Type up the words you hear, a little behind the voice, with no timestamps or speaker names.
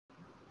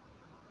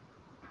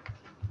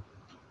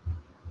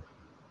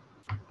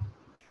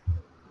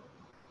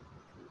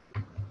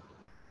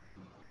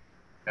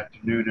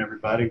Afternoon,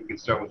 everybody. We can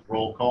start with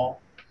roll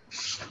call.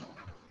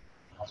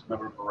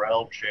 Councilmember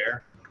Burrell,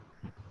 Chair.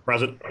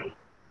 Present.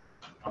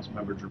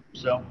 Councilmember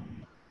Druso.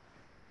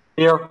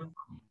 Here.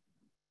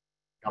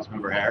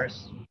 Councilmember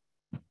Harris.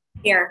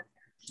 Here.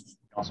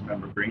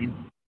 Councilmember Green.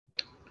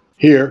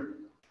 Here.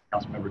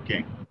 Councilmember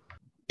King.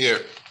 Here.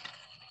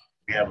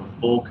 We have a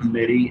full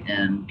committee,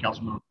 and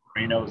Councilmember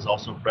Moreno is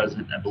also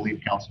present. I believe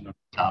Councilmember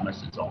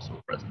Thomas is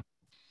also present.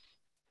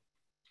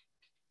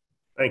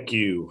 Thank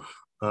you.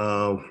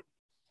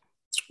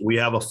 We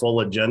have a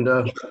full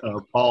agenda.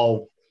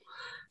 Paul,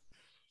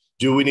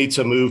 do we need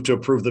to move to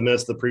approve the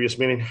minutes of the previous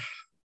meeting?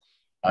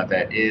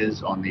 That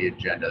is on the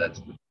agenda. That's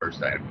the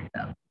first item we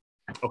have.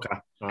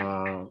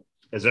 Okay.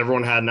 Has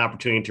everyone had an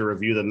opportunity to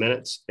review the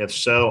minutes? If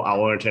so,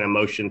 I'll entertain a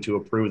motion to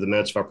approve the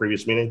minutes of our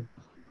previous meeting.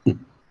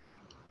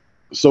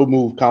 So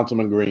move,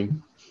 Councilman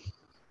Green.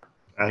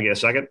 I get a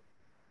second?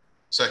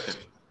 Second.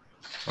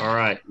 All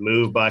right.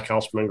 Moved by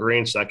Councilman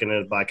Green,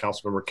 seconded by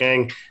Councilmember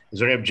King. Is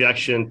there any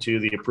objection to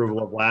the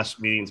approval of last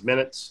meeting's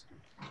minutes?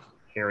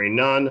 Hearing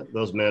none,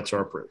 those minutes are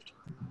approved.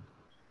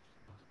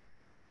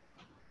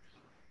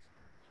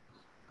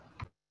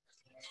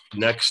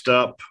 Next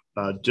up,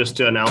 just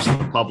to announce to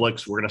the public,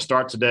 we're going to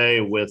start today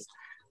with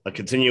a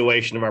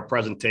continuation of our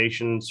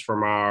presentations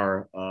from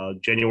our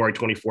January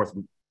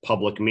 24th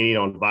public meeting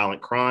on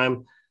violent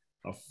crime.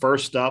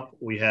 First up,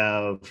 we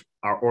have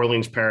our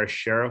Orleans Parish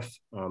Sheriff,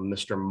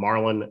 Mr.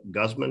 Marlon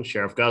Guzman.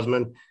 Sheriff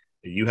Guzman,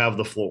 you have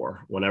the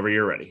floor whenever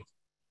you're ready.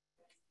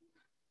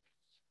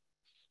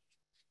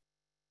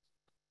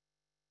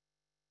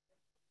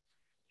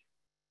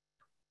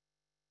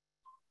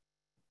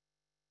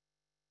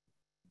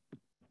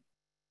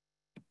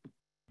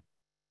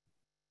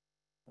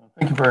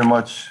 Thank you very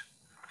much,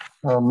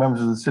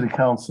 members of the City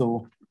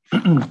Council.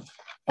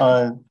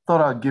 I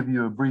thought I'd give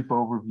you a brief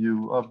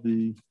overview of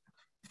the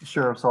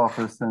Sheriff's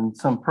Office and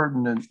some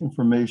pertinent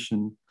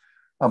information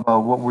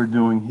about what we're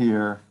doing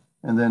here,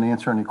 and then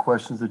answer any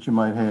questions that you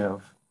might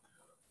have.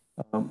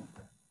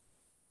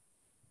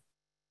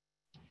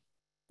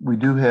 We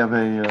do have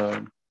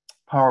a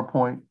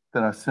PowerPoint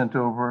that I sent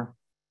over.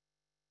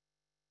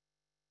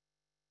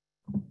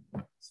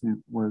 Let's see,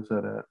 where's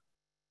that at?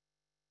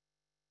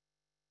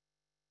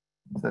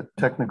 Is that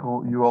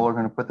technical? You all are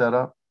going to put that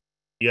up?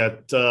 Yeah.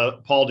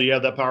 Paul, do you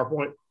have that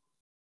PowerPoint?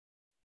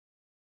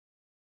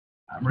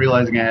 I'm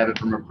realizing I have it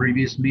from a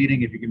previous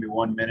meeting. If you give me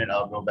 1 minute,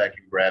 I'll go back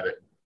and grab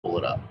it, pull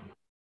it up.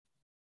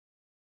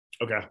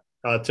 Okay.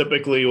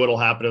 Typically what'll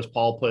happen is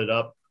Paul put it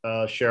up,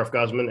 Sheriff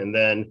Guzman, and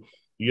then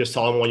you just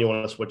tell him when you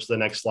want to switch to the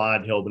next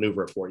slide. He'll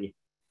maneuver it for you.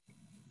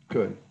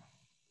 Good.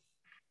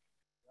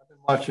 I've been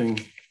watching.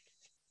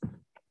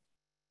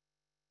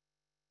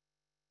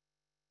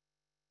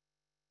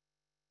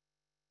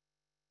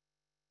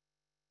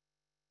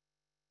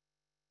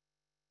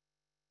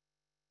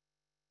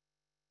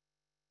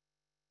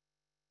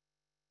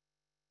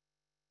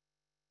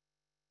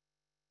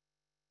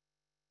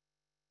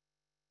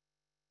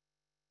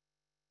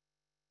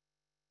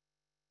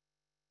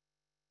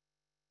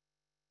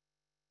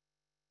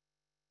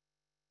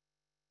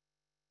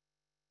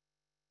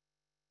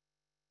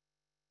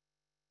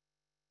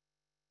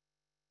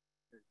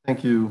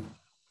 Thank you.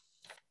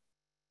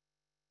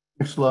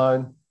 Next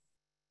slide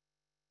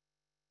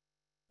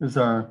is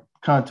our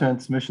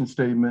contents, mission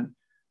statement,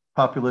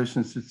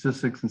 population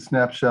statistics, and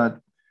snapshot,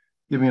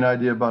 giving an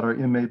idea about our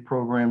inmate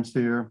programs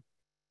here,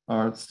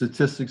 our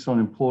statistics on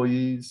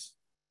employees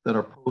that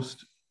are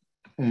post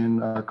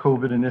in our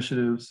COVID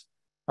initiatives,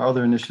 our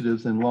other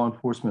initiatives, and law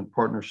enforcement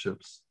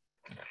partnerships.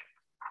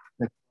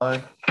 Next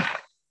slide.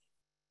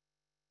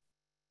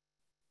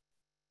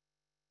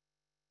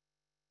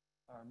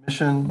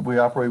 Mission, we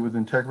operate with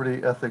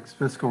integrity, ethics,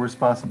 fiscal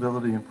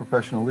responsibility, and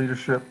professional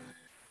leadership.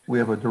 We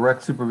have a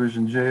direct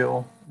supervision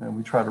jail, and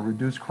we try to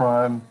reduce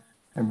crime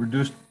and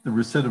reduce the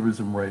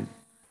recidivism rate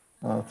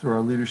through our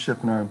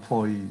leadership and our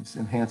employees,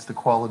 enhance the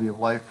quality of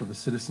life for the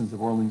citizens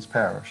of Orleans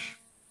Parish.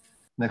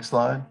 Next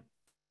slide.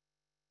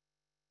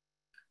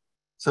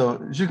 So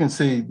as you can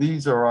see,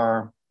 these are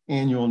our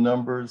annual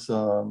numbers.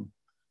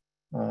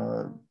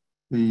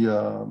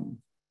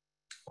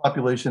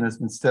 Population has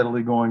been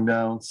steadily going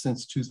down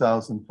since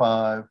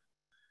 2005,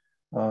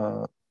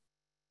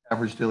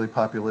 average daily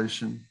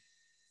population.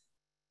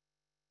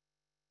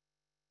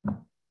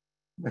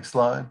 Next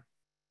slide.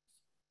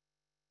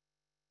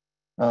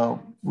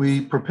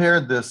 We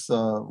prepared this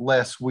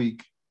last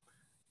week,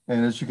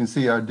 and as you can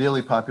see, our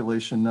daily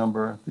population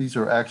number, these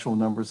are actual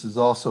numbers, has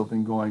also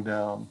been going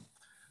down.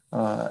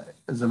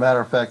 As a matter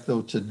of fact,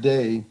 though,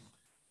 today,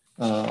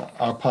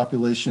 our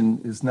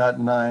population is not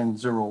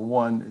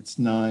 901, it's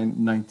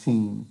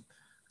 919.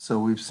 So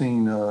we've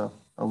seen a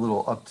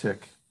little uptick.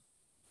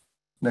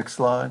 Next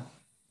slide.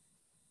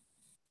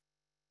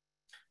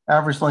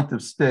 Average length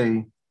of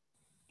stay,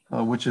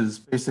 which is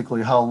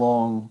basically how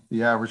long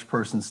the average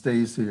person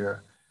stays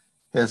here,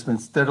 has been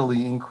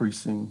steadily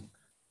increasing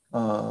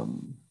over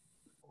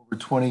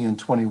 20 and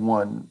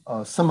 21.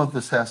 Some of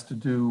this has to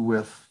do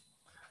with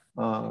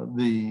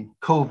the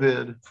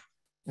COVID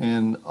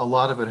And a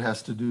lot of it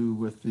has to do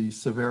with the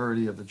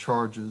severity of the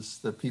charges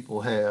that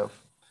people have.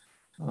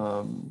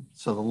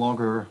 So the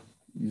longer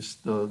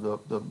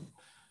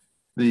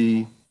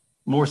the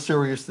more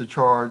serious the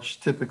charge,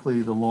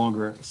 typically the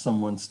longer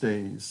someone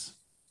stays.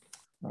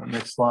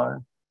 Next slide.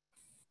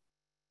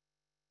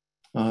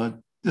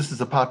 This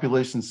is a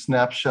population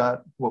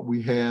snapshot. What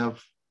we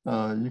have,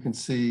 you can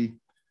see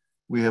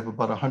we have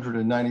about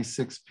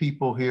 196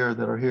 people here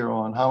that are here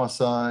on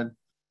homicide,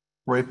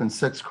 rape and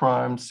sex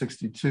crimes,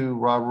 62,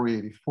 robbery,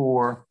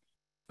 84,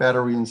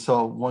 battery and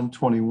assault,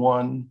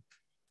 121,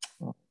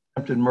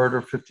 attempted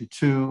murder,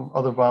 52,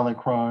 other violent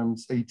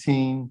crimes,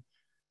 18.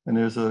 And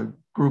there's a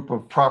group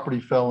of property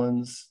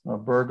felons,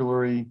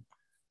 burglary,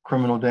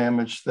 criminal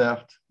damage,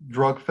 theft,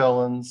 drug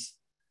felons,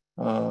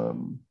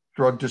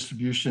 drug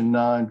distribution,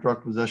 9,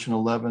 drug possession,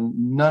 11.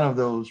 None of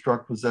those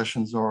drug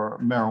possessions are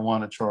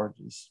marijuana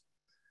charges.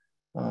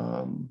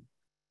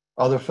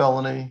 Other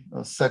felony,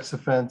 sex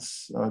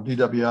offense,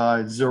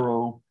 DWI,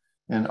 0,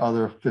 and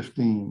other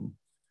 15.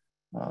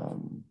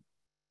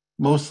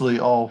 Mostly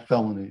all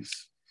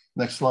felonies.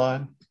 Next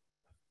slide.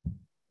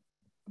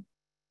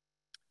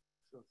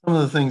 Some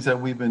of the things that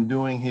we've been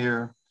doing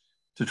here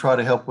to try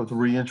to help with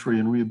reentry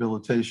and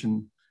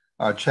rehabilitation,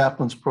 our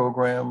chaplains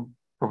program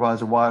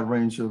provides a wide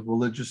range of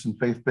religious and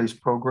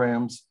faith-based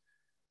programs.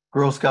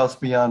 Girl Scouts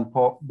Beyond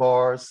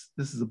Bars,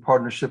 this is a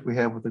partnership we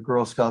have with the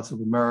Girl Scouts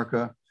of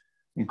America.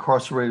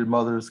 Incarcerated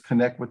mothers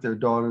connect with their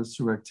daughters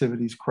through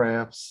activities,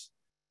 crafts,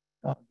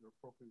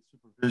 appropriate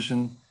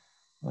supervision.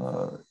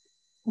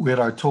 We had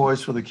our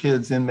Toys for the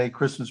Kids Inmate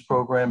Christmas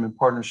program in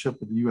partnership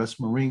with the U.S.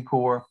 Marine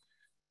Corps,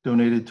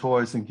 donated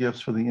toys and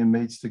gifts for the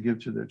inmates to give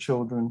to their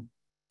children.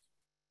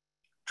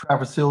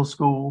 Traverse Hill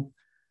School,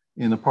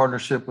 in a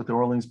partnership with the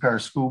Orleans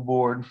Parish School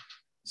Board,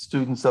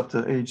 students up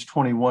to age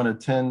 21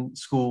 attend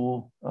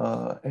school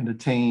and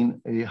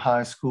attain a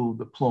high school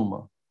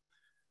diploma.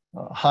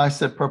 High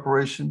set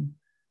preparation,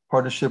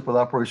 partnership with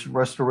Operation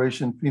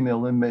Restoration,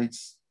 female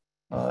inmates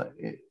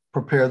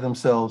prepare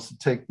themselves to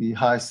take the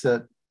high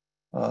set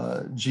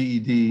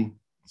GED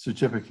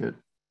certificate.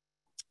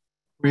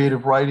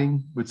 Creative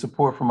writing with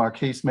support from our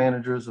case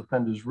managers.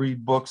 Offenders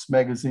read books,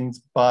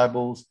 magazines,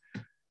 Bibles,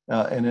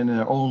 and in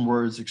their own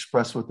words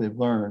express what they've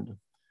learned.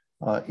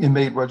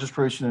 Inmate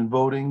registration and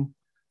voting.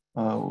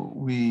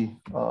 We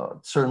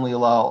certainly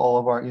allow all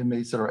of our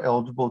inmates that are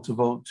eligible to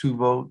vote.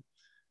 In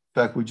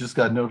fact, we just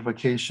got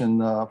notification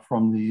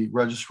from the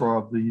registrar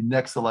of the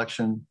next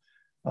election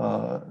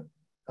coming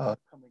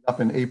up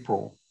in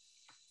April.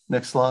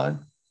 Next slide.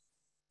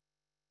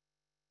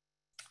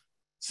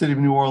 City of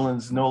New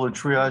Orleans NOLA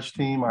triage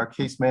team. Our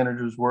case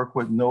managers work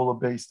with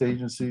NOLA-based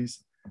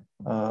agencies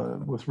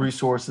with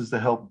resources to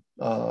help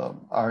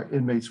our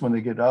inmates when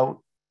they get out.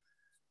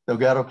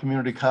 Delgado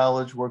Community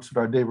College works with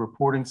our day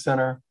reporting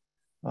center,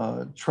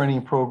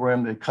 training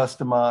program they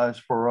customize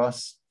for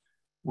us,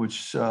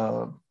 which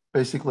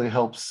basically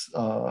helps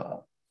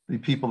the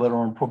people that are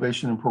on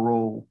probation and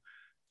parole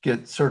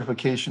get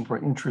certification for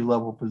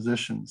entry-level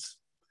positions.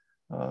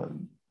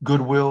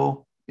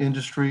 Goodwill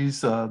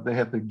Industries, they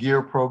have the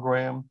GEAR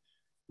program,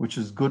 which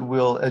is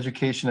Goodwill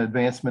Education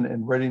Advancement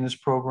and Readiness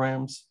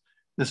Programs.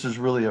 This is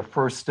really a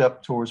first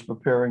step towards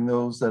preparing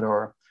those that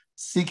are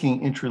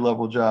seeking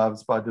entry-level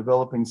jobs by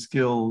developing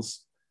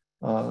skills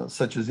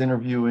such as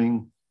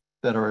interviewing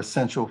that are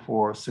essential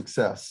for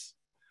success.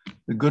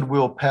 The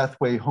Goodwill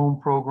Pathway Home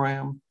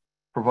program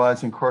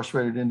provides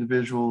incarcerated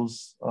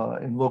individuals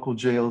in local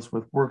jails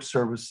with workforce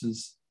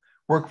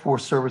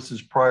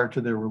services prior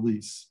to their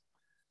release.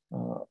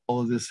 All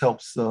of this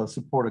helps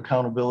support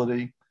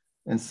accountability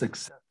and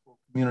successful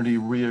community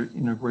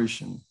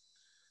reintegration.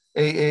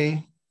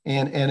 AA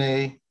and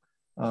NA,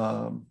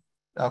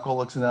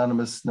 Alcoholics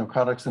Anonymous,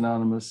 Narcotics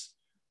Anonymous,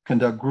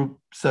 conduct group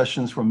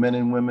sessions for men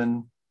and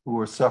women who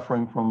are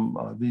suffering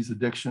from these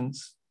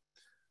addictions.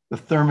 The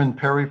Thurman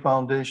Perry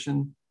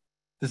Foundation,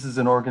 this is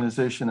an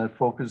organization that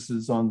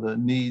focuses on the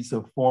needs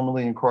of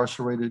formerly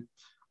incarcerated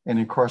and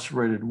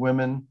incarcerated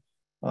women.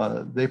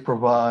 They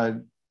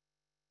provide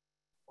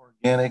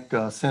organic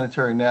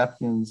sanitary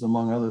napkins,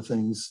 among other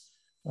things,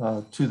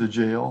 to the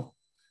jail.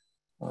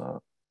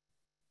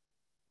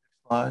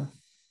 Slide.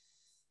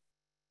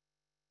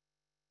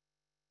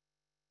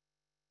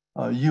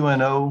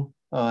 UNO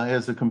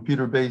has a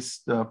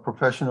computer-based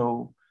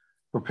professional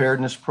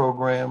preparedness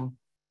program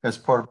as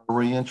part of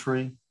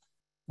reentry.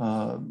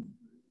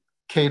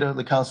 CADA,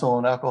 the Council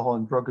on Alcohol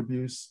and Drug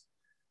Abuse,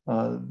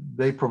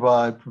 they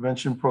provide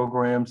prevention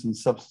programs and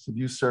substance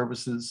abuse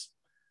services.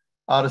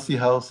 Odyssey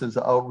House is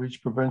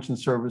outreach prevention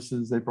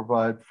services. They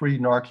provide free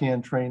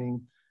Narcan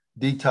training,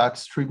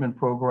 detox treatment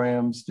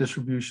programs,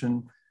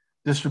 distribution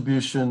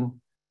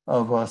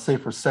of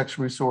safer sex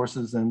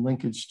resources, and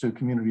linkage to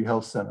community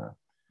health center.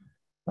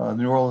 The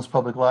New Orleans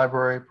Public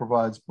Library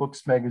provides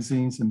books,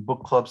 magazines, and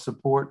book club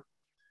support.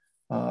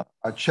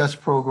 Our chess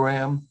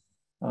program,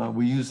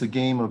 we use the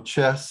game of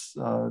chess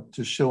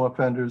to show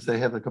offenders they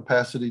have the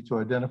capacity to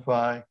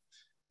identify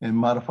and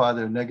modify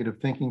their negative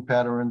thinking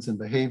patterns and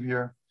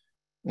behavior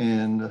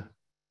and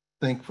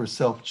think for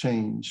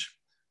self-change.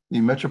 The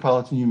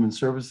Metropolitan Human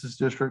Services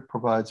District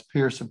provides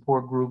peer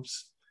support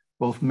groups,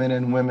 both men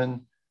and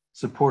women,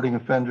 supporting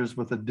offenders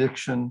with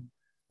addiction,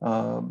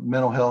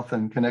 mental health,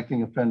 and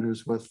connecting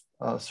offenders with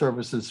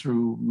services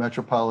through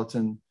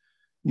Metropolitan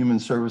Human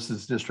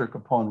Services District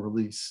upon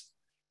release.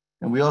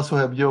 And we also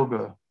have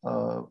yoga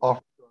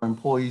offered to our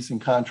employees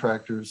and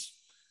contractors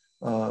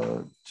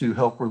to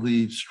help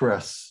relieve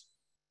stress.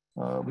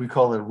 We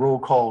call it roll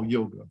call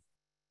yoga.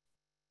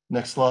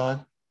 Next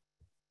slide.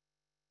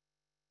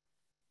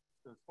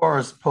 As far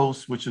as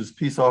posts, which is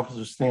Peace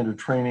Officer Standard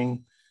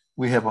Training,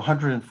 we have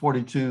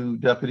 142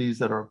 deputies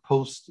that are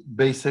post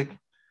basic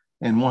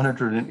and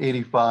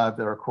 185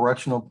 that are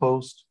correctional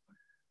posts.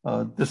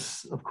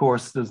 This, of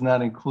course, does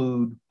not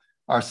include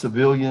our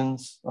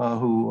civilians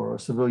who are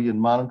civilian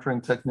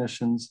monitoring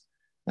technicians,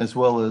 as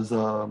well as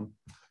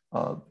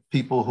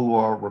people who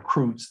are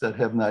recruits that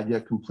have not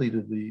yet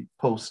completed the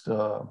post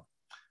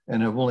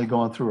and have only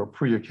gone through a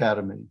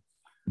pre-academy.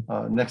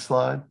 Next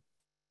slide.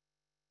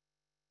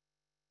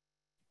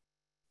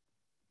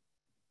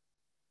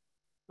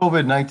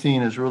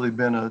 COVID-19 has really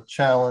been a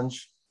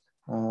challenge.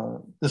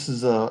 This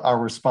is our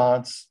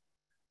response.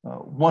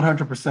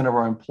 100% of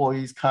our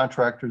employees,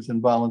 contractors, and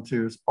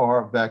volunteers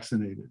are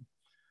vaccinated.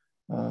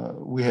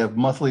 We have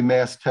monthly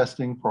mass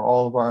testing for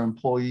all of our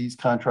employees,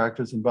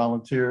 contractors, and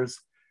volunteers.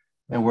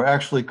 And we're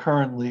actually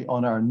currently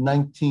on our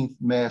 19th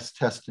mass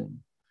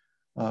testing.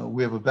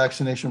 We have a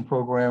vaccination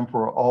program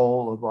for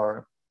all of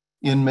our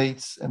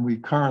inmates, and we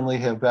currently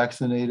have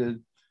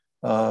vaccinated,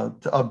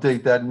 to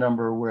update that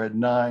number, we're at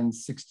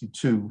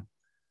 962.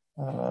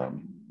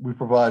 We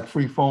provide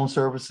free phone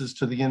services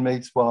to the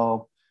inmates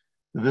while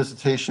the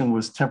visitation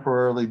was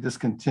temporarily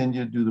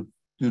discontinued due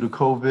to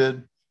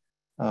COVID.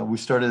 We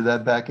started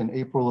that back in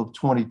April of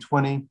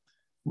 2020.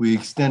 We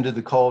extended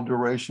the call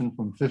duration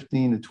from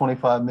 15 to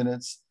 25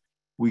 minutes.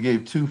 We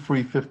gave 2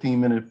 free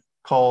 15-minute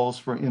calls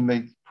for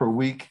inmates per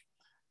week,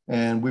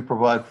 and we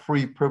provide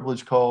free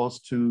privilege calls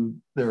to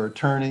their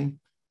attorney.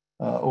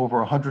 Over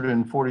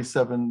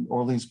 147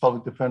 Orleans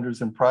public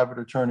defenders and private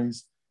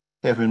attorneys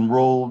have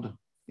enrolled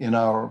in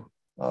our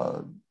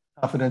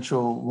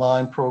confidential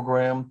line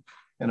program,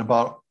 and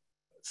about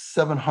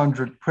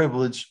 700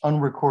 privileged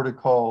unrecorded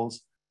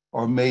calls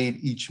are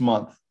made each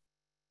month.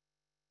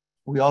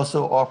 We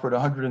also offered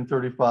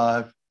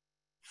 135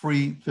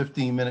 free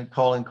 15-minute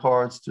calling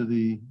cards to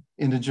the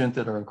indigent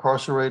that are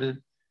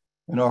incarcerated,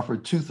 and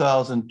offered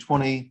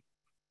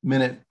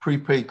 2,020-minute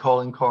prepaid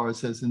calling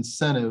cards as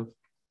incentive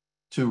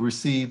to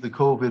receive the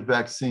COVID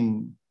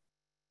vaccine.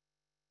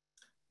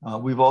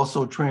 We've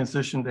also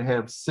transitioned to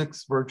have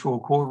 6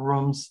 virtual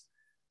courtrooms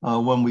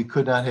when we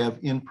could not have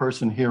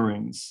in-person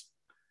hearings.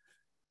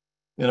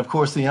 And of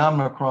course, the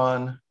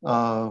Omicron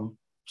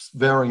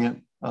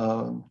variant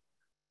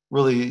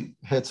really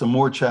had some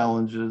more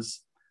challenges.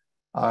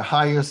 Our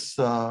highest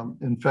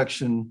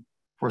infection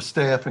for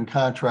staff and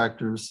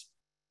contractors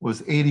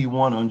was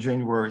 81 on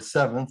January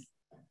 7th,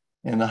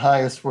 and the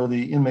highest for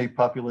the inmate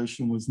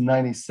population was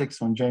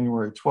 96 on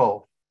January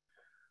 12th.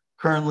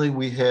 Currently,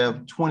 we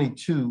have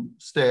 22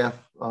 staff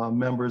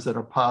members that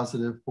are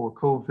positive for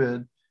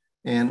COVID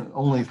and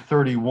only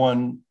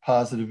 31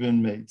 positive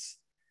inmates.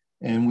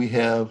 And we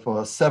have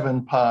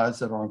 7 pods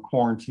that are on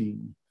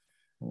quarantine.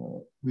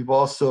 We've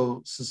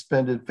also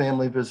suspended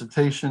family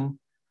visitation,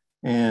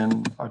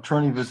 and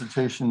attorney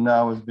visitation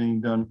now is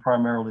being done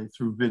primarily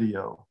through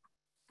video.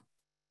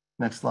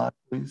 Next slide,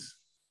 please.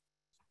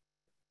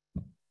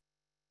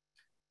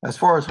 As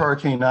far as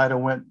Hurricane Ida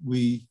went,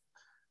 we,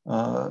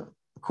 of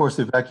course,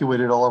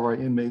 evacuated all of our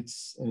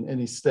inmates and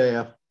any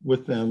staff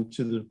with them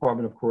to the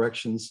Department of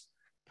Corrections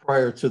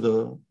prior to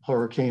the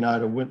Hurricane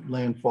Ida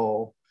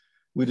landfall.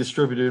 We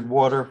distributed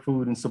water,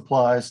 food, and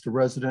supplies to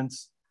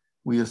residents.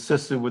 We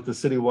assisted with the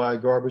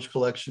citywide garbage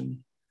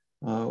collection.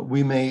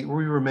 We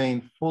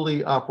remained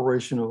fully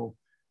operational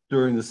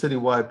during the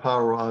citywide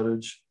power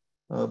outage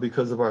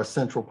because of our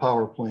central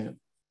power plant.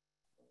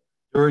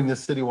 During the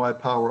citywide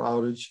power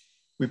outage,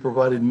 we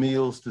provided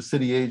meals to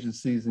city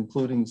agencies,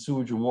 including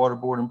sewage and water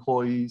board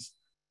employees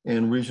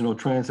and regional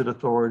transit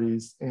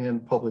authorities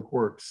and public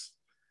works.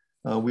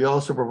 We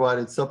also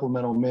provided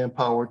supplemental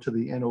manpower to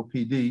the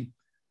NOPD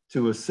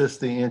to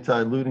assist the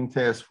anti-looting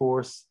task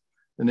force,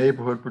 the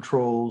neighborhood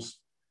patrols,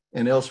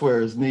 and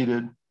elsewhere as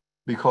needed,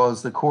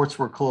 because the courts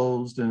were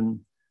closed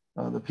and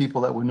the people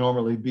that would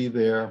normally be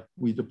there,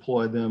 we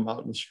deployed them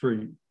out in the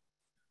street.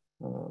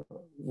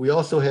 We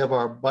also have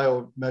our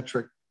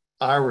biometric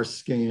iris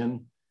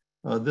scan.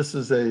 This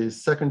is a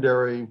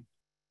secondary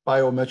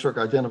biometric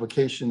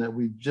identification that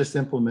we just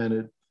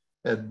implemented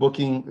at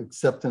booking,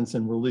 acceptance,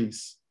 and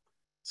release.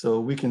 So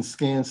we can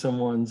scan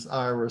someone's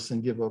iris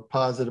and give a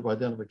positive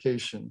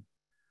identification.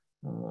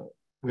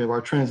 We have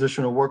our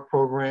transitional work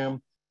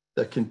program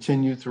that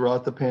continued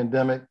throughout the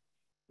pandemic.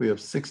 We have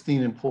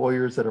 16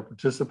 employers that are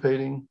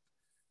participating.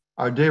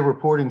 Our day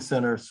reporting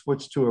center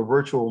switched to a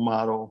virtual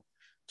model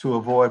to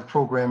avoid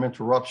program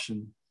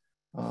interruption,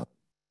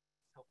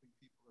 helping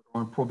people that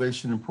are on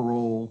probation and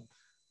parole,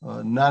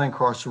 not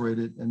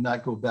incarcerated, and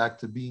not go back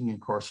to being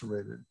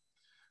incarcerated.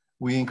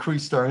 We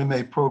increased our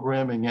inmate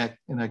programming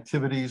and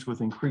activities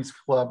with increased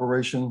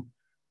collaboration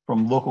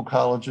from local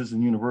colleges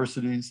and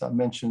universities. I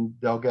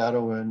mentioned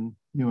Delgado and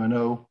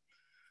UNO.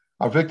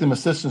 Our victim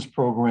assistance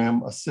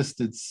program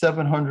assisted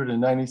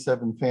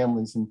 797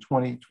 families in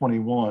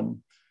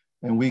 2021,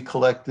 and we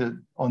collected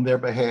on their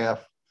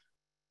behalf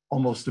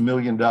almost $1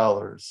 million,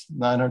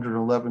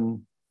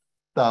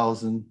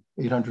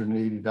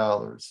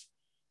 $911,880.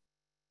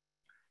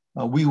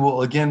 We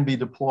will again be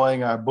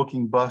deploying our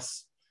booking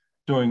bus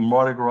during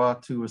Mardi Gras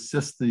to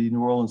assist the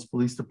New Orleans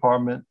Police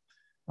Department.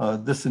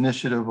 This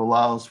initiative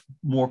allows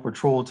more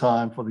patrol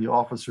time for the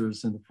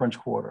officers in the French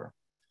Quarter.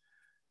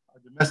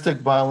 Domestic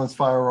violence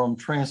firearm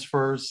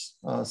transfers,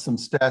 some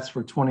stats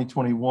for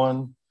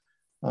 2021.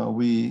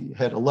 We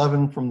had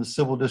 11 from the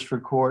Civil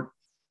District Court,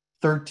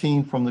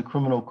 13 from the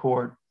Criminal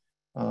Court,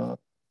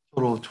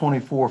 total of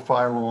 24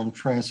 firearm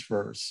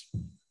transfers.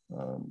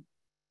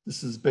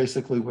 This is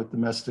basically with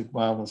domestic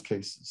violence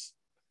cases.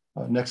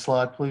 Next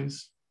slide,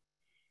 please.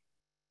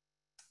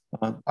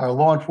 Our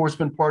law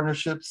enforcement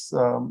partnerships,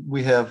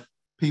 we have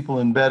people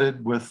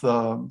embedded with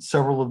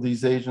several of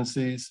these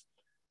agencies: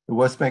 the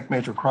West Bank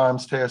Major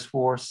Crimes Task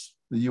Force,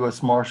 the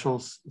U.S.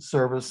 Marshals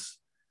Service,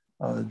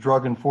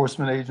 Drug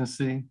Enforcement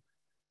Agency,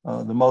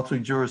 the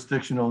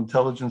Multi-Jurisdictional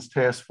Intelligence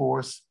Task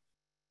Force,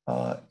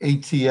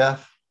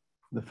 ATF,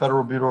 the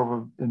Federal Bureau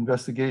of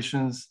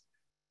Investigations,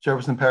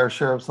 Jefferson Parish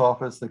Sheriff's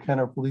Office, the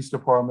Kenner Police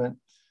Department,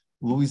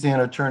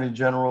 Louisiana Attorney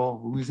General,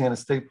 Louisiana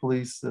State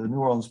Police, the New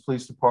Orleans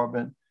Police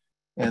Department,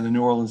 and the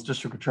New Orleans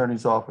District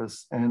Attorney's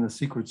Office, and the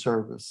Secret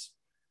Service.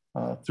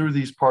 Through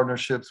these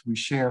partnerships, we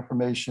share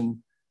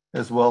information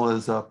as well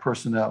as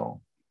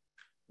personnel.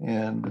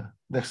 And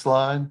next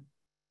slide.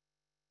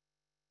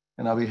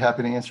 And I'll be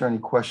happy to answer any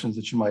questions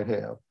that you might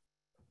have.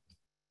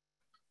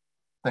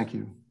 Thank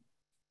you.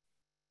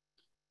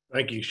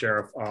 Thank you,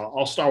 Sheriff.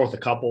 I'll start with a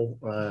couple.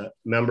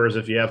 Members,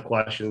 if you have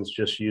questions,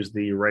 just use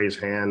the raise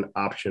hand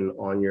option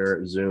on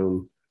your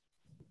Zoom,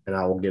 and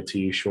I will get to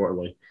you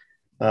shortly.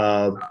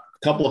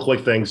 Couple of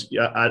quick things.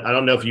 I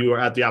don't know if you were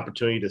at the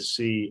opportunity to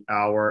see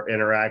our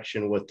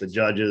interaction with the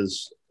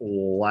judges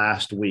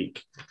last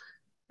week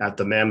at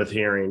the Mammoth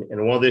hearing.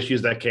 And one of the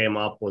issues that came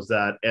up was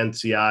that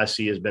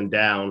NCIC has been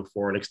down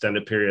for an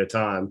extended period of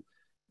time.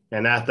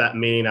 And at that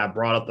meeting, I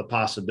brought up the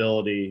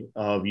possibility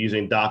of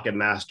using Docket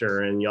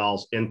Master and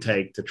y'all's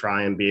intake to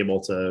try and be able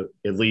to,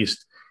 at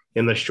least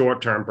in the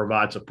short term,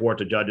 provide support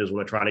to judges when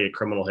they're trying to get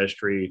criminal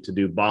history to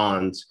do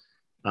bonds.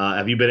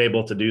 Have you been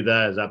able to do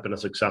that? Has that been a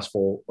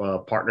successful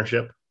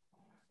partnership?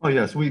 Oh,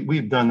 yes,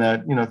 we've done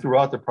that,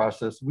 throughout the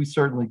process. We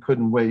certainly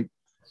couldn't wait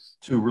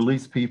to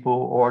release people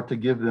or to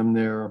give them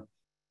their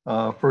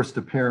first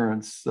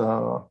appearance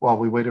while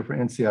we waited for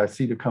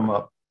NCIC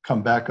to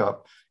come back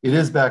up. It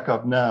is back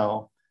up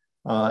now.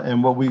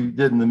 And what we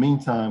did in the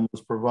meantime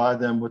was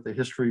provide them with the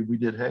history we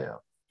did have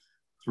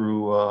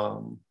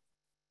through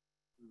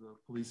the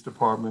police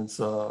departments,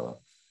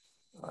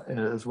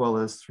 as well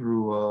as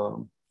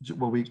through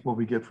what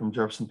we get from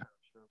Jefferson Parish.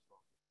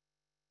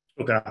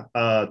 Okay,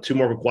 two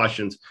more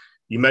questions.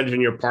 You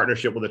mentioned your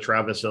partnership with the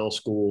Travis Hill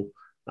School.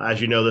 As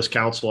you know, this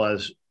council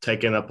has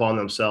taken upon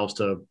themselves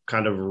to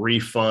kind of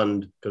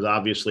refund, because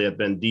obviously have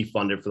been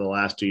defunded for the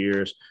last 2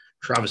 years,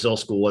 Travis Hill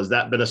School. Has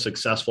that been a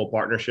successful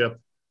partnership?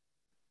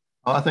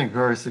 I think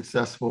very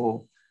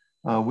successful.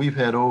 We've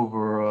had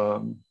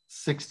over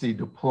 60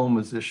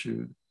 diplomas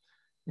issued,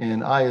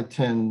 and I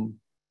attend,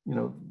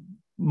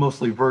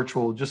 mostly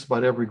virtual, just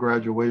about every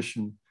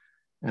graduation.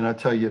 And I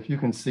tell you, if you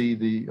can see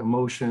the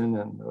emotion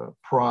and the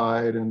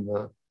pride and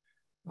the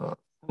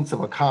sense of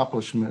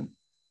accomplishment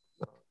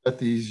that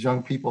these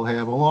young people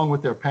have, along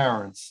with their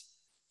parents.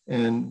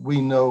 And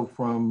we know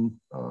from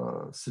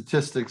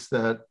statistics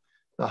that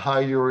the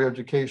higher your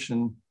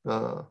education,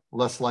 the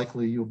less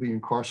likely you'll be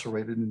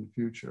incarcerated in the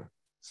future.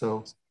 So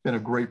it's been a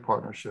great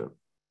partnership.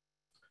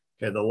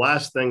 Okay, the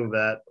last thing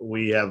that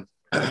we have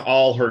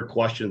all heard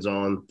questions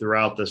on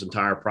throughout this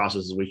entire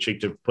process as we seek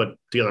to put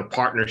together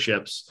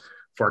partnerships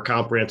for a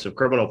comprehensive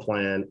criminal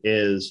plan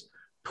is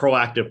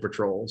proactive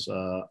patrols.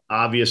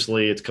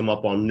 Obviously, it's come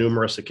up on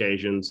numerous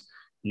occasions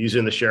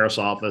using the sheriff's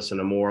office in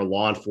a more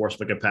law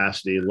enforcement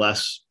capacity,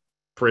 less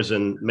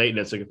prison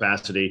maintenance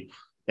capacity.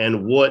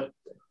 And what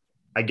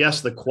I guess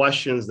the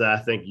questions that I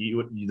think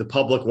the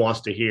public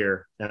wants to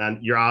hear,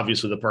 and you're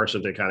obviously the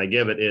person to kind of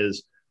give it,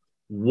 is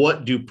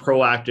what do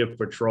proactive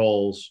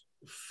patrols,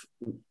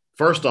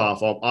 first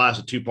off, I'll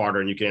ask a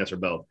two-parter and you can answer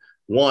both.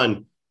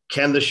 One,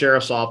 can the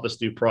sheriff's office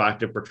do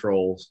proactive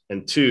patrols?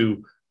 And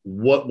two,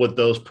 what would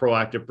those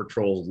proactive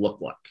patrols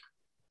look like?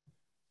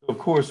 Of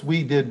course,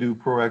 we did do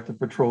proactive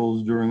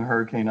patrols during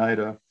Hurricane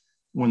Ida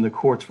when the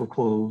courts were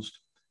closed.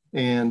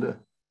 And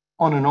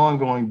on an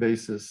ongoing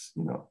basis,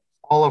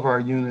 all of our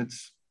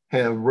units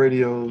have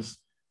radios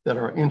that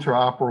are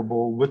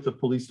interoperable with the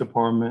police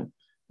department.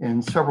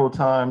 And several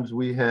times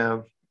we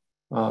have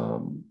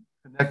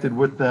connected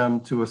with them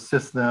to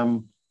assist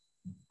them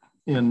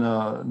in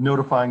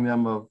notifying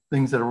them of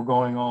things that are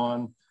going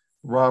on,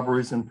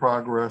 robberies in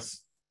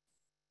progress.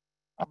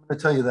 I'm going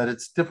to tell you that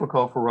it's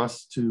difficult for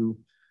us to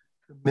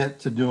commit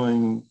to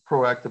doing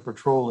proactive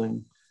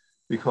patrolling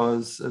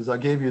because as I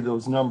gave you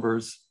those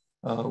numbers,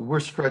 we're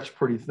stretched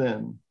pretty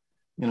thin.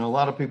 You know, a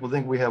lot of people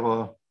think we have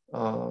a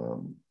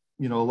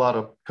lot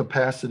of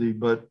capacity,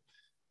 but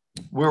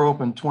we're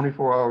open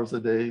 24 hours a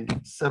day,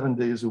 7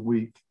 days a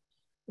week.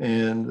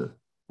 And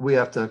we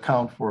have to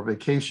account for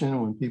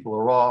vacation when people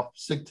are off,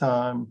 sick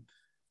time.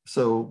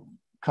 So,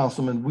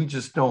 Councilman, we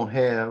just don't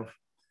have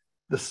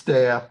the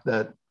staff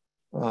that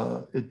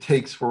it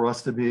takes for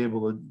us to be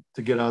able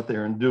to get out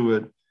there and do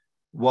it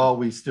while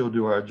we still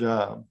do our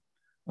job.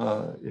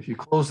 If you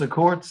close the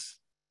courts,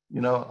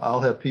 you know,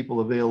 I'll have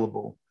people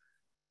available.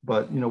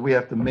 But, you know, we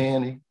have to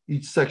man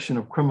each section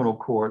of criminal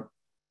court,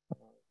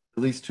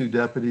 at least 2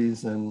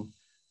 deputies, and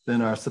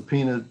then our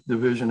subpoena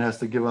division has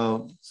to give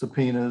out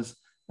subpoenas.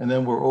 And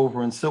then we're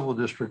over in civil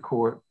district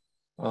court,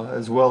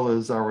 as well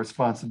as our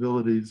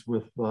responsibilities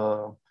with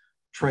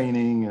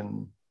training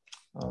and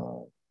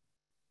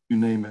you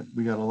name it.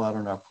 We got a lot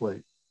on our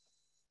plate.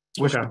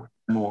 Wish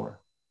more.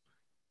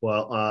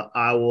 Well,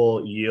 I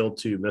will yield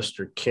to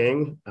Mr.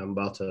 King.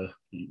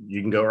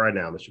 You can go right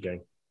now, Mr.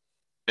 King.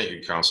 Thank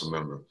you, Council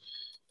Member.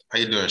 How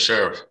you doing,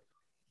 Sheriff?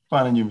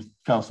 Fine, and you,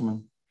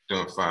 Councilman?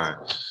 Doing fine.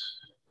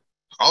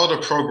 All of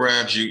the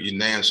programs, you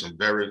named some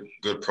very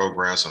good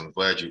programs. I'm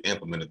glad you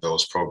implemented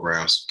those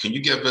programs. Can you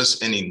give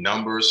us any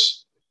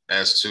numbers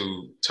as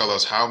to tell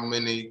us how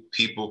many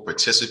people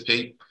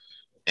participate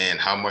and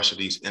how much of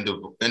these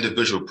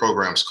individual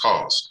programs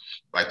cost?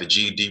 Like the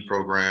GED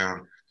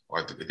program, or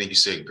I think you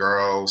said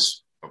Girl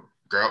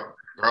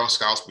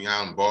Scouts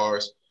Beyond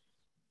Bars.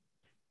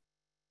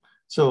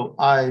 So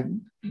I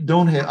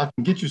can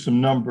get you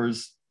some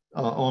numbers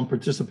on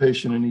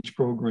participation in each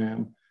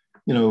program.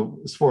 You know,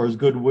 as far as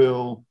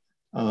Goodwill,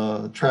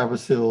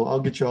 Travis Hill,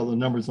 I'll get you all the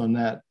numbers on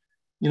that.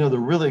 You know, the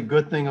really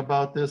good thing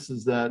about this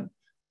is that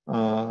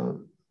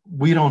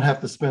we don't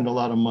have to spend a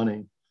lot of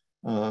money.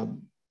 The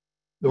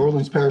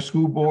Orleans Parish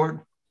School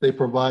Board, they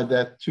provide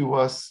that to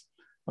us.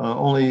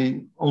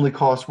 Only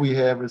cost we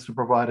have is to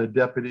provide a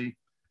deputy,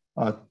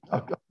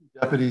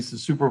 deputies to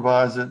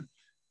supervise it.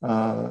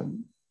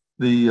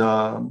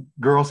 The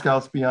Girl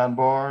Scouts Beyond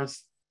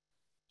Bars,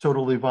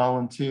 totally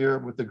volunteer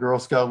with the Girl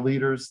Scout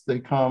leaders. They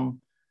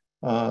come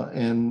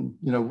and,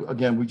 you know,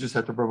 again, we just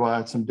have to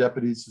provide some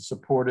deputies to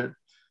support it.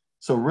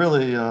 So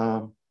really,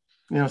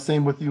 you know,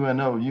 same with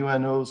UNO.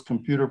 UNO's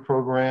computer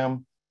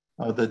program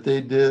that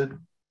they did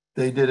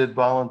it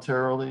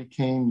voluntarily,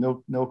 came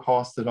no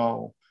cost at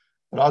all.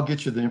 But I'll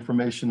get you the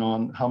information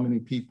on how many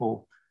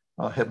people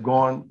have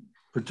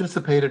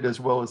participated, as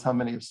well as how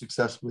many have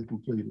successfully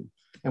completed.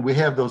 And we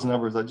have those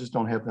numbers. I just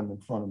don't have them in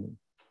front of me.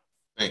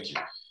 Thank you.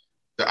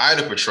 The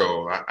Ida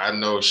Patrol, I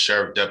know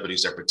sheriff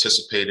deputies that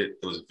participated.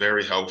 It was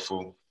very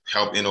helpful,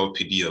 helped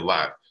NOPD a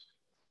lot.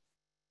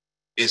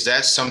 Is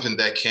that something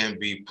that can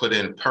be put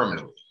in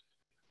permanently?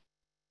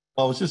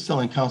 I was just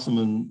telling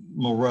Councilman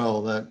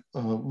Morrell that,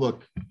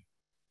 look,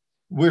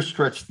 we're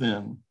stretched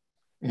thin,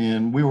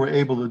 and we were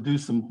able to do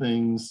some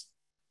things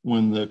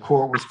when the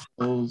court was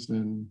closed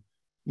and,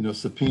 you know,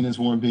 subpoenas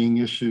weren't being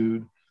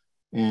issued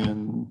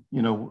and,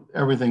 you know,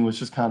 everything was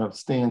just kind of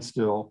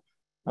standstill.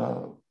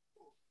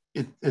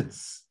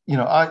 It's, you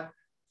know,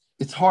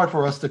 it's hard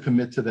for us to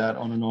commit to that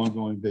on an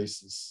ongoing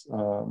basis.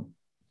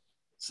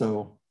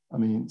 So, I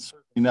mean,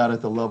 certainly not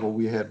at the level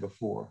we had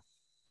before.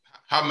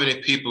 How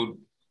many people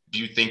do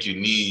you think you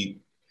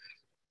need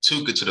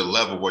to get to the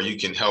level where you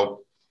can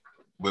help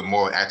with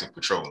more active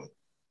patrolling?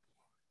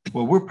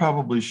 Well, we're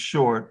probably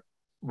short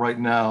right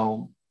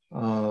now,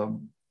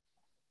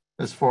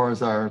 as far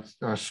as our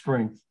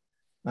strength,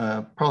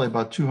 probably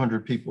about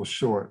 200 people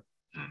short.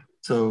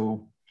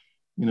 So,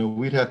 you know,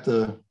 we'd have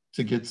to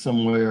get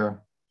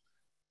somewhere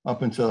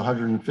up into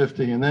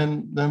 150, and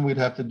then we'd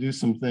have to do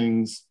some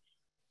things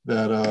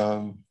that,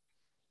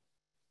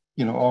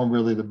 you know, aren't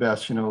really the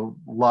best, you know,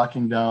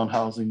 locking down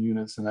housing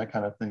units and that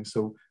kind of thing.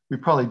 So we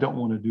probably don't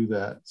want to do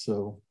that.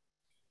 So.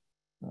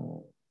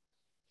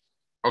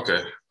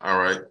 Okay, all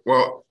right.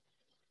 Well,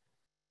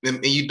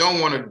 and you don't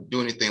want to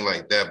do anything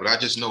like that, but I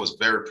just know it's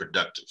very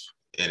productive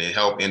and it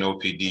helped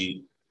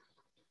NOPD.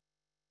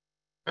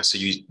 I see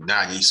you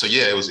nodding. So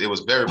yeah, it was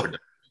very productive.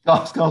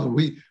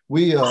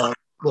 We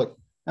look,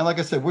 and like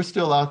I said, we're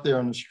still out there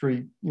on the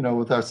street, you know,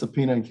 with our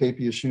subpoena and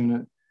KPS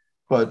unit,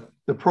 but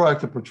the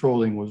proactive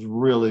patrolling was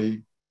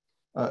really,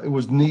 it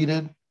was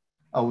needed.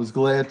 I was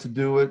glad to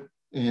do it.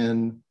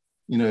 And,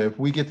 you know, if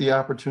we get the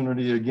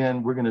opportunity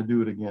again, we're going to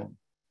do it again.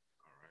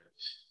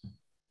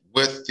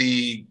 With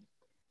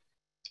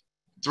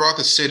throughout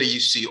the city,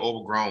 you see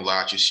overgrown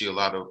lots, you see a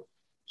lot of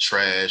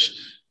trash.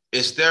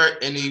 Is there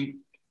any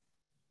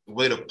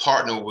way to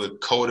partner with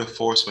code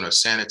enforcement or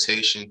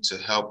sanitation to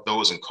help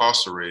those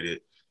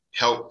incarcerated,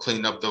 help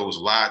clean up those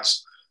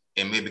lots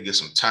and maybe get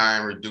some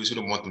time reduced? We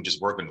don't want them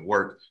just working to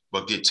work,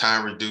 but get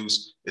time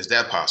reduced. Is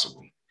that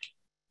possible?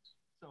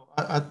 So,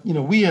 you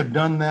know, we have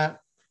done that.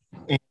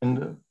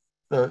 And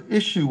the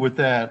issue with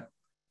that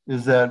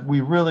is that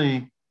we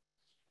really,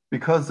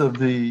 because of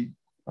we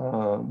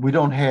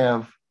don't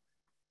have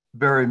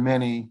very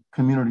many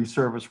community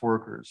service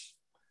workers.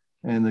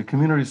 And the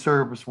community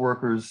service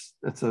workers,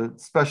 it's a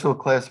special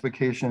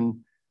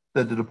classification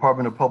that the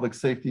Department of Public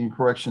Safety and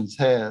Corrections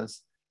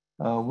has.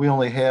 We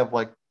only have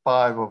like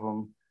 5 of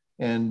them,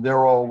 and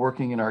they're all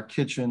working in our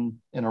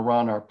kitchen and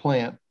around our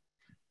plant.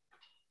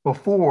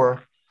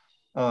 Before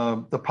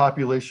the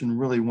population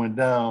really went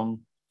down,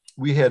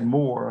 we had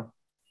more,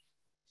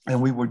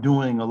 and we were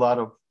doing a lot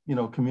of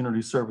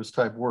community service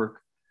type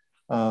work.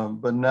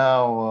 But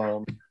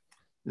now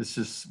it's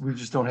just, we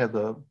just don't have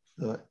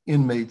the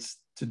inmates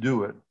to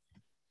do it.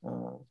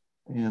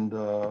 And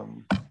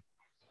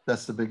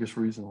that's the biggest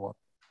reason why.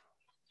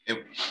 And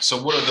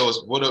so what are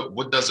those,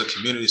 what does a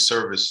community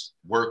service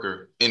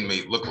worker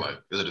inmate look like?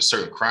 Is it a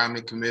certain crime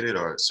they committed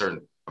or a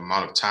certain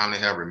amount of time they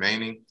have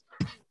remaining?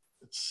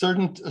 A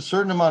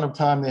certain amount of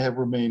time they have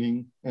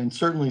remaining, and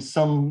certainly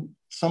some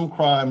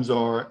crimes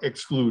are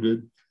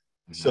excluded.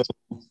 So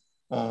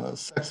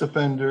sex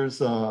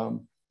offenders,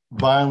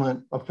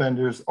 violent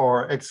offenders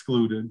are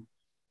excluded.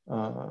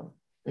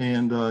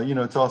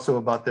 It's also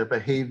about their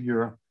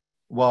behavior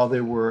while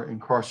they were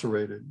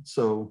incarcerated.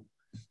 So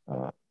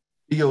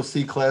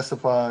DOC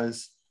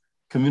classifies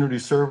community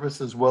service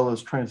as well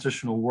as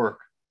transitional work.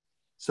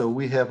 So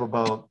we have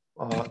about,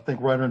 I think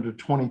right under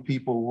 20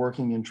 people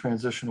working in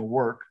transitional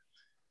work,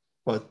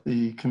 but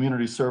the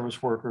community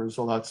service worker is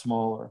a lot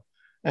smaller.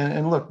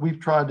 And look, we've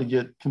tried to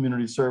get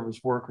community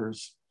service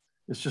workers.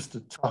 It's just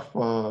a tough,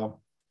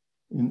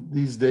 in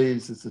these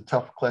days, it's a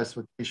tough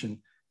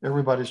classification.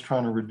 Everybody's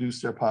trying to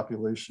reduce their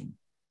population.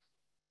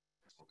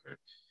 Okay.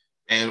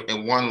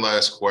 And one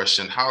last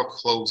question, how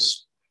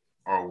close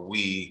are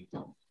we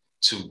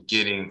to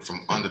getting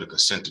from under the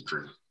consent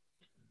decree?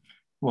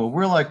 Well,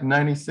 we're like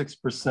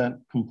 96%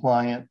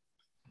 compliant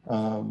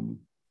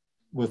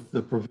with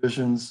the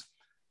provisions.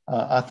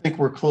 I think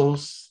we're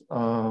close,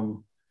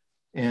 and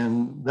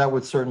that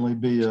would certainly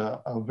be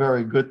a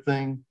very good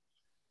thing.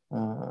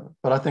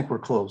 But I think we're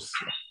close.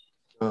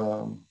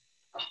 The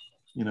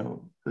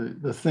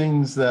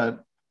things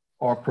that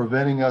are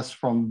preventing us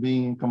from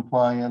being in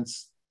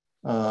compliance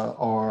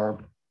are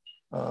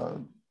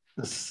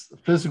this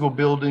physical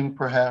building,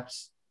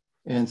 perhaps,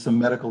 and some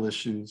medical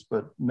issues,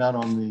 but not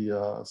on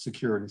the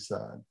security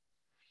side.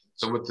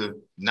 So with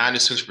the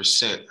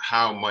 96%,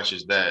 how much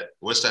is that?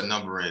 What's that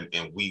number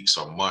in weeks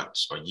or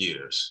months or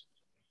years?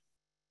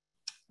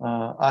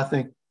 I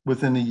think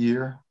within a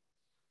year.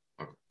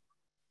 Okay.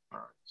 All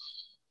right.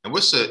 And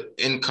what's the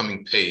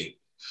incoming pay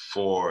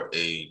for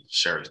a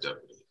sheriff's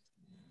deputy?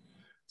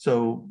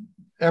 So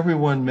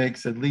everyone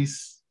makes at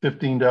least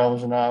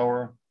 $15 an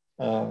hour.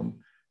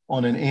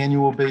 On an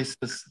annual basis,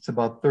 it's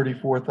about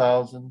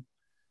 $34,000.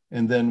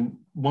 And then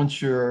once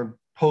you're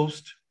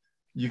post,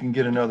 you can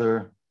get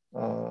another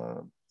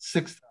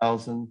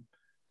 $6,000.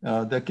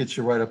 That gets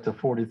you right up to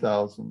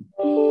 $40,000.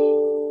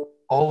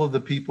 All of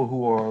the people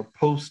who are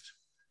post,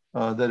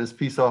 that is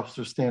peace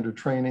officer standard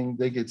training,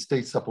 they get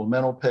state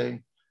supplemental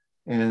pay,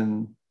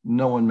 and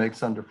no one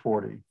makes under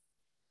 40.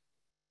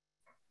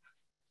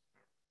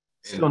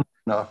 Still not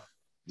enough.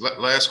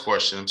 Last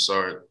question, I'm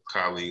sorry,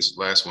 colleagues,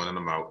 last one and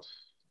I'm out.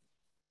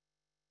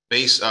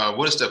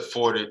 What is the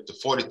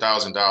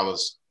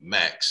 $40,000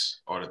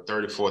 max, or the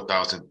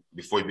 $34,000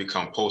 before you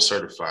become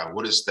post-certified?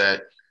 What is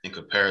that in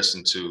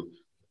comparison to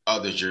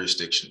other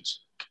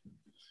jurisdictions?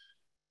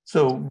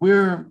 So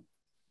we're,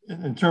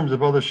 in terms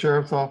of other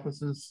sheriff's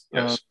offices,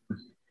 yes.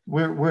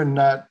 We're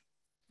not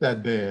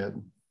that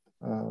bad,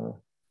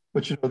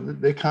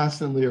 but they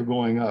constantly are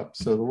going up.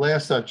 So the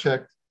last I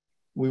checked,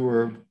 we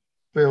were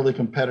fairly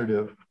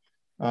competitive.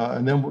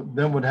 And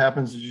then what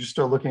happens is you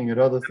start looking at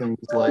other things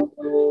like,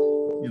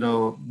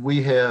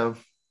 we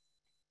have,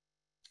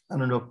 I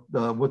don't know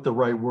what the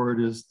right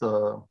word is,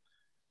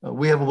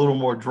 we have a little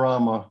more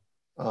drama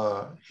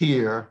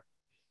here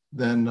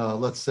than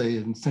let's say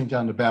in St.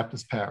 John the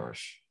Baptist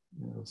Parish,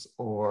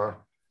 or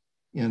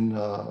in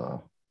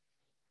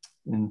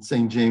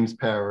St. James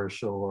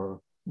Parish, or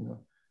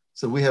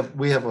so we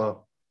have a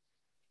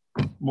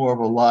more of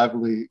a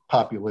lively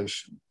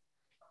population,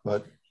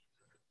 but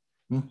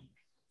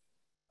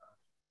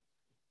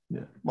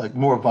yeah, like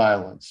more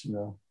violence,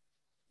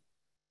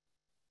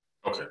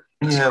 Okay.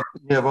 And you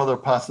have other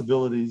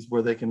possibilities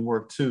where they can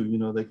work too.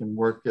 They can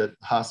work at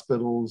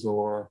hospitals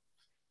or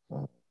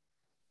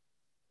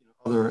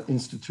other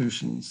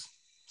institutions,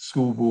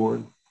 school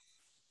board.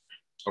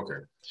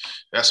 Okay.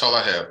 That's all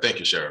I have. Thank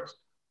you, Sheriff.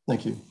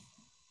 Thank you.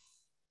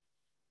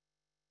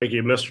 Thank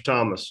you, Mr.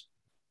 Thomas.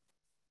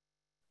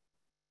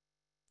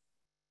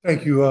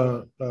 Thank you,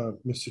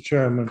 Mr.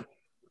 Chairman.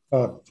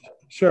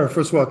 Sheriff,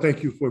 first of all,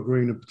 thank you for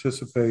agreeing to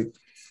participate.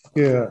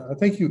 Yeah, I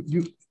think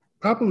you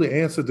probably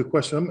answered the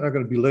question. I'm not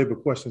going to belabor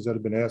questions that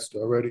have been asked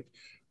already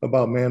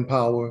about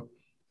manpower,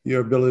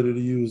 your ability to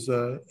use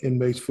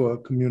inmates for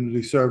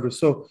community service.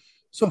 So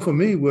for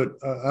me, what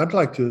I'd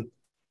like to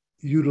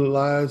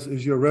utilize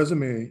is your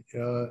resume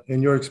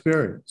and your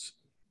experience.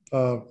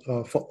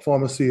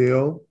 Former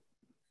CEO,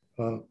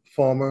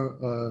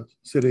 former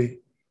city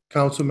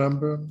council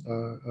member,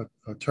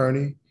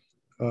 attorney,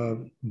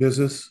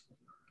 business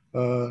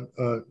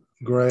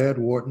grad,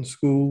 Wharton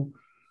School.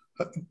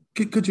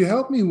 Could you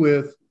help me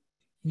with,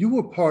 you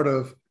were part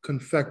of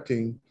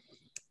confecting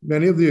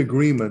many of the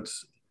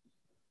agreements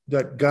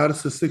that got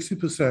us to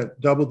 60%,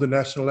 doubled the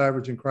national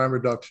average in crime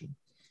reduction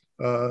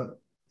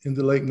in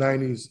the late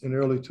 90s and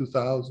early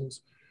 2000s.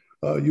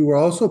 You were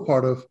also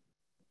part of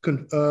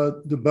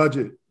the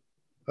budget,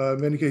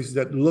 in many cases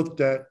that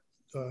looked at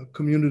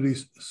community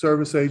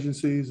service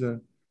agencies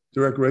and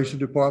the recreation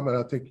department.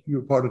 I think you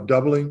were part of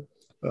doubling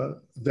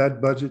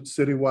that budget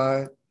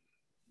citywide,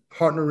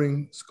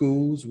 partnering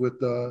schools with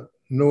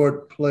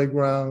Nord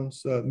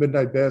playgrounds,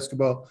 midnight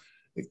basketball,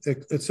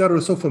 et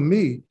cetera. So for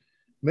me,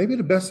 maybe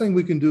the best thing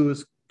we can do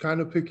is kind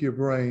of pick your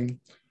brain.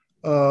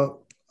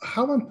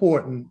 How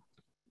important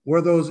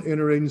were those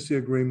interagency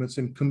agreements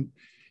in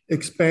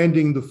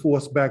expanding the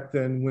force back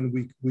then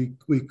when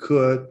we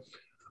could?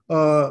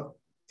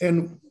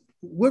 And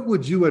what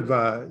would you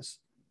advise,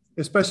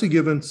 especially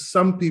given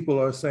some people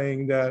are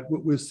saying that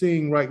what we're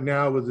seeing right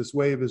now with this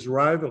wave is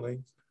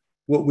rivaling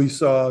what we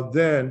saw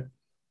then,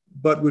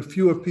 but with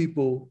fewer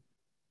people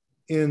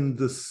in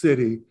the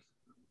city?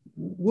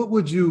 What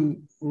would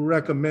you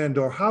recommend,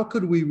 or how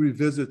could we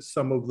revisit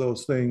some of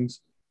those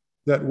things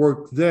that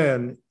worked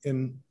then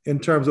in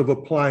terms of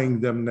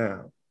applying them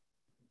now?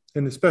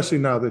 And especially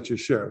now that you're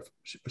Sheriff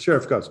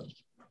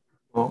Cousins.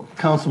 Well,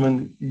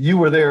 Councilman, you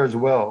were there as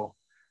well.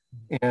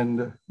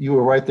 And you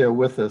were right there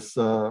with us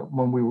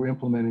when we were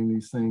implementing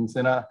these things.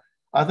 And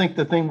I think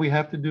the thing we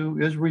have to do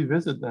is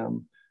revisit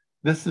them.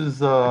 This is,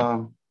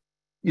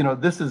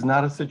 this is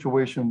not a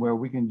situation where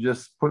we can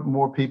just put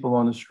more people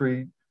on the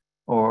street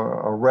or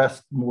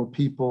arrest more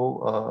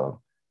people.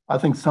 I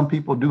think some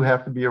people do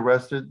have to be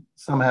arrested.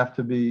 Some have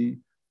to be,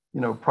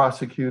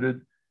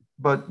 prosecuted.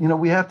 But,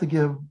 we have to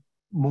give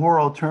more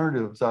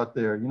alternatives out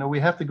there.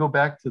 We have to go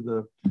back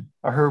to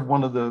I heard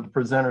one of the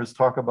presenters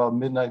talk about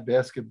midnight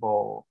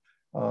basketball.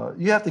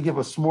 You have to give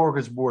a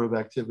smorgasbord of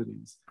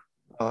activities.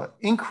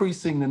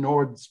 Increasing the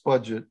Nord's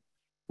budget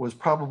was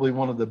probably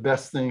one of the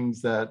best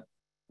things that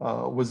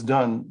was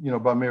done,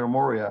 by Mayor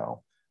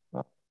Morial.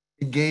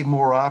 It gave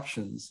more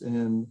options,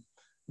 and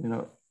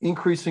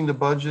increasing the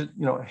budget,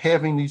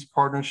 having these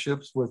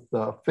partnerships with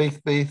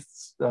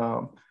faith-based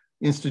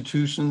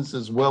institutions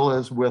as well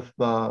as with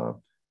the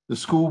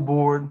school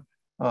board.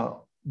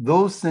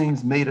 Those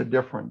things made a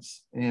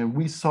difference, and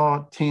we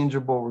saw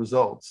tangible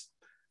results.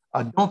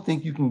 I don't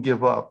think you can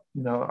give up.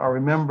 I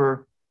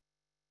remember,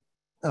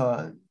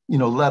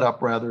 let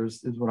up rather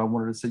is what I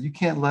wanted to say. You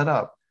can't let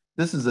up.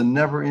 This is a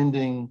never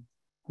ending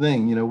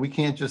thing. We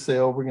can't just say,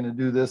 oh, we're going to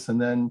do this,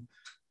 and then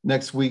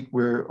next week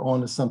we're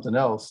on to something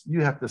else.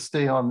 You have to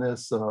stay on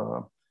this,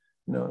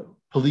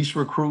 police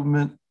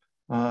recruitment.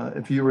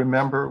 If you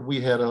remember,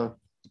 we had a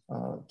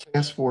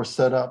task force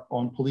set up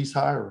on police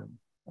hiring.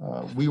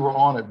 We were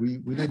on it.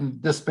 We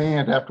didn't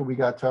disband after we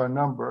got to our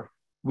number.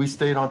 We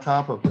stayed on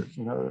top of it.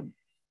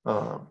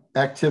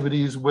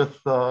 Activities with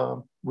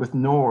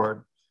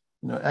Nord,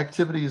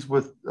 activities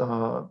with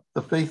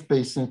the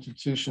faith-based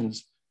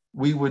institutions.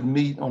 We would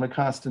meet on a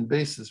constant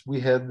basis. We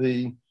had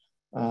the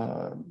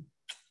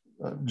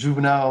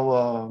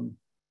juvenile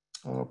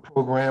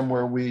program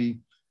where we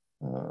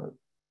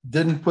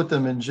didn't put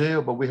them in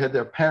jail, but we had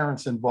their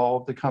parents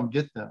involved to come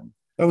get them.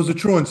 That was the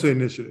truancy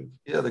initiative.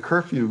 Yeah, the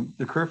curfew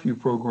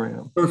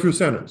program. Curfew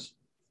centers.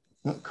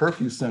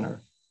 Curfew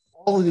center.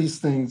 All of these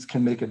things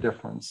can make a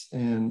difference,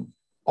 and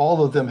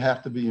all of them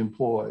have to be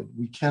employed.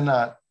 We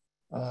cannot,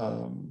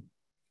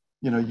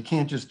 you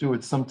can't just do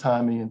it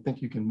sometime and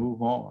think you can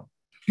move on.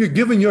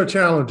 Given your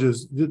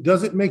challenges,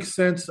 does it make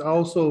sense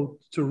also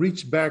to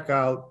reach back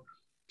out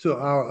to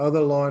our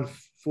other law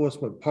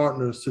enforcement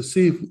partners to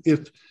see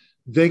if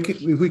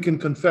we can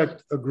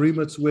confect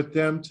agreements with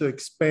them to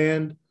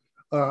expand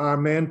our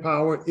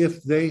manpower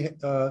if they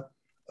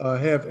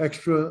have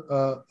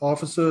extra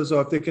officers,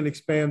 or if they can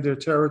expand their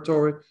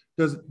territory?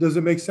 Does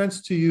it make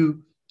sense to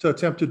you to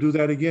attempt to do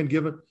that again,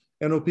 given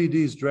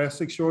NOPD's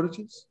drastic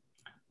shortages?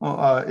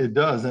 It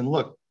does. And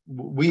look,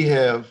 we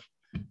have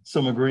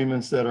some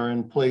agreements that are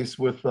in place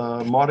with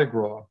Mardi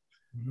Gras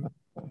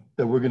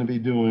that we're going to be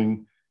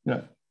doing.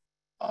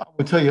 I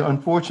would tell you,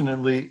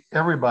 unfortunately,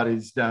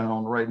 everybody's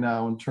down right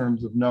now in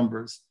terms of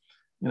numbers.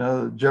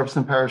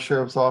 Jefferson Parish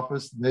Sheriff's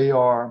Office, they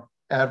are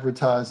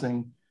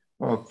advertising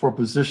for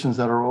positions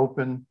that are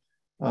open,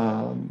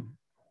 and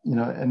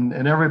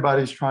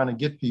everybody's trying to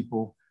get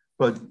people.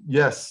 But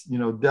yes,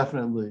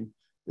 definitely,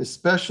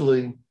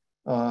 especially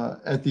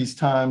at these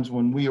times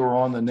when we are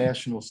on the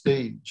national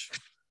stage,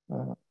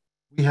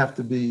 we have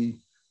to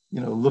be,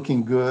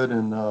 looking good.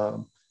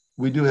 And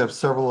we do have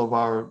several of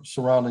our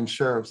surrounding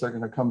sheriffs that are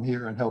going to come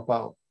here and help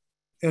out.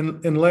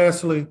 And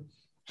lastly,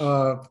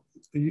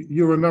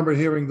 you remember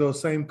hearing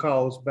those same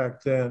calls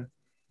back then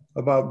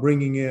about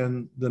bringing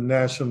in the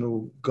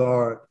National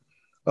Guard.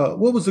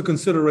 What was the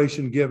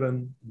consideration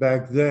given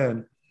back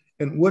then?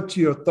 And what's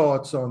your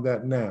thoughts on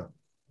that now?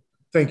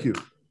 Thank you.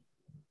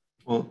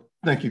 Well,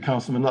 thank you,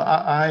 Councilman.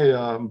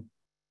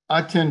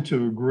 I tend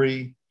to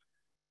agree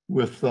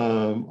with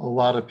a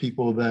lot of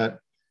people that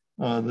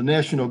the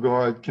National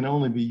Guard can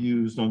only be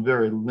used on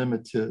very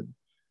limited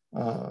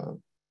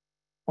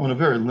on a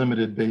very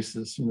limited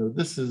basis.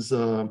 This is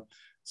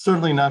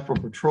certainly not for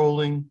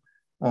patrolling.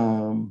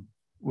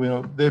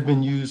 They've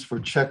been used for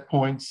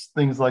checkpoints,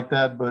 things like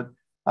that, but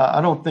I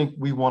don't think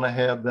we want to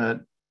have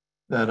that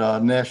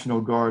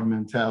National Guard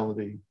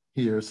mentality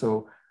here.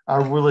 So I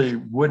really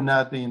would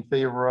not be in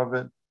favor of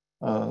it.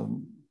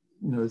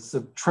 It's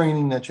a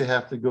training that you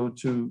have to go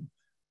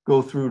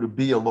through to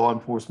be a law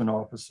enforcement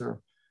officer.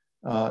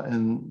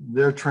 And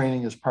their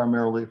training is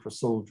primarily for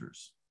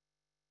soldiers.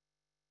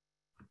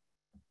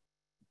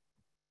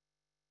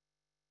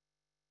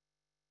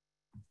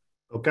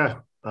 Okay.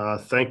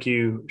 Thank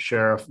you,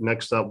 Sheriff.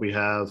 Next up, we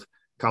have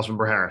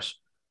Councilmember Harris.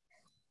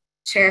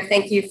 Sheriff,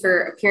 thank you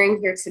for appearing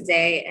here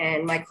today.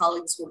 And my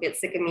colleagues will get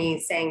sick of me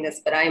saying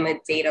this, but I'm a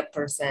data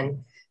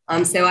person.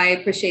 So I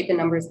appreciate the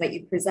numbers that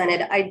you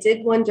presented. I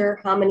did wonder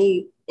how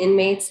many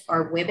inmates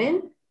are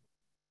women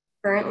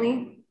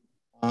currently?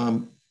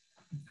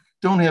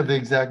 Don't have the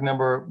exact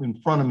number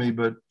in front of me,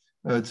 but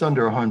it's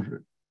under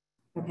 100.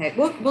 Okay,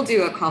 we'll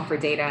do a call for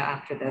data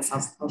after this.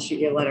 I'll shoot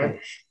you a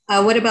letter.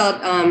 What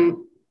about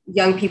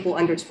young people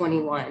under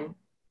 21?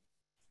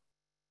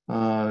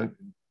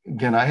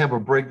 Again, I have a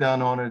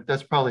breakdown on it.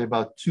 That's probably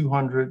about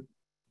 200.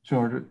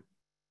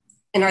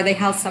 And are they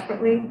housed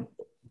separately?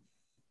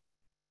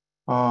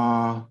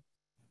 Yes.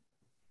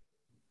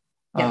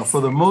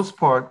 For the most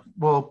part,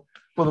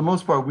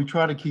 we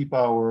try to keep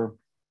the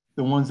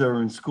ones that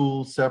are in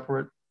school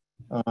separate.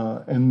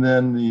 And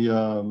then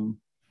the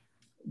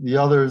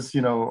others,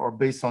 are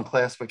based on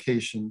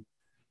classification.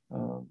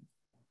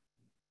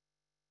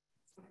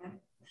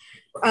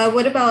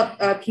 What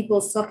about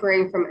people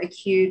suffering from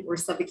acute or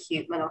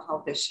subacute mental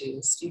health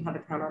issues? Do you have a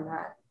count on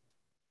that?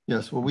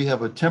 Yes, well, we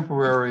have a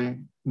temporary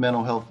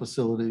mental health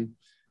facility,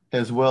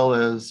 as well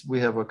as we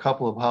have a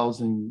couple of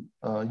housing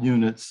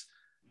units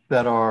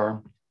that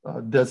are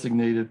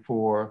designated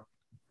for,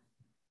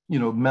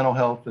 mental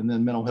health and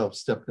then mental health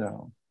step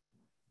down.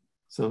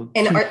 So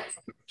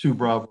two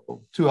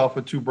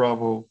Alpha, 2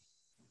 Bravo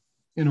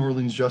in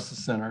Orleans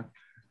Justice Center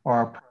are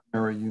our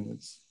primary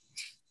units.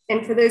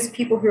 And for those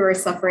people who are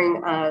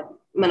suffering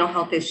mental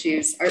health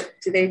issues,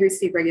 do they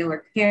receive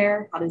regular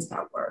care? How does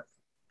that work?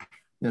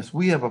 Yes,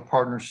 we have a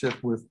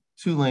partnership with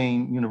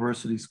Tulane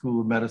University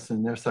School of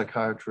Medicine, their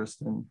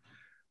psychiatrist, and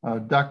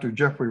Dr.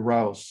 Jeffrey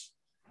Rouse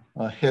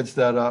heads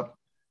that up.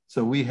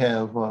 So we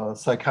have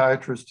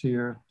psychiatrists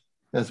here,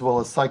 as well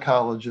as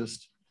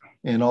psychologists,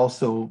 and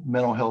also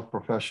mental health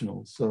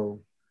professionals.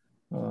 So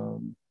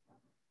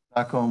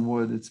knock on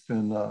wood, it's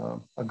been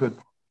a good.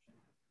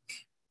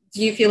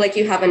 Do you feel like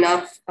you have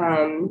enough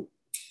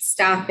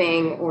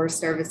staffing or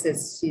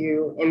services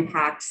to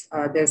impact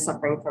those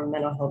suffering from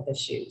mental health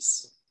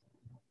issues?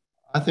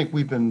 I think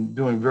we've been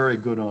doing very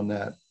good on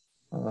that.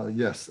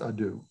 Yes, I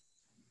do.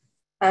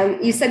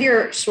 You said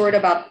you're short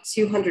about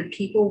 200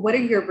 people. What are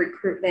your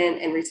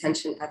recruitment and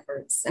retention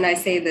efforts? And I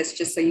say this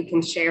just so you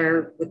can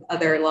share with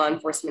other law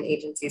enforcement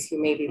agencies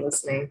who may be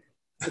listening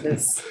to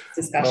this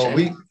discussion.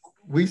 Well,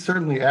 we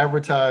certainly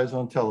advertise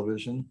on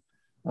television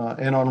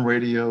and on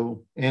radio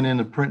and in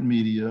the print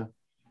media.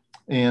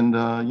 And,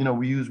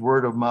 we use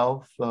word of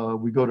mouth.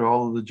 We go to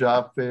all of the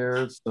job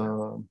fairs.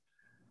 Look,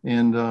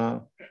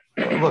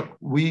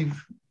 we're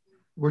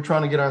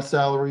trying to get our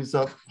salaries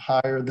up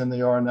higher than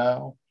they are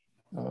now.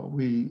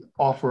 We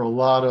offer a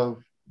lot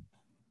of,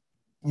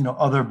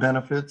 other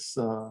benefits.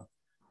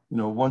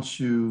 Once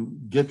you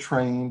get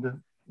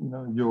trained,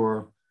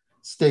 your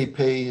state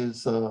pay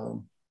is a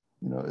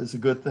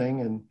good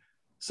thing. And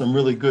some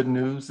really good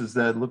news is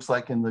that it looks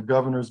like in the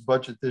governor's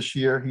budget this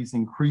year, he's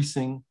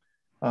increasing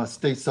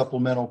state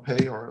supplemental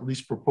pay, or at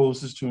least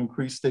proposes to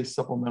increase state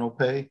supplemental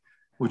pay,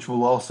 which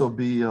will also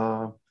be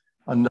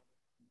another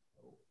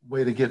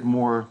way to get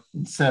more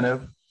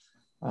incentive.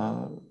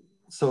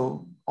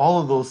 So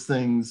all of those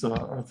things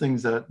are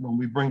things that when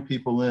we bring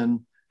people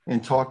in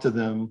and talk to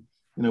them,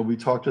 we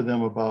talk to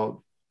them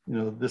about,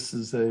 this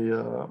is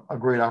a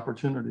great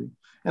opportunity.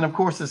 And of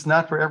course, it's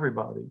not for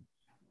everybody.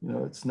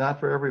 It's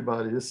not for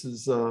everybody. This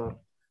is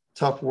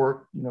tough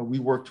work. We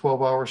work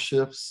 12-hour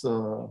shifts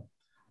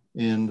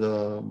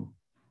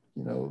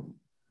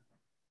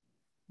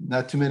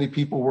not too many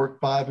people work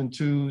 5 and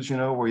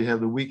 2s, where you have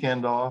the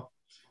weekend off.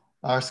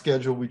 Our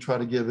schedule, we try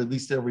to give at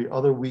least every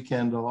other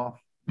weekend off,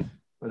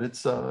 but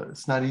it's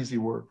not easy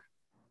work.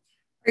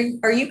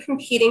 Are you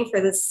competing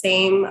for the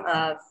same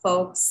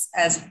folks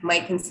as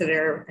might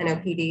consider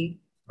NOPD,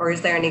 or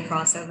is there any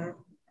crossover?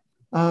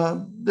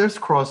 There's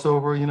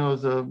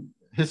crossover.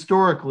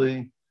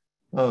 Historically,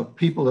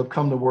 people have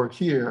come to work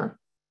here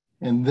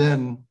and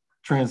then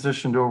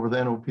transitioned over the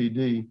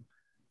NOPD.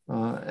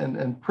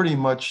 And pretty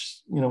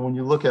much, when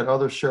you look at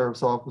other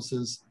sheriff's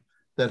offices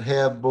that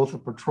have both a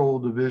patrol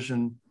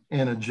division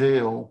and a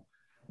jail,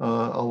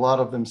 a lot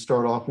of them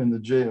start off in the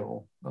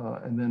jail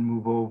and then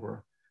move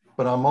over.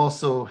 But I'm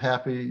also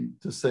happy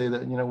to say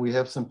that, we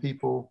have some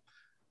people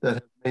that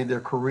have made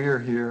their career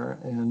here,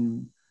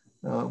 and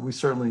we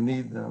certainly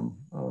need them,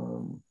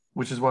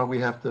 which is why we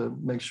have to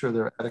make sure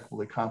they're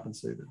adequately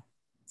compensated.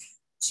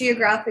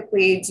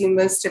 Geographically, do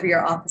most of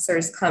your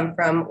officers come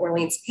from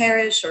Orleans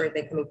Parish, or are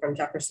they coming from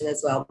Jefferson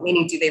as well?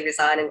 Meaning, do they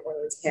reside in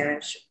Orleans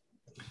Parish?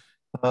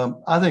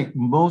 I think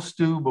most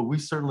do, but we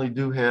certainly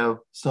do have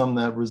some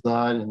that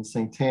reside in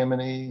St.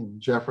 Tammany and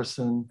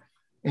Jefferson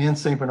and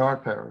St.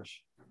 Bernard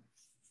Parish.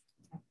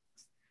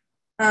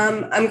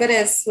 I'm going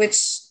to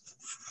switch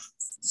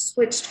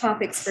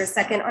topics for a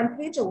second. On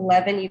page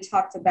 11, you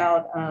talked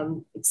about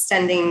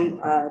extending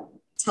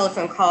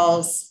telephone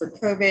calls for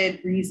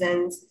COVID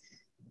reasons.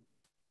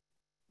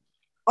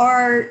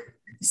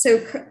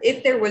 So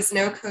if there was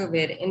no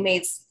COVID,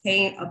 inmates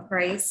pay a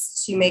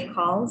price to make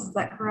calls, is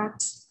that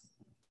correct?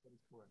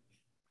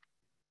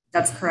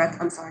 That's correct,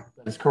 I'm sorry.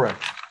 That is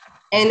correct.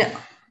 And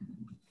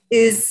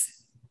is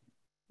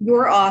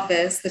your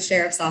office, the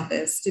sheriff's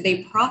office, do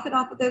they profit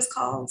off of those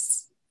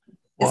calls?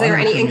 Is there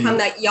any income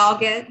that y'all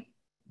get?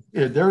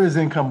 Yeah, there is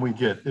income we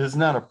get. It is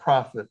not a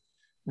profit.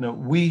 You know,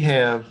 we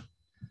have,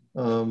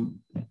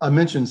 I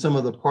mentioned some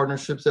of the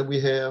partnerships that we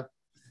have.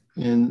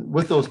 And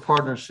with those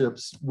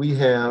partnerships, we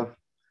have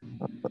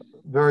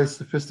very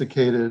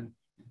sophisticated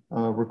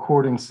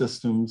recording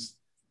systems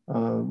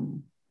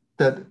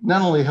that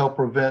not only help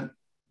prevent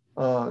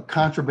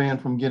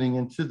contraband from getting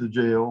into the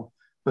jail,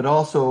 but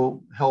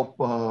also help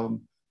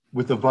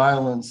with the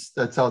violence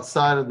that's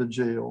outside of the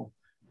jail.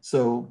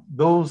 So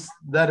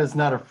that is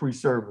not a free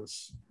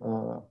service.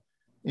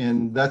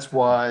 And that's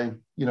why,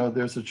 you know,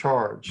 there's a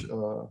charge.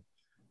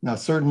 Now,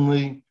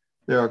 certainly,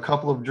 there are a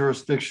couple of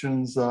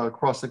jurisdictions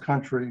across the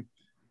country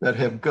that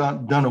have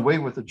done away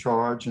with the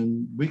charge,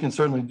 and we can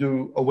certainly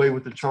do away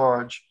with the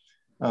charge.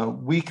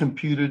 We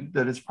computed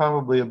that it's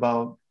probably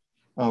about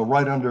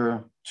right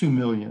under 2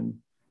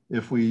 million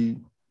if we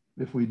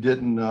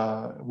didn't,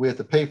 we had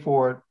to pay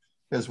for it,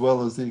 as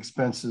well as the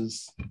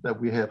expenses that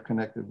we have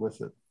connected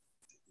with it.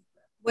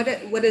 What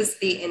does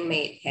the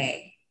inmate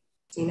pay?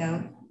 Do you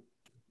know?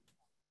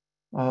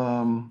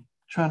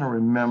 Trying to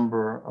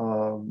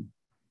remember.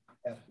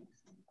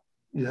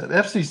 Yeah, the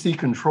FCC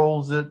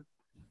controls it,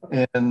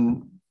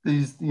 and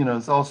these, you know,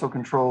 it's also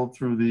controlled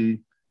through the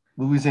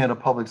Louisiana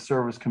Public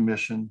Service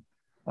Commission.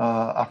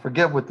 I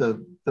forget what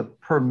the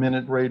per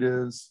minute rate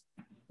is,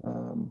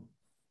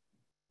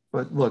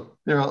 but look,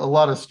 there are a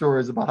lot of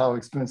stories about how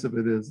expensive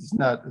it is. It's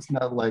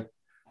not like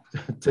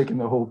taking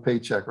the whole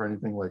paycheck or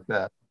anything like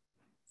that.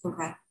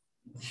 Okay,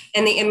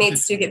 and the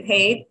inmates do get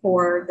paid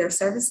for their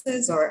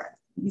services, or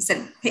you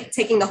said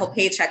taking the whole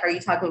paycheck? Are you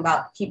talking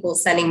about people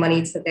sending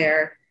money to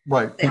their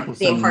right, the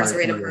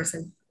incarcerated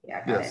person?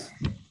 Yeah, got yes.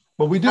 it.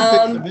 But we do pay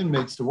some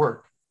inmates to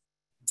work.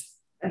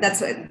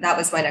 That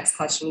was my next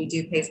question. You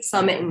do pay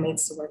some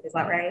inmates to work, is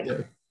that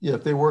right? Yeah,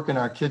 if they work in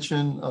our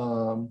kitchen,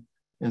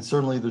 and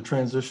certainly the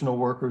transitional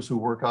workers who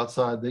work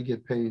outside, they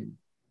get paid.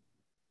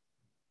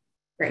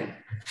 Great.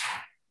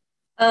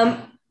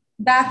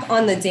 Back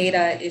on the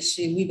data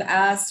issue, we've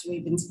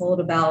been told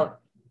about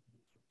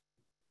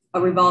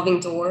a revolving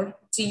door.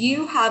 Do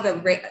you have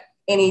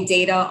any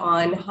data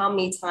on how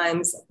many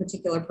times a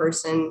particular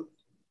person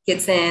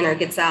gets in or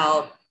gets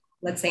out,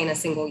 let's say in a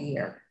single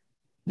year?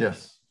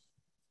 Yes.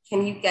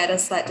 Can you get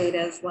us that data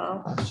as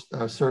well?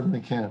 I certainly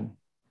can.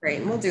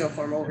 Great, and we'll do a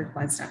formal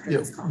request after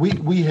this call.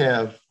 We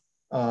have,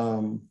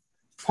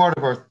 part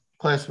of our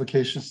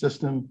classification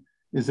system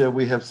is that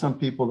we have some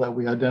people that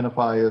we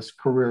identify as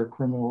career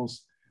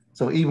criminals.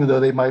 So even though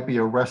they might be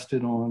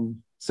arrested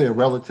on, say, a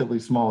relatively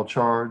small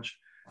charge,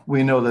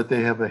 we know that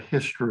they have a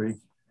history,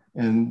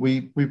 and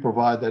we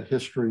provide that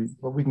history,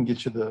 but we can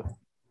get you the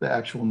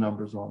actual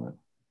numbers on it.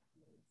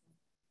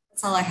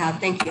 That's all I have.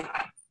 Thank you.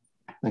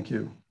 Thank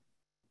you.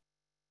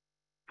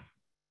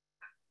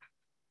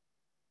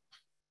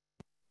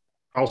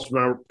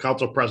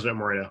 Council President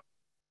Moreno.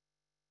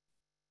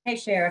 Hey,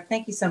 Sheriff,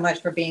 thank you so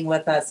much for being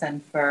with us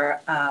and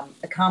for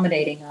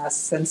accommodating us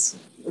since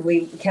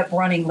we kept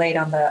running late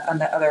on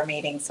the other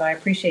meeting. So I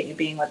appreciate you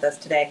being with us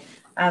today.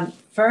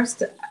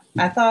 First,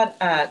 I thought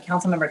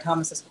Councilmember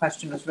Thomas's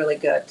question was really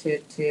good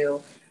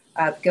to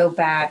go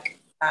back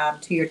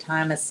to your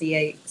time as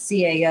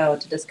CAO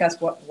to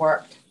discuss what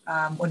worked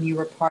when you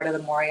were part of the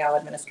Morial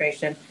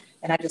administration.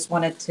 And I just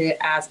wanted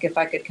to ask if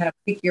I could kind of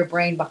pick your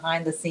brain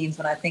behind the scenes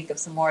when I think of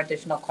some more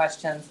additional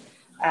questions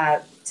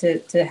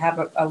to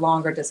have a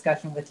longer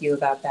discussion with you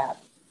about that.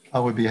 I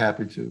would be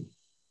happy to.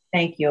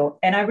 Thank you.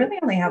 And I really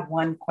only have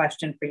one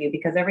question for you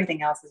because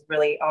everything else has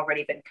really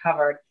already been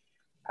covered.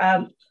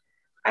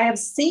 I have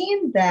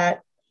seen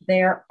that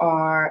there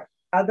are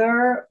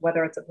other,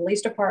 whether it's a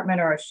police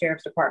department or a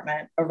sheriff's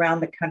department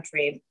around the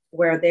country,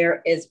 where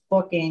there is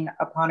booking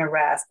upon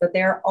arrest, but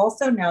they're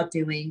also now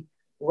doing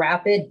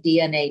rapid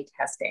DNA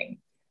testing.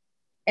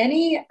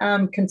 Any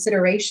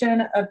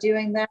consideration of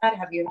doing that?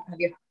 Have you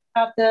heard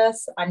about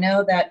this? I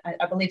know that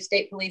I believe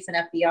state police and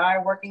FBI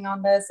are working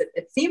on this.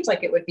 It seems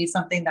like it would be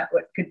something that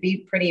could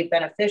be pretty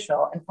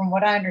beneficial. And from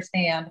what I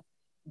understand,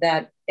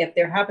 that if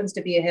there happens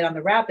to be a hit on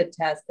the rapid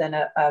test, then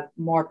a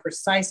more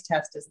precise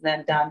test is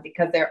then done,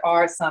 because there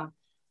are some,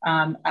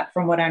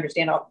 from what I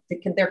understand,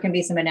 there can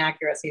be some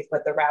inaccuracies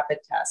with the rapid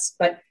tests.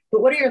 But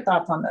what are your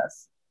thoughts on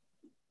this?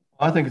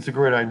 I think it's a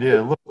great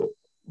idea. Look,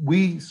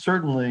 we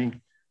certainly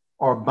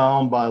are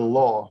bound by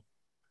law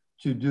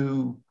to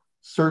do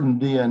certain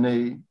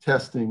DNA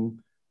testing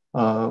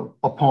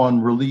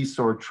upon release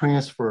or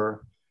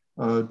transfer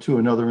to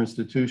another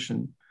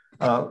institution.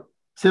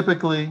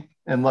 Typically,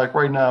 and like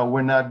right now,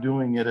 we're not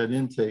doing it at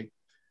intake.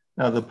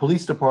 Now the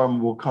police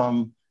department will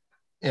come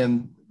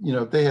and,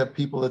 if they have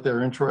people that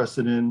they're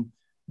interested in,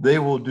 they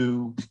will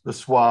do the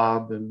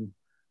swab and,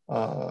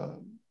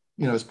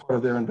 as part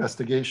of their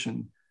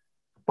investigation.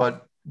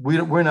 But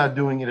we're not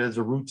doing it as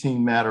a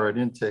routine matter at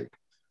intake.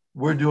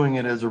 We're doing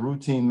it as a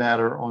routine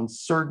matter on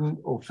certain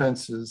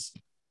offenses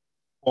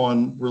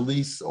on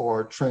release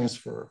or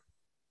transfer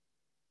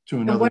to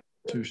another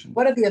institution.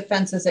 What are the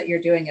offenses that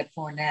you're doing it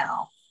for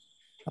now?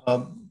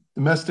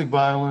 Domestic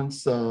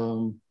violence,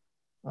 the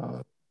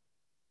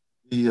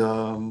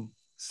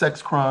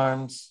sex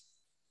crimes,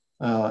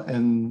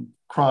 and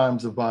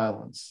crimes of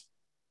violence,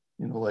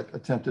 like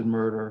attempted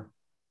murder.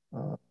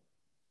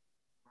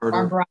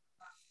 Armed robbery.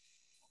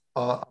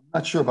 I'm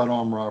not sure about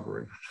armed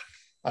robbery.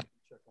 I can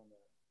check on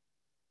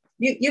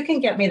that. You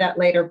can get me that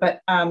later,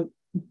 but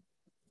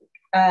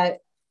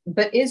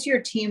is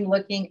your team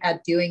looking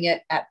at doing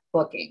it at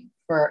booking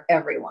for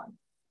everyone?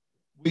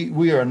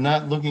 We are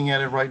not looking at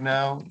it right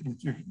now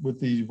with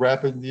the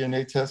rapid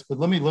DNA test, but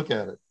let me look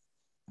at it.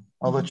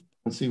 I'll let you know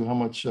and see how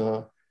much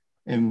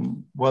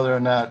and whether or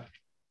not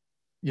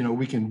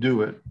we can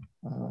do it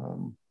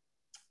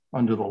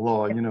under the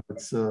law.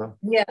 It's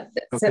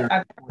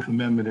with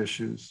amendment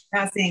issues.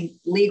 Passing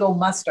legal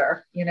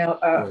muster,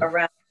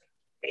 around,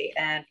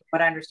 and from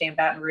what I understand,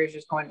 Baton Rouge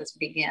is going to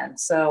begin.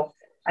 So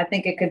I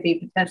think it could be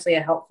potentially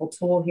a helpful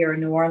tool here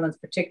in New Orleans,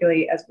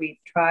 particularly as we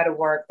try to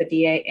work, the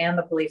DA and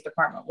the police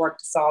department work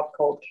to solve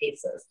cold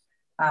cases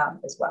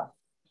as well.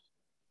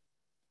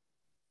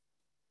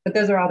 But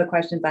those are all the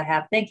questions I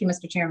have. Thank you,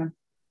 Mr. Chairman.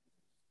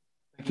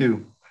 Thank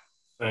you.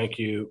 Thank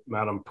you,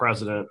 Madam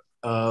President.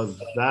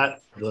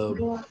 Unless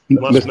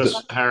Ms.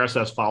 Harris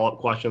has follow-up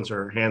questions,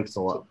 her hand's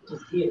still up.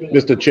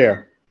 Mr.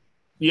 Chair.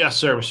 Yes,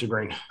 sir, Mr.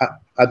 Green.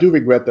 I do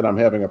regret that I'm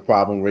having a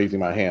problem raising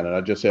my hand, and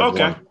I just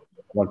have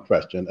one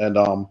question, and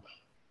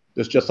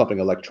there's just something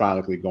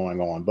electronically going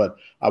on. But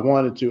I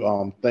wanted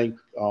to thank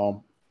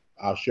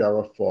our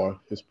sheriff for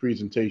his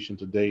presentation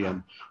today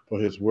and for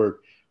his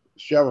work.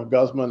 Sheriff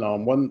Guzman,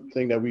 one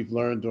thing that we've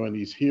learned during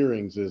these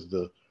hearings is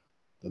the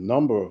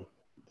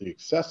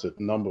excessive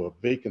number of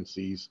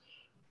vacancies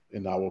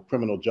in our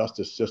criminal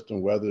justice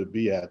system, whether it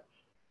be at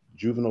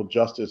Juvenile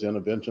Justice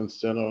Intervention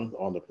Center,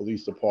 on the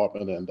police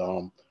department, and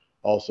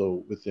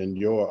also within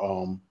your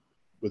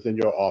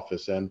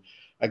office. And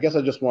I guess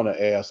I just want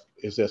to ask,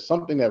 is there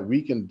something that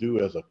we can do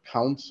as a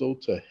council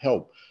to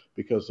help?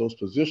 Because those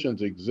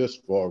positions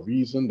exist for a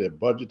reason. They're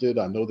budgeted.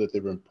 I know that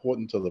they're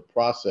important to the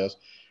process.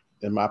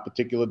 In my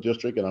particular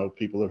district, and I know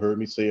people have heard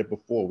me say it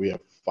before, we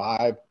have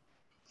five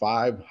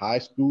high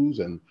schools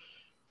and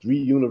 3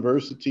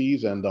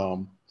 universities, and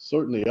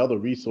certainly other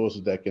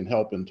resources that can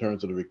help in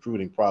terms of the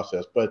recruiting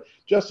process. But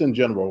just in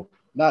general,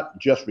 not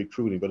just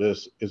recruiting, but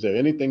is there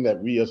anything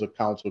that we as a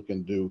council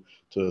can do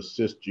to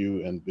assist you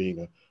in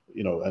being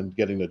and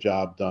getting the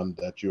job done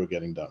that you're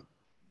getting done?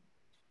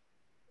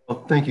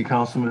 Well, thank you,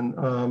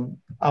 Councilman.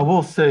 I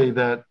will say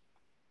that,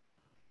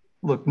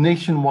 look,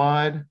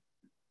 nationwide,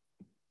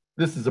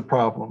 this is a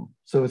problem.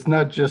 So it's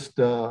not just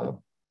in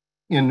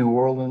New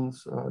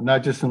Orleans,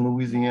 not just in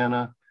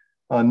Louisiana.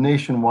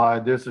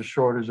 Nationwide, there's a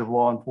shortage of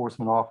law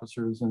enforcement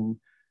officers, and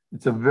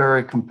it's a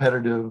very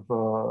competitive.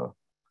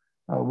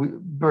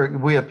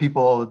 We have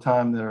people all the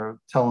time that are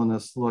telling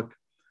us, "Look,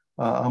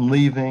 I'm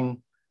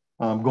leaving.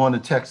 I'm going to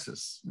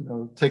Texas.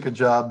 Take a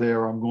job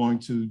there. I'm going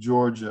to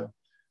Georgia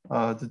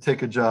to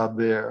take a job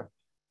there."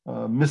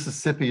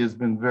 Mississippi has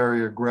been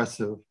very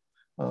aggressive.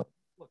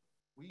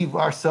 We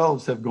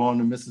ourselves have gone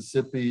to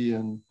Mississippi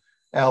and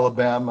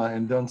Alabama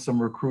and done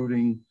some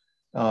recruiting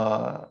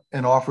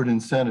and offered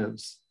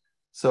incentives.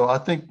 So I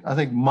think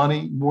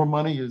more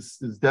money is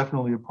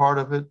definitely a part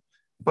of it.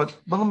 But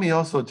let me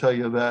also tell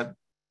you that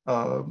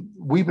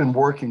we've been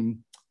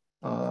working.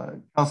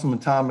 Councilman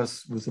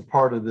Thomas is a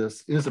part of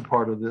this,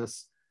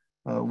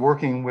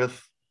 working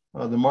with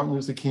the Martin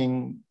Luther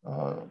King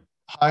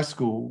High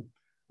School,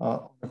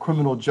 a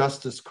criminal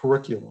justice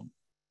curriculum.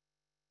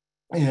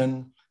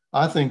 And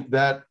I think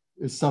that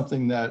is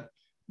something that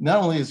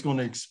not only is going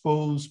to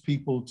expose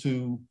people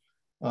to,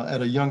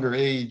 at a younger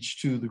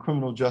age, to the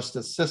criminal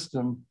justice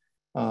system,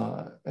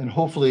 and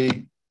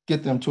hopefully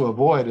get them to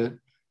avoid it,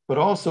 but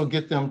also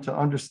get them to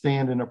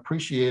understand and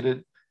appreciate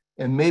it,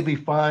 and maybe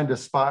find a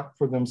spot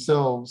for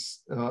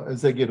themselves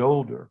as they get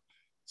older.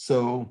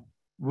 So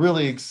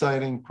really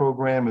exciting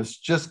program is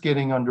just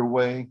getting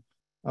underway.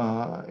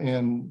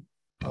 And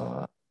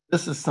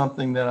this is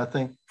something that I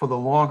think for the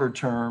longer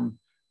term,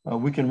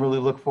 we can really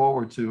look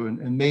forward to,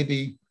 and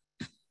maybe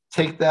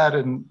take that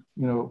and,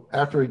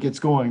 after it gets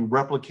going,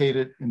 replicate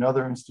it in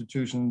other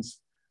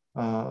institutions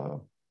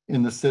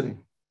in the city.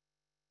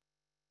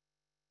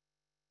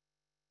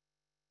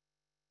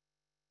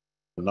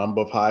 A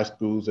number of high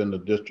schools in the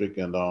district,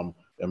 and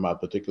in my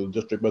particular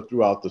district, but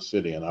throughout the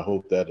city. And I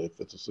hope that if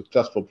it's a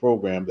successful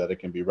program, that it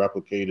can be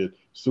replicated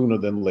sooner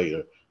than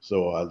later.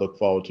 So I look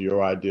forward to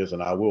your ideas,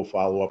 and I will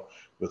follow up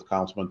with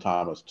Councilman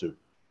Thomas too.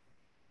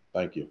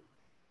 Thank you.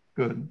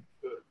 Good.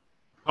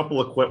 A couple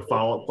of quick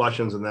follow-up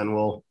questions, and then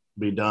we'll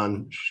be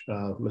done,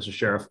 Mr.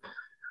 Sheriff.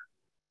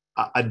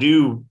 I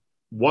do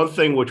one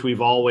thing which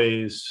we've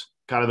always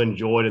kind of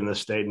enjoyed in this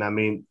state, and I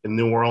mean in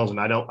New Orleans, and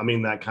I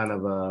mean that kind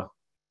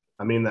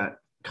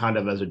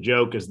of as a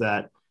joke, is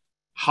that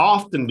how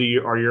often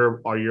are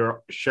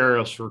your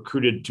sheriffs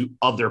recruited to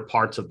other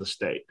parts of the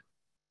state?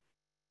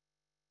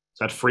 Is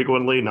that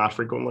frequently, not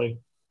frequently?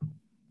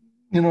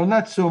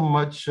 Not so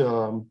much.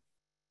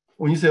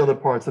 When you say other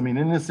parts, I mean,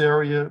 in this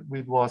area,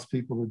 we've lost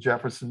people to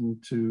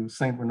Jefferson, to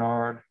St.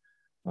 Bernard.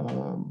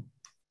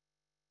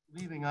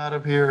 Leaving out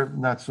of here,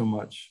 not so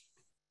much.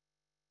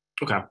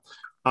 Okay.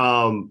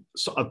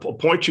 So a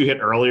point you hit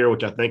earlier,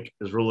 which I think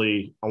is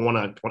really, I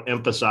want to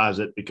emphasize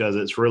it because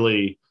it's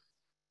really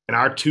in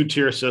our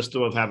two-tier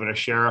system of having a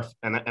sheriff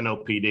and an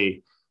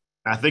NOPD.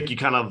 I think you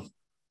kind of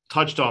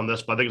touched on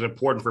this, but I think it's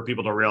important for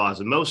people to realize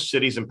in most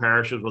cities and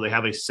parishes where they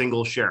have a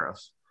single sheriff,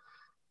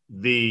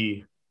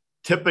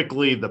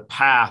 typically the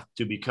path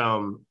to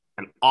become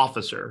an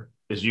officer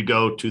is you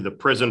go to the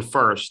prison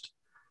first.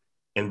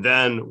 And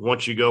then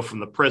once you go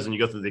from the prison, you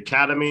go through the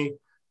academy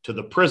to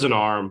the prison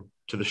arm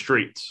to the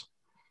streets.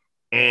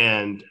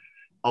 And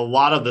a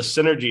lot of the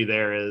synergy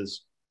there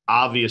is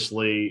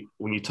obviously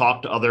when you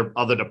talk to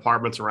other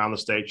departments around the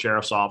state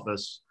sheriff's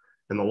office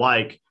and the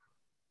like,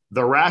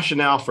 the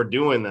rationale for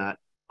doing that,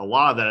 a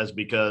lot of that is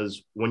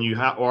because when you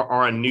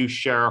are a new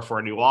sheriff or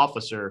a new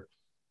officer,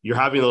 you're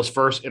having those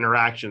first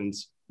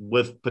interactions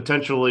with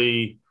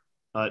potentially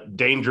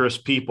dangerous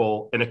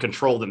people in a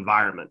controlled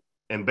environment.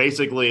 And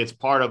basically it's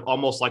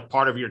almost like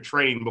part of your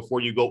training before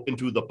you go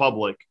into the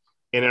public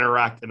and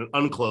interact in an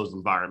unclosed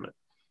environment.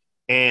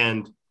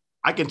 And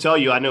I can tell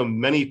you, I know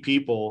many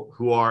people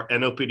who are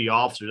NOPD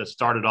officers that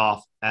started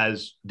off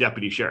as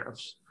deputy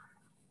sheriffs.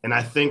 And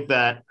I think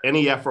that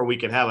any effort we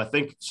can have, I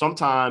think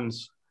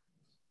sometimes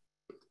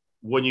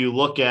when you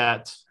look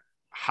at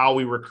how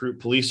we recruit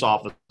police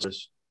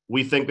officers,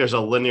 we think there's a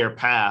linear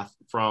path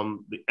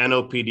from the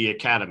NOPD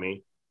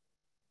Academy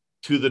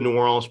to the New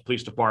Orleans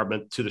Police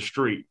Department to the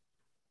street.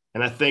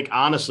 And I think,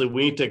 honestly,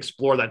 we need to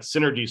explore that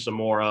synergy some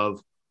more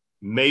of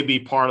maybe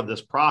part of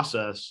this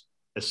process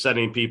is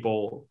setting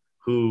people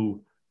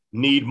who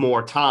need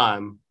more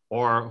time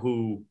or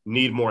who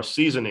need more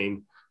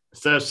seasoning,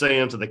 instead of sending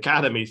them to the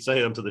academy,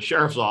 sending them to the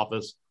sheriff's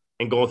office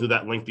and going through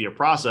that lengthier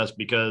process,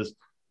 because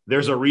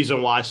there's a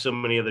reason why so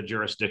many of the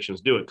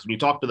jurisdictions do it. Because when you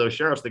talk to those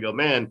sheriffs, they go,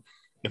 man,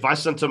 if I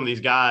send some of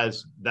these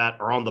guys that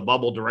are on the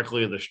bubble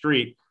directly to the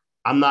street,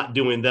 I'm not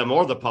doing them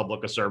or the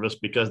public a service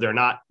because they're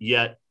not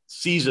yet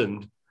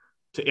seasoned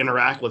to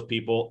interact with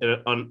people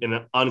in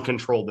an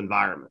uncontrolled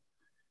environment.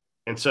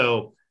 And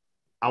so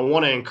I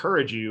want to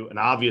encourage you, and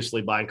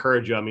obviously by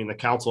encourage you, I mean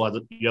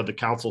you have the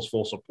council's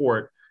full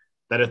support,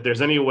 that if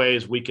there's any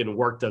ways we can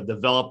work to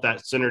develop that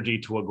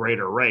synergy to a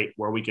greater rate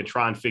where we can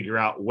try and figure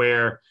out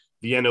where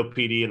the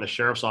NOPD and the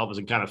sheriff's office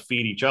can kind of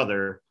feed each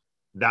other,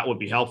 that would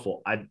be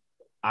helpful.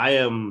 I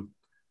am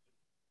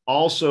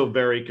also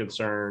very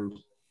concerned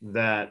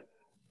that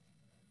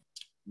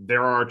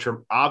there are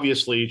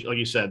obviously, like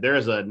you said, there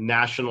is a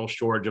national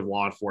shortage of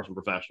law enforcement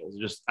professionals.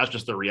 That's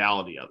just the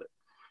reality of it.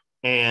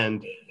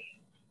 And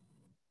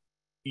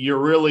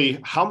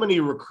how many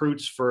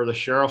recruits for the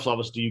sheriff's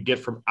office do you get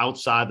from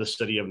outside the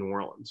city of New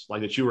Orleans?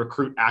 Like that you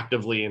recruit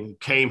actively and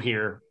came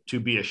here to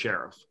be a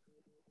sheriff?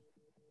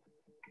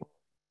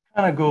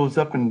 Kind of goes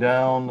up and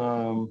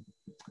down.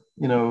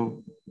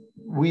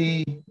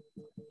 We,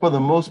 for the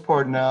most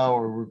part now,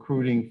 are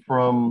recruiting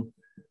from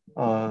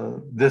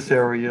this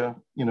area,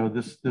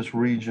 this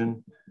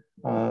region.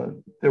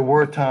 There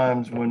were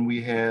times when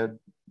we had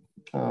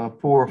 4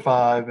 or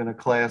 5 in a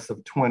class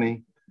of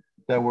 20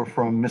 that were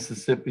from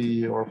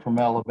Mississippi or from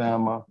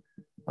Alabama,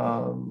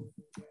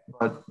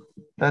 but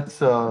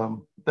that's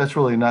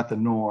really not the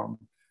norm.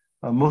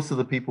 Most of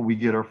the people we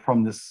get are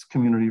from this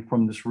community,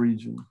 from this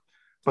region.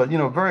 But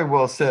very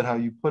well said how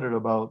you put it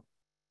about,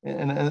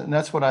 and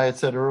that's what I had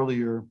said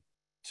earlier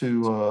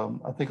to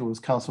I think it was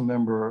Council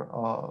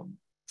Member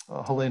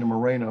Helena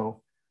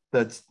Moreno.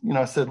 That's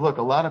I said, look,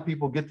 a lot of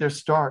people get their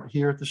start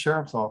here at the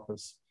sheriff's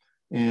office,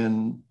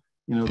 and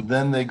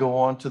then they go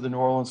on to the New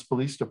Orleans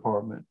Police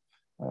Department.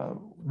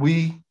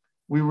 We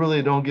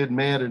really don't get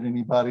mad at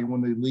anybody when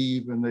they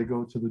leave and they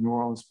go to the New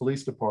Orleans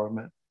Police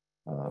Department.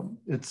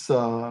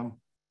 You're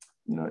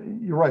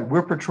right.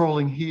 We're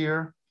patrolling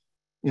here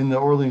in the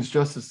Orleans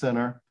Justice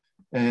Center,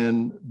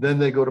 and then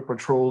they go to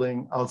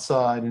patrolling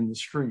outside in the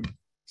street.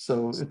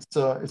 So it's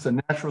a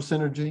natural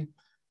synergy.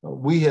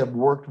 We have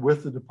worked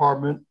with the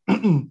department,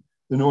 the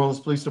New Orleans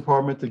Police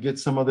Department, to get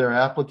some of their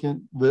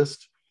applicant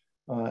list,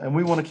 and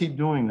we want to keep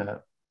doing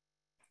that.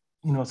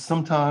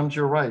 Sometimes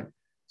you're right.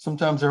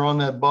 Sometimes they're on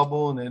that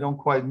bubble and they don't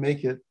quite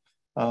make it,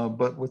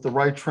 but with the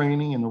right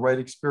training and the right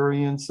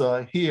experience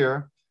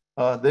here,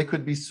 they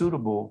could be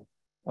suitable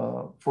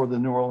for the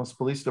New Orleans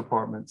Police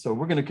Department. So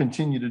we're going to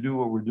continue to do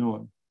what we're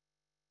doing.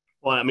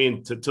 Well, I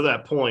mean, to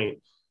that point,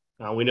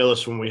 we know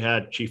this when we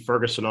had Chief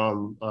Ferguson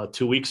on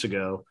 2 weeks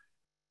ago.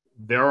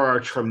 There are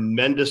a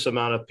tremendous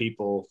amount of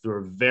people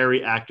through a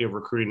very active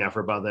recruiting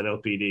effort by the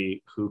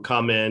NOPD who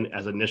come in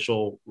as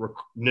initial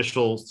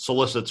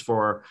solicits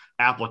for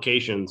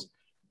applications,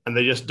 and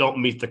they just don't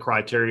meet the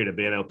criteria to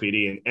be an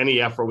NOPD. And any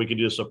effort we can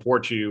do to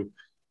support you,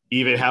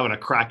 even having a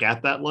crack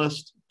at that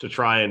list to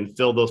try and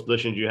fill those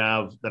positions you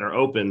have that are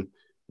open,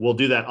 we'll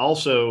do that.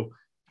 Also,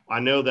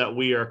 I know that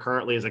we are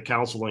currently as a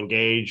council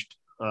engaged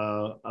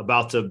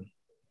about to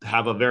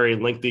have a very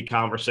lengthy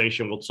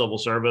conversation with civil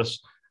service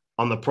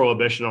on the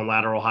prohibition on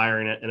lateral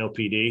hiring at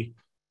NOPD.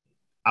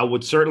 I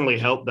would certainly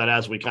hope that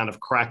as we kind of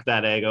crack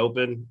that egg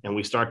open and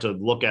we start to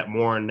look at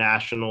more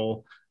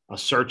national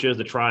searches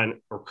to try and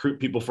recruit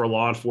people for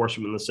law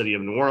enforcement in the city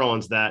of New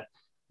Orleans, that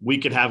we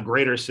could have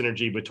greater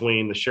synergy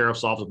between the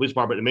sheriff's office, the police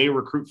department, and maybe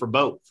recruit for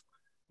both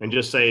and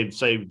just say,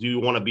 do you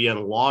want to be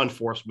in law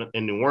enforcement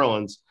in New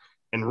Orleans?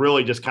 And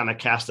really just kind of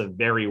cast a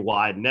very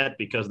wide net,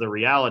 because the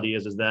reality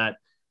is that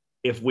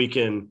if we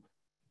can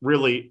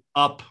really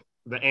up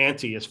the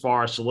ante as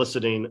far as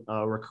soliciting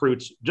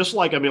recruits, just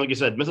like, I mean, like you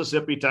said,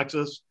 Mississippi,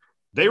 Texas,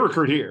 they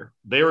recruit here.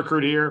 They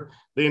recruit here.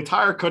 The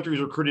entire country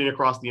is recruiting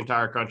across the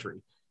entire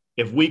country.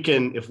 If we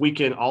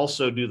can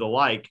also do the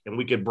like, and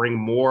we could bring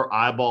more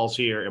eyeballs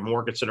here and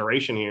more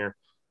consideration here,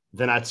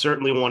 then I'd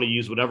certainly want to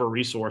use whatever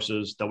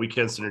resources that we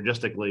can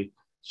synergistically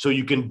so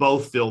you can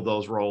both fill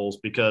those roles.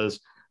 Because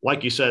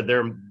like you said,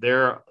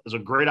 there is a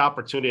great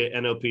opportunity at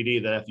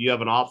NOPD that if you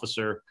have an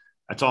officer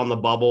that's on the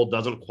bubble,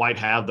 doesn't quite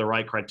have the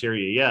right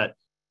criteria yet,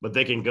 but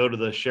they can go to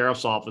the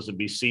sheriff's office and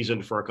be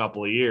seasoned for a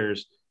couple of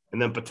years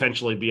and then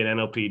potentially be an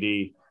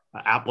NOPD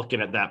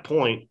applicant at that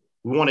point.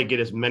 We want to get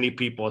as many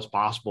people as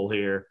possible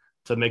here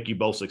to make you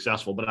both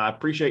successful. But I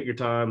appreciate your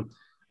time.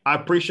 I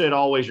appreciate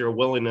always your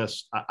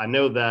willingness. I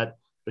know that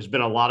there's been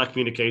a lot of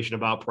communication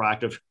about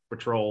proactive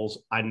patrols.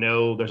 I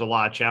know there's a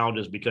lot of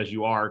challenges because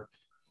you are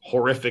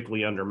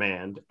horrifically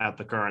undermanned at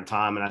the current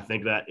time. And I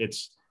think that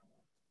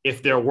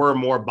if there were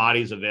more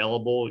bodies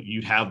available,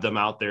 you'd have them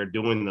out there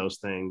doing those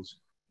things.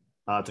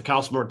 To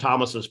Councilmember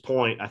Thomas's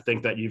point, I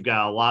think that you've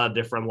got a lot of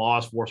different law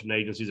enforcement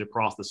agencies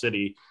across the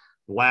city.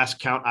 The last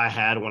count I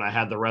had when I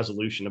had the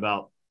resolution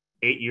about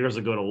 8 years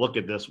ago to look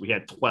at this, we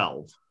had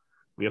 12.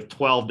 We have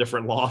 12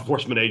 different law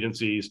enforcement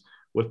agencies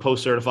with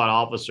post-certified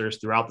officers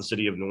throughout the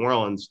city of New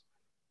Orleans.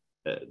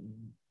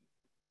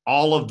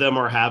 All of them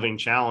are having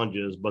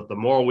challenges, but the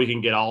more we can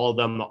get all of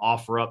them to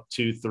offer up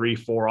 2, 3,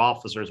 4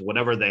 officers,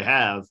 whatever they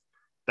have,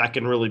 that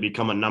can really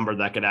become a number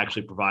that could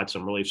actually provide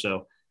some relief.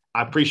 So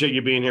I appreciate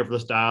you being here for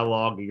this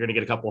dialogue. You're going to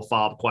get a couple of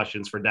follow-up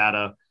questions for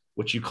data,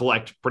 which you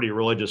collect pretty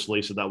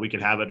religiously so that we can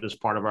have it as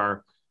part of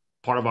our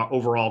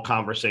overall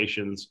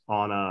conversations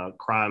on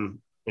crime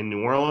in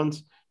New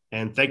Orleans.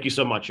 And thank you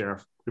so much,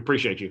 Sheriff. We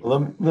appreciate you.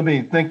 Let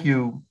me thank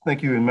you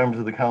and members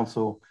of the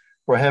council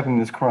for having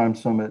this crime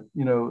summit.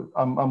 You know,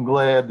 I'm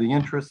glad the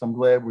interest, I'm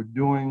glad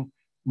we're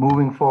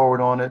moving forward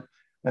on it.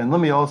 And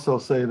let me also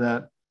say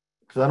that,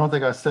 because I don't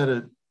think I said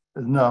it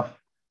enough,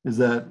 is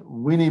that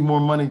we need more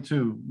money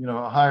too. You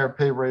know, higher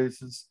pay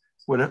raises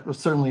would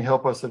certainly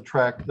help us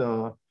attract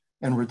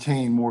and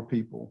retain more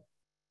people.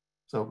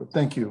 So, but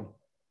thank you.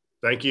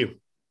 Thank you.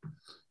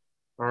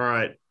 All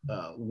right.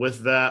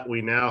 With that,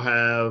 we now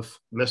have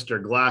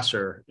Mr.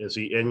 Glasser. Is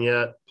he in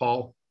yet,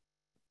 Paul?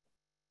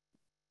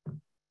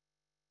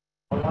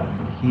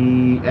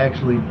 He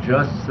actually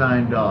just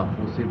signed off.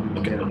 We'll see if we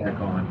can get him back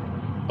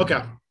on.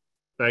 Okay.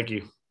 Thank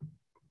you.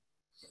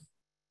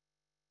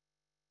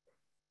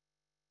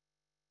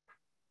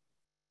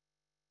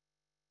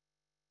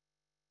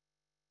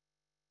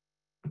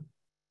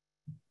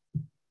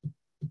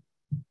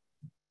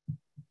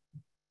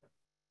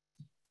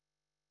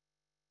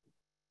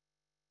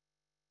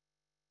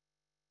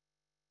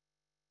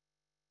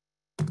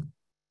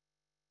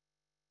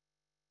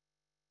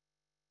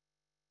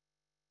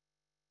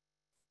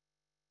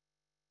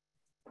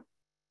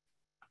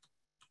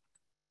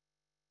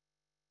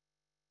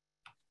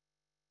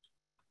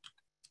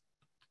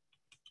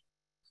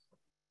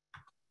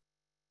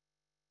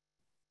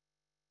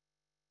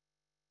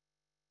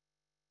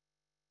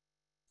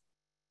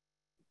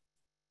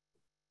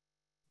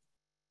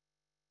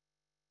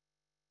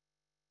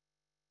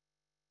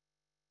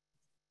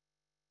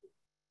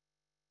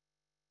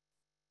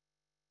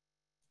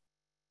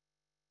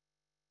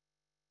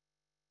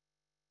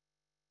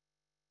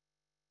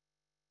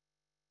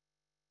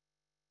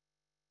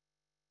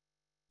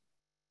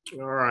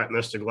 All right,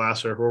 Mr.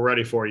 Glasser, we're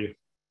ready for you.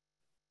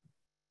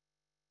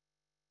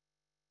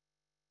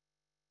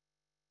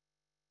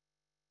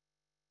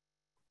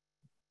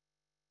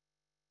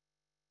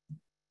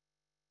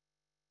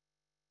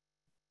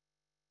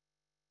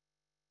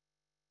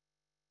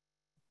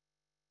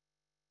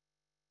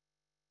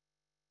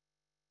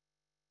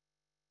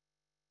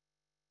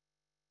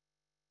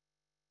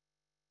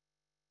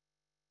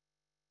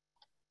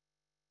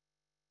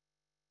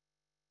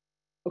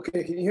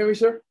 Okay, can you hear me,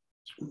 sir?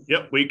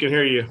 Yep, we can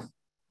hear you.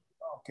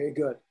 Okay,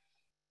 good.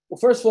 Well,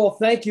 first of all,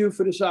 thank you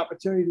for this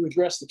opportunity to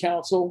address the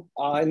council.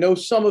 I know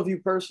some of you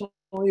personally,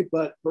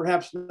 but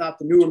perhaps not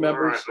the newer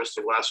members. All right,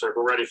 Mr. Glasser,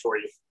 we're ready for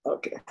you.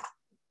 Okay,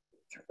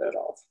 turn that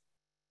off.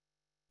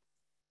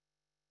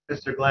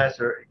 Mr.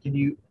 Glasser,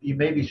 you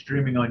may be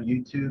streaming on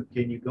YouTube.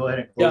 Can you go ahead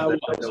and close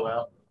that window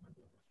out?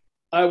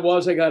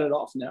 I got it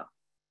off now.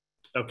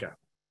 Okay.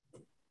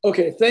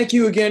 Okay, thank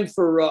you again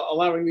for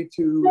allowing me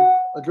to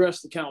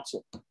address the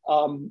council.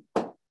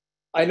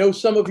 I know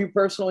some of you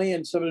personally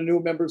and some of the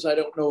new members I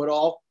don't know at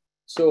all.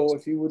 So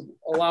if you would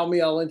allow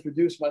me, I'll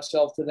introduce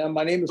myself to them.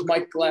 My name is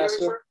Mike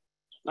Glasser.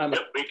 Yep,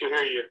 we can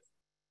hear you.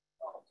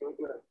 Okay,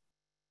 good.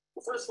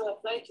 Well, first of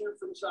all, thank you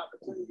for this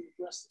opportunity to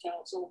address the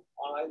council.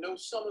 I know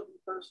some of you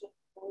personally,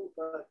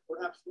 but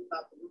perhaps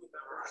not the new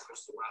members. All right,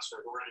 Mr.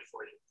 Glasser, we're ready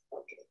for you.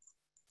 Okay.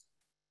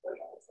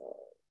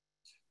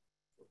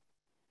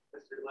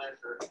 Mr.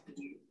 Glasser, can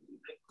you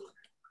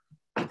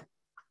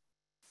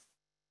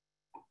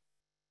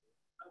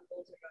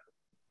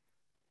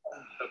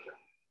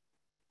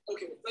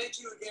Okay, thank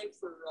you again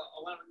for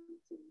allowing me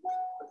to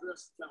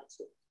address the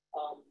council.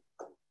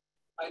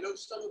 I know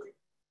some of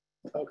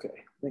you. Okay,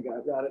 I think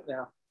I've got it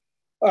now.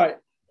 All right,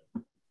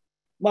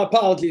 my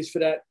apologies for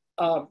that.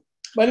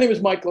 My name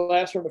is Mike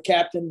Glasser. I'm a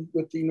captain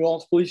with the New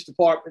Orleans Police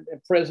Department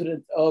and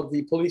president of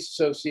the Police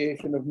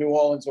Association of New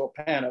Orleans, or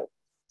PANO.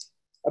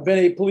 I've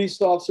been a police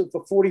officer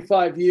for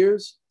 45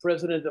 years,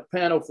 president of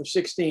PANO for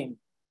 16.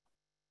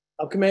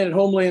 I've commanded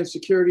Homeland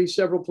Security,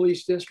 several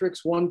police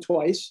districts, one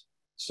twice,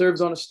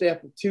 served on a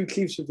staff of 2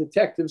 chiefs of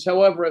detectives.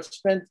 However, I've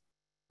spent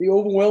the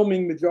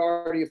overwhelming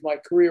majority of my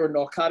career in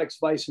narcotics,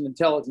 vice, and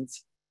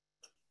intelligence,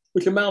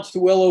 which amounts to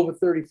well over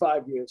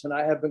 35 years. And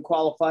I have been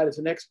qualified as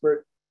an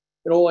expert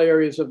in all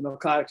areas of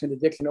narcotics and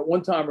addiction at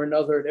one time or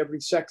another at every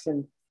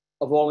section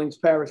of Orleans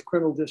Parish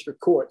Criminal District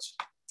Courts.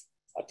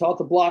 I taught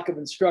the block of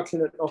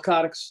instruction at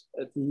narcotics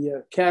at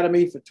the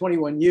Academy for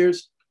 21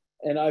 years,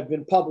 and I've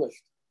been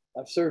published.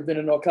 I've served in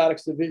a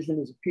narcotics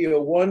division as a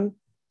PO 1,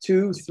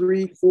 2,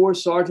 3, 4,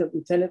 sergeant,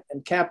 lieutenant,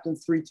 and captain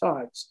 3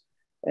 times.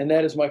 And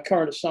that is my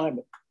current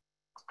assignment.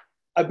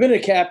 I've been a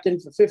captain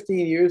for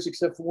 15 years,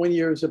 except for 1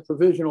 year as a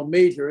provisional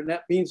major. And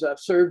that means I've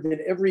served in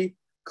every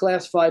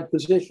classified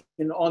position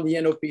on the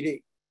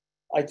NOPD.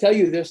 I tell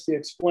you this to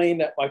explain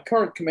that my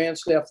current command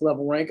staff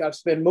level rank, I've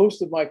spent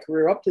most of my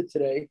career up to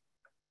today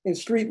in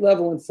street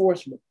level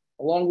enforcement,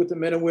 along with the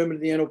men and women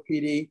of the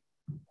NOPD,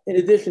 in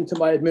addition to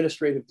my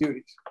administrative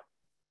duties.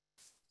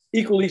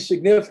 Equally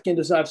significant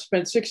is I've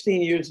spent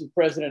 16 years as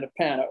president of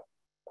PANO.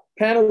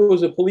 PANO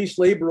is a police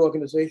labor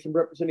organization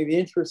representing the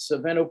interests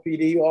of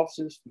NOPD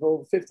officers for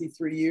over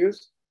 53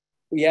 years.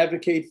 We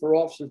advocate for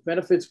officers'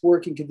 benefits,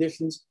 working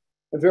conditions,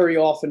 and very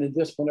often in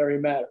disciplinary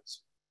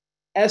matters.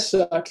 As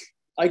such,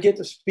 I get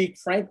to speak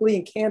frankly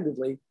and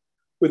candidly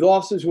with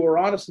officers who are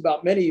honest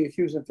about many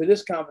issues, and for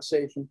this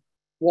conversation,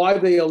 why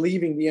they are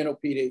leaving the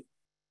NOPD.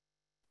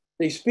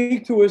 They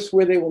speak to us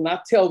where they will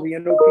not tell the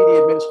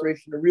NOPD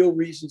administration the real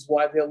reasons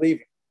why they're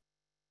leaving.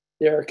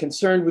 They're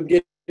concerned with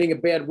getting a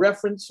bad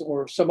reference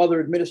or some other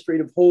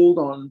administrative hold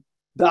on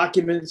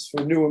documents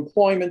for new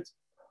employment,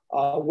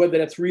 whether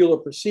that's real or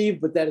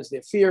perceived, but that is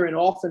their fear. And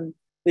often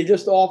they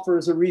just offer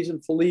as a reason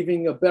for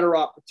leaving a better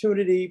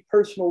opportunity,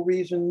 personal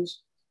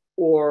reasons,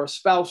 or a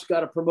spouse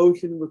got a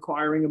promotion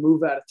requiring a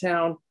move out of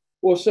town,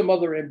 or some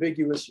other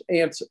ambiguous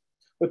answer.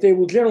 But they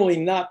will generally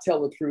not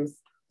tell the truth,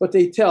 but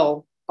they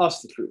tell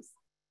us the truth.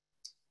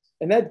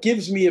 And that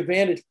gives me a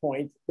vantage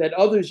point that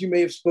others you may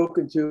have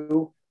spoken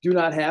to do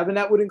not have, and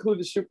that would include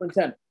the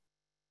superintendent.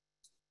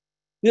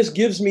 This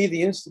gives me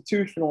the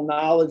institutional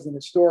knowledge and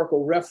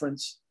historical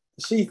reference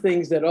to see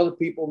things that other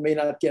people may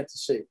not get to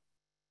see.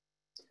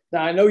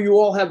 Now, I know you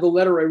all have the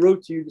letter I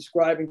wrote to you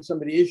describing some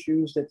of the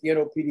issues that the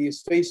NOPD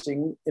is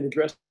facing in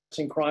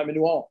addressing crime in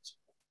New Orleans.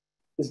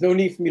 There's no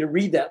need for me to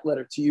read that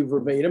letter to you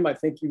verbatim. I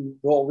think you've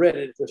all read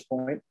it at this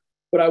point,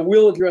 but I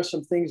will address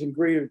some things in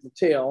greater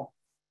detail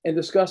and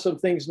discuss some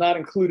things not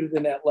included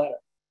in that letter.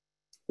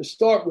 To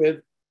start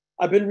with,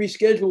 I've been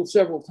rescheduled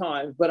several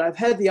times, but I've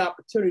had the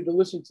opportunity to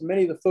listen to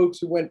many of the folks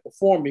who went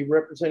before me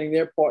representing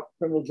their part of the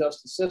criminal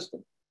justice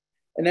system.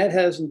 And that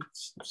has, in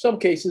some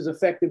cases,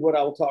 affected what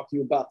I will talk to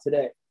you about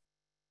today.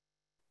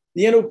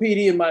 The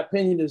NOPD, in my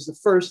opinion, is the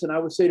first, and I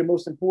would say the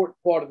most important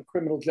part of the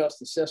criminal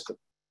justice system.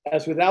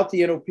 As without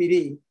the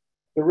NOPD,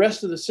 the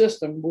rest of the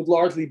system would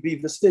largely be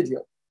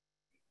vestigial.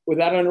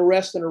 Without an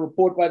arrest and a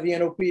report by the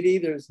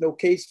NOPD, there's no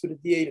case for the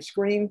DA to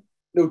screen,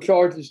 no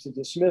charges to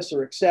dismiss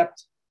or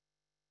accept,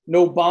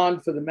 no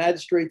bond for the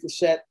magistrate to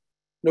set,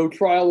 no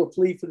trial or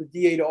plea for the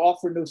DA to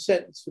offer, no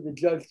sentence for the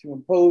judge to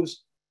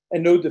impose,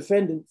 and no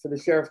defendant for the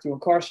sheriff to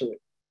incarcerate.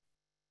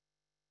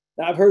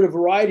 Now, I've heard a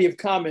variety of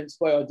comments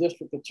by our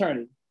district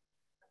attorney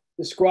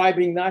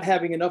describing not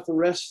having enough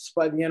arrests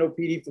by the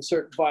NOPD for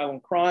certain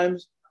violent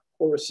crimes,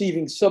 or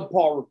receiving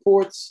subpar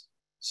reports,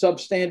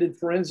 substandard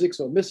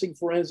forensics or missing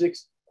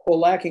forensics, or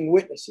lacking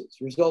witnesses,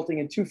 resulting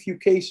in too few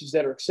cases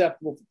that are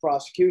acceptable for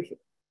prosecution.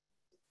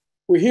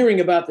 We're hearing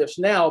about this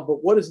now,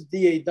 but what has the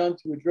DA done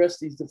to address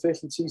these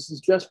deficiencies is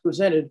just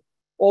presented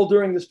all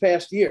during this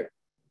past year.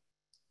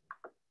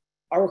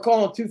 I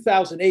recall in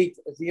 2008,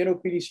 as the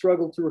NOPD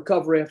struggled to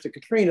recover after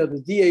Katrina,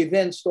 the DA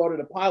then started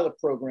a pilot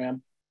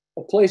program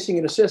of placing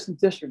an assistant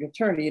district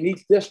attorney in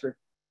each district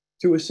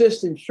to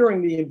assist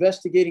ensuring the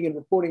investigating and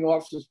reporting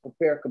officers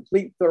prepare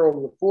complete, thorough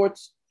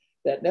reports,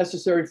 that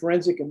necessary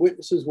forensic and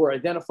witnesses were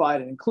identified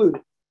and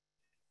included.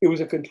 It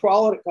was a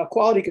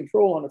quality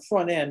control on the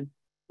front end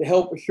to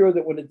help assure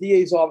that when the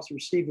DA's office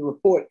received the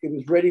report, it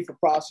was ready for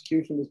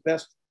prosecution as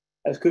best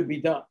as could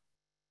be done.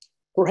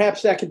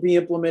 Perhaps that could be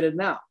implemented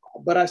now,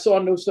 but I saw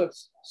no such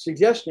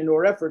suggestion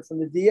or effort from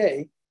the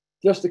DA,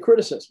 just a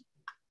criticism.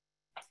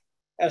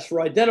 As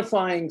for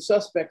identifying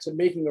suspects and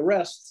making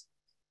arrests,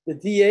 the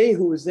DA,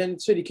 who was then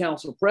city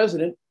council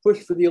president,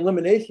 pushed for the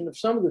elimination of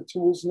some of the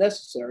tools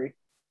necessary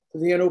for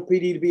the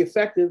NOPD to be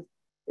effective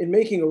in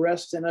making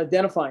arrests and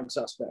identifying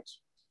suspects.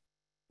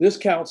 This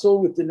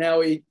council, with the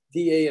now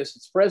DA as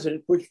its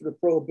president, pushed for the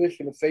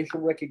prohibition of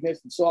facial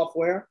recognition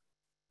software,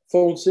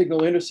 phone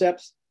signal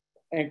intercepts,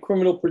 and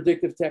criminal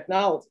predictive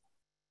technology.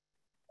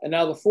 And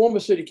now the former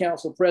city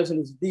council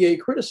president's DA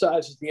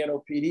criticizes the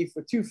NOPD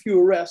for too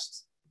few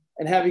arrests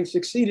and having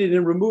succeeded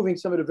in removing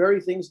some of the very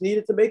things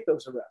needed to make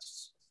those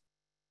arrests.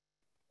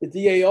 The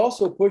DA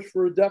also pushed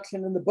for a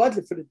reduction in the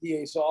budget for the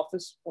DA's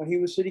office when he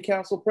was city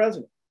council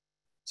president.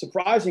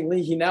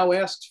 Surprisingly, he now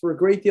asks for a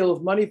great deal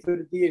of money for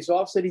the DA's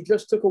office that he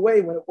just took away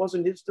when it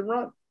wasn't his to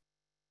run.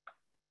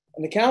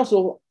 And the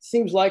council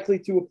seems likely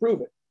to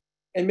approve it.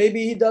 And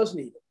maybe he does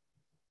need it.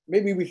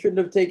 Maybe we shouldn't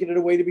have taken it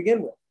away to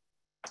begin with.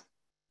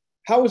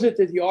 How is it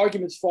that the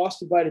arguments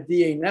fostered by the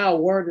DA now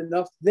weren't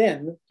enough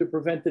then to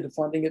prevent the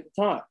defunding at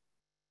the time?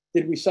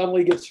 Did we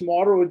suddenly get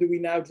smarter, or do we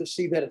now just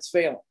see that it's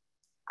failing?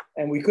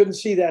 And we couldn't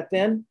see that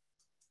then.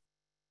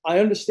 I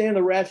understand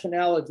the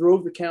rationale that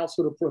drove the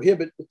council to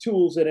prohibit the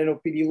tools that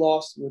NOPD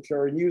lost, which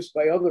are in use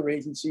by other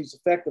agencies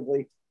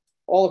effectively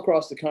all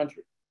across the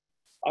country.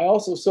 I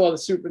also saw the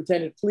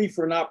superintendent plead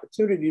for an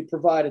opportunity to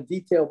provide a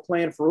detailed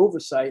plan for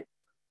oversight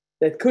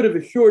that could have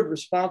assured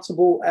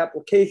responsible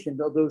application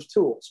of those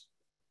tools.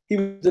 He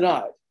was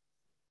denied.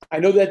 I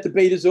know that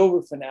debate is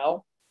over for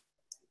now,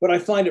 but I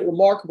find it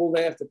remarkable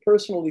that after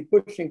personally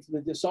pushing for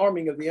the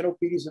disarming of the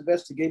NOPD's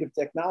investigative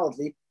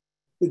technology,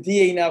 the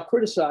DA now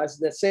criticizes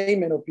that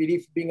same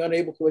NOPD for being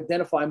unable to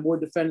identify more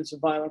defendants of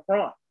violent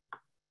crime. It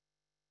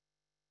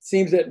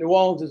seems that New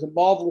Orleans is a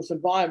marvelous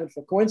environment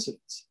for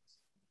coincidence.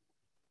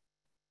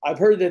 I've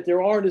heard that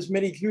there aren't as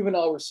many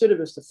juvenile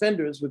recidivist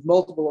offenders with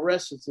multiple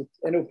arrests as the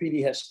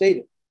NOPD has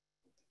stated.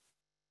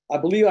 I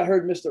believe I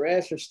heard Mr.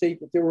 Asher state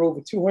that there were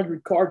over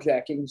 200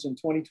 carjackings in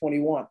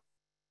 2021.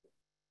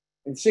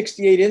 In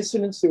 68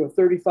 incidents, there were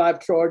 35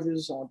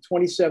 charges on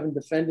 27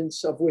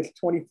 defendants, of which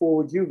 24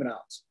 were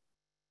juveniles.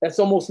 That's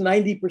almost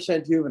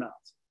 90% juveniles.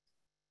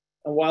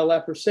 And while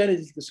that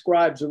percentage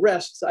describes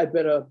arrests, I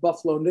bet a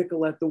Buffalo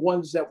nickel that the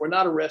ones that were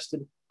not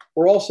arrested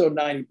were also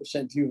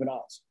 90%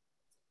 juveniles,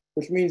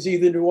 which means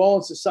either New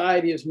Orleans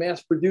society is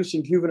mass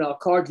producing juvenile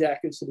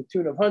carjackers to the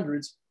tune of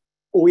hundreds,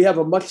 or we have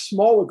a much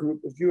smaller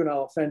group of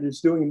juvenile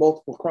offenders doing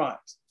multiple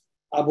crimes.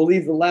 I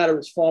believe the latter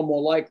is far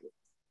more likely.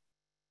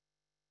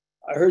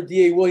 I heard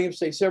DA Williams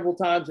say several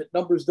times that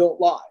numbers don't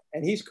lie,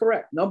 and he's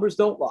correct, numbers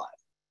don't lie.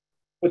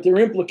 But their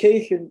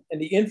implication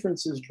and the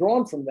inferences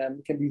drawn from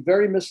them can be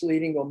very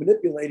misleading or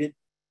manipulated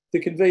to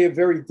convey a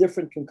very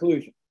different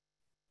conclusion.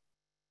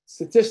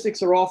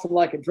 Statistics are often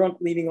like a drunk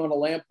leaning on a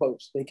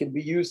lamppost. They can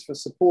be used for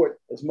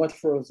support as much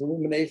for as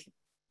illumination.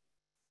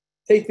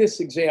 Take this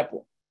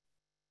example.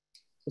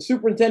 The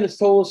superintendent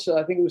told us,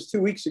 I think it was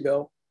 2 weeks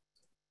ago,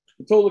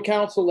 he told the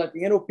council that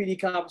the NOPD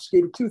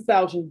confiscated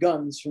 2,000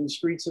 guns from the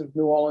streets of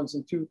New Orleans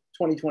in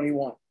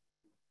 2021.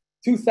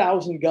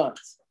 2,000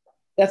 guns.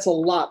 That's a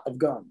lot of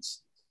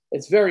guns.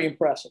 It's very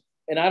impressive.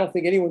 And I don't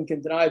think anyone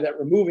can deny that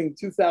removing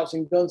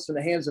 2,000 guns from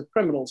the hands of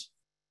criminals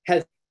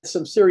has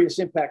some serious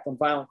impact on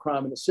violent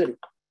crime in the city.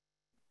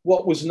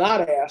 What was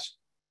not asked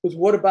was,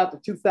 what about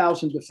the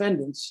 2,000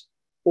 defendants,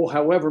 or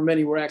however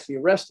many were actually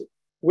arrested?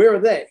 Where are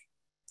they?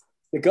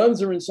 The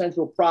guns are in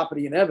central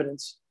property and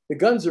evidence. The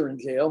guns are in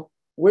jail.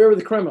 Where are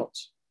the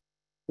criminals?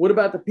 What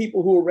about the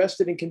people who were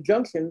arrested in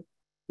conjunction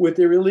with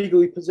their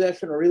illegally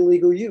possession or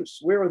illegal use?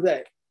 Where are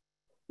they?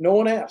 No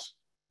one asked.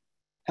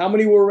 How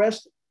many were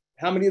arrested?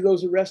 How many of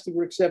those arrested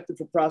were accepted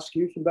for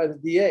prosecution by the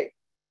DA?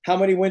 How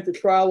many went to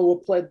trial or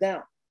were pled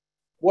down?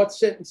 What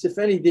sentence, if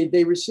any, did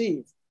they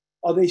receive?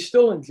 Are they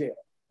still in jail?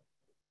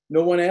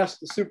 No one asked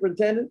the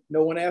superintendent.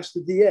 No one asked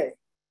the DA.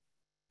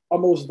 Our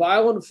most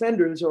violent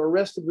offenders are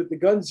arrested with the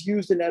guns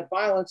used in that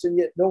violence, and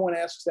yet no one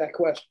asks that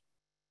question.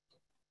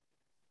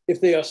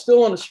 If they are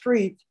still on the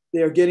street,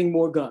 they are getting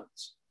more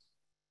guns.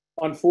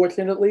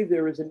 Unfortunately,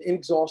 there is an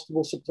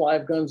inexhaustible supply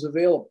of guns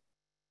available.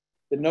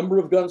 The number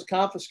of guns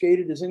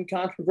confiscated is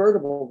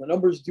incontrovertible. The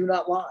numbers do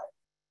not lie.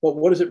 But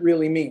what does it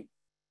really mean?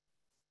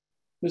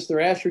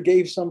 Mr. Asher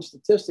gave some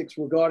statistics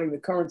regarding the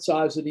current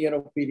size of the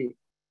NOPD.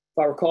 If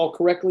I recall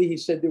correctly, he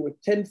said there were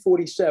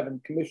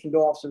 1047 commissioned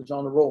officers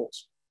on the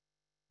rolls.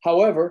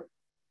 However,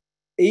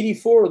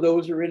 84 of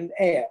those are in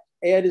AD.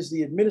 AD is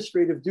the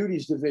Administrative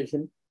Duties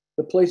Division,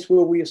 the place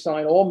where we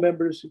assign all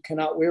members who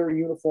cannot wear a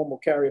uniform or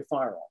carry a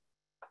firearm.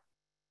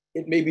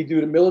 It may be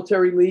due to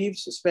military leave,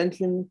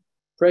 suspension,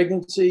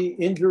 pregnancy,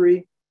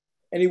 injury,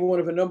 any one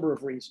of a number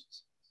of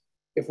reasons.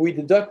 If we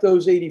deduct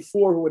those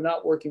 84 who are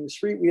not working the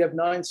street, we have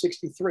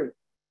 963.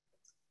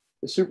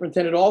 The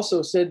superintendent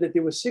also said that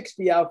there were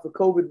 60 out for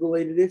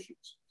COVID-related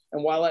issues.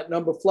 And while that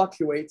number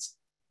fluctuates,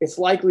 it's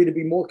likely to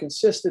be more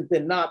consistent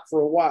than not for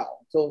a while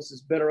until this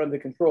is better under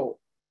control.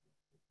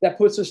 That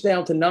puts us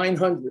down to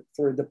 900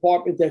 for a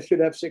department that should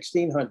have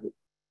 1,600.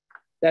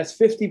 That's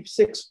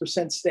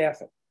 56%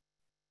 staffing.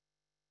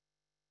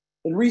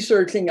 In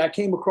researching, I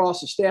came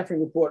across a staffing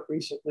report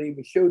recently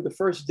which showed the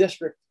first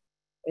district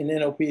in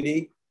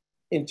NOPD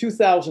in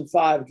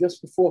 2005,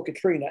 just before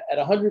Katrina, at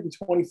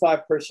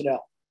 125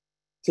 personnel.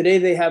 Today,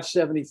 they have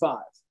 75.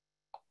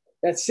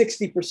 That's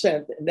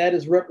 60%, and that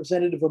is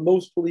representative of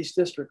most police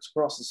districts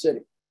across the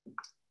city.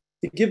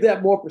 To give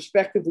that more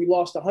perspective, we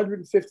lost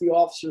 150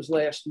 officers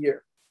last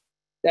year.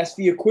 That's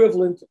the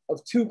equivalent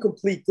of 2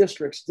 complete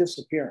districts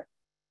disappearing.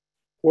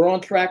 We're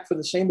on track for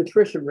the same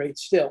attrition rate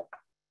still.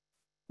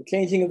 The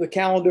changing of the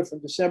calendar from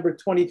December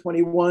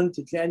 2021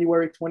 to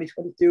January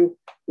 2022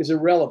 is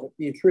irrelevant.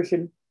 The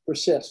attrition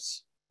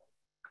persists.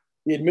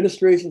 The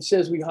administration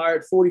says we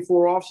hired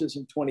 44 officers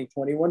in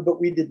 2021,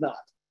 but we did not.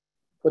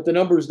 But the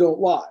numbers don't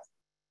lie.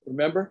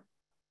 Remember,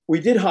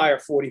 we did hire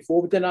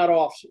 44, but they're not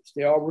officers.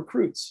 They are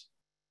recruits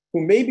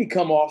who may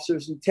become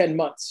officers in 10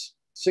 months,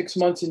 6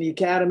 months in the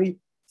academy,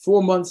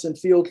 4 months in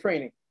field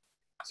training.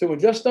 So in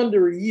just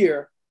under a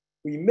year,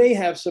 we may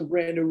have some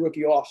brand new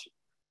rookie officers,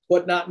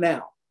 but not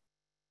now.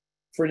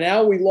 For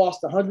now, we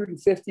lost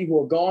 150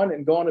 who are gone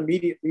and gone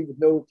immediately with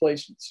no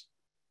replacements.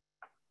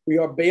 We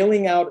are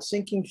bailing out a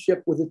sinking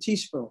ship with a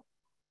teaspoon,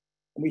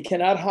 and we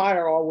cannot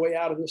hire our way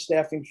out of the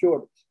staffing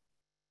shortage.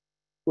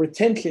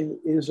 Retention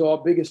is our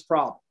biggest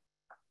problem.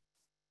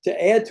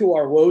 To add to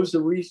our woes,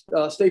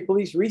 the state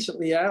police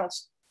recently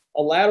announced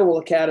a lateral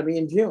academy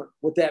in June.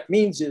 What that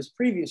means is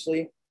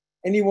previously,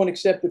 anyone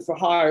accepted for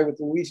hire with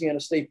the Louisiana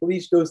State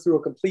Police goes through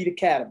a complete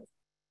academy,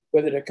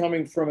 whether they're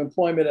coming from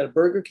employment at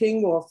Burger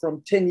King or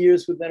from 10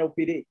 years with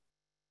NOPD.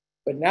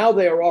 But now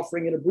they are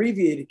offering an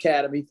abbreviated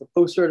academy for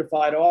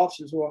post-certified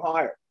officers who are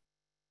hired.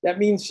 That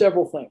means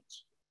several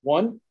things.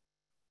 One,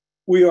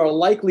 we are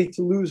likely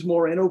to lose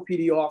more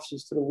NOPD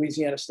officers to the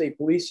Louisiana State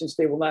Police since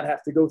they will not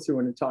have to go through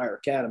an entire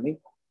academy.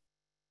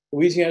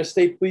 Louisiana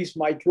State Police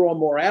might draw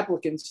more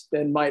applicants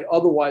than might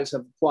otherwise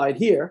have applied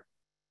here.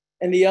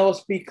 And the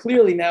LSP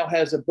clearly now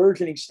has a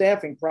burgeoning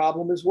staffing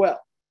problem as well.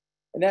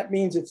 And that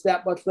means it's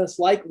that much less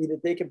likely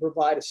that they can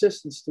provide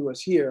assistance to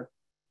us here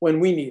when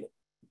we need it.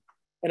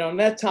 And on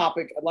that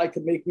topic, I'd like to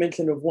make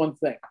mention of one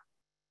thing.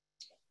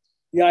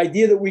 The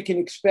idea that we can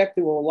expect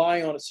to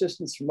rely on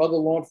assistance from other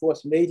law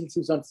enforcement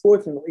agencies,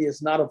 unfortunately,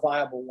 is not a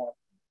viable one.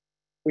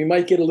 We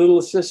might get a little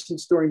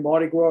assistance during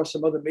Mardi Gras or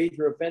some other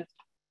major event,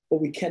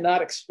 but we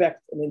cannot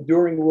expect an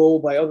enduring role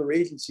by other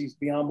agencies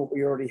beyond what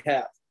we already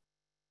have.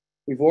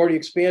 We've already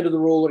expanded the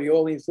role of the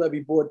Orleans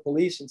Levee Board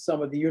Police and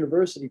some of the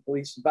university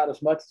police about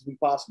as much as we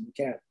possibly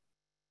can.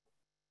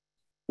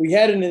 We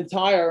had an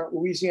entire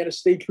Louisiana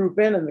State Troop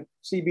in the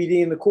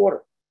CBD in the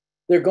quarter.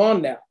 They're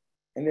gone now,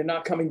 and they're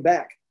not coming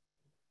back.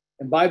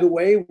 And by the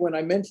way, when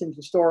I mentioned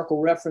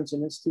historical reference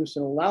and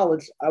institutional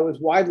knowledge, I was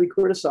widely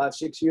criticized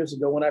 6 years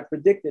ago when I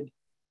predicted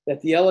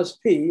that the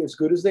LSP, as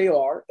good as they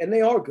are, and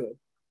they are good,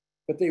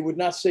 but they would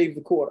not save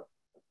the quarter.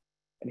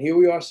 And here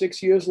we are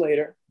 6 years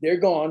later, they're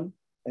gone,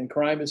 and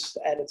crime is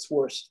at its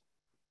worst.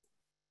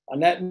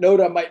 On that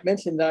note, I might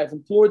mention that I've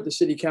implored the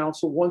city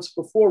council once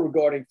before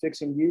regarding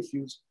fixing the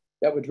issues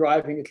that were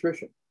driving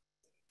attrition.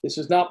 This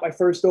is not my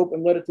first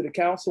open letter to the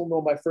council,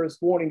 nor my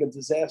first warning of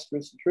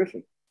disastrous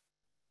attrition.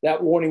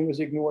 That warning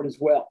was ignored as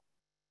well.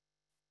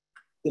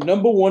 The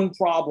number one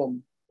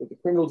problem with the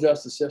criminal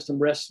justice system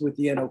rests with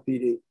the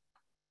NOPD.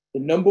 The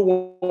number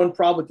one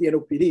problem with the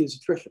NOPD is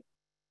attrition.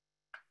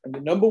 And the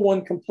number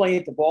one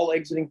complaint of all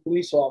exiting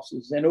police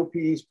officers is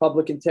NOPD's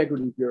Public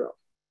Integrity Bureau.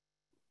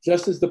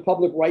 Just as the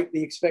public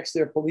rightly expects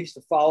their police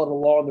to follow the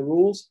law and the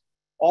rules,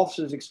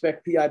 officers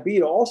expect PIB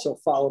to also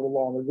follow the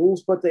law and the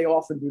rules, but they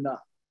often do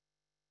not.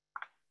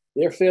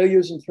 Their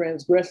failures and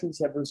transgressions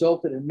have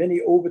resulted in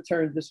many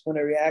overturned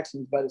disciplinary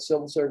actions by the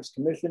Civil Service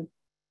Commission,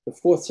 the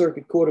Fourth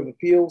Circuit Court of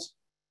Appeals,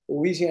 the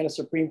Louisiana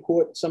Supreme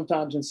Court, and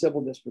sometimes in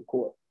Civil District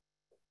Court.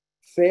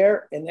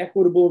 Fair and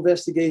equitable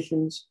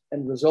investigations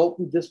and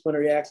resultant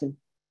disciplinary action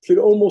should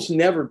almost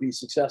never be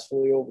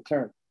successfully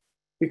overturned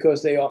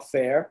because they are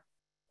fair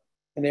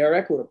and they are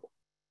equitable.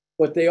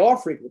 But they are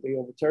frequently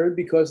overturned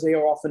because they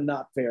are often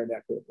not fair and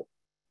equitable.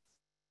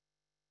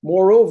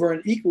 Moreover,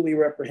 and equally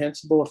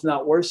reprehensible, if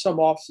not worse,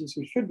 some officers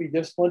who should be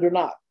disciplined are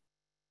not,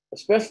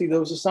 especially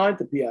those assigned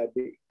to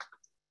PIB.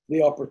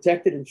 They are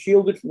protected and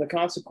shielded from the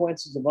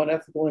consequences of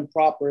unethical,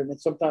 improper,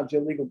 and sometimes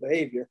illegal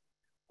behavior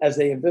as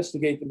they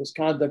investigate the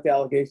misconduct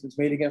allegations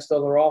made against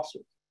other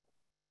officers.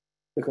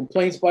 The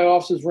complaints by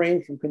officers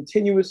range from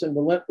continuous and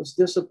relentless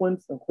discipline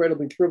for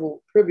incredibly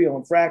trivial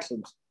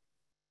infractions,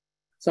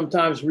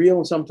 sometimes real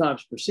and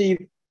sometimes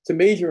perceived, to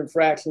major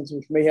infractions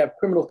which may have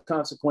criminal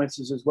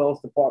consequences as well as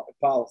department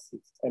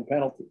policies and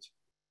penalties.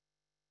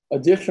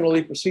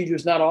 Additionally,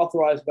 procedures not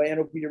authorized by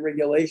NOPD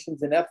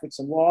regulations and ethics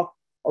and law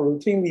are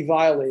routinely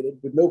violated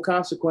with no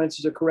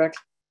consequences or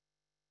correction.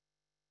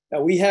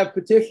 Now, we have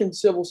petitioned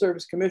Civil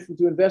Service Commission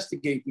to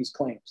investigate these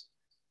claims.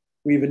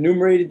 We've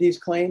enumerated these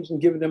claims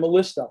and given them a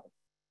list of them.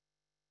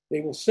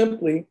 They will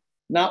simply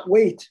not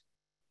wait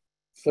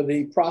for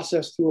the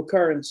process to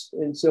occur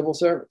in civil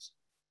service.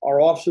 Our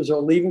officers are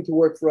leaving to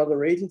work for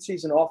other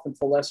agencies and often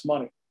for less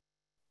money.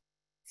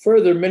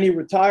 Further, many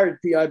retired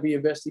PIB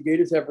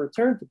investigators have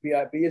returned to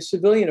PIB as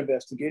civilian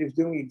investigators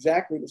doing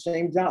exactly the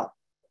same job.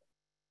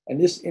 And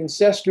this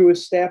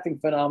incestuous staffing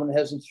phenomenon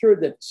has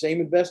ensured that the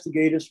same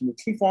investigators from the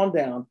chief on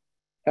down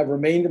have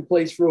remained in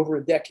place for over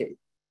a decade.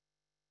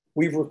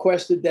 We've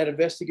requested that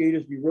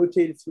investigators be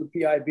rotated through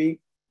PIB,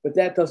 but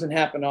that doesn't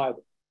happen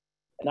either.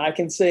 And I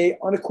can say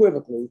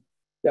unequivocally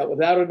that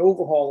without an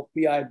overhaul of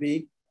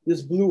PIB,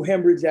 this blue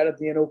hemorrhage out of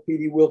the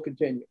NOPD will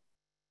continue.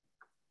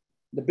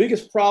 The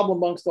biggest problem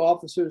amongst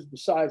officers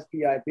besides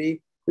PIB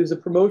is the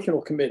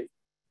promotional committee.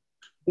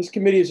 This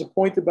committee is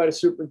appointed by the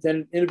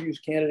superintendent, interviews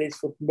candidates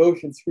for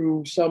promotion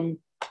through some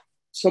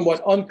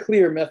somewhat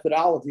unclear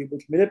methodology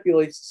which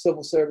manipulates the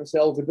civil service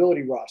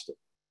eligibility roster.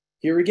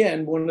 Here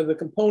again, one of the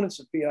components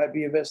of PIB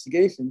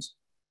investigations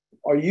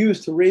are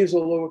used to raise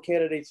or lower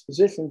candidates'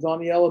 positions on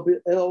the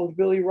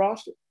eligibility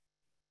roster.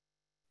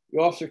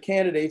 The officer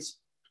candidates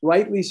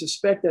rightly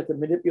suspect that the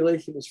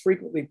manipulation is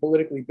frequently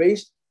politically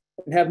based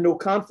and have no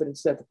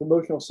confidence that the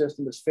promotional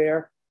system is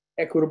fair,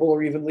 equitable,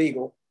 or even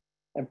legal.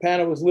 And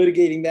PANA was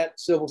litigating that in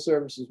civil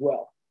service as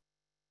well.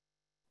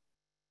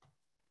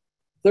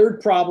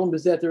 Third problem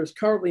is that there is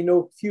currently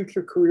no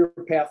future career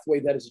pathway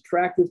that is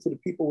attractive to the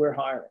people we're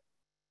hiring.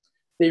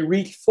 They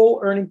reach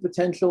full earning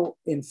potential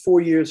in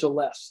 4 years or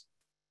less.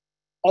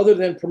 Other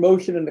than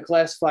promotion in the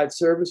classified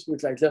service,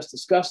 which I just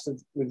discussed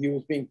with you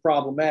as being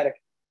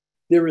problematic,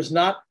 there is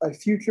not a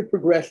future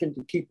progression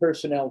to keep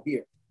personnel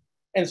here.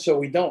 And so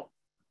we don't.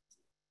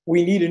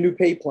 We need a new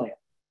pay plan.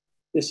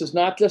 This is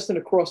not just an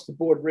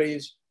across-the-board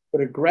raise,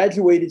 but a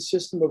graduated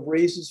system of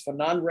raises for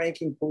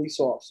non-ranking police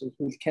officers,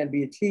 which can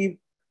be achieved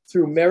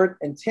through merit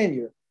and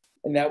tenure,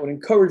 and that would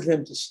encourage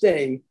them to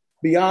stay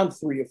beyond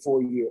 3 or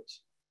 4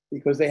 years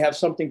because they have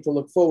something to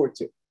look forward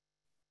to.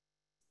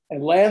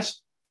 And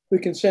last, the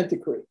consent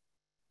decree,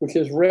 which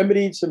has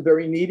remedied some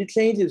very needed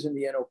changes in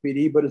the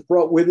NOPD, but has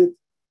brought with it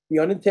the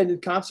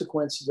unintended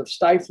consequences of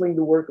stifling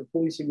the work of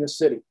policing this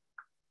city.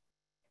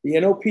 The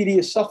NOPD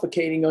is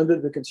suffocating under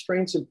the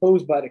constraints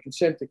imposed by the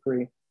consent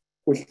decree,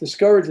 which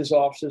discourages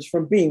officers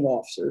from being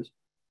officers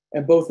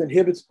and both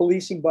inhibits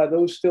policing by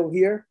those still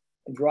here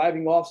and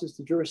driving officers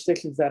to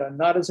jurisdictions that are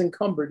not as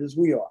encumbered as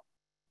we are.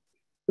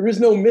 There is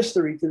no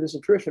mystery to this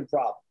attrition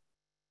problem.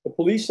 The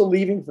police are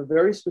leaving for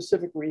very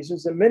specific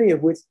reasons, and many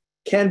of which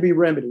can be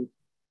remedied.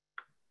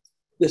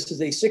 This is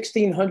a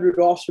 1,600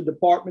 officer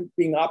department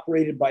being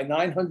operated by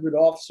 900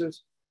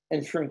 officers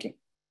and shrinking.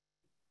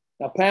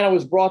 Now, PANA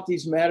has brought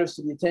these matters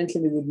to the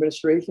attention of the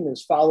administration and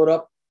has followed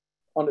up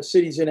on the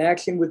city's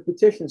inaction with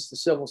petitions to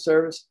civil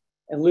service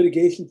and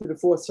litigation to the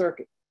Fourth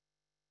Circuit.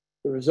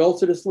 The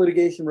results of this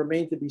litigation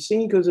remain to be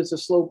seen because it's a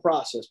slow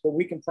process, but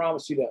we can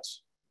promise you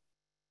this.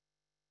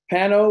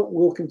 PANA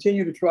will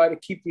continue to try to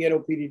keep the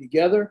NOPD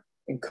together,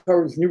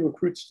 encourage new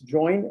recruits to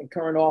join and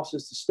current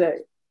officers to stay.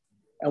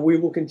 And we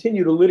will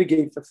continue to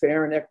litigate for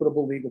fair and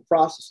equitable legal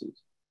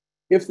processes.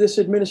 If this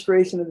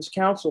administration and this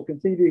council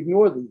continue to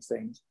ignore these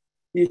things,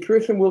 the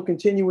attrition will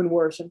continue and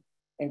worsen,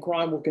 and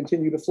crime will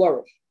continue to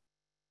flourish.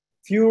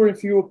 Fewer and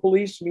fewer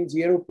police means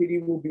the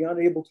NOPD will be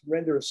unable to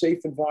render a safe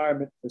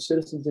environment for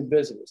citizens and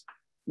visitors,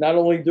 not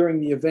only during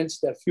the events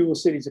that fuel the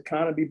city's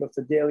economy, but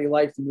for daily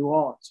life in New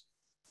Orleans.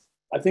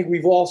 I think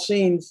we've all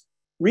seen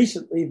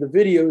recently the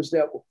videos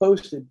that were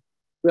posted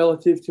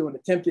relative to an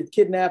attempted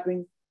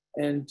kidnapping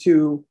and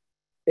to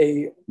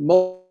a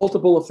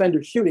multiple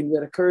offender shooting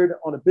that occurred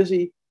on a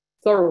busy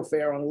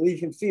thoroughfare on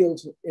Elysian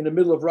Fields in the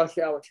middle of rush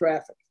hour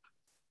traffic.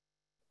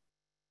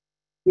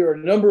 There are a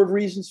number of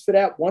reasons for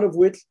that, one of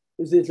which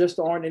is there just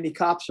aren't any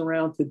cops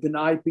around to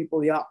deny people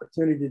the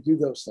opportunity to do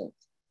those things,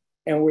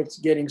 and it's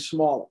getting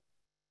smaller.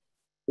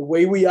 The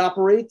way we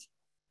operate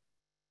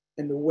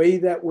and the way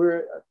that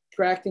we're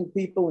attracting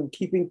people and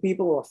keeping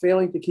people or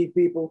failing to keep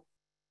people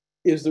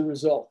is the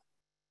result.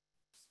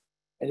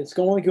 And it's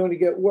only going to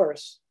get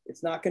worse.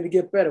 It's not going to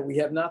get better. We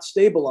have not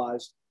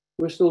stabilized.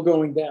 We're still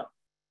going down.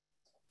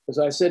 As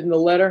I said in the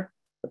letter,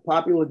 the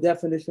popular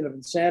definition of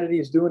insanity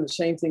is doing the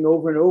same thing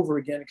over and over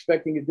again,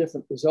 expecting a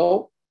different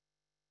result.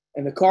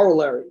 And the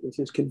corollary, which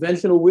is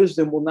conventional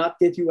wisdom, will not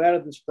get you out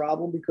of this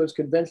problem because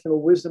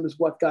conventional wisdom is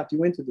what got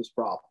you into this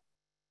problem.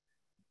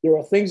 There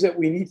are things that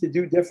we need to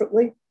do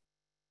differently.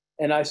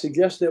 And I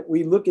suggest that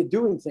we look at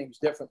doing things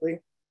differently.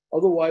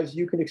 Otherwise,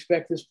 you can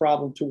expect this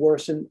problem to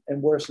worsen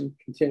and worsen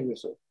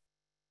continuously.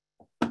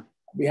 I'd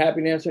be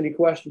happy to answer any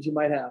questions you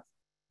might have.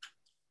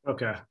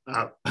 Okay.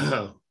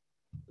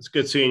 It's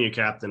good seeing you,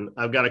 Captain.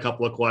 I've got a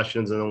couple of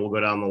questions and then we'll go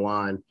down the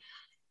line.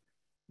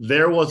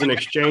 There was an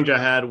exchange I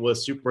had with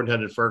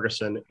Superintendent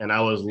Ferguson, and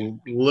I was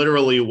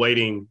literally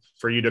waiting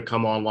for you to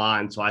come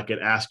online so I could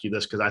ask you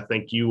this, because I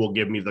think you will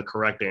give me the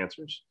correct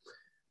answers.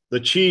 The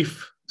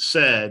chief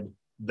said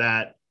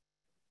that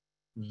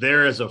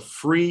there is a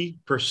free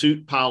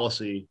pursuit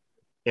policy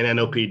in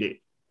NOPD.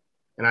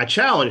 And I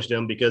challenged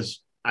him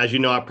because, as you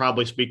know, we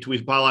probably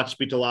like to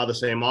speak to a lot of the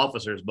same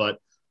officers, but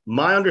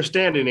my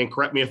understanding, and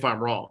correct me if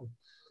I'm wrong,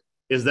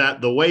 is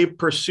that the way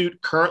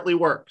pursuit currently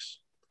works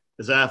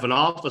is that if an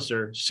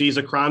officer sees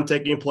a crime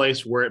taking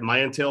place where it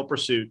might entail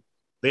pursuit,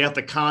 they have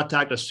to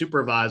contact a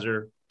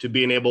supervisor to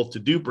being able to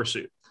do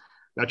pursuit.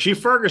 Now, Chief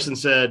Ferguson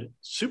said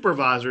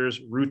supervisors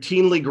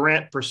routinely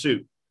grant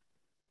pursuit.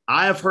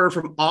 I have heard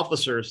from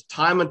officers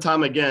time and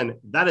time again,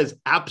 that is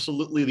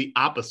absolutely the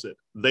opposite.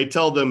 They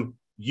tell them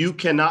you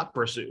cannot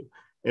pursue.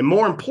 And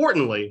more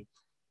importantly,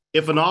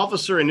 if an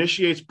officer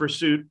initiates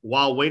pursuit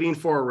while waiting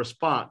for a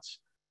response,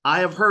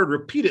 I have heard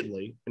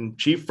repeatedly, and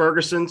Chief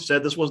Ferguson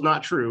said this was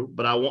not true,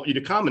 but I want you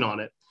to comment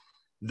on it,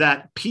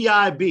 that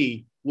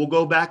PIB will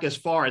go back as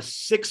far as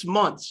 6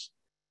 months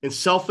and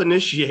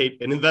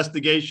self-initiate an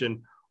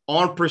investigation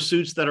on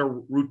pursuits that are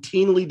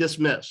routinely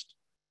dismissed,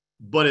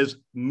 but is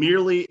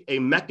merely a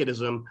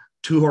mechanism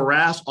to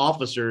harass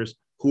officers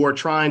who are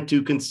trying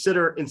to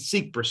consider and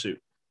seek pursuit.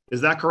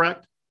 Is that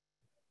correct?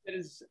 That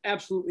is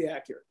absolutely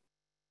accurate.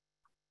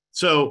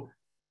 So,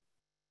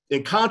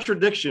 in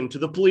contradiction to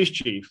the police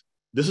chief,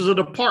 this is a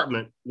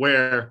department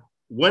where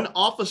when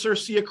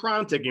officers see a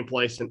crime taking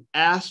place and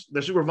ask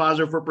their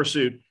supervisor for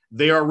pursuit,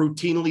 they are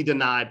routinely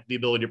denied the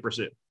ability to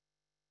pursue.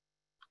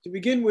 To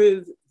begin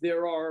with,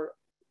 there are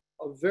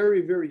a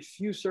very, very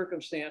few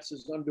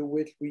circumstances under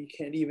which we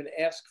can even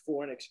ask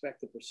for and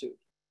expect a pursuit.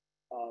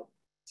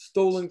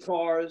 Stolen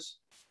cars,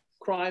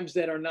 crimes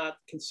that are not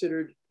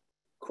considered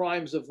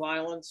crimes of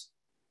violence,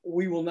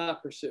 we will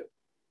not pursue.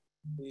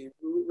 The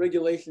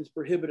regulations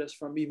prohibit us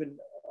from even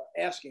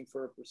asking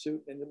for a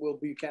pursuit, and it will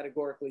be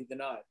categorically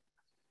denied.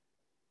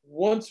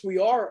 Once we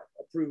are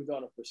approved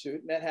on a pursuit,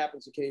 and that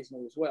happens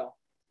occasionally as well,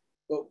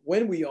 but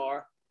when we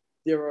are,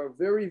 there are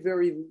very,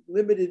 very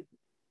limited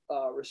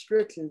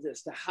restrictions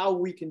as to how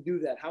we can do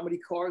that, how many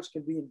cars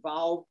can be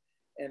involved,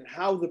 and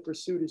how the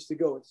pursuit is to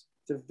go. It's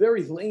a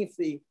very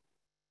lengthy,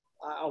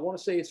 I want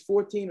to say it's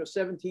 14 or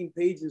 17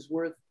 pages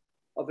worth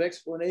of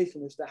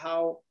explanation as to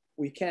how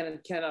we can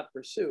and cannot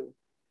pursue.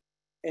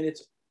 And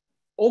it's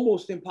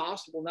almost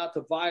impossible not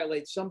to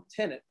violate some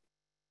tenet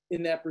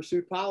in that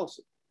pursuit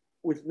policy,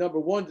 which, number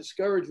one,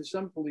 discourages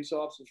some police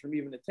officers from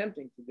even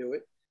attempting to do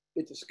it.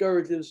 It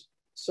discourages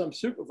some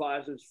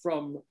supervisors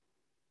from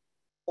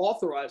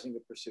authorizing the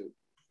pursuit.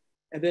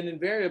 And then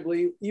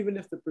invariably, even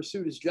if the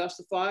pursuit is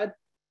justified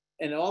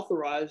and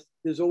authorized,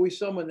 there's always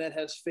someone that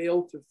has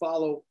failed to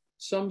follow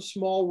some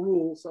small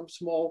rule, some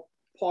small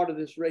part of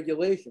this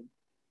regulation.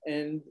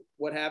 And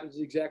what happens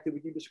is exactly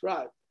what you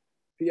described.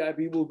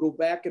 PIB will go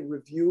back and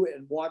review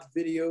and watch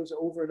videos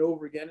over and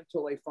over again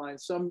until they find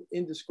some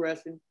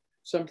indiscretion,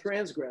 some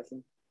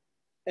transgression,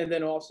 and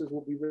then officers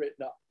will be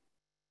written up.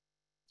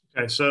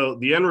 Okay, so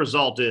the end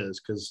result is,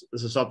 because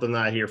this is something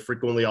that I hear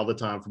frequently all the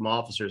time from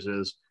officers,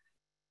 is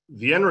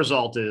the end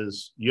result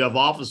is you have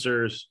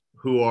officers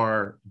who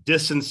are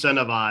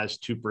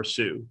disincentivized to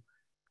pursue.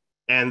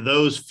 And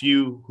those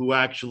few who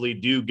actually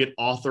do get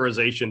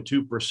authorization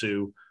to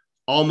pursue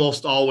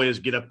almost always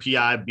get a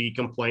PIB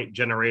complaint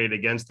generated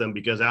against them,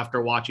 because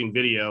after watching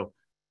video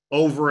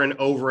over and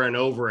over and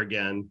over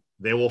again,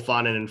 they will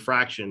find an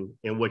infraction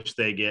in which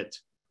they get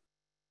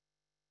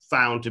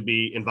found to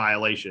be in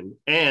violation.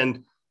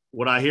 And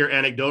what I hear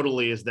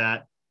anecdotally is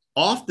that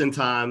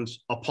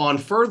oftentimes upon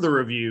further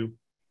review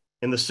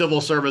and the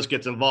civil service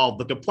gets involved,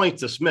 the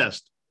complaint's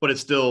dismissed, but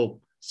it's still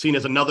seen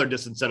as another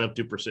disincentive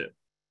to pursue.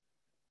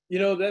 You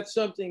know, that's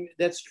something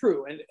that's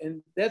true.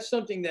 And that's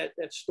something that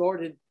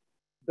started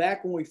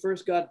back when we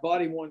first got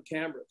body-worn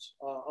cameras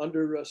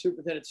under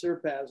Superintendent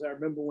Serpaz. I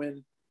remember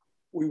when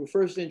we were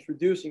first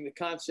introducing the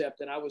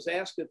concept, and I was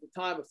asked at the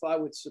time if I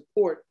would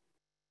support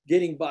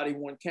getting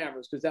body-worn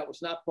cameras, because that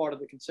was not part of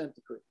the consent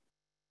decree.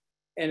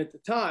 And at the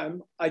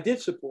time, I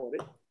did support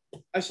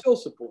it. I still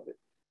support it,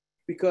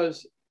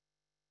 because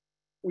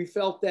we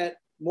felt that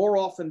more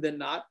often than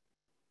not,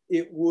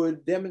 it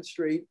would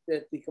demonstrate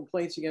that the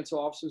complaints against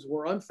officers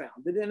were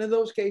unfounded. And in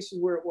those cases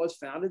where it was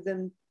founded,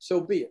 then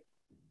so be it.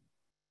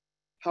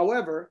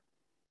 However,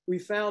 we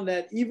found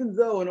that even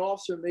though an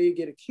officer may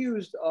get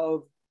accused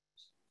of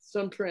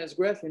some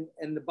transgression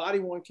and the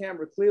body-worn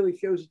camera clearly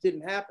shows it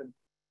didn't happen,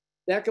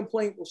 that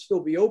complaint will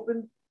still be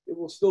open, it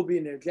will still be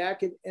in their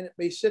jacket, and it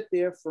may sit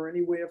there for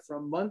anywhere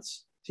from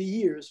months to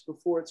years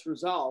before it's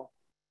resolved.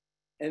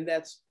 And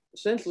that's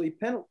essentially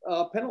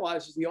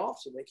penalizes the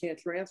officer. They can't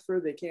transfer,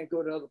 they can't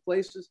go to other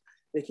places,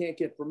 they can't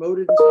get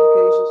promoted in some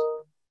cases,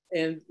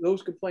 and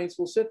those complaints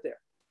will sit there.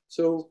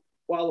 So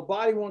while the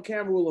body-worn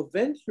camera will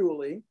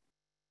eventually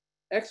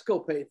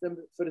exculpate them,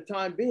 for the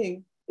time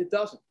being, it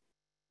doesn't.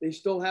 They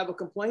still have a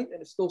complaint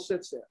and it still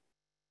sits there.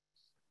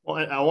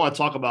 Well, I want to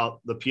talk about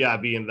the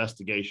PIB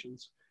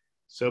investigations.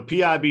 So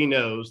PIB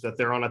knows that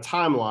they're on a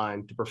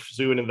timeline to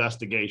pursue an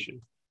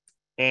investigation.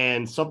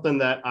 And something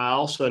that I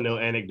also know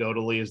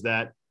anecdotally is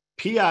that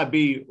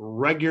PIB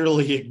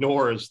regularly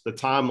ignores the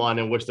timeline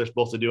in which they're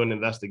supposed to do an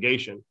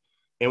investigation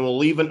and will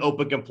leave an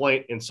open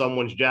complaint in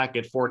someone's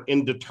jacket for an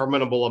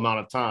indeterminable amount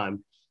of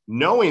time,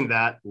 knowing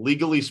that,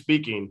 legally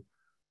speaking,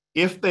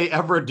 if they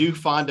ever do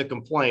find a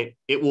complaint,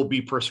 it will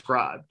be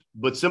prescribed.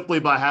 But simply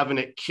by having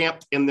it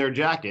camped in their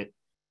jacket,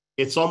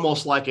 it's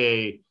almost like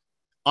a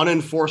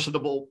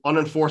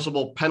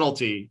unenforceable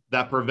penalty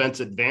that prevents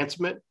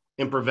advancement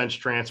and prevents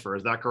transfer.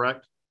 Is that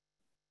correct?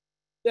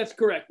 That's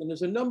correct. And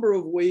there's a number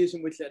of ways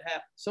in which that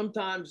happens.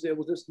 Sometimes they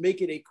will just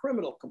make it a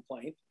criminal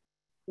complaint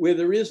where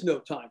there is no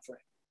time frame.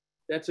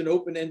 That's an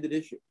open-ended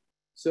issue.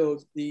 So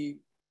the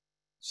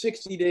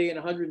 60-day and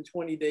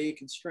 120-day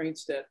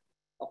constraints that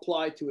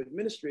apply to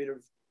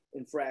administrative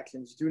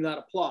infractions do not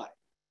apply.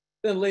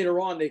 Then later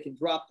on, they can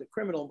drop the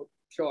criminal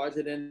charge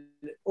and then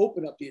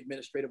open up the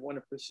administrative one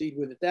and proceed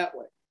with it that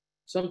way.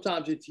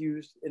 Sometimes it's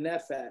used in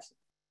that fashion.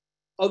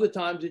 Other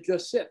times it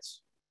just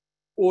sits,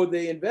 or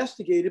they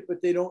investigate it,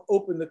 but they don't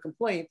open the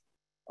complaint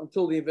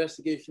until the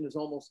investigation is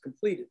almost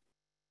completed.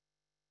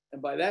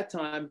 And by that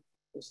time,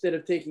 instead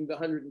of taking the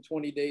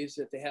 120 days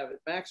that they have at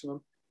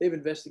maximum, they've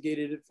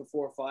investigated it for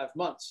 4 or 5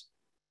 months.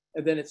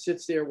 And then it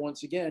sits there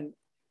once again.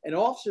 And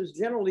officers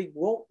generally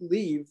won't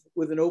leave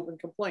with an open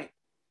complaint.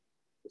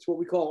 It's what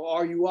we call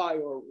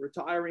RUI, or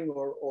retiring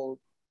or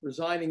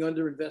resigning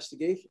under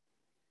investigation.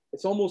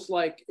 It's almost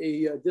like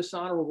a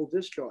dishonorable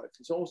discharge.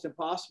 It's almost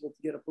impossible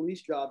to get a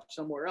police job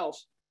somewhere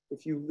else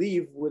if you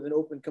leave with an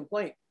open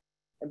complaint.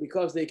 And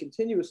because they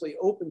continuously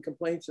open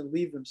complaints and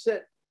leave them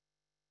sit,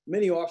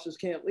 many officers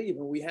can't leave.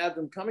 And we have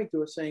them coming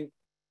to us saying,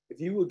 if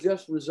you will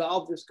just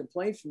resolve this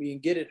complaint for me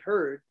and get it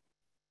heard,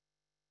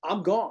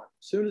 I'm gone.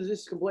 As soon as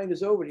this complaint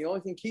is over, the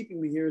only thing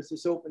keeping me here is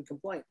this open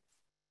complaint.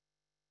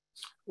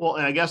 Well,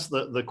 and I guess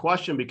the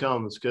question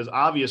becomes, because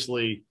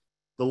obviously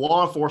the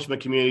law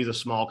enforcement community is a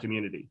small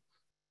community.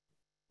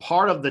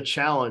 Part of the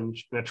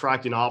challenge in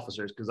attracting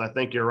officers, because I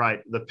think you're right,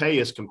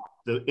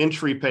 the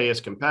entry pay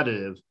is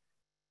competitive.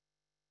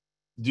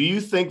 Do you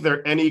think there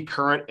are any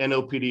current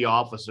NOPD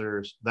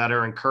officers that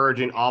are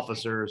encouraging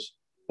officers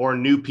or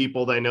new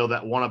people they know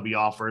that want to be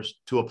officers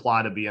to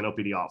apply to be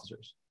NOPD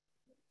officers?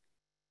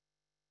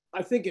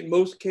 I think in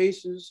most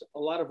cases, a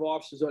lot of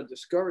officers are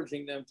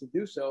discouraging them to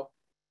do so,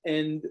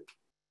 and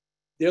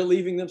they're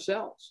leaving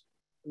themselves.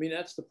 I mean,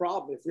 that's the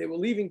problem. If they were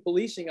leaving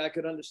policing, I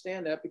could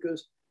understand that,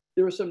 because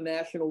there are some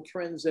national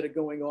trends that are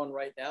going on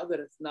right now that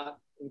it's not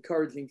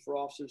encouraging for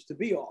officers to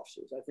be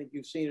officers. I think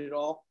you've seen it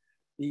all.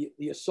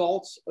 The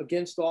assaults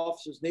against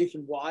officers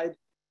nationwide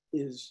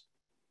is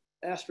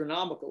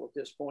astronomical at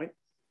this point.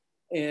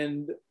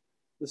 And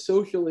the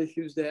social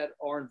issues that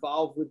are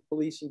involved with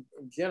policing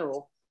in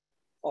general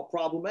are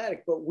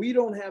problematic. But we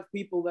don't have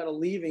people that are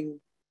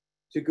leaving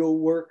to go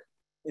work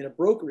in a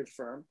brokerage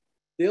firm.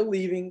 They're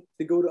leaving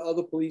to go to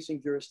other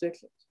policing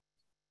jurisdictions.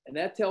 And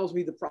that tells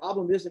me the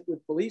problem isn't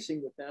with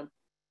policing with them,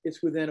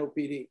 it's with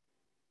NOPD.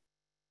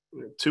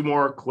 2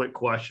 more quick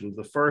questions.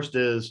 The first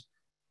is,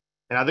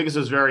 and I think this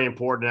is very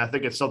important, I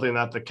think it's something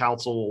that the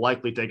council will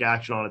likely take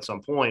action on at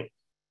some point.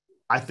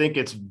 I think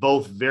it's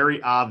both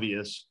very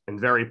obvious and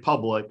very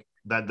public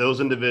that those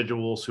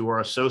individuals who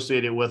are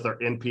associated with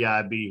or in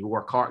PIB who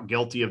are caught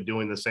guilty of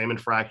doing the same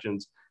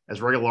infractions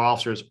as regular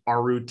officers are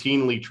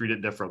routinely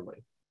treated differently.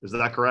 Is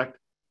that correct?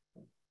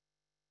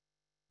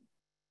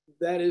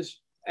 That is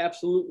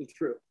absolutely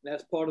true.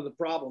 That's part of the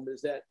problem,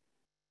 is that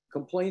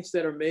complaints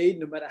that are made,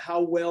 no matter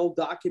how well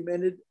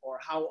documented or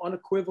how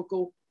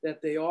unequivocal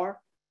that they are,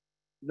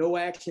 no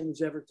action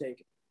is ever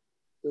taken.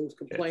 Those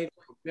complaints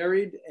are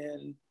buried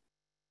and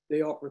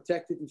they are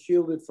protected and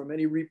shielded from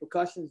any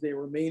repercussions. They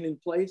remain in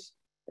place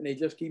and they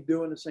just keep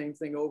doing the same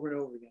thing over and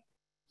over again.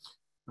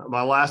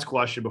 My last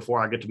question before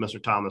I get to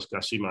Mr. Thomas,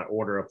 because I see my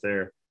order up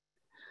there.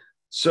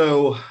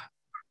 So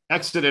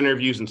exit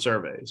interviews and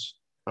surveys,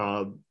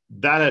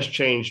 that has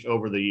changed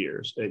over the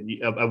years.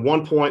 At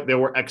one point, there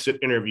were exit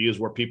interviews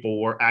where people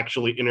were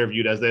actually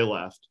interviewed as they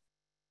left.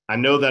 I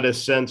know that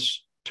has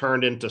since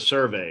turned into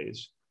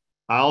surveys.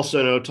 I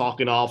also know,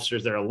 talking to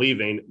officers that are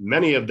leaving,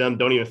 many of them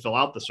don't even fill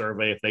out the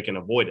survey if they can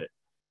avoid it.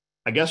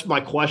 I guess my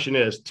question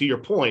is, to your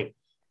point,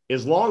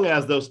 as long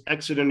as those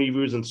exit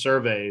interviews and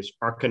surveys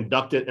are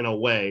conducted in a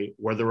way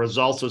where the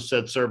results of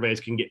said surveys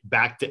can get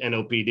back to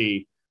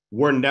NOPD,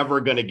 we're never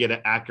going to get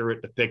an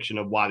accurate depiction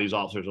of why these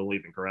officers are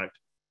leaving, correct?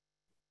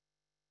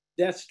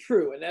 That's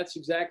true. And that's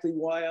exactly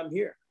why I'm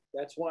here.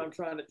 That's why I'm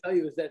trying to tell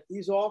you, is that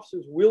these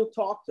officers will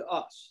talk to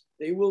us.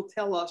 They will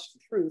tell us the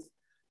truth,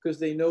 because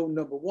they know,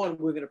 number one,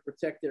 we're going to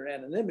protect their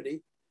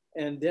anonymity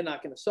and they're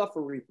not going to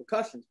suffer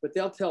repercussions, but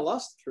they'll tell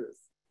us the truth.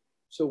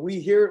 So we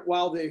hear it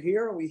while they're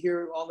here and we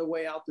hear it on the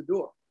way out the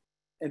door.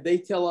 And they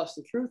tell us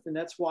the truth. And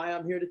that's why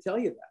I'm here to tell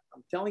you that.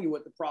 I'm telling you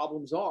what the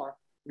problems are,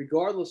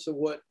 regardless of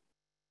what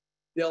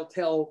they'll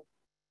tell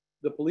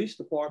the police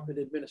department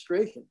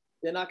administration.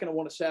 They're not going to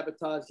want to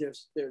sabotage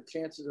their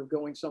chances of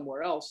going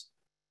somewhere else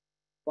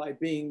by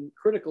being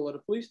critical of the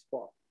police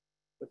department.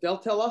 But they'll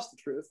tell us the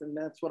truth, and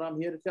that's what I'm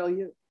here to tell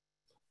you.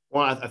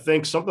 Well, I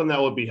think something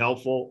that would be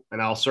helpful,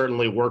 and I'll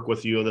certainly work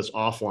with you on this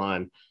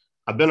offline.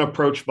 I've been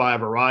approached by a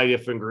variety of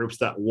different groups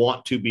that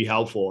want to be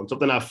helpful. And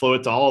something I've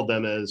floated to all of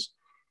them is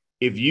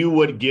if you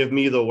would give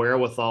me the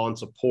wherewithal and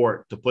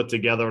support to put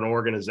together an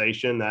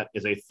organization that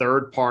is a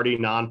third party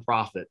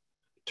nonprofit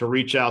to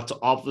reach out to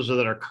officers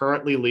that are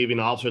currently leaving,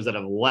 officers that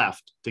have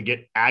left, to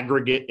get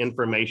aggregate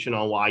information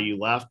on why you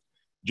left,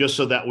 just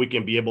so that we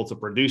can be able to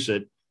produce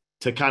it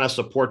to kind of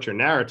support your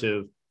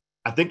narrative.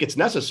 I think it's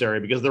necessary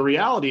because the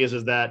reality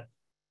is that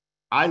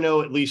I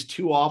know at least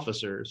two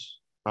officers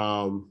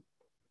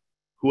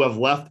who have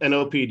left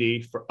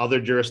NOPD for other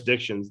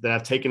jurisdictions that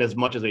have taken as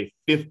much as a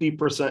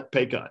 50%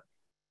 pay cut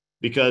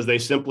because they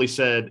simply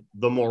said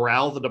the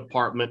morale of the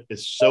department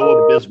is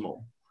so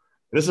abysmal.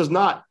 This is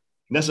not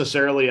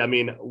necessarily, I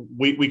mean,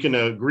 we can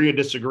agree or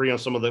disagree on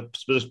some of the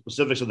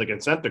specifics of the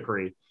consent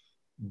decree,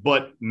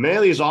 but many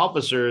of these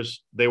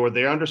officers, they were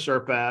there under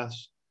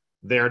Surpass,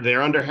 they're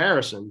there under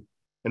Harrison,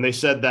 and they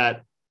said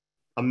that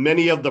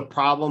many of the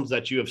problems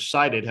that you have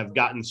cited have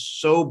gotten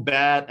so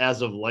bad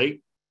as of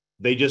late,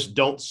 they just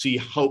don't see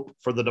hope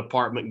for the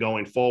department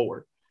going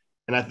forward.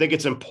 And I think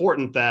it's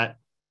important that,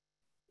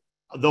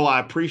 though I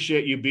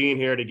appreciate you being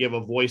here to give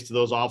a voice to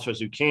those officers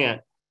who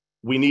can't,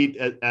 we need,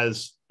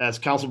 as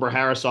Councilmember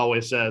Harris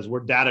always says,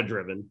 we're data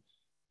driven.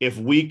 If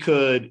we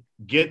could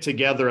get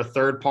together a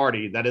third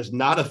party that is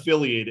not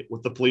affiliated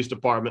with the police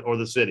department or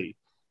the city,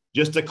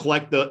 just to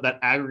collect that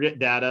aggregate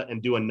data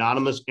and do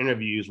anonymous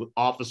interviews with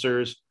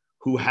officers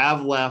who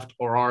have left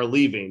or are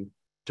leaving,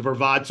 to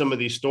provide some of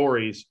these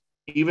stories,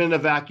 even in a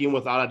vacuum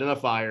without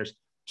identifiers,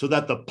 so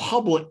that the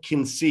public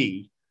can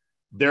see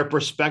their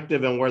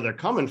perspective and where they're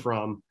coming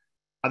from.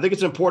 I think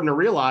it's important to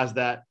realize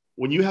that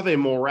when you have a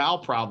morale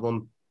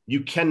problem,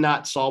 you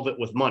cannot solve it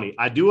with money.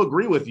 I do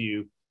agree with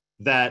you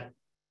that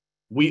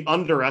we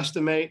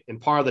underestimate,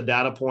 and part of the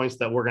data points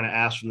that we're going to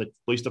ask from the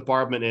police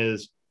department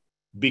is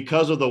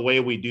because of the way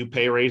we do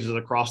pay raises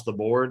across the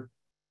board,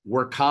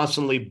 we're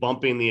constantly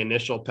bumping the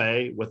initial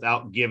pay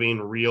without giving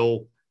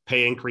real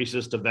pay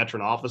increases to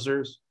veteran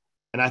officers.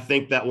 And I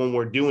think that when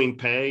we're doing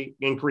pay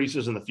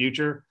increases in the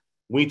future,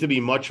 we need to be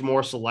much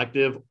more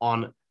selective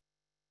on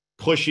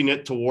pushing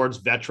it towards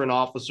veteran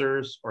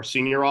officers or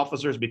senior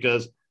officers,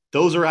 because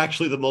those are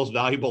actually the most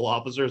valuable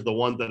officers, the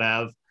ones that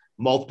have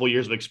multiple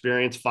years of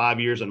experience, 5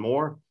 years and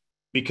more,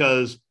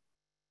 because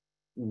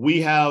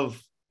we have,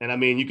 and I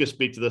mean, you can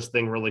speak to this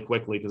thing really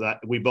quickly because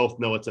we both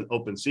know it's an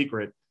open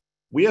secret.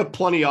 We have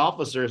plenty of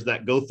officers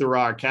that go through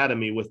our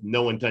academy with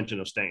no intention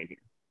of staying here,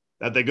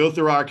 that they go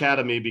through our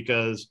academy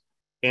because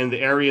in the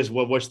areas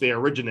with which they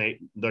originate,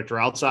 that are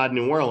outside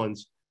New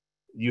Orleans,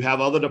 you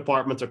have other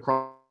departments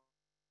across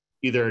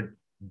either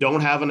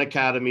don't have an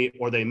academy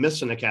or they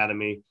miss an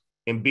academy,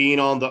 and being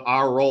on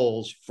our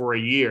rolls for a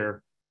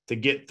year to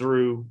get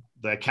through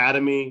the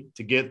academy,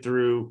 to get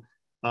through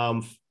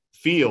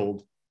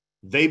field,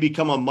 they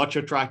become a much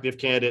attractive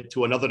candidate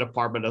to another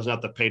department that doesn't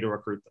have to pay to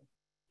recruit them.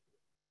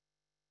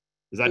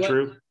 Is that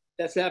true?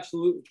 That's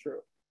absolutely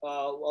true. A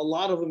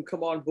lot of them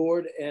come on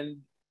board and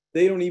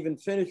they don't even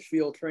finish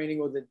field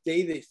training, or the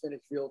day they finish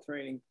field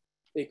training,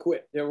 they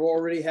quit. They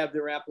already have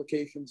their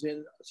applications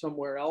in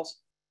somewhere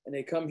else, and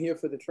they come here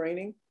for the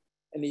training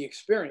and the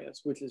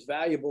experience, which is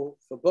valuable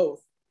for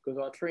both, because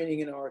our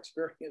training and our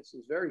experience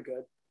is very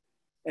good.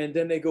 And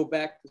then they go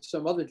back to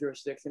some other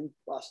jurisdiction,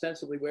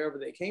 ostensibly wherever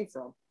they came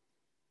from,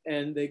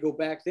 and they go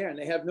back there and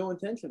they have no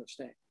intention of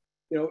staying.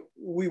 You know,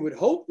 we would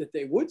hope that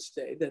they would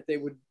stay, that they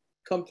would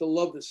come to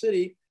love the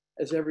city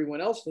as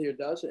everyone else here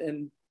does,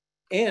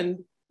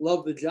 and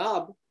love the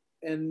job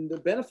and the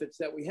benefits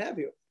that we have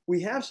here.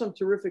 We have some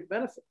terrific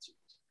benefits.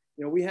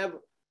 You know, we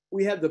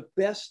have the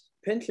best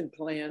pension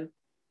plan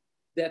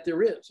that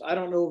there is. I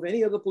don't know if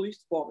any other police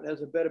department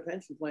has a better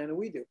pension plan than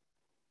we do.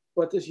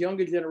 But this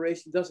younger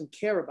generation doesn't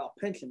care about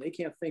pension. They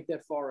can't think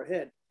that far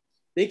ahead.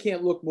 They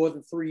can't look more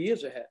than 3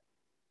 years ahead.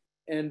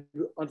 And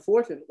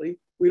unfortunately,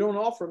 we don't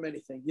offer them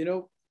anything. You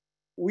know,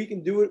 we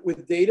can do it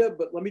with data,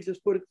 but let me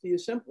just put it to you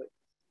simply.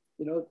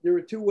 You know, there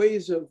are two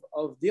ways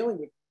of dealing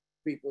with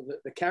people,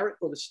 the carrot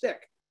or the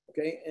stick,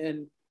 okay?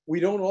 And we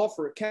don't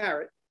offer a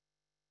carrot,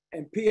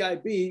 and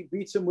PIB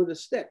beats them with a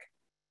stick.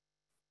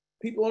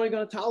 People are only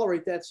going to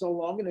tolerate that so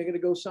long, and they're going to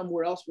go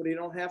somewhere else where they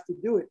don't have to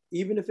do it,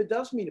 even if it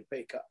does mean a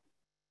pay cut.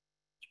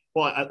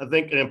 Well, I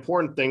think an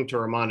important thing to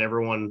remind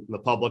everyone, the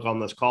public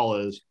on this call,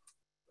 is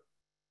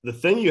the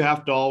thing you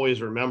have to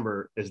always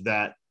remember is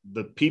that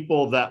the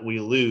people that we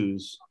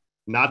lose,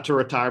 not to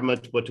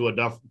retirement, but to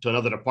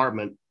another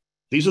department,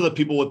 these are the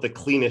people with the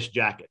cleanest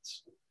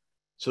jackets.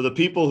 So the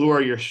people who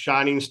are your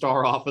shining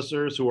star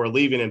officers who are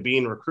leaving and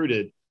being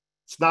recruited,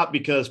 it's not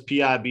because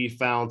PIB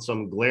found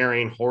some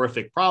glaring,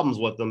 horrific problems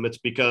with them. It's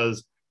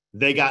because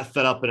they got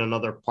fed up and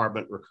another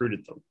department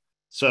recruited them.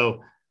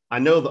 So I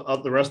know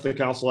the rest of the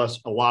council has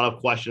a lot of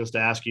questions to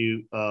ask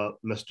you,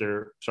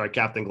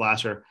 Captain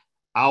Glasser.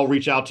 I'll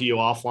reach out to you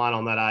offline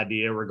on that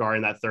idea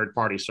regarding that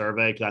third-party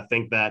survey, because I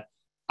think that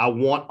I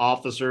want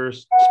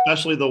officers,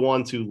 especially the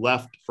ones who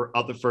left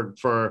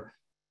for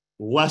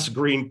less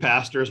green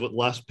pastures with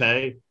less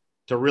pay,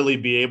 to really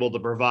be able to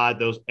provide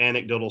those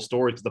anecdotal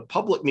stories. The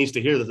public needs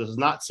to hear that this is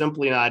not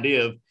simply an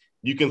idea of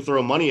you can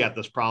throw money at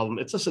this problem.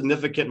 It's a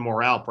significant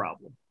morale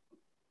problem.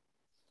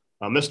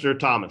 Mr.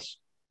 Thomas.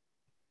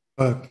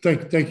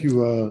 Thank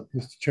you,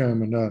 Mr.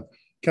 Chairman.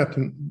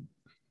 Captain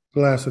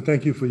Glasser,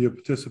 thank you for your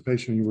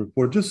participation in your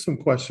report. Just some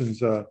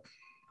questions.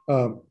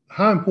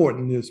 How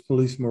important is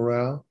police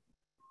morale?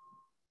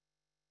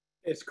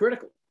 It's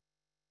critical.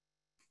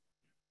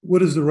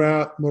 What is the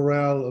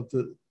morale of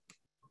the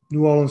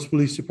New Orleans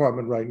Police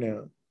Department right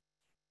now?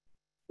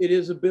 It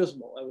is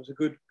abysmal. That was a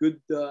good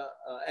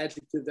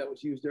adjective that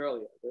was used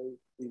earlier.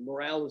 The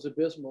morale is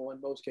abysmal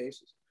in most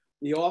cases.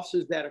 The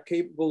officers that are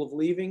capable of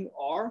leaving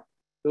are,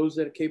 those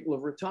that are capable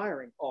of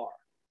retiring are.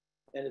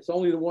 And it's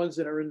only the ones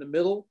that are in the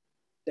middle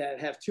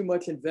that have too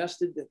much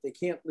invested that they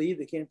can't leave,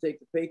 they can't take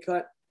the pay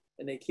cut,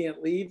 and they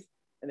can't leave,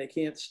 and they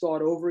can't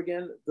start over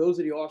again. Those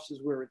are the officers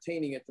we're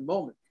retaining at the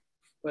moment.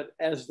 But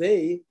as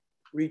they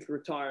reach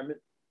retirement,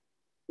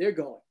 they're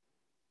going.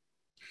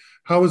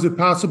 How is it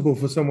possible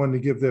for someone to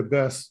give their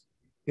best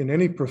in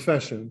any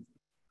profession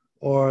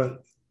or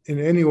in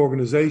any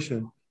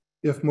organization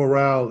if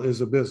morale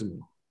is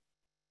abysmal?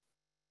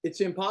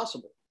 It's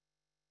impossible.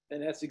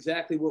 And that's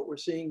exactly what we're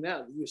seeing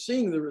now. You're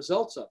seeing the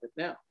results of it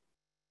now.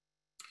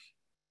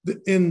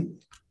 In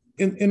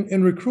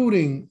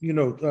recruiting, you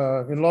know,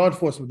 in law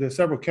enforcement, there's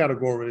several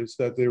categories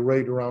that they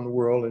rate around the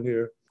world and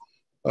here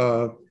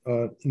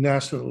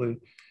nationally.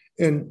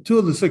 And two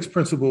of the 6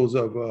 principles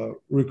of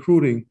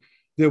recruiting,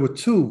 there were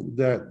 2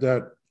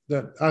 that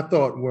I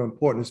thought were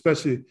important,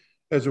 especially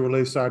as it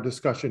relates to our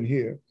discussion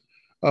here.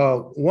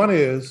 One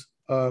is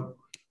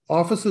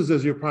officers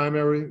as your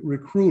primary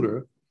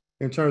recruiter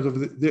in terms of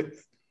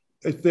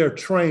if they're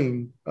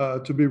trained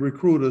to be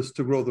recruiters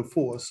to grow the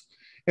force.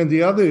 And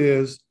the other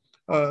is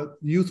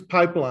youth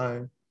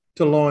pipeline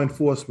to law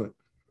enforcement.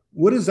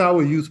 What is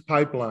our youth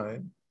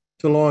pipeline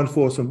to law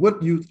enforcement?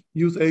 What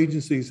youth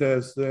agencies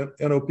has the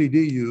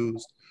NOPD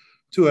used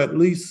to at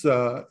least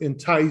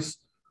entice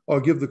or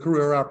give the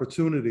career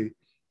opportunity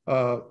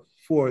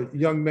for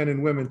young men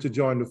and women to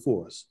join the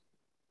force?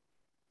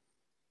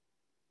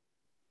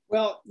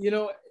 Well, you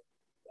know,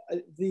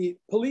 the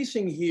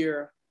policing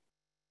here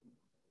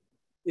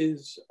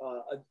is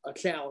a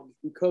challenge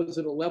because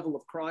of the level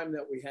of crime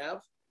that we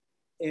have.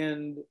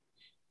 And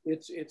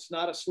it's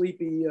not a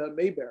sleepy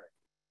Mayberry.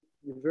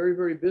 You're very,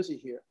 very busy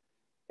here.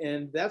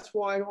 And that's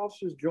why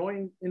officers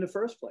join in the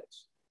first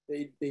place.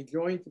 They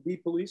join to be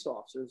police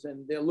officers,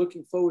 and they're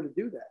looking forward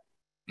to do that.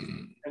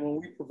 And when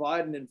we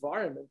provide an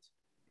environment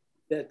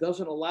that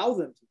doesn't allow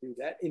them to do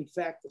that, in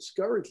fact,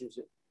 discourages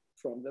it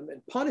from them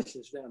and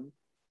punishes them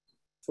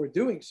for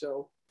doing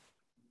so,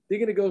 they're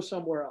going to go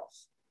somewhere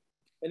else.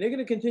 And they're going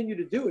to continue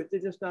to do it. They're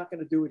just not going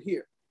to do it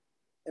here.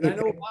 And I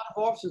know a lot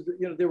of officers,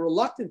 you know, they're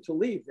reluctant to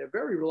leave. They're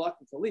very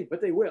reluctant to leave,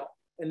 but they will,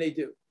 and they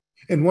do.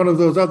 And one of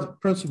those other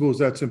principles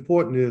that's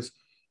important is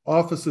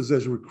officers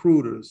as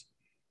recruiters.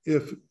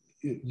 If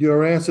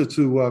your answer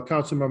to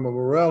Councilmember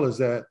Morell is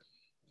that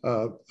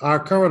our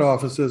current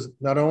officers,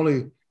 not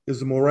only is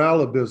the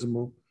morale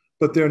abysmal,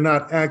 but they're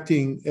not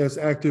acting as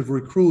active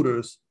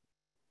recruiters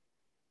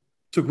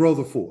to grow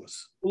the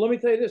force. Well, let me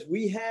tell you this.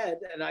 We had,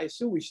 and I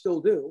assume we still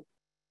do,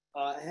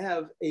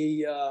 have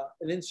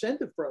an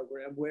incentive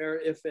program where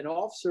if an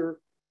officer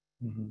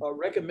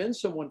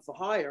recommends someone for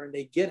hire and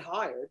they get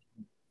hired,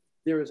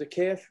 there is a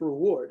cash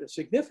reward, a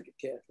significant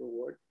cash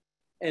reward.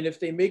 And if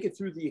they make it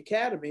through the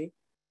academy,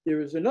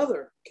 there is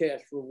another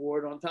cash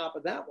reward on top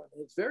of that one.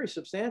 It's very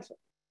substantial.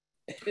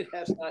 It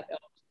has not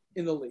helped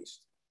in the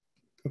least.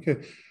 Okay.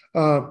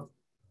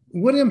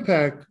 What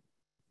impact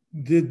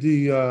did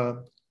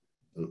the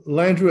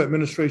Landrieu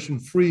administration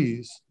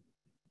freeze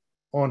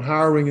on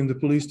hiring in the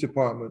police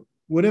department?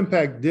 What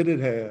impact did it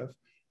have?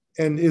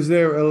 And is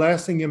there a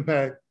lasting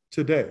impact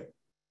today?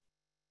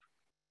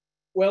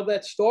 Well,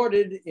 that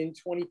started in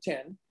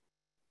 2010.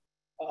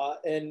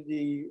 And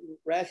the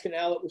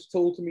rationale that was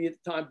told to me at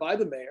the time by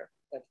the mayor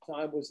at the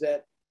time was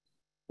that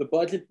the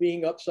budget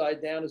being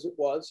upside down as it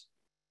was,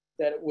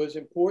 that it was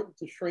important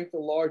to shrink the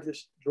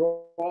largest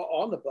draw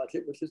on the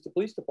budget, which is the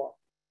police department.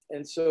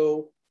 And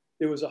so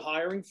there was a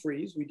hiring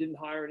freeze. We didn't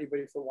hire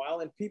anybody for a while,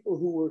 and people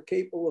who were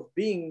capable of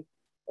being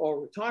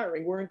or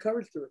retiring were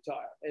encouraged to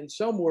retire. And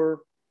some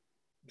were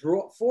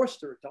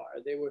forced to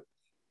retire.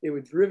 They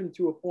were driven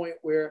to a point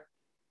where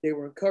they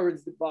were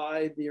encouraged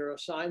by their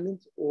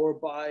assignment or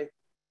by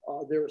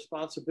their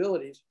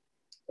responsibilities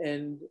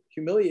and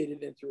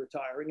humiliated into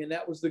retiring. And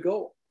that was the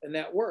goal, and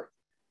that worked.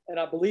 And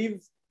I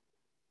believe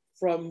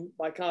from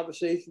my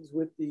conversations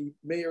with the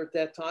mayor at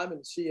that time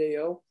and the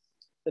CAO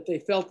that they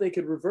felt they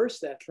could reverse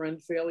that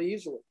trend fairly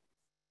easily,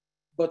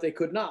 but they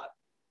could not.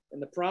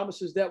 And the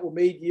promises that were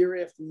made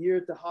year after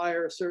year to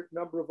hire a certain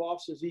number of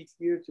officers each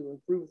year to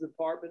improve the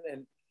department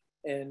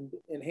and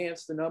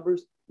enhance the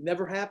numbers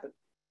never happened.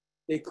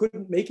 They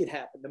couldn't make it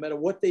happen, no matter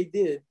what they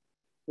did,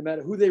 no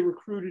matter who they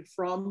recruited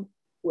from,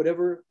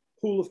 whatever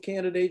pool of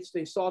candidates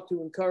they sought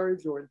to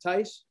encourage or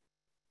entice,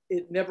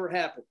 it never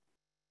happened.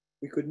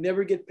 We could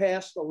never get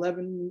past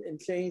 11 and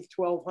change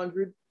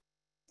 1,200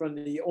 from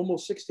the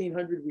almost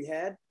 1,600 we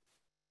had.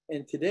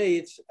 And today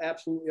it's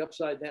absolutely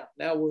upside down.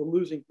 Now we're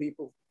losing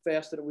people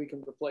faster than we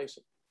can replace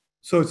them.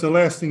 So it's a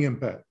lasting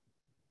impact.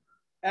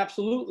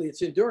 Absolutely,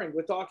 it's enduring.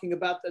 We're talking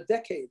about a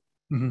decade.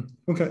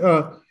 Mm-hmm. Okay,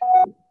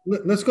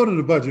 let's go to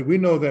the budget. We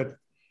know that,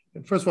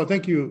 first of all,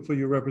 thank you for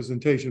your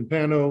representation.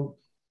 Panel,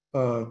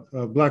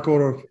 Black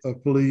Order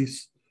of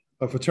Police,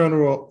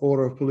 Fraternal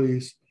Order of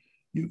Police.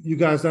 You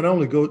guys not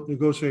only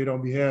negotiate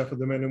on behalf of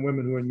the men and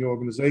women who are in your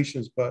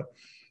organizations, but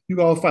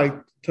you all fight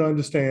to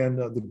understand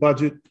the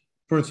budget,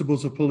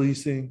 principles of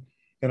policing,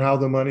 and how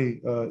the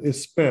money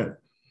is spent.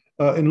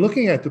 In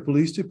looking at the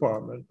police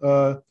department,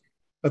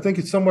 I think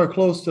it's somewhere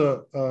close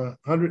to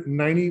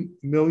 190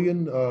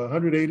 million,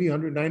 180,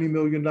 190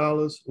 million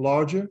dollars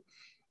larger,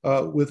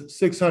 with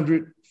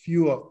 600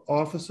 fewer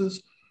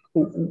officers.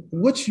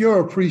 What's your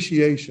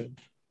appreciation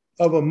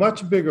of a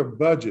much bigger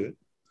budget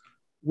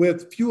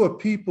with fewer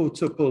people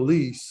to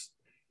police?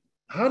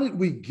 How did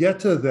we get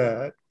to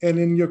that? And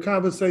in your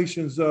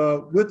conversations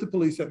with the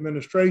police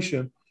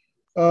administration,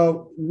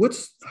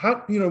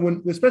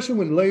 especially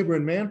when labor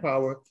and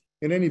manpower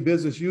in any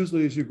business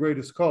usually is your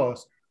greatest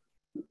cost,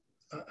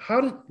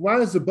 why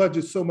is the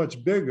budget so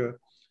much bigger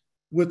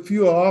with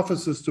fewer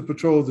officers to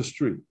patrol the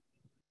street?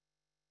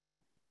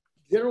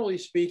 Generally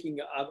speaking,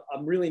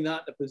 I'm really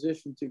not in a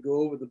position to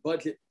go over the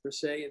budget per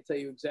se and tell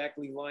you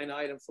exactly line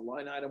item for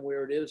line item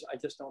where it is. I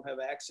just don't have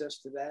access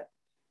to that,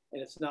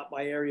 and it's not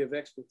my area of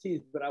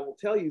expertise. But I will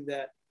tell you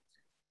that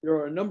there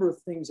are a number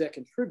of things that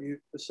contribute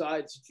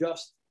besides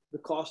just the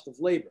cost of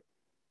labor.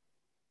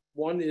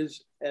 One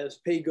is as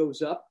pay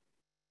goes up,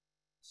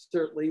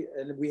 certainly,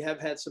 and we have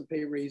had some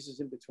pay raises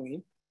in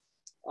between,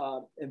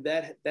 and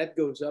that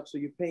goes up. So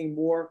you're paying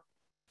more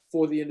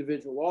for the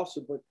individual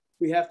officer, but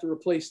we have to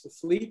replace the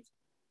fleet.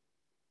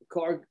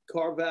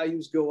 Car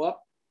values go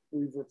up.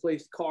 We've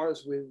replaced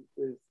cars with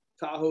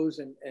Tahoes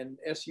and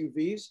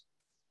SUVs,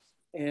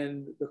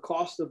 and the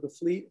cost of the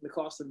fleet, the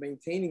cost of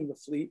maintaining the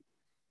fleet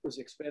is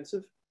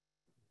expensive.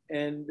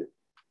 And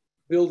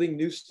building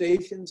new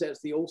stations as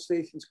the old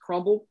stations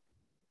crumble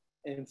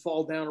and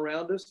fall down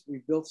around us,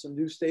 we've built some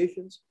new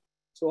stations.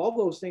 So all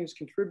those things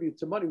contribute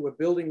to money. We're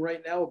building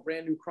right now a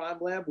brand new crime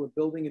lab. We're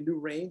building a new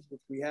range,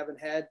 which we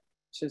haven't had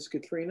since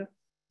Katrina.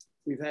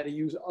 We've had to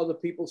use other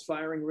people's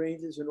firing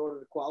ranges in order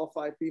to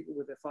qualify people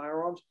with their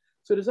firearms.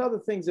 So there's other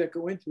things that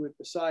go into it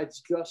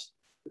besides just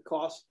the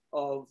cost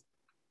of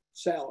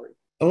salary.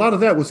 A lot of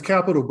that was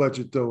capital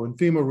budget, though, and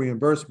FEMA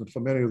reimbursement for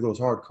many of those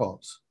hard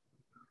costs.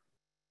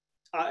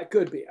 It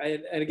could be.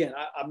 And again,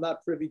 I'm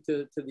not privy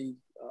to the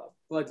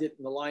budget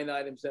and the line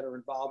items that are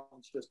involved.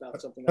 It's just not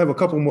something. I have a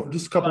couple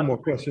more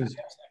questions.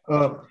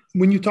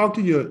 When you talk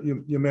to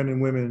your men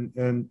and women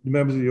and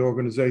members of your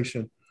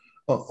organization,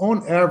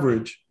 on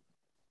average,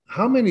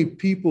 how many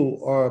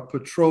people are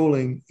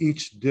patrolling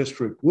each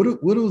district?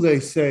 What do they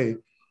say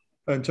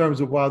in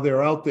terms of while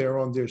they're out there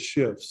on their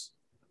shifts?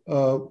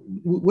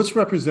 What's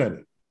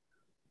represented?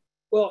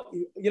 Well,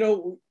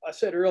 I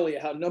said earlier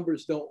how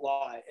numbers don't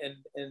lie,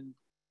 and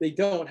they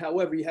don't.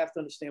 However, you have to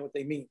understand what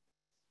they mean.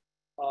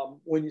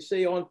 When you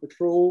say on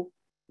patrol,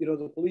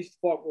 the police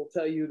department will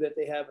tell you that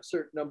they have a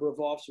certain number of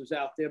officers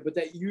out there, but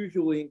that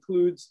usually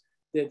includes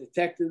their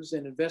detectives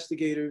and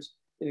investigators.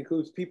 It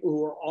includes people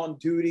who are on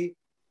duty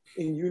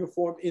in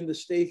uniform in the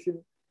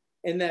station,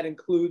 and that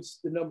includes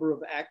the number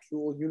of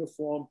actual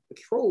uniformed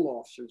patrol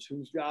officers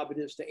whose job it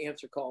is to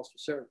answer calls for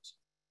service.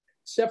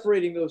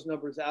 Separating those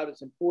numbers out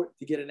is important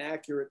to get an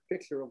accurate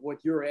picture of what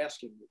you're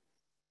asking me.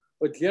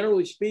 But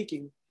generally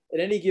speaking, at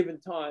any given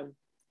time,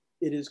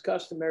 it is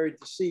customary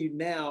to see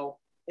now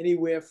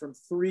anywhere from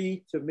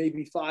 3 to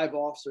maybe 5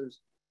 officers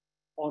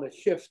on a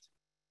shift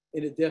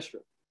in a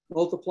district.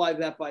 Multiply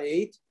that by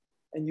 8,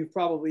 and you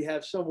probably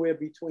have somewhere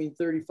between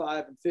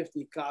 35 and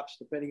 50 cops,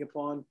 depending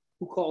upon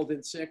who called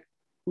in sick,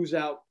 who's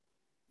out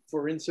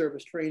for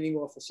in-service training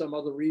or for some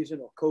other reason,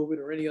 or COVID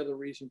or any other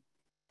reason,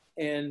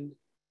 and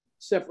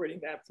separating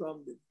that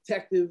from the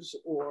detectives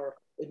or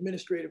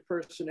administrative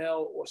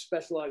personnel or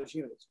specialized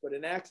units. But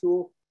in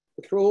actual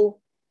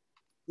patrol,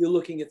 you're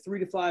looking at 3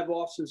 to 5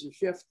 officers a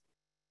shift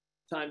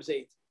times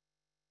 8.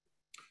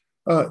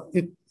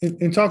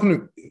 In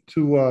talking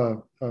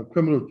to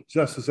criminal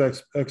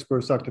justice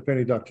experts, Dr.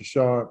 Penny, Dr.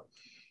 Sharp,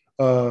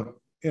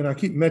 and I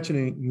keep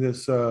mentioning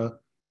this, Dr.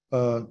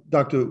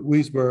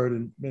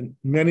 Wiesberg and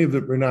many of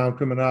the renowned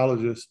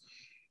criminologists,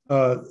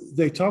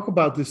 they talk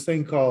about this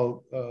thing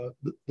called the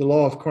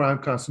law of crime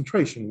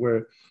concentration,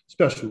 where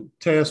special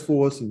task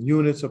force and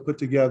units are put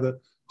together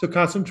to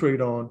concentrate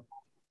on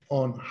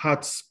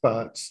hot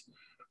spots.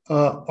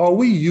 Are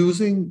we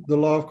using the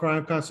law of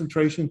crime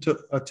concentration to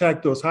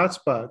attack those hot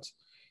spots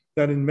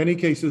that in many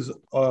cases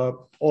are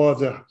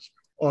the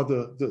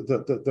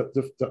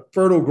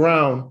fertile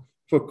ground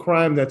for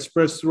crime that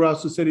spreads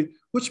throughout the city?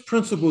 Which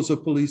principles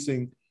of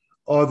policing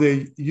are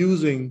they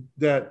using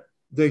that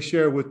they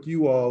share with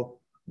you all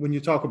when you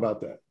talk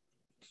about that?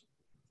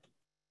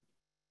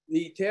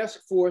 The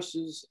task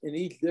forces in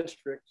each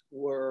district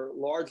were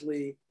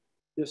largely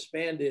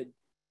disbanded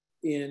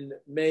in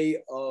May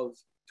of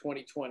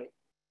 2020.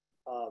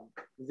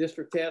 The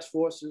district task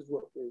forces,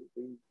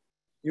 the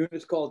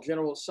units called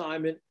general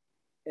assignment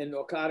and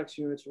narcotics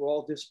units were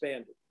all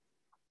disbanded.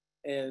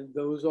 And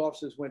those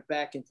officers went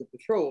back into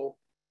patrol.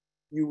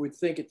 You would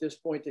think at this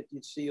point that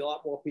you'd see a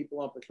lot more people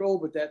on patrol,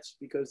 but that's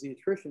because the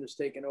attrition has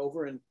taken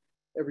over and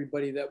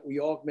everybody that we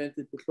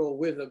augmented patrol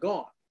with are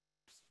gone.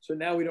 So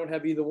now we don't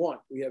have either one.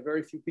 We have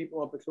very few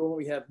people on patrol.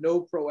 We have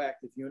no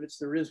proactive units.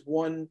 There is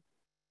one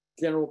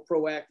general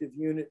proactive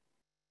unit,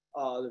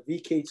 the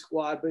VK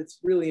squad, but it's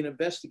really an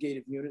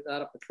investigative unit,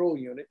 not a patrol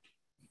unit.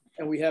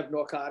 And we have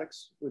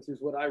narcotics, which is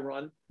what I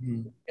run,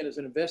 and as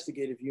an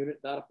investigative unit,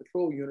 not a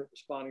patrol unit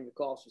responding to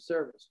calls for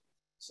service.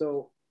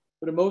 So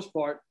for the most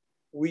part,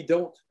 we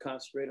don't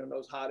concentrate on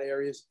those hot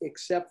areas,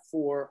 except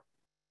for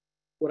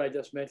what I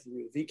just mentioned,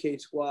 the VK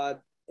squad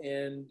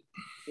and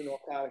the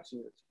narcotics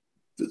units.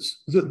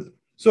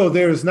 So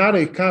there is not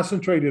a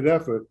concentrated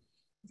effort,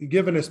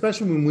 given,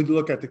 especially when we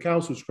look at the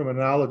council's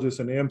criminologists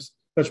and the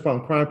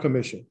Metropolitan Crime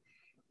Commission,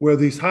 where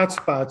these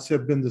hotspots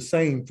have been the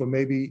same for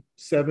maybe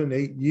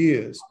 7-8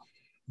 years.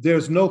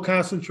 There's no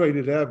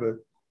concentrated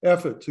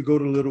effort to go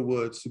to Little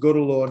Woods, to go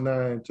to Lower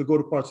 9, to go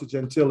to parts of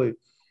Gentilly,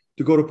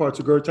 to go to parts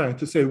of Gertine,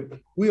 to say,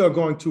 we are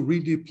going to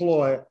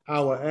redeploy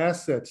our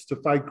assets to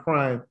fight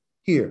crime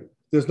here.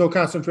 There's no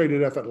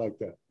concentrated effort like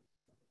that.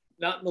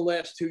 Not in the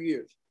last 2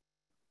 years.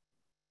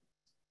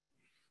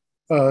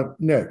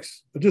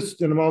 Next,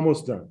 and I'm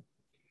almost done.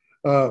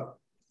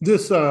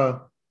 This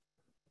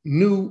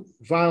new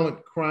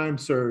violent crime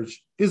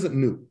surge isn't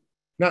new,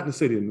 not in the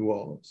city of New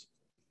Orleans.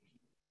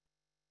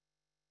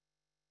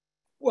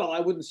 Well, I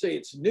wouldn't say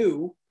it's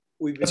new.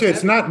 I say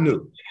it's not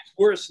new. It's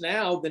worse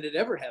now than it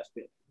ever has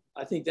been.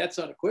 I think that's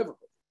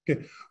unequivocal.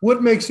 Okay.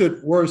 What makes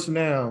it worse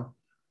now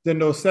than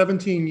those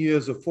 17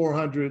 years of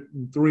 400,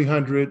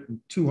 300,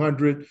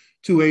 200,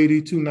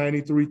 280,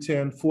 290,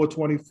 310,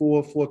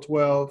 424,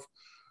 412?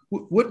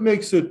 What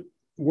makes it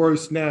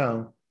worse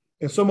now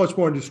and so much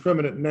more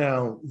indiscriminate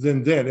now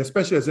than then,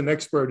 especially as an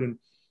expert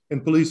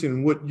in policing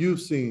and what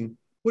you've seen?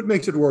 What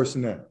makes it worse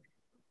now?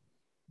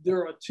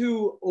 There are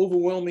two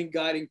overwhelming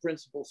guiding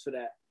principles for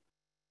that.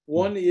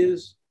 One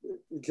is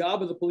the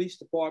job of the police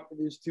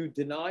department is to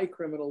deny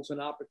criminals an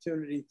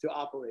opportunity to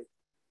operate.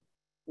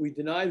 We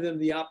deny them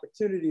the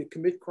opportunity to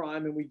commit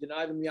crime, and we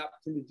deny them the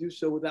opportunity to do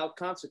so without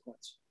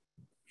consequence.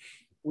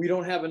 We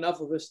don't have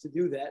enough of us to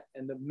do that,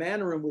 and the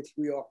manner in which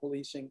we are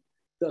policing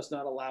does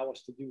not allow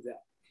us to do that.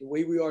 The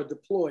way we are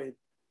deployed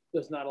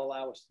does not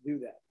allow us to do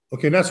that.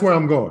 Okay, that's where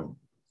I'm going.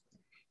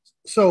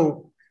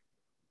 So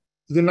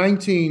the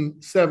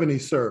 1970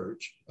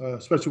 surge,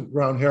 especially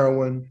around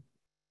heroin,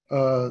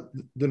 the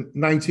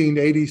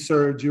 1980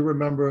 surge, you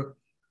remember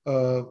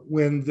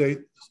when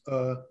the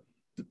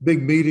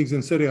big meetings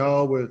in City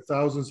Hall with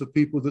thousands of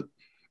people.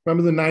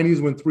 Remember the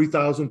 90s when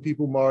 3,000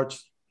 people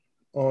marched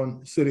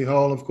on City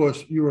Hall? Of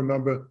course, you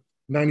remember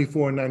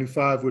 94 and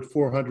 95 with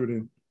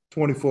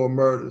 424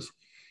 murders.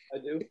 I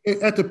do.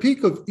 At the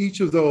peak of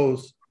each of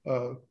those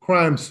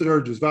crime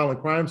surges,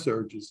 violent crime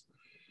surges,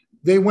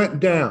 they went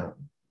down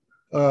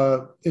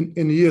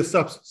in the years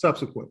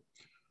subsequent.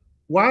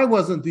 Why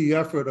wasn't the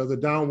effort of the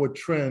downward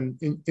trend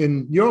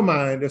in your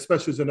mind,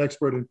 especially as an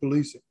expert in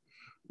policing,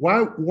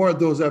 why weren't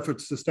those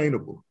efforts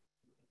sustainable?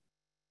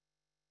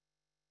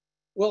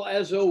 Well,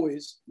 as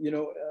always,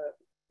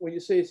 when you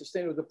say it's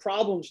sustainable, the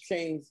problems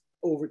change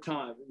over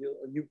time.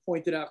 You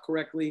pointed out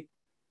correctly,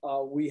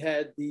 we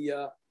had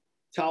the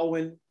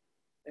Talwin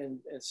and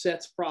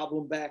Sets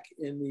problem back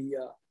in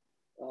the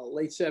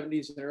late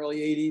 70s and early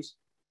 80s.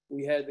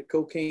 We had the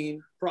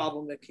cocaine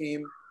problem that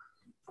came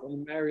from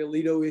the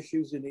Mariolito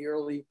issues in the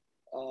early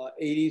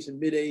 80s and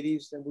mid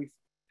 80s. And we've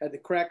had the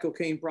crack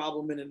cocaine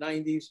problem in the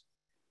 90s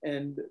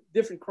and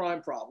different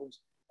crime problems.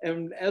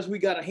 And as we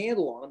got a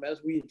handle on them,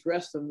 as we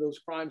addressed them, those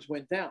crimes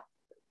went down.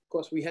 Of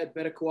course, we had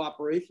better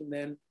cooperation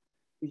then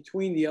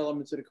between the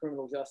elements of the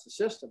criminal justice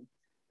system.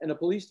 And the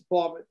police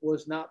department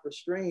was not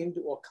restrained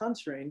or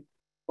constrained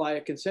by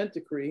a consent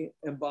decree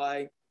and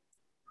by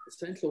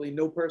essentially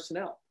no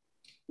personnel.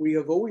 We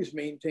have always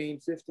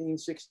maintained 1,500,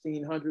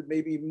 1,600,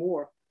 maybe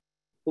more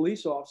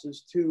police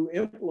officers to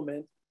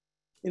implement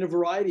in a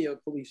variety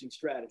of policing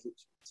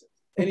strategies.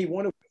 Any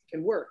one of which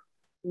can work.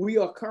 We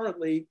are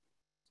currently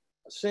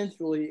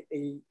essentially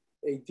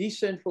a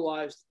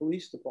decentralized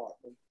police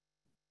department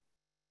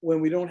when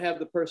we don't have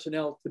the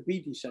personnel to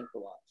be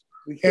decentralized.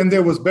 And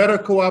there was better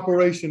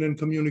cooperation and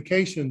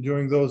communication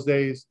during those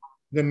days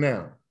than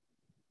now.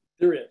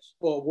 There is,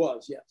 or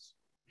was, yes.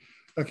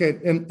 Okay,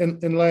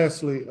 and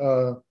lastly,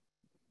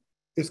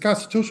 is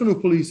constitutional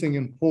policing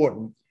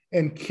important?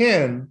 And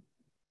can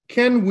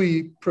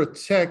we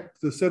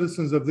protect the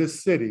citizens of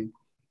this city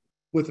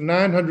with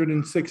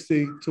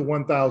 960 to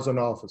 1,000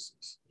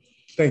 officers?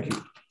 Thank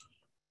you.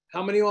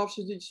 How many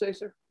officers did you say,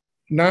 sir?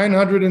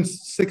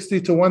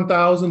 960 to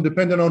 1,000,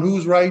 depending on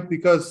who's right,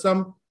 because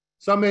some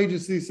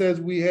agency says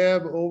we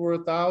have over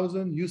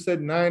 1,000. You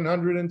said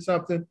 900 and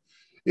something.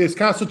 Is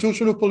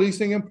constitutional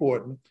policing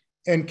important?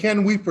 And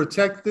can we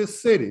protect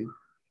this city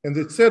and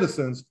its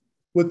citizens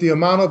with the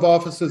amount of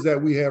officers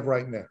that we have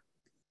right now?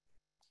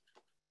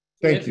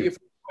 Thank you. Your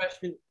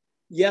question,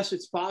 yes,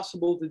 it's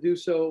possible to do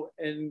so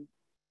and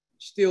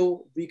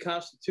still be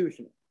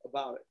constitutional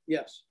about it.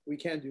 Yes, we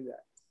can do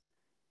that.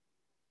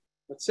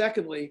 But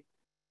secondly,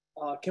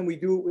 can we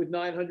do it with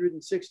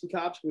 960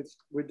 cops? Which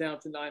we're down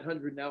to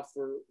 900 now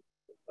for,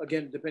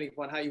 again, depending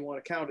upon how you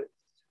want to count it.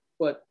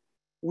 But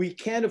we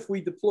can if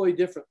we deploy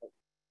differently.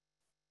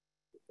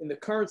 In the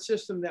current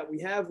system that we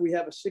have a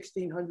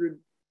 1,600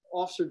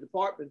 officer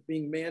department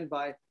being manned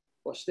by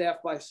or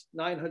staffed by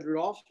 900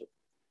 officers.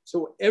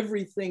 So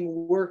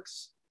everything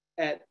works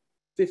at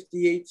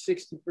 58,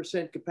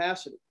 60%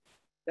 capacity.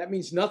 That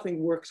means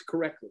nothing works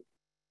correctly.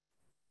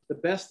 The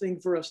best thing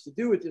for us to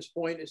do at this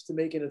point is to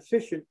make an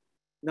efficient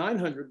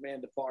 900-man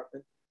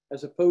department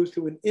as opposed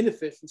to an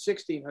inefficient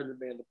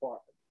 1,600-man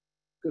department,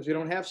 because we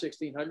don't have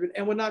 1,600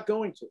 and we're not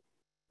going to.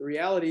 The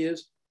reality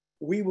is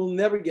we will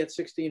never get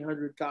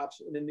 1,600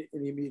 cops in the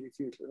immediate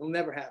future. It'll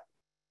never happen.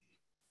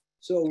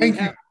 So we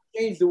have to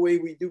change the way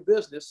we do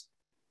business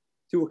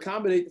to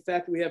accommodate the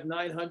fact that we have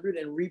 900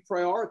 and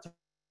reprioritize.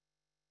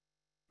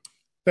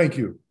 Thank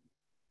you.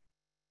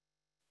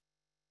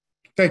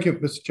 Thank you,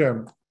 Mr.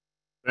 Chairman.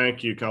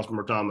 Thank you,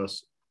 Councilmember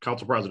Thomas.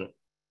 Council President.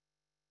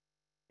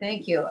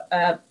 Thank you.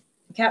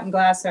 Captain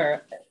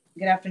Glasser,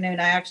 good afternoon.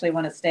 I actually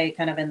want to stay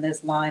kind of in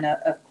this line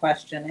of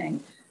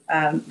questioning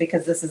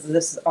because this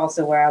is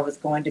also where I was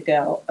going to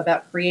go,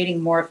 about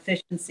creating more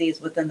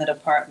efficiencies within the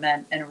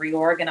department and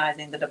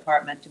reorganizing the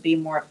department to be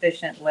more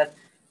efficient with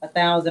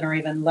 1,000 or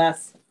even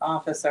less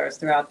officers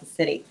throughout the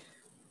city.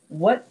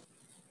 What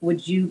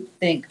would you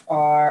think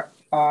are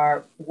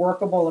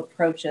workable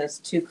approaches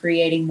to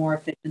creating more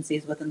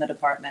efficiencies within the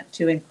department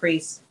to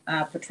increase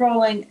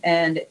patrolling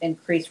and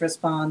increase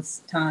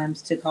response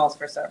times to calls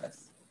for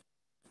service?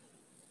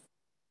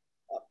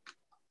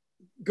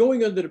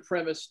 Going under the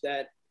premise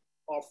that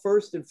our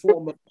first and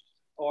foremost,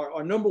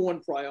 our number one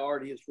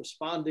priority is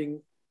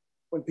responding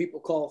when people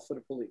call for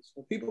the police.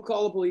 When people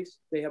call the police,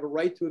 they have a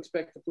right to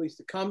expect the police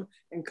to come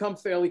and come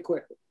fairly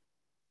quickly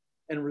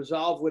and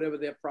resolve whatever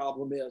their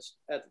problem is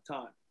at the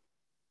time.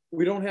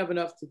 We don't have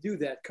enough to do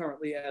that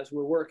currently as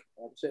we're working.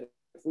 Like I said,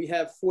 if we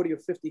have 40 or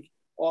 50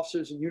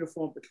 officers in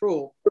uniform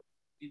patrol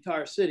the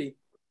entire city,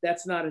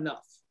 that's not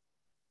enough.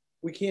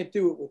 We can't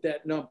do it with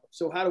that number.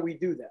 So how do we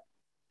do that?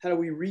 How do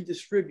we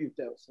redistribute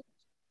those things?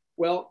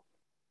 Well,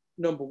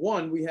 number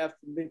one, we have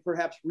to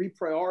perhaps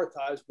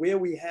reprioritize where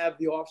we have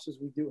the officers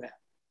we do have.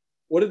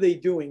 What are they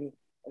doing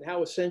and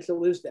how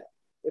essential is that?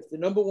 If the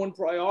number one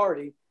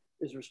priority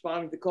is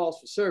responding to calls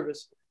for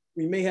service,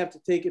 we may have to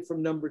take it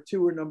from number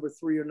 2 or number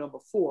 3 or number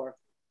 4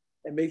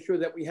 and make sure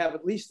that we have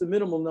at least the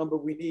minimal number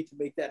we need to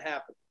make that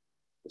happen.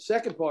 The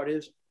second part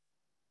is,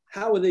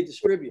 how are they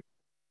distributed?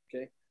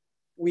 Okay,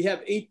 we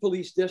have 8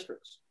 police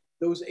districts.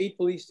 Those 8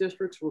 police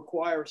districts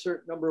require a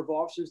certain number of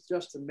officers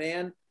just to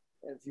man,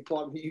 and if you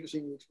pardon me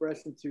using the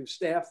expression, to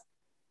staff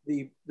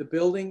the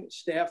building,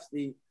 staff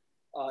the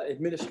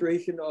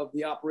administration of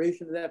the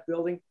operation of that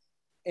building,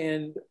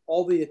 and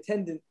all the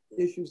attendant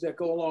issues that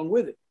go along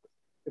with it.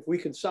 If we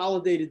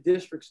consolidated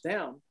districts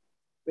down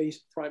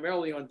based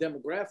primarily on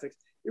demographics,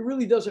 it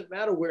really doesn't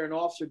matter where an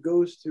officer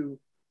goes to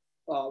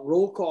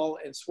roll call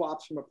and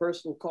swaps from a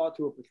personal car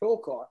to a patrol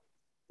car.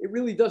 It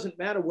really doesn't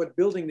matter what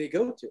building they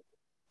go to.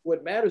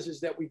 What matters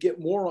is that we get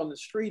more on the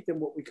street than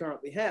what we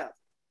currently have.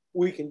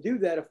 We can do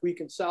that if we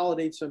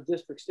consolidate some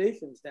district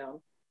stations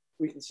down.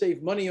 We can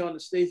save money on the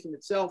station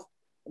itself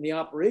and the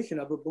operation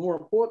of it, but more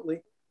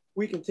importantly,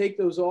 we can take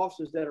those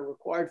officers that are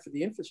required for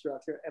the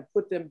infrastructure and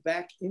put them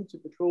back into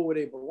patrol where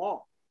they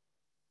belong.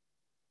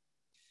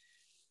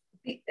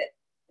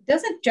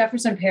 Doesn't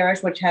Jefferson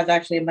Parish, which has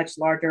actually a much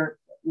larger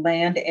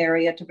land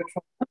area to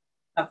patrol,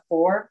 have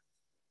 4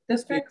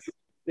 districts?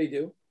 They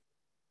do.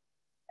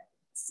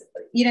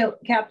 You know,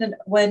 Captain,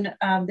 when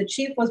the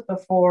chief was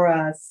before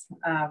us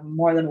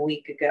more than a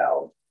week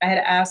ago, I had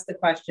asked the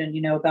question,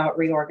 you know, about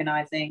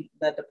reorganizing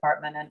the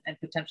department and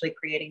potentially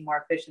creating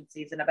more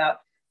efficiencies and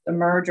about the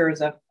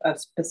mergers of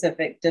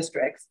specific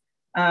districts,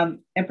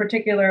 in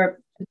particular,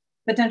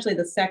 potentially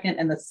the 2nd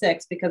and the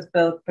 6th, because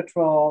both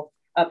patrol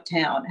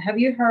uptown. Have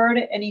you heard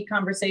any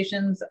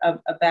conversations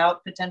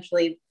about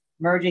potentially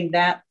merging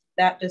that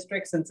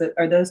district, since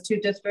are those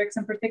 2 districts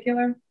in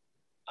particular?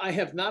 I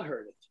have not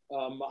heard it.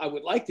 I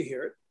would like to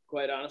hear it,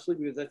 quite honestly,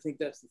 because I think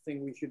that's the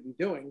thing we should be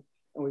doing.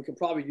 And we can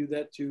probably do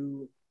that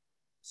to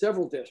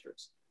several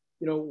districts.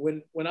 You know,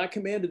 when I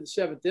commanded the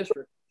 7th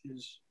district, which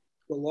is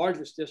the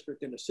largest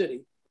district in the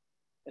city,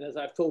 and as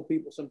I've told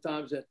people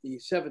sometimes, that the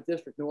 7th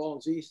district, New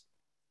Orleans East,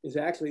 is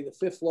actually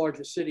the 5th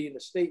largest city in the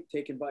state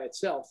taken by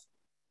itself.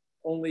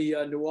 Only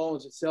New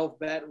Orleans itself,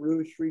 Baton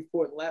Rouge,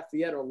 Shreveport, and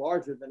Lafayette are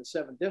larger than the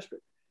 7th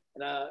district.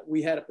 And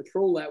we had to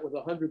patrol that with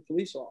 100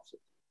 police officers.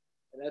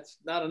 And that's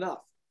not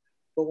enough.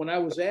 But when I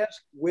was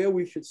asked where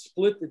we should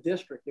split the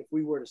district, if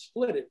we were to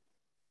split it,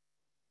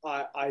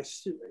 I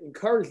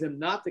encourage them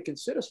not to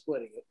consider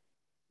splitting it,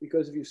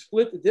 because if you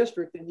split the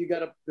district, then you got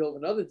to build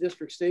another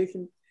district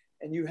station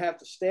and you have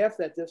to staff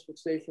that district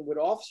station with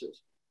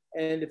officers.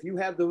 And if you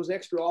have those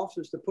extra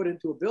officers to put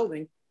into a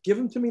building, give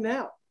them to me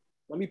now.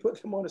 Let me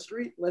put them on the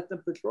street, let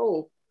them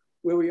patrol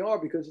where we are,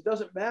 because it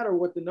doesn't matter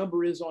what the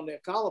number is on their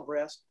collar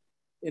brass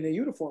in a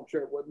uniform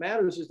shirt. What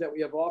matters is that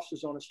we have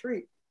officers on the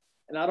street,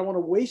 and I don't want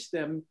to waste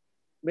them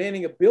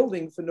manning a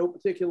building for no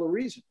particular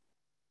reason.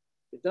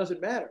 It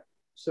doesn't matter.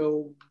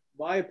 So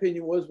my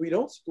opinion was we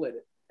don't split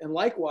it. And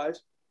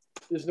likewise,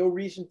 there's no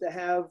reason to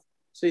have,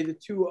 say, the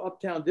two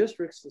uptown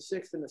districts, the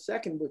 6th and the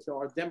 2nd, which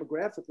are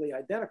demographically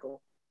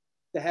identical,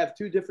 to have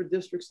two different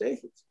district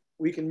stations.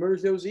 We can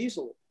merge those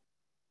easily.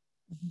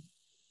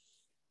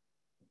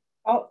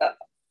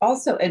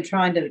 Also, in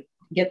trying to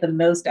get the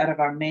most out of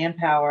our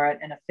manpower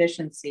and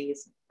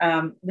efficiencies,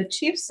 the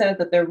chief said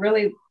that there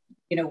really,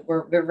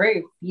 were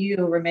very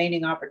few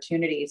remaining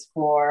opportunities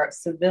for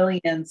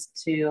civilians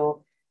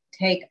to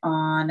take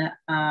on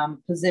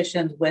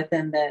positions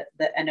within the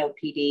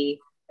NOPD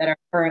that are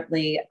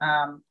currently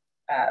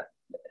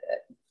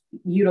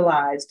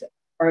utilized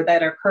or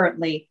that are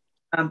currently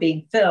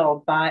being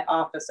filled by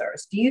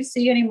officers. Do you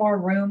see any more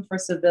room for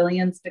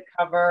civilians to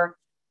cover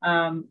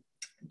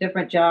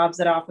different jobs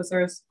that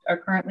officers are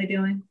currently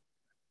doing?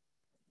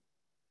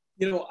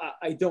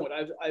 I don't.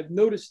 I've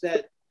noticed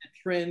that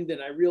trend,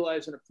 and I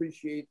realize and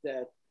appreciate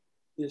that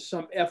there's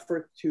some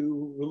effort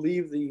to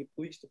relieve the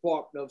police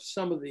department of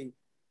some of the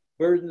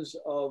burdens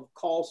of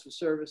calls for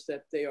service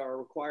that they are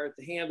required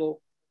to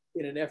handle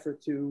in an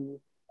effort to,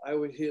 I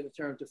always hear the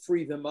term, to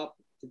free them up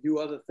to do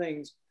other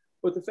things.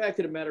 But the fact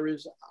of the matter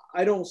is,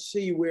 I don't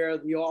see where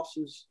the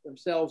officers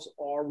themselves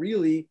are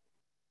really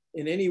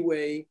in any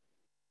way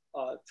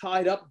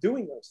tied up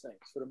doing those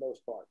things for the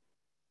most part.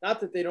 Not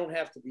that they don't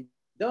have to be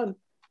done,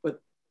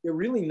 but they're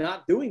really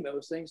not doing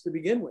those things to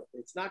begin with.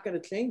 It's not going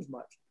to change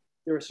much.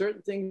 There are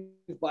certain things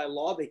by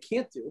law they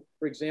can't do.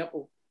 For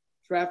example,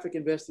 traffic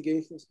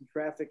investigations and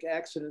traffic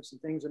accidents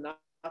and things are not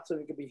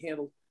something that can be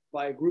handled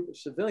by a group of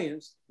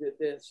civilians.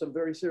 There's some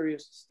very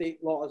serious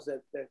state laws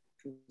that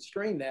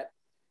constrain that,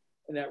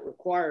 and that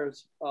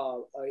requires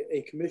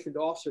a commissioned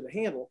officer to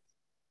handle.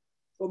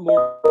 But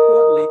more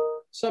importantly,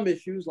 some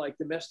issues like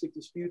domestic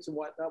disputes and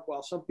whatnot,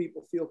 while some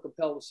people feel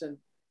compelled to send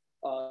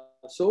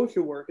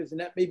social workers,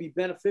 and that may be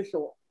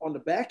beneficial on the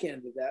back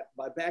end of that,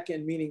 by back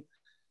end meaning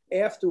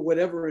after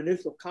whatever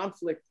initial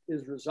conflict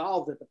is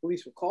resolved that the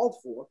police were called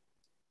for,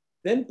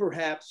 then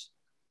perhaps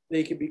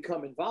they can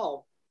become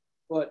involved.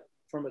 But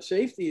from a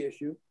safety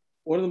issue,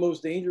 one of the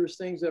most dangerous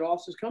things that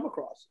officers come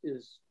across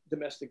is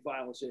domestic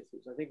violence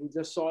issues. I think we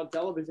just saw on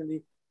television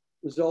the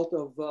result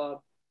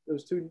of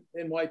those two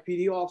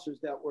NYPD officers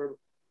that were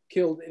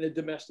killed in a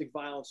domestic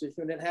violence issue,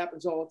 and it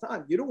happens all the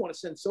time. You don't want to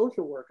send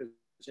social workers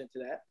into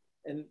that,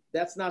 and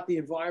that's not the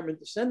environment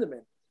to send them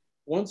in.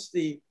 Once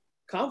the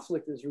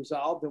conflict is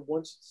resolved and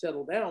once it's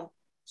settled down,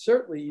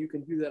 certainly you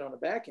can do that on the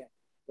back end.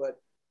 But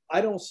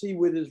I don't see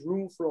where there's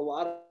room for a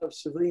lot of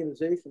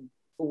civilianization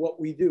for what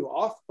we do.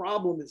 Our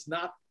problem is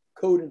not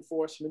code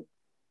enforcement.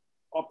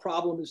 Our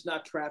problem is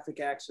not traffic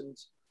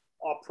accidents.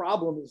 Our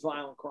problem is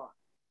violent crime.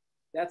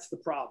 That's the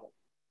problem.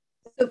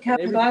 So,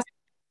 Captain Glass,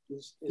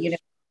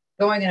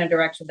 going in a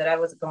direction that I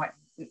was going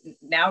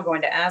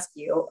to ask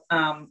you,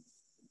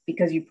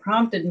 because you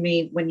prompted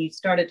me when you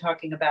started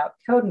talking about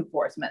code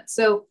enforcement.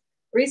 So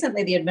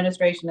recently, the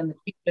administration and the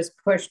chief just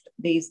pushed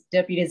these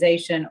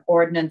deputization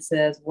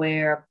ordinances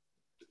where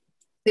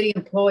city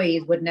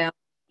employees would now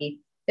be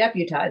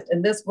deputized,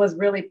 and this was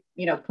really,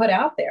 put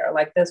out there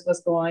like this was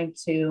going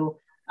to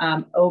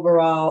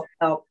overall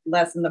help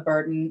lessen the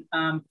burden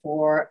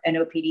for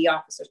NOPD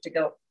officers to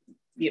go,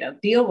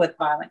 deal with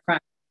violent crime.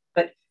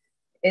 But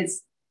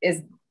is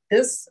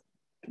this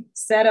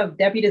set of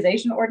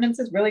deputization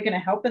ordinances really going to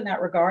help in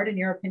that regard, in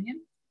your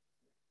opinion?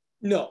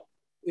 No,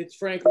 it's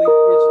frankly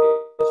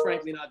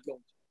not going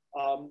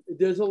to.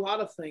 There's a lot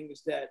of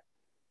things that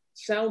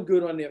sound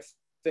good on their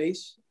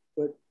face,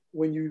 but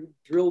when you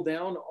drill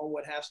down on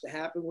what has to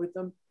happen with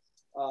them,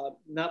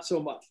 not so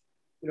much.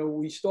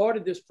 We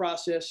started this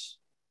process,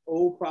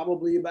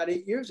 probably about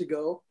 8 years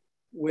ago,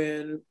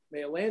 when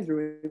Mayor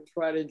Landrieu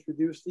tried to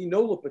introduce the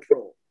NOLA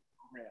Patrol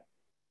program.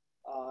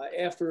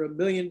 After $1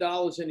 million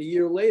in a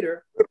year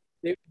later,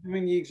 they were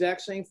doing the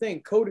exact same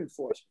thing, code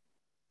enforcement.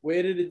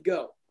 Where did it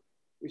go?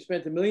 We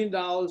spent $1 million,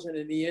 and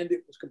in the end,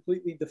 it was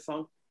completely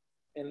defunct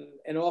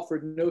and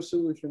offered no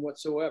solution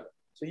whatsoever.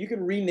 So you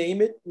can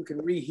rename it, you can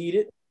reheat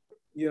it,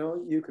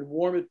 you can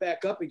warm it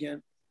back up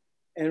again.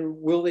 And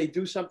will they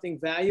do something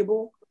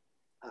valuable?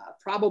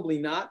 Probably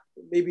not.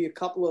 Maybe a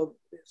couple of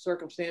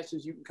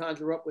circumstances you can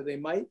conjure up where they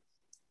might.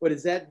 But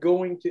is that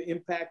going to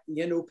impact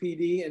the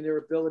NOPD and their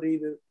ability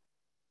to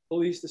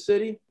police the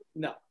city?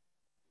 No,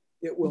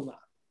 it will not.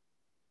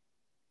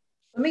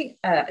 Let me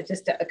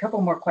just a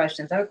couple more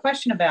questions. I have a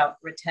question about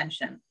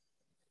retention.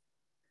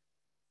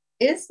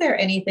 Is there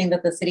anything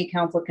that the city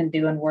council can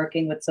do in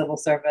working with civil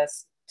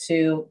service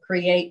to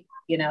create,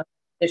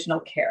 additional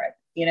carrot?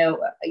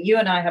 You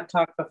and I have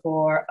talked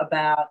before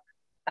about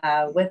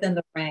within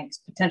the ranks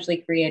potentially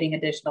creating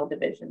additional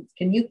divisions.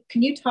 Can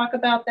you talk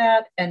about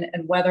that and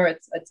whether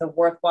it's a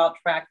worthwhile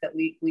track that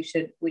we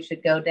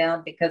should go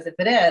down? Because if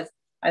it is,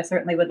 I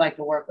certainly would like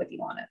to work with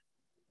you on it.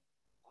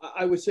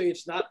 I would say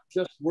it's not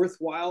just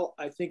worthwhile.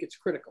 I think it's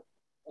critical.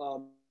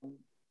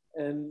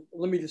 And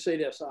let me just say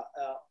this,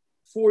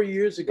 4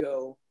 years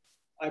ago,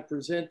 I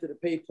presented a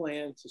pay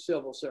plan to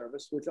civil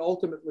service, which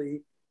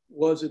ultimately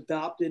was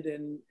adopted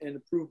and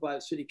approved by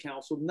the city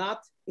council,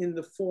 not in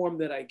the form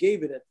that I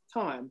gave it at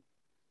the time,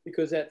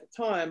 because at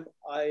the time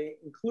I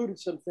included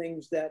some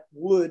things that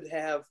would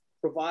have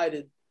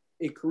provided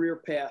a career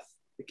path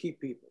to keep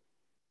people.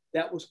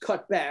 That was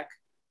cut back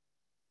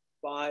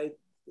by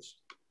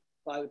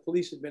the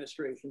police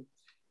administration.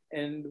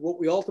 And what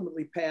we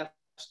ultimately passed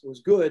was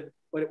good,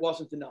 but it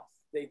wasn't enough.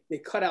 They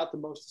cut out the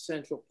most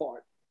essential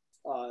part.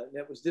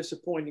 That was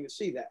disappointing to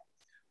see that.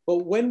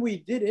 But when we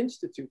did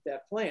institute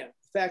that plan,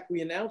 in fact,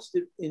 we announced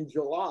it in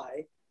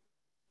July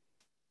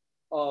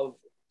of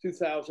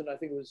 2000, I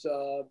think it was,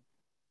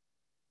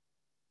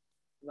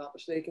 not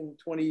mistaken,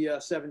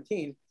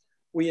 2017.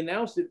 We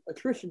announced it,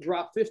 attrition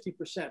dropped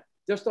 50%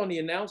 just on the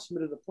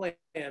announcement of the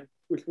plan,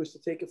 which was to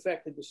take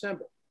effect in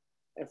December.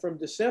 And from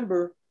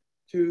December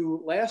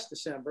to last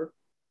December,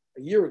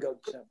 a year ago,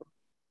 December,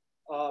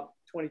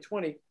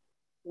 2020,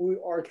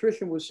 our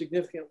attrition was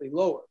significantly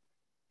lower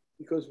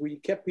because we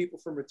kept people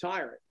from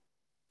retiring.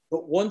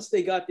 But once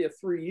they got their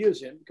 3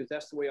 years in, because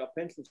that's the way our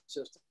pension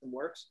system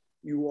works,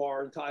 you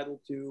are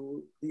entitled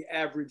to the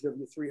average of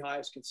your 3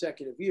 highest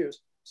consecutive years.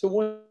 So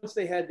once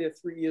they had their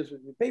 3 years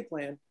with your pay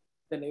plan,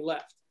 then they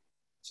left.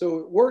 So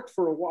it worked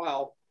for a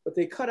while, but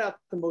they cut out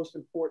the most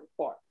important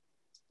part,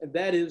 and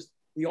that is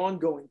the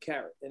ongoing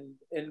carrot.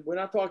 And we're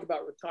not talking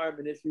about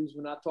retirement issues.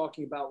 We're not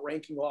talking about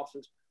ranking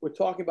officers. We're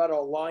talking about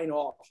our line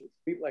officers,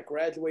 people that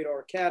graduate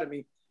our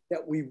academy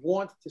that we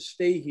want to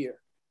stay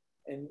here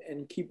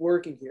and keep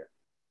working here.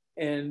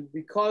 And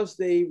because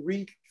they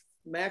reach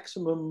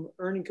maximum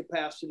earning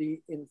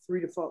capacity in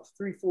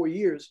 4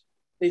 years,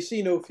 they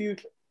see no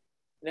future.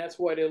 And that's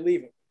why they're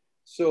leaving.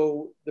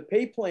 So the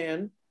pay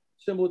plan,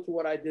 similar to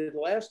what I did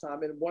last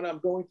time, and what I'm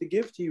going to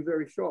give to you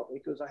very shortly,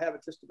 because I have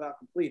it just about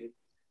completed,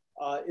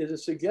 is a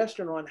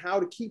suggestion on how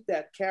to keep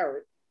that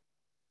carrot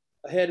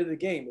ahead of the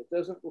game. It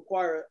doesn't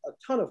require a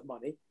ton of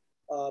money,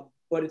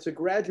 but it's a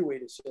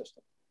graduated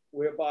system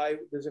whereby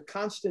there's a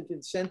constant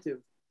incentive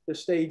to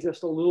stay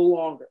just a little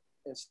longer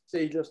and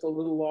stay just a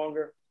little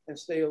longer and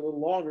stay a little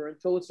longer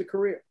until it's a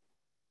career.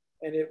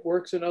 And it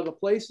works in other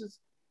places.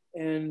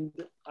 And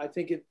I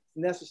think it's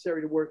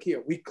necessary to work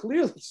here. We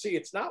clearly see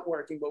it's not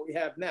working, but we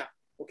have now,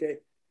 okay?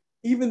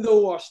 Even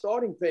though our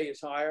starting pay is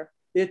higher,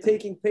 they're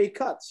taking pay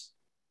cuts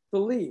to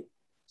leave.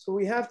 So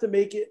we have to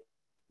make it,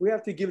 we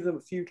have to give them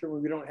a future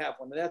when we don't have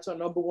one. And that's our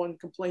number one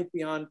complaint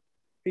beyond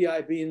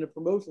PIB and the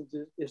promotions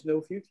is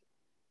no future.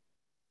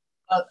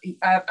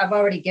 I've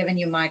already given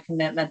you my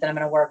commitment that I'm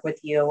going to work with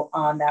you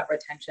on that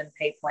retention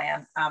pay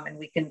plan. And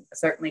we can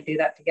certainly do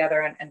that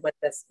together and with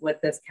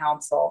this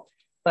council.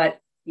 But,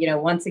 you know,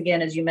 once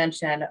again, as you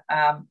mentioned,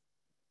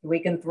 we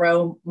can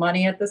throw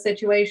money at the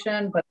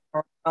situation, but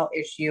the moral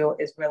issue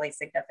is really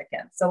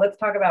significant. So let's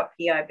talk about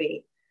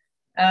PIB.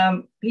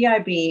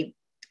 PIB,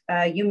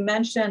 you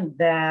mentioned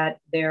that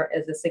there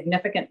is a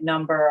significant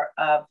number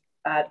of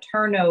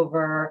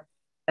turnover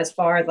as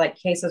far as like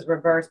cases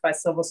reversed by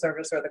civil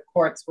service or the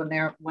courts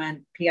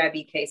when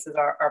PIB cases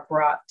are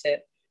brought to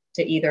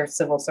either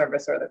civil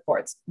service or the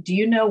courts. Do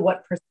you know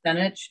what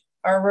percentage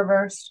are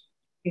reversed?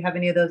 Do you have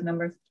any of those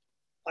numbers?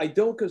 I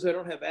don't, because I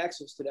don't have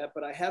access to that,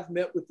 but I have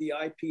met with the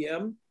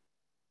IPM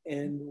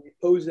and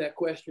posed that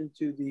question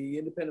to the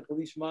independent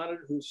police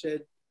monitor, who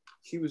said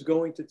she was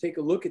going to take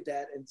a look at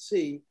that and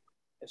see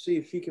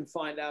if she can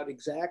find out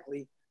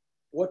exactly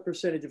what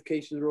percentage of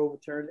cases are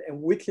overturned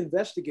and which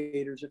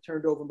investigators are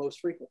turned over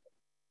most frequently.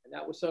 And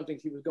that was something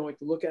she was going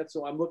to look at.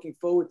 So I'm looking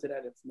forward to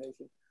that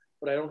information,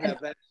 but I don't have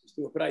access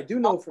to it. But I do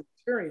know from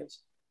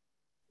experience,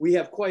 we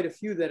have quite a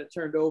few that are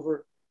turned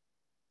over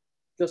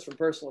just from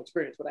personal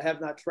experience, but I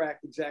have not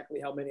tracked exactly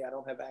how many. I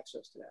don't have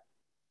access to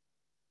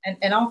that.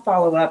 And I'll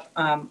follow up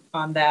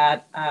on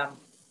that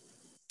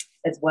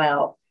as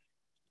well.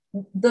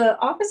 The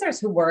officers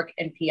who work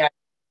in PI,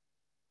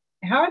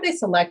 how are they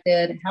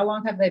selected? How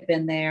long have they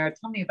been there?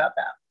 Tell me about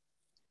that.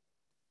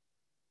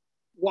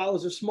 While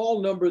there's a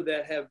small number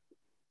that have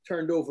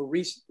turned over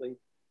recently,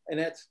 and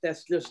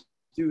that's just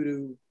due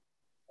to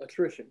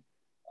attrition,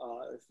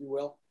 if you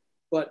will,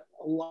 but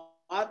a lot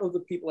of the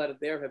people that are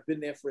there have been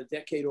there for a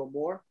decade or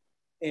more,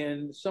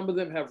 and some of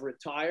them have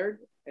retired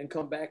and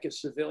come back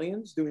as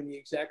civilians doing the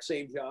exact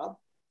same job.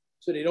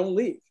 So they don't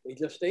leave, they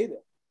just stay there.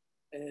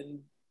 And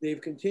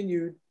they've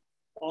continued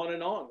on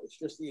and on. It's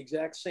just the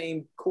exact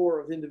same core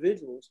of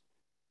individuals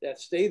that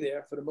stay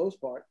there for the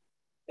most part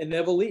and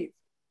never leave.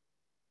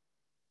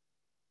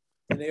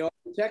 And they are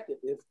protected.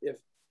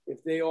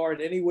 If they are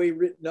in any way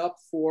written up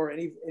for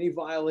any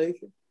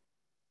violation,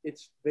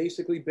 it's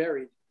basically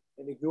buried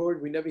and ignored.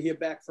 We never hear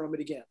back from it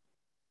again.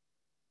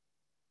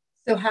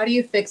 So how do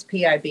you fix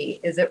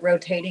PIB? Is it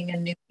rotating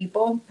in new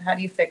people? How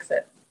do you fix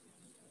it?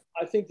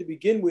 I think to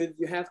begin with,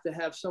 you have to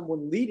have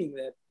someone leading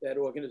that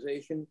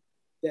organization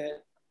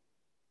that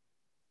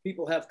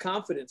people have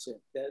confidence in,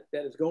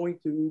 that is going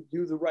to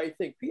do the right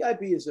thing.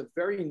 PIB is a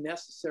very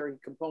necessary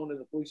component of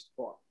the police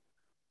department.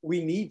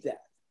 We need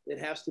that. It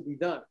has to be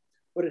done,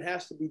 but it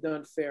has to be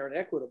done fair and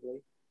equitably.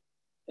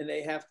 and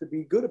they have to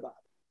be good about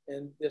it.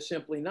 And they're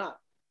simply not.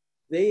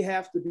 They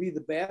have to be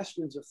the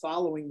bastions of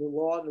following the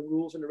law and the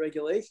rules and the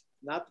regulations,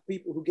 not the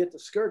people who get to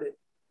skirt it,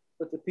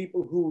 but the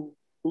people who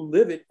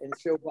live it and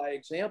show by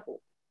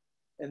example.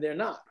 And they're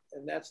not.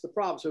 And that's the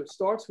problem. So it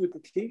starts with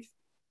the chief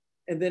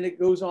and then it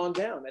goes on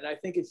down. And I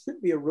think it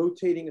should be a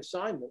rotating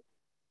assignment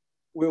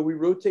where we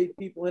rotate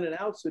people in and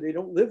out so they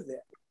don't live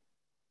there.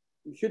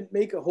 You shouldn't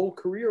make a whole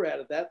career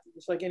out of that,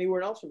 just like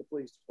anywhere else in the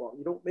police department.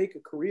 You don't make a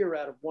career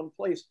out of one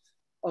place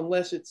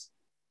unless it's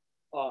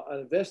an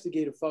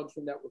investigative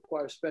function that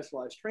requires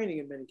specialized training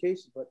in many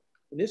cases. But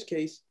in this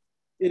case,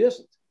 it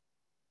isn't.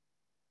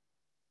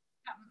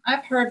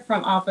 I've heard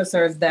from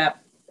officers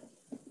that,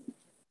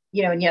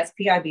 you know, and yes,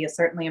 PIB is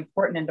certainly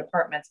important in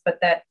departments, but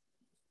that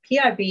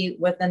PIB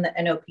within the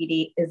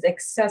NOPD is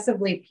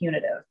excessively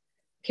punitive.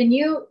 Can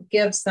you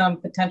give some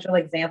potential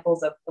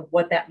examples of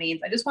what that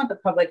means? I just want the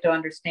public to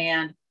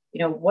understand, you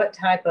know, what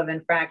type of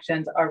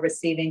infractions are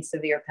receiving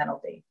severe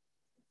penalty.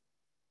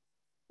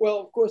 Well,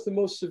 of course, the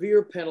most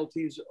severe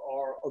penalties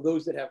are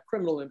those that have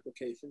criminal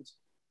implications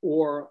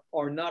or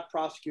are not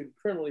prosecuted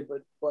criminally,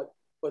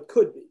 but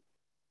could be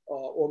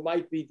or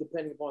might be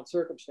depending upon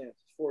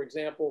circumstances. For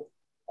example,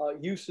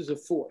 uses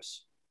of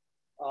force.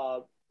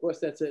 Of course,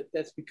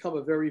 that's become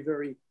a very,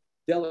 very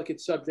delicate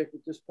subject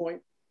at this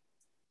point.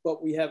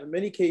 But we have in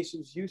many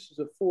cases, uses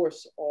of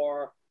force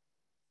are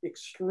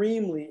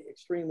extremely,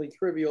 extremely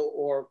trivial,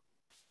 or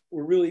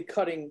we're really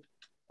cutting,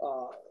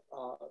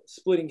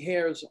 splitting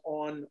hairs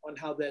on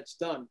how that's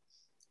done.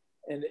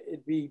 And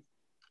it'd be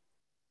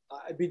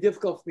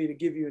difficult for me to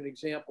give you an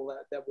example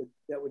that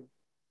would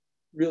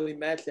really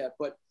match that.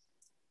 But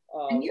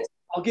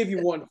I'll give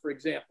you one, for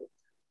example.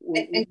 Go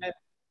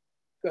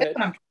ahead.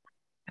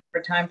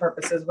 For time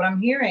purposes, what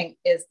I'm hearing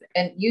is,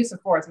 and use of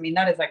force, I mean,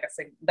 that is like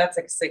that's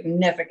a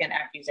significant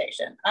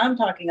accusation. I'm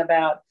talking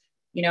about,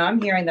 you know,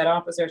 I'm hearing that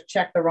officers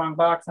check the wrong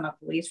box on a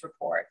police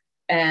report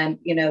and,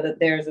 you know, that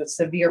there's a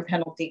severe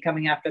penalty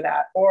coming after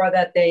that, or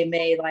that they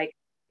may like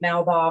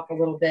mouth off a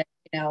little bit,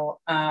 you know,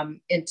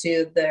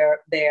 into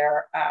their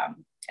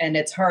and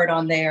it's heard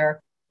on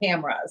their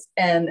cameras.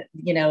 And,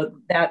 you know,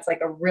 that's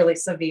like a really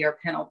severe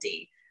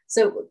penalty.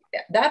 So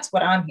that's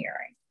what I'm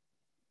hearing.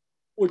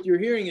 What you're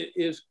hearing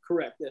is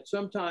correct, that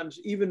sometimes,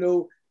 even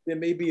though there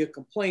may be a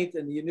complaint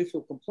and the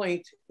initial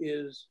complaint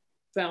is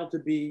found to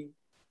be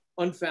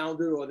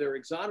unfounded or they're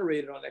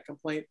exonerated on that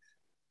complaint,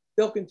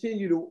 they'll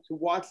continue to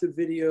watch the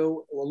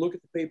video or look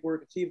at the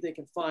paperwork and see if they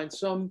can find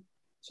some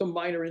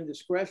minor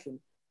indiscretion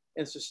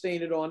and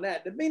sustain it on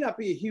that. It may not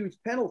be a huge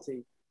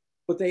penalty,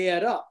 but they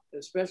add up,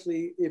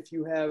 especially if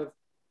you have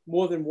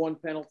more than one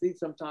penalty.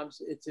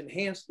 Sometimes it's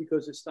enhanced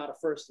because it's not a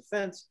first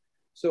offense.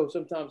 So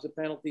sometimes the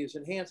penalty is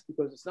enhanced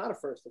because it's not a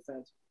first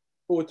offense.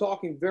 But we're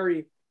talking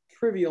very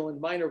trivial and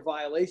minor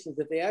violations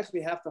that they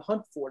actually have to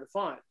hunt for to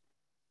find,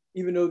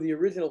 even though the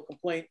original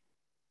complaint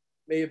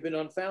may have been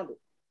unfounded.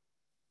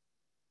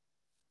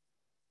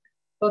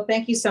 Well,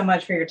 thank you so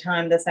much for your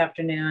time this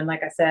afternoon.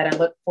 Like I said, I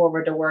look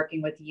forward to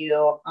working with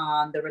you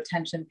on the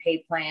retention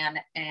pay plan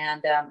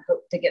and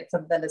hope to get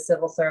something to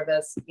civil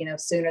service, you know,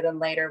 sooner than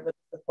later with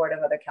the support of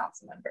other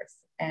council members.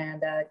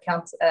 And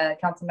Council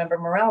Member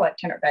Morell, I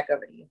turn it back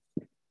over to you.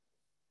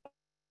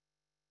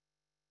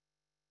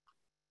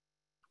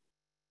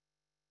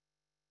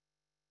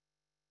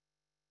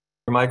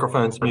 Your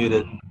microphone's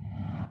muted.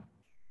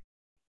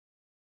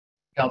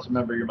 Council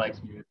member, your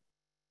mic's muted.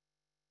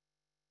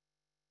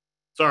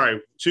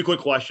 Sorry, two quick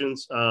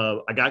questions.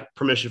 I got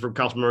permission from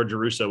Councilmember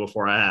Giarrusso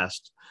before I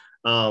asked.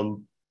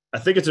 I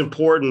think it's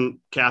important,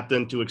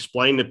 Captain, to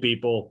explain to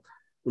people,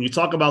 when you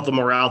talk about the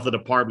morale of the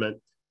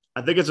department,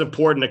 I think it's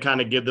important to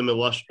kind of give them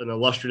an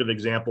illustrative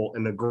example.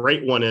 And the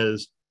great one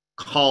is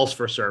calls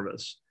for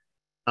service.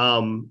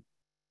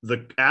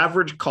 The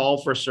average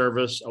call for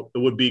service, it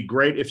would be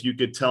great if you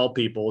could tell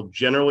people,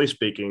 generally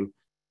speaking,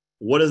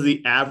 what is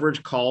the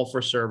average call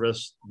for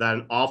service that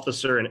an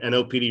officer in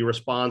NOPD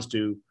responds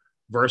to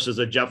versus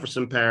a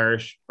Jefferson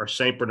Parish or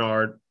St.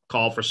 Bernard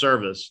call for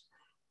service.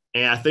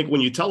 And I think when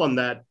you tell them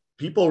that,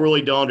 people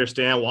really don't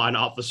understand why an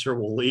officer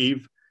will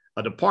leave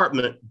a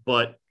department.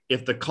 But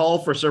if the call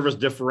for service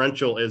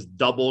differential is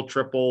double,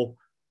 triple,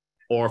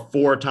 or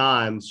 4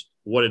 times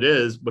what it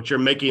is, but you're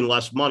making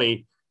less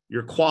money,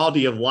 your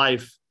quality of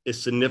life is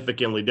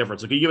significantly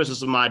different. So can you give us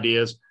some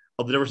ideas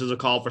of the differences of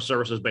call for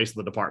services based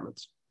on the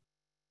departments?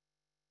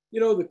 You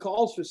know, the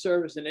calls for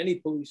service in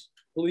any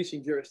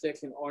policing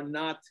jurisdiction are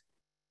not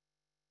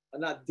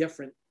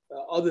different,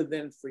 other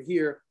than for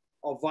here,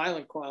 our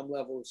violent crime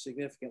level is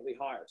significantly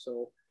higher.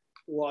 So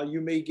while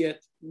you may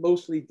get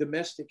mostly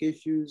domestic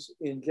issues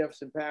in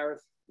Jefferson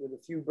Parish with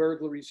a few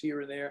burglaries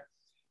here and there,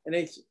 and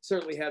they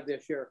certainly have their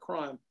share of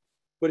crime,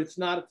 but it's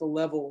not at the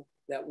level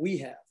that we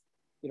have.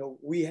 You know,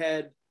 we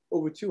had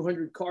over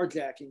 200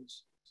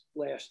 carjackings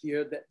last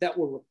year that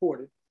were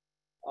reported.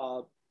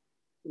 You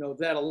know,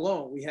 that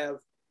alone, we have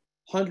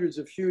hundreds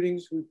of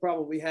shootings. We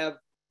probably have,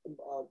 if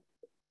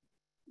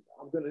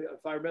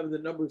I remember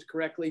the numbers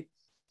correctly,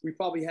 we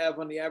probably have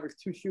on the average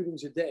 2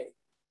 shootings a day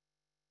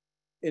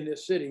in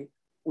this city.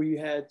 We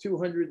had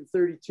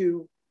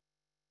 232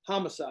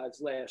 homicides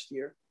last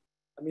year.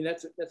 I mean,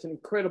 that's an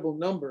incredible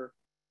number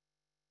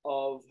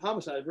of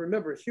homicides.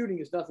 Remember, a shooting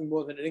is nothing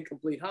more than an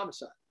incomplete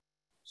homicide.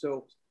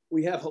 So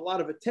we have a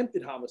lot of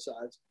attempted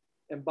homicides,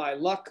 and by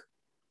luck,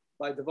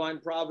 by divine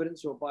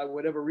providence, or by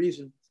whatever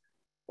reason,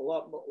 a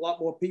lot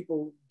more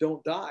people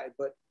don't die,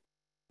 but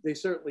they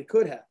certainly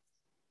could have.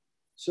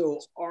 So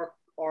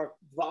our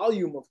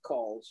volume of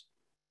calls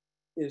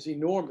is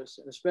enormous,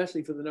 and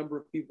especially for the number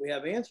of people we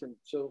have answering.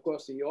 So of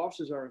course the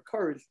officers are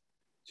encouraged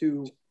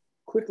to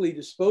quickly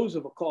dispose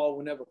of a call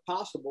whenever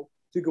possible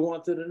to go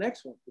on to the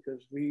next one,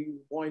 because we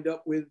wind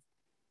up with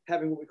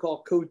having what we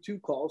call code 2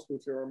 calls,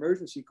 which are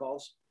emergency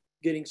calls,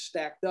 getting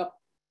stacked up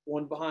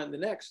one behind the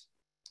next.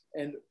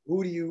 And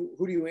who do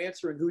you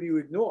answer and who do you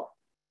ignore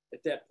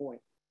at that point?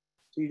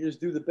 So you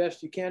just do the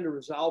best you can to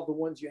resolve the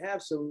ones you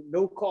have, so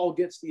no call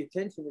gets the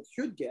attention it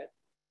should get,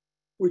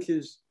 which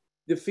is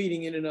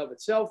defeating in and of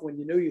itself when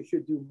you know you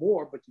should do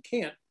more, but you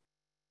can't.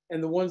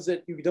 And the ones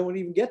that you don't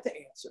even get to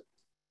answer,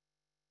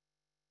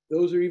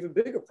 those are even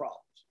bigger problems.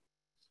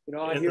 You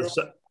know,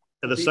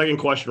 the second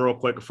question real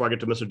quick before I get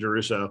to Mr.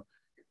 Geruso.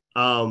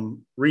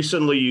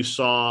 Recently you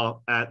saw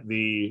at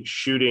the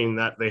shooting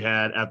that they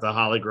had at the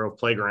Holly Grove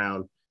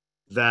playground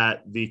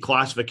that the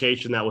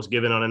classification that was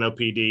given on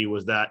NOPD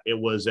was that it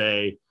was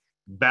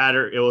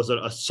an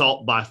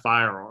assault by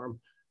firearm.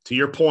 To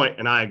your point,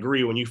 and I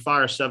agree, when you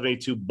fire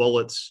 72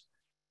 bullets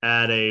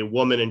at a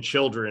woman and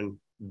children,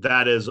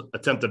 that is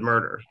attempted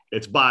murder.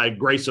 It's by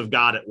grace of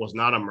God, it was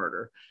not a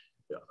murder.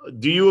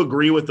 Do you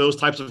agree with those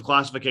types of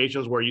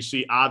classifications where you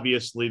see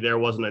obviously there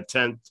was an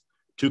attempt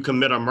to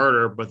commit a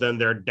murder, but then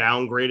they're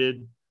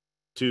downgraded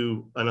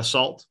to an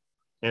assault?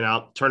 And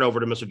I'll turn over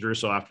to Mr.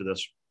 Geruso after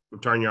this. I'm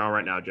turning you on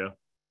right now, Joe.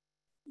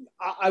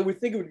 I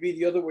would think it would be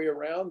the other way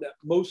around, that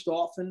most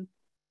often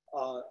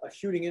a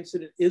shooting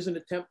incident is an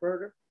attempt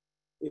murder.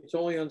 It's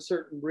only on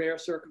certain rare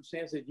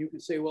circumstances that you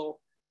can say, well,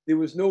 there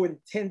was no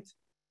intent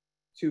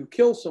to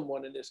kill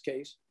someone in this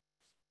case,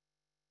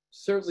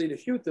 certainly to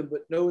shoot them,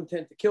 but no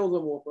intent to kill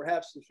them, or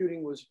perhaps the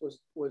shooting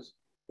was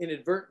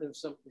inadvertent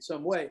in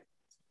some way.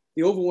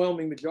 The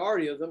overwhelming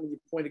majority of them, you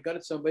point a gun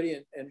at somebody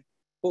and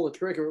pull a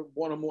trigger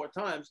one or more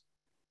times,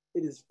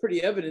 it is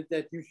pretty evident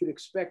that you should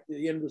expect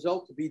the end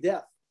result to be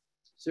death,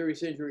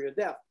 serious injury or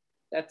death.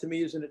 That to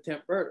me is an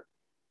attempt murder.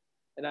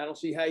 And I don't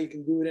see how you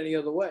can do it any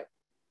other way.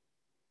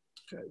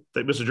 Okay.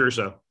 Mr.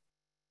 Geruso.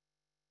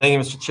 Thank you,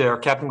 Mr. Chair.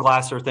 Captain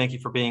Glasser, thank you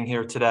for being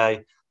here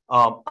today.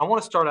 I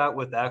want to start out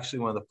with actually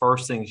one of the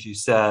first things you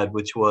said,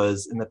 which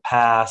was in the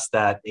past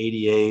that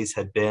ADAs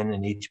had been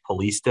in each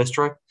police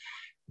district.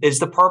 Is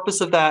the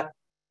purpose of that,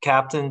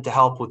 Captain, to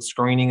help with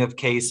screening of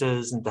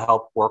cases and to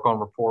help work on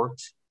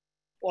reports?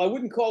 Well, I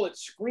wouldn't call it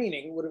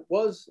screening. What it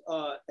was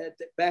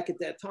back at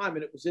that time,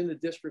 and it was in the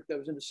district, I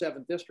was in the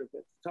 7th district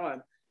at the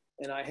time,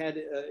 and I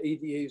had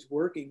ADAs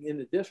working in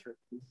the district.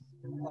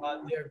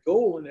 Their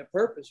goal and their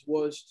purpose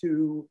was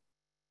to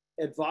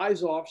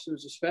advise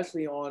officers,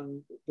 especially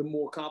on the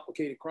more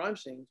complicated crime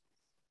scenes,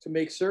 to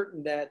make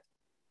certain that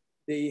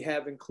they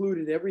have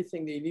included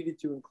everything they needed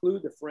to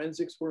include. The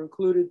forensics were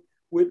included,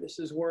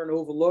 witnesses weren't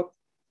overlooked,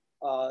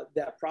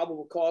 that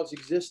probable cause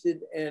existed.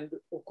 And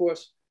of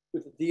course,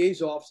 with the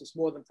DA's office, it's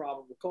more than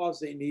probable cause.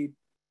 They need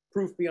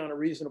proof beyond a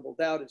reasonable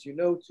doubt, as you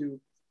know, to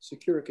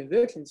secure a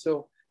conviction.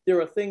 So there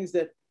are things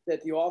that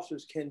the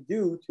officers can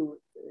do to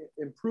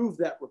improve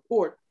that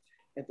report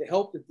and to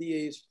help the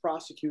DAs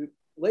prosecute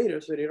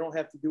later, so they don't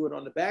have to do it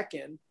on the back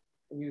end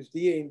and use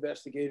DA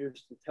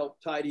investigators to help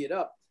tidy it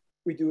up.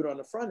 We do it on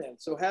the front end.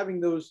 So having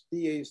those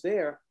DAs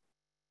there,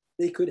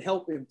 they could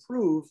help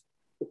improve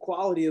the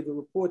quality of the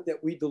report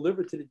that we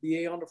deliver to the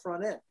DA on the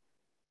front end.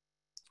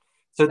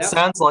 So it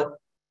sounds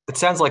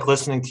like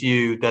listening to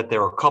you that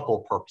there are a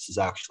couple of purposes,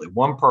 actually.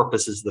 One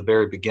purpose is the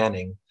very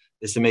beginning,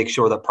 is to make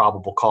sure that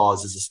probable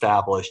cause is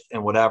established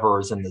and whatever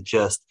is in the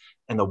gist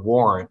and the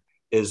warrant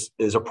is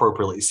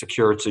appropriately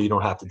secured, so you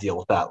don't have to deal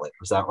with that later.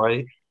 Is that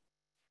right?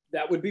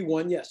 That would be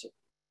one, yes, sir.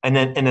 And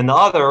then the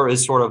other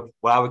is sort of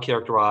what I would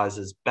characterize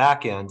as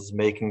back end, is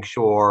making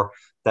sure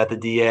that the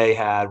DA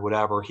had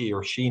whatever he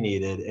or she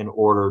needed in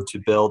order to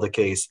build a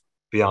case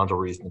beyond a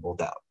reasonable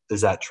doubt.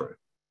 Is that true?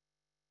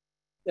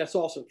 That's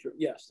also true,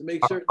 yes, to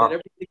make certain that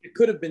everything that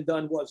could have been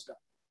done was done.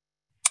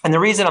 And the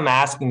reason I'm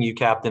asking you,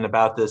 Captain,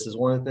 about this is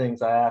one of the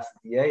things I asked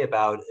the DA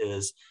about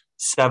is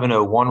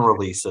 701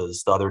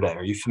 releases the other day.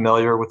 Are you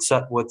familiar with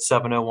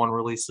 701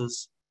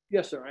 releases?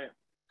 Yes, sir, I am.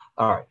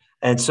 All right.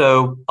 And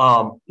so,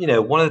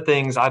 one of the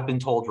things I've been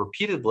told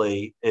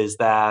repeatedly is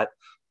that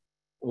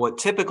what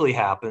typically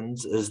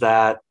happens is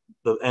that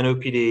the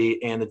NOPD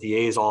and the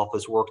DA's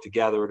office work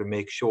together to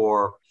make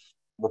sure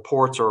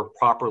reports are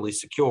properly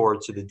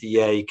secured so the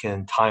DA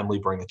can timely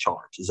bring a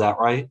charge. Is that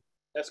right?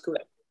 That's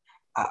correct.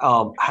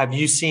 Have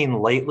you seen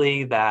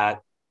lately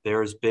that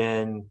there's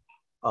been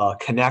a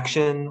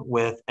connection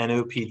with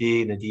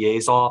NOPD and the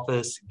DA's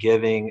office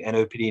giving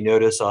NOPD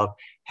notice of,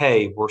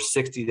 hey, we're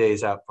 60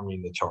 days out from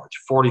needing the charge,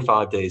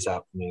 45 days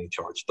out from needing the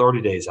charge,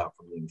 30 days out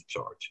from needing the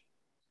charge?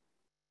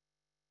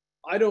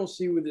 I don't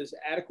see where there's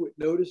adequate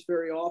notice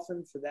very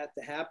often for that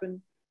to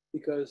happen,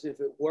 because if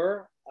it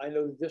were, I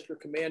know the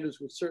district commanders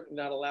would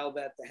certainly not allow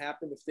that to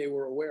happen if they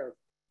were aware of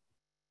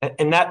it.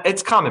 And that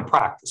it's common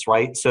practice,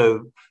 right?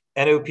 So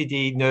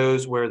NOPD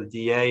knows where the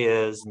DA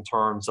is in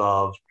terms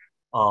of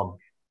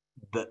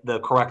the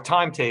correct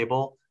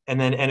timetable, and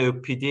then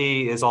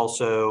NOPD is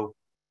also,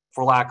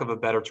 for lack of a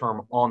better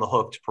term, on the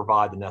hook to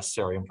provide the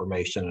necessary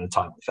information in a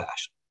timely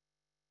fashion.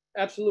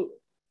 Absolutely.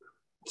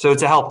 So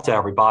it's a help to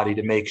everybody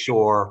to make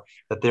sure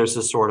that there's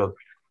this sort of,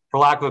 for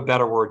lack of a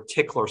better word,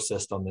 tickler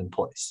system in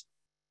place.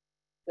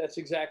 That's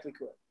exactly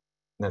correct.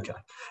 Okay.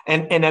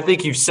 And I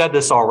think you've said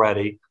this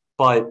already,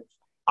 but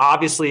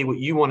obviously what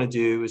you want to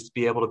do is to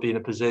be able to be in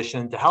a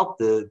position to help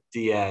the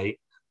DA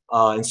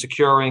in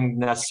securing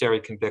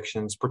necessary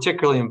convictions,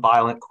 particularly in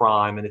violent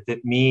crime. And if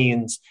it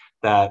means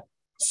that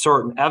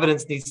certain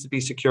evidence needs to be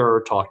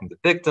secured, talking to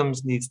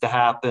victims needs to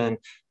happen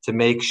to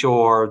make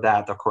sure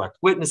that the correct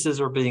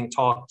witnesses are being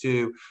talked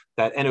to,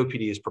 that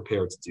NOPD is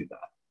prepared to do that.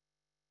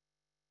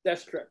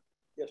 That's correct.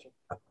 Yes,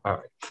 sir.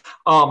 All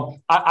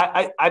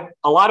right.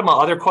 A lot of my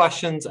other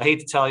questions, I hate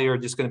to tell you, are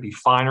just going to be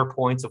finer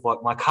points of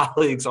what my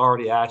colleagues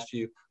already asked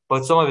you,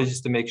 but some of it is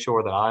just to make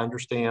sure that I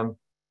understand.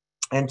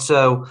 And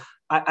so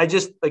I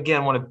just,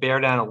 again, want to bear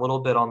down a little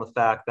bit on the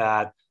fact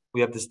that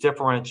we have this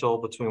differential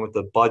between what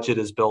the budget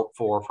is built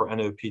for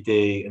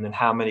NOPD and then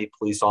how many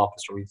police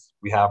officers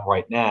we have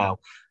right now.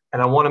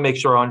 And I want to make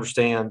sure I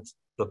understand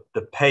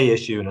the pay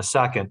issue in a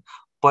second.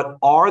 But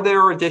are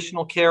there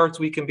additional carrots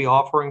we can be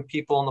offering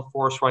people in the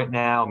force right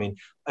now? I mean,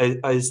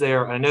 is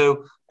there, I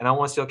know, and I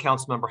want to see how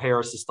Councilmember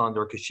Harris is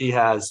thunder because she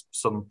has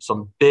some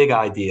big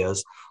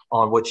ideas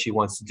on what she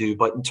wants to do.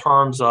 But in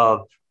terms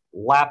of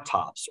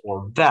laptops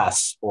or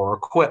vests or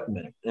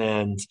equipment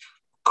and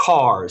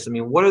cars, I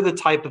mean, what are the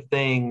type of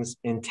things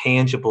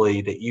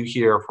intangibly that you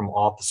hear from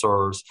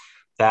officers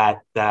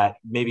that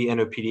maybe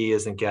NOPD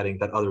isn't getting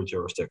that other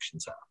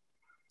jurisdictions have?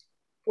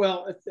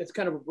 Well, it's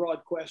kind of a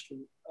broad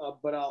question,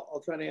 but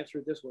I'll try to answer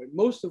it this way.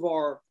 Most of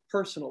our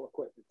personal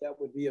equipment, that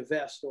would be a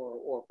vest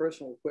or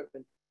personal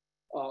equipment,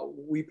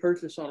 we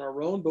purchase on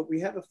our own, but we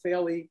have a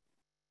fairly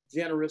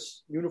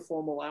generous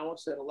uniform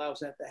allowance that allows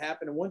that to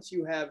happen. And once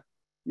you have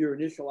your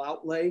initial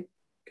outlay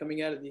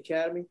coming out of the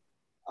academy,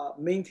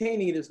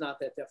 maintaining it is not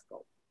that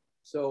difficult.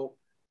 So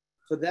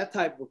for that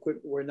type of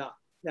equipment, we're not.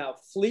 Now,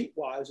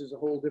 fleet-wise is a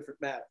whole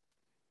different matter.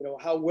 You know,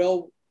 how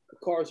well the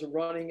cars are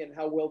running and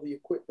how well the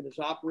equipment is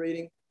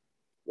operating,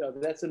 you know,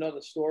 that's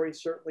another story.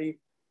 Certainly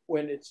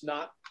when it's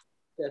not,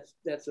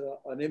 that's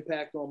an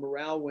impact on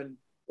morale when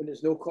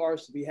there's no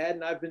cars to be had.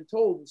 And I've been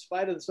told, in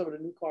spite of some of the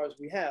new cars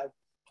we have,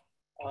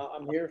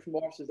 I'm hearing from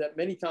officers that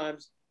many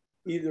times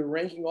either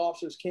ranking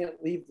officers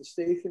can't leave the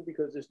station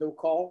because there's no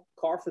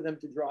car for them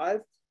to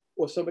drive,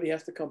 or somebody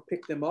has to come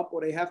pick them up,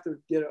 or they have to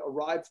get a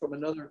ride from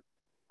another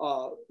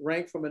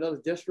rank from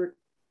another district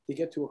to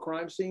get to a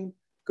crime scene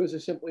because there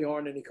simply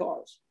aren't any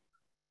cars.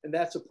 And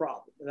that's a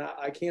problem. And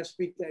I can't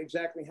speak to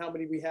exactly how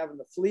many we have in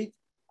the fleet.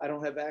 I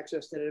don't have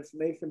access to that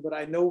information, but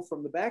I know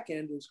from the back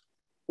end is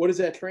what does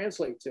that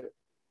translate to?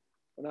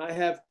 When I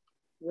have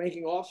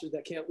ranking officers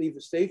that can't leave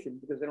the station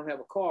because they don't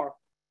have a car,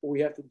 or we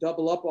have to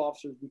double up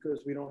officers because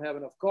we don't have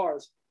enough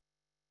cars.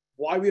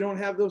 Why we don't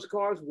have those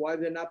cars, why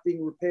they're not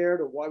being repaired,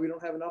 or why we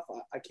don't have enough,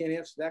 I can't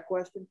answer that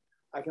question.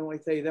 I can only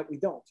tell you that we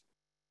don't.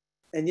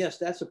 And yes,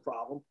 that's a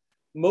problem.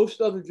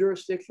 Most other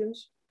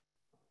jurisdictions,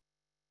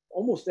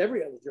 almost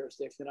every other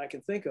jurisdiction I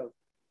can think of,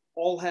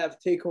 all have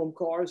take-home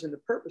cars, and the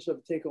purpose of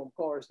a take-home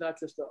car is not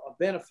just a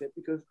benefit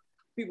because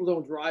people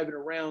don't drive it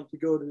around to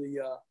go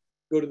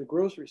to the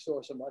grocery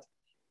store so much.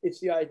 It's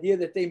the idea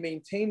that they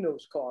maintain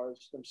those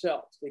cars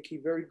themselves. They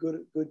keep very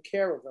good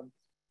care of them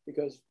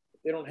because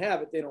if they don't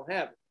have it, they don't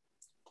have it.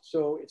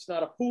 So it's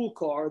not a pool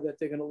car that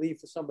they're going to leave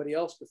for somebody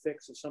else to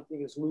fix if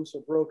something is loose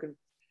or broken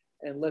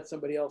and let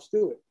somebody else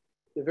do it.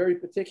 They're very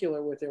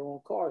particular with their own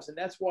cars. And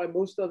that's why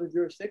most other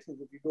jurisdictions,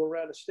 if you go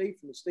around the state,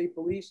 from the state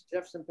police,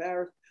 Jefferson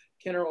Parish,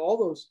 Kenner, all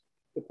those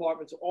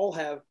departments all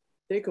have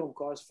take-home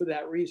cars for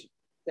that reason.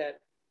 That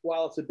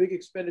while it's a big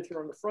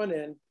expenditure on the front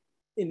end,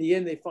 in the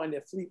end, they find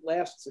their fleet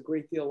lasts a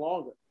great deal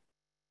longer.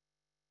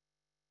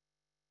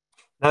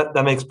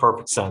 That makes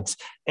perfect sense.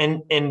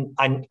 And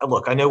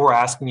I know we're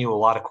asking you a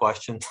lot of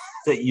questions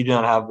that you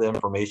don't have the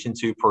information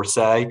to per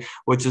se,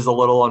 which is a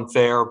little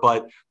unfair,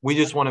 but we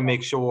just want to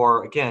make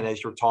sure, again,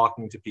 as you're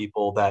talking to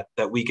people that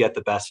we get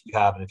the best you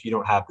have. And if you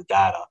don't have the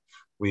data,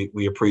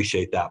 we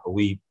appreciate that. But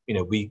we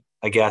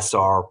I guess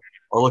are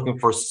looking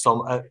for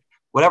some,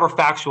 whatever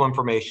factual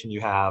information you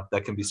have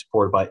that can be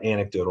supported by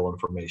anecdotal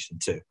information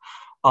too.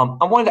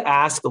 I wanted to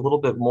ask a little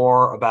bit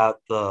more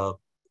about the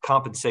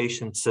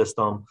compensation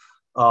system.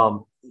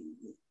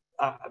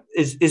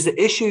 Is the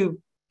issue,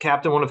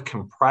 Captain, one of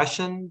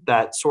compression?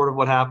 That sort of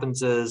what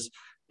happens is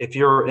if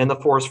you're in the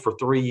force for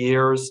 3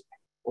 years,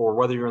 or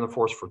whether you're in the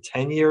force for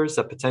 10 years,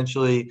 that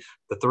potentially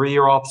the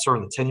 3-year officer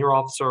and the 10-year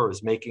officer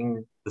is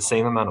making the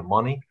same amount of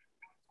money?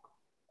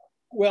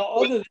 Well,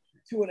 other than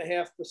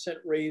 2.5%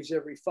 raise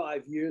every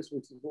 5 years,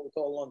 which is what we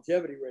call a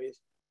longevity raise,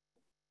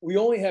 we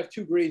only have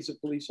 2 grades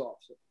of police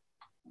officer.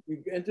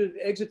 You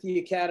exit the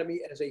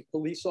academy as a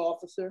police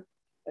officer,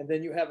 and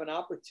then you have an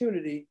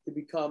opportunity to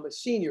become a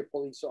senior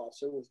police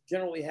officer, which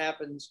generally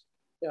happens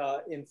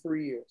in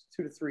 3 years,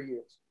 2 to 3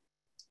 years.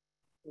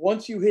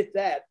 Once you hit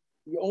that,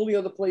 the only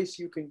other place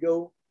you can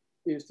go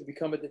is to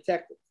become a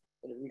detective.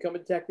 And if you become a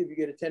detective, you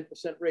get a 10%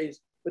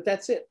 raise, but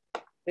that's it.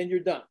 Then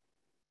you're done.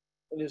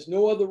 And there's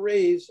no other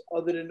raise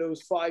other than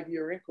those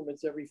 5-year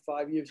increments. Every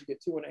 5 years, you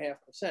get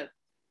 2.5%.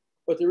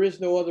 But there is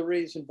no other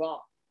raise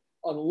involved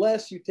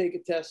unless you take a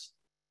test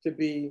to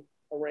be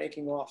a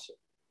ranking officer.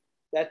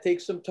 That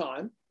takes some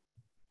time.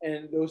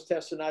 And those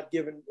tests are not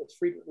given as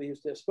frequently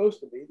as they're supposed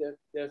to be.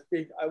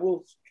 I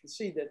will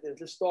concede that they're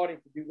just starting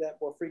to do that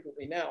more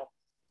frequently now.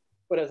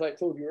 But as I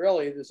told you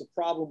earlier, there's a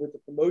problem with the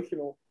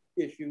promotional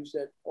issues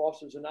that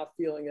officers are not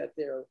feeling that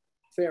they're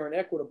fair and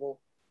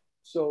equitable.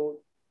 So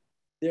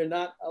they're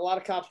not, a lot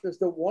of cops just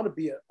don't want to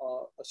be a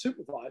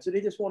supervisor.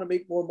 They just want to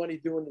make more money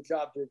doing the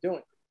job they're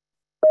doing.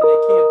 And they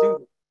can't do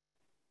that.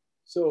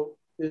 So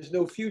there's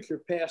no future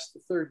past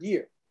the 3rd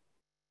year.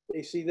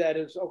 They see that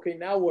as, okay,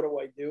 now what do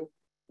I do?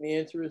 And the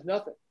answer is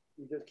nothing.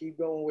 You just keep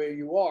going where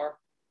you are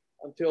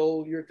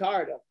until you're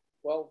tired of it.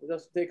 Well, it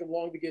doesn't take them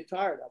long to get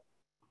tired of it.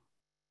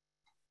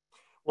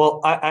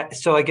 Well,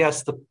 so I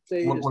guess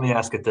let me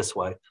ask it this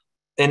way.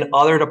 In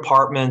other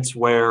departments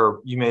where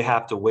you may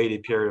have to wait a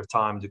period of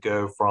time to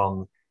go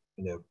from,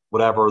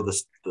 whatever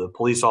the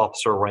police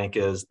officer rank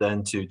is,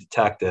 then to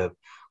detective,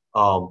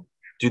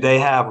 do they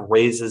have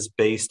raises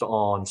based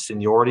on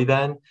seniority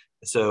then?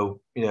 So,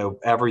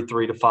 every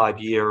 3 to 5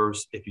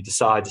 years, if you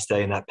decide to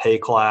stay in that pay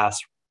class,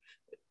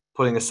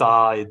 putting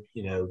aside,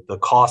 the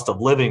cost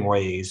of living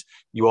raise,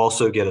 you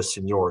also get a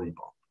seniority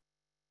bump.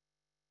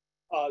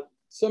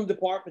 Some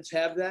departments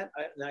have that,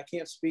 and I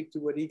can't speak to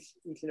what each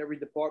and every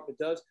department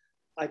does.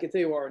 I can tell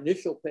you our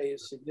initial pay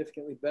is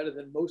significantly better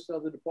than most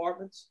other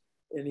departments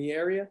in the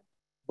area.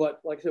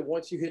 But like I said,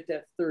 once you hit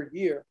that 3rd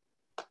year,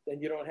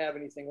 then you don't have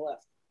anything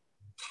left.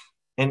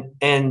 And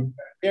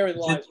therein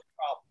lies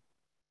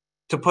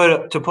the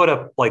problem. To put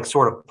a like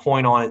sort of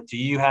point on it, do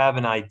you have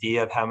an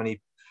idea of how many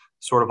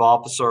sort of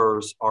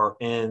officers are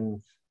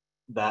in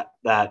that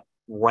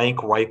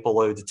rank right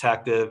below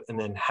detective, and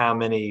then how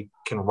many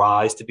can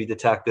rise to be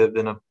detective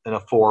in a 4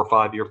 or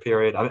 5 year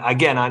period?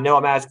 Again, I know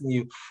I'm asking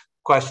you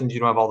questions you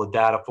don't have all the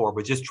data for,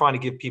 but just trying to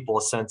give people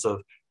a sense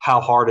of how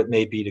hard it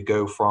may be to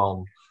go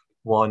from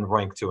one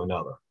rank to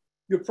another.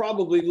 You're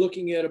probably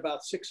looking at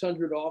about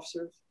 600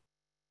 officers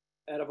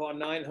out of our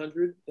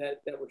 900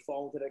 that would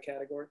fall into that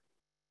category.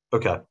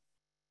 Okay.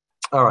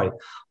 All right.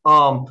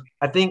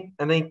 I think,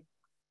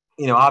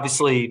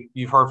 obviously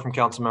you've heard from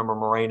Councilmember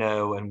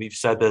Moreno, and we've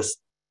said this,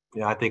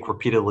 I think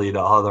repeatedly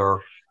to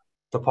other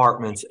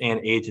departments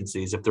and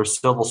agencies. If there's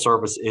civil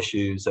service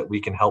issues that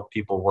we can help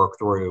people work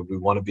through, we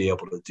want to be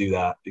able to do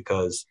that,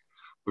 because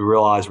we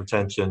realize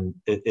retention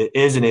it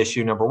is an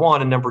issue, number one.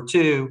 And number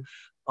two,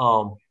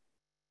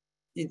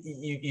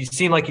 you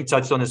seem like you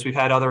touched on this. We've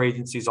had other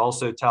agencies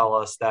also tell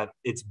us that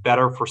it's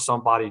better for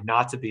somebody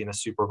not to be in a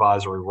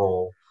supervisory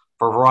role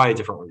for a variety of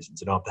different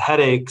reasons. They don't have the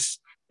headaches,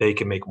 they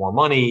can make more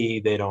money,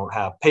 they don't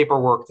have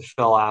paperwork to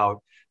fill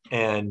out.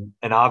 And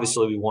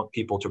obviously we want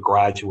people to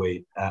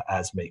graduate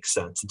as makes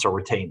sense, and to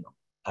retain them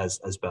as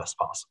best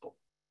possible.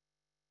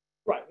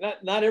 Right.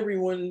 Not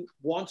everyone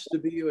wants to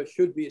be or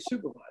should be a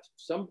supervisor.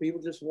 Some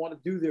people just want to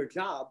do their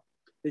job.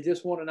 They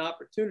just want an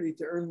opportunity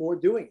to earn more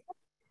doing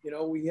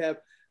it.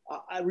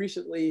 I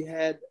recently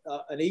had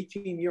an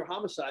 18-year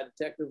homicide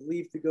detective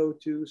leave to go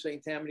to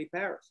St. Tammany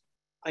Parish.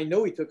 I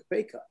know he took a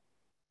pay cut,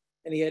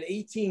 and he had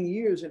 18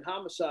 years in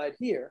homicide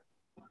here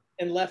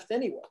and left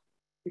anyway,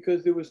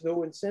 because there was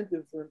no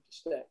incentive for him to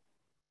stay.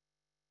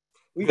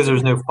 Because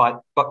there's no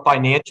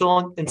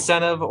financial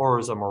incentive, or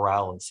is a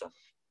morale incentive?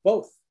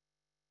 Both.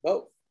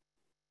 All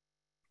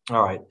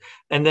right.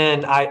 And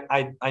then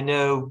I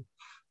know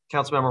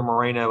Councilmember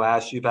Moreno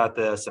asked you about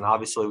this, and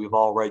obviously we've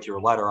all read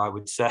your letter. I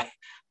would say,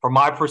 from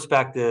my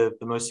perspective,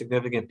 the most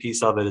significant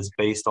piece of it is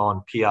based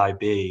on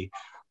PIB.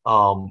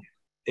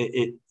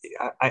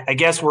 I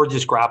guess we're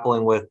just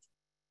grappling with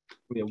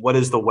what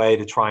is the way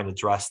to try and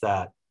address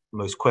that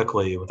most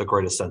quickly with the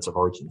greatest sense of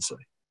urgency.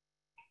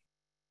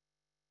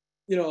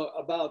 I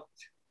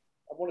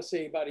want to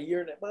say about a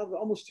year,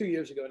 almost 2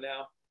 years ago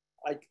now,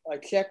 I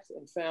checked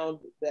and found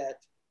that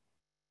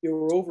there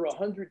were over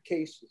 100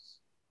 cases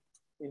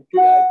in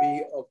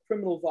PIB of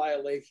criminal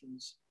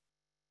violations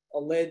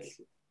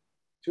alleged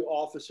to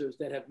officers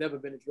that have never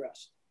been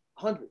addressed.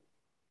 100,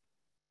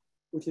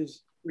 which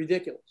is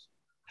ridiculous.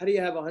 How do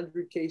you have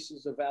 100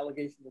 cases of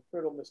allegations of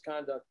criminal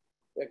misconduct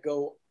that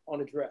go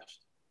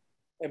unaddressed?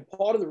 And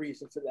part of the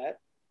reason for that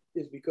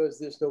is because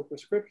there's no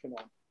prescription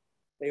on it.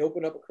 They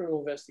open up a criminal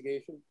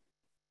investigation.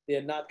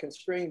 They're not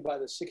constrained by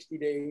the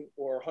 60-day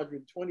or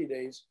 120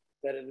 days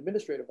that an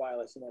administrative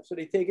violation has. So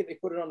they take it, they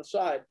put it on the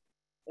side,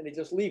 and they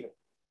just leave it.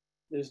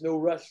 There's no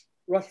rush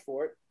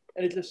for it,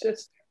 and it just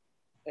sits there.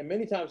 And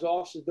many times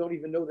officers don't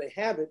even know they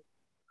have it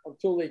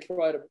until they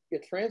try to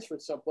get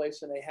transferred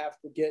someplace, and they have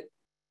to get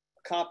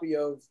a copy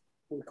of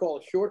what we call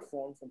a short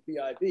form from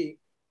PIB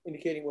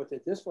indicating what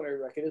their disciplinary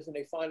record is, and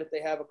they find that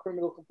they have a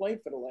criminal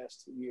complaint for the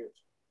last 2 years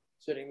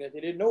sitting that they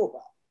didn't know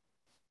about.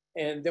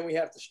 And then we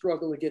have to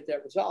struggle to get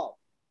that resolved.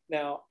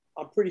 Now,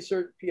 I'm pretty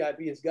certain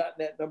PIB has gotten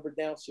that number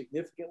down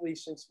significantly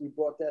since we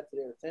brought that to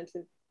their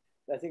attention.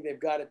 And I think they've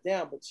got it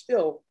down, but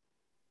still,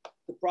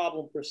 the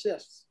problem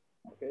persists,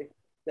 okay?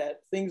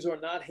 That things are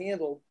not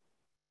handled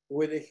the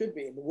way they should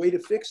be. And the way to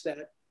fix that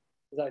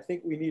is I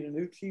think we need a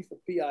new chief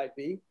of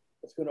PIB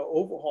that's going to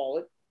overhaul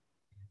it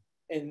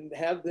and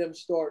have them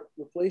start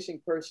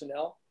replacing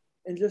personnel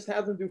and just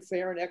have them do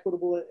fair and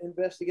equitable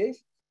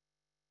investigations.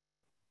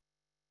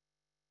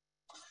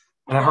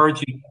 And I heard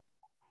you,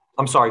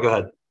 I'm sorry, go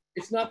ahead.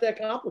 It's not that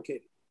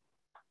complicated.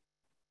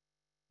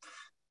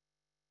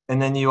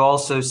 And then you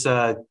also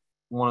said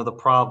one of the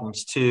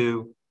problems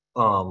too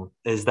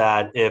is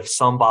that if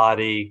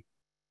somebody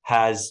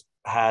has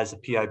a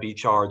PIB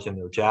charge in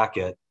their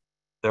jacket,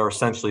 they're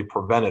essentially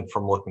prevented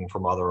from looking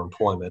for other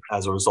employment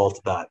as a result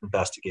of that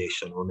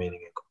investigation remaining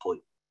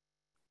incomplete.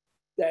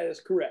 That is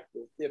correct.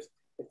 If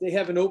they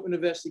have an open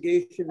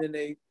investigation and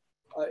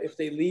if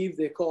they leave,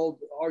 they're called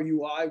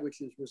RUI,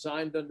 which is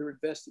resigned under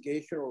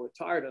investigation or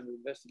retired under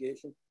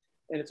investigation.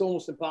 And it's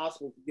almost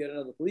impossible to get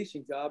another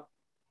policing job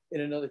in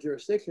another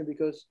jurisdiction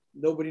because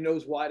nobody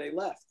knows why they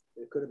left.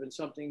 It could have been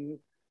something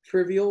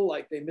trivial,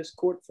 like they missed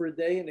court for a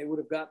day and they would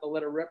have gotten a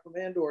letter of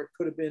reprimand, or it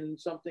could have been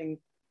something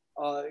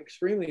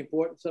extremely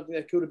important, something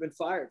that could have been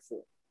fired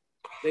for.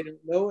 They don't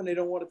know and they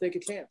don't want to take a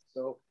chance.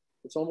 So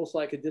it's almost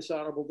like a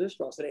dishonorable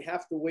discharge. So they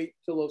have to wait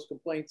till those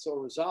complaints are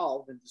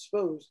resolved and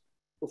disposed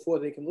before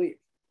they can leave.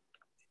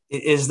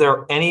 Is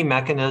there any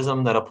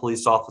mechanism that a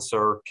police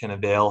officer can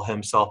avail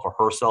himself or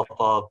herself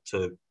of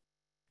to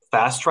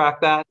fast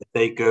track that? If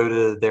they go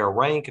to their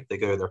rank, if they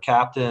go to their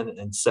captain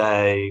and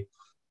say,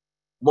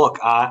 look,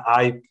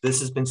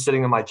 this has been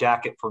sitting in my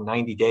jacket for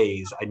 90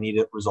 days. I need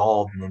it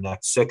resolved in the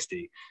next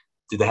 60.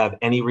 Do they have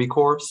any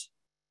recourse?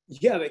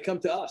 Yeah, they come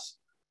to us.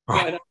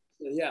 Right.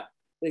 Yeah,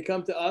 they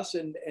come to us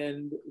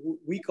and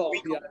we call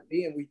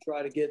PIB and we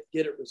try to get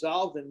it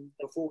resolved, and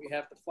before we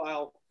have to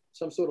file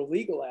some sort of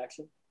legal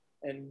action.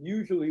 And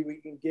usually we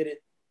can get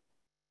it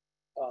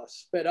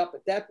sped up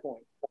at that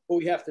point, but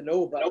we have to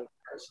know about it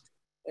first.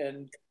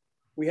 And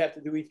we have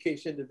to do each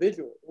case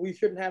individually. We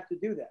shouldn't have to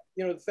do that.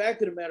 You know, the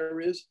fact of the matter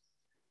is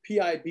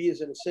PIB is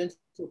an essential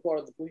part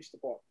of the police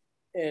department.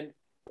 And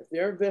if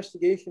their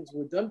investigations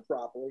were done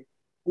properly,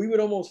 we would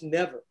almost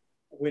never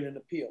win an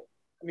appeal.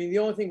 I mean, the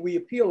only thing we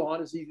appeal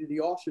on is either the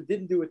officer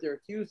didn't do what they're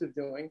accused of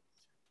doing,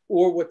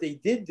 or what they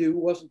did do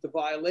wasn't the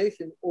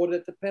violation, or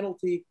that the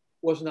penalty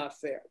was not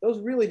fair. Those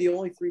are really the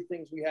only three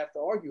things we have to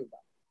argue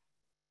about.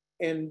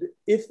 And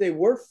if they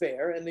were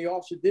fair and the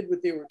officer did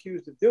what they were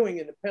accused of doing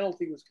and the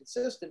penalty was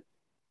consistent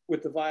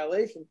with the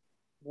violation,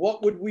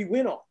 what would we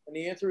win on? And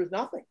the answer is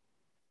nothing.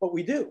 But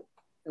we do.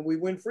 And we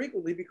win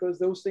frequently because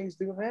those things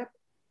do happen.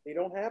 They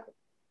don't happen.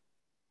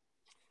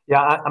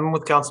 Yeah, I'm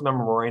with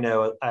Councilmember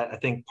Moreno. I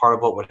think part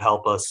of what would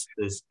help us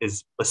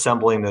is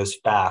assembling those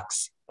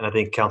facts. And I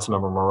think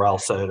Councilmember Morel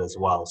said it as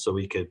well. So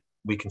we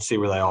can see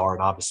where they are.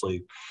 And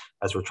obviously,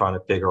 as we're trying to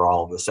figure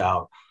all of this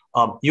out.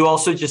 You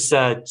also just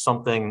said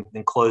something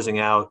in closing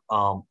out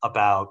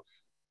about,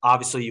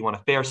 obviously you want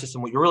a fair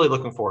system. What you're really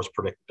looking for is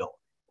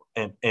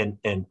predictability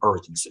and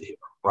urgency here,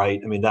 right?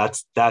 I mean,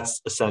 that's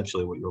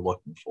essentially what you're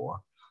looking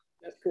for.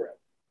 That's correct.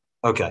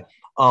 Okay.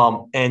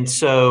 And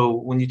so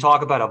when you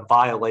talk about a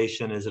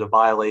violation, is it a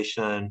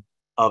violation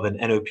of an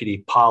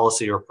NOPD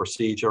policy or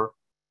procedure?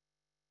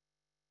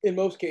 In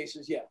most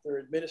cases, yeah. They're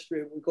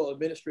administrative, we call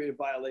administrative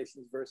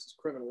violations versus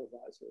criminal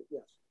advisory,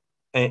 yes.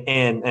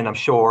 And I'm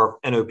sure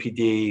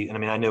NOPD, and I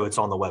mean, I know it's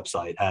on the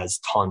website, has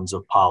tons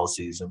of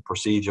policies and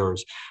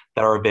procedures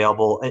that are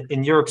available.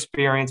 In your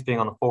experience being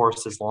on the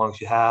force as long as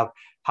you have,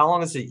 how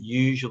long does it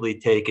usually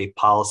take a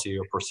policy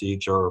or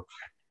procedure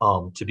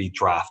to be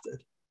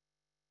drafted?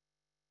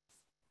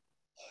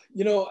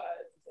 You know,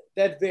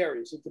 that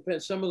varies. It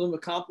depends. Some of them are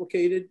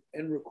complicated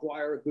and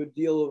require a good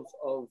deal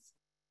of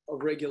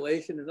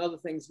regulation, and other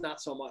things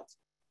not so much.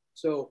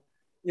 So,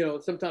 you know,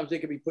 sometimes they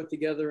can be put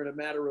together in a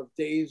matter of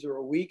days or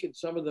a week, and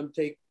some of them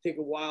take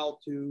a while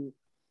to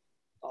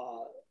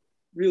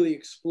really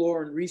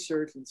explore and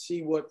research and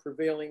see what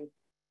prevailing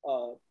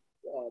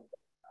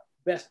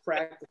best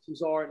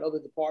practices are and other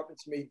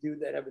departments may do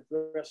that have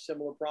addressed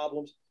similar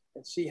problems,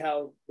 and see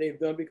how they've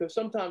done, because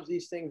sometimes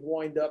these things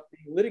wind up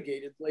being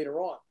litigated later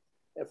on.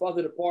 If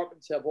other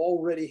departments have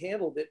already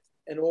handled it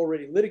and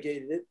already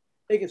litigated it,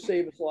 they can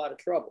save us a lot of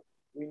trouble.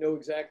 We know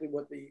exactly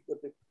what the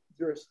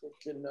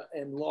jurisdiction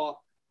and law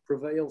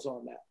prevails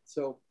on that.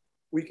 So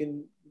we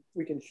can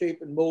shape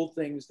and mold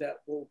things that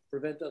will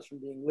prevent us from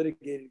being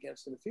litigated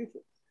against in the future.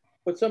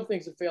 But some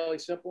things are fairly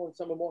simple and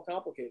some are more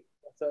complicated.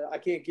 So I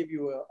can't give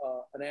you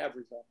an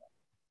average on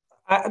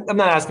that. I'm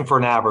not asking for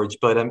an average,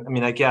 but I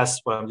mean, I guess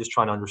what I'm just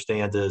trying to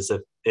understand is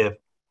if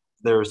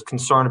there's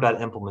concern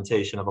about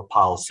implementation of a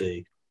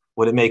policy,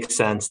 would it make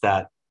sense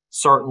that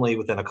certainly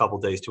within a couple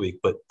of days to a week,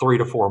 but 3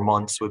 to 4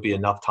 months would be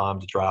enough time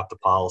to draft a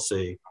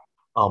policy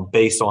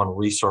based on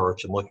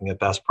research and looking at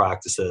best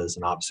practices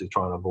and obviously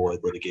trying to avoid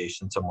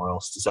litigation somewhere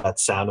else. Does that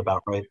sound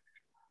about right?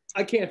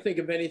 I can't think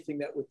of anything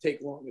that would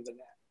take longer than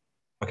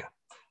that. Okay,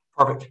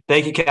 perfect.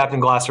 Thank you, Captain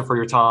Glasser, for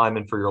your time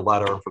and for your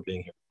letter and for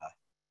being here today.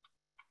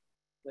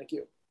 Thank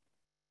you.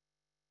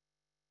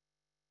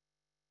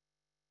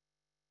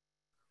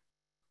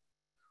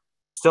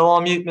 Still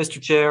on mute,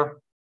 Mr. Chair.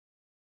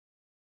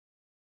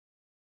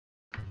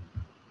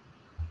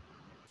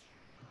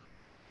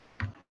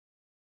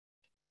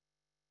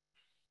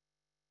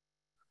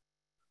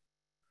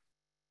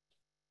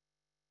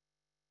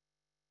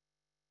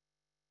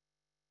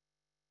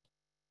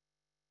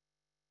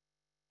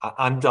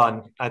 I'm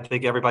done. I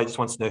think everybody just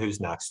wants to know who's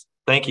next.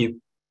 Thank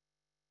you.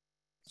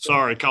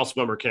 Sorry,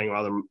 Councilmember King,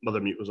 other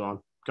mute was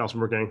on.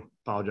 Councilmember King,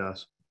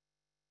 apologize.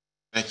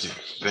 Thank you.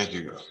 Thank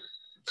you,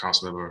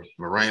 Councilmember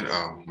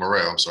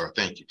Morel, I'm sorry.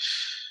 Thank you.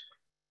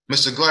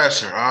 Mr.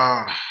 Glasser,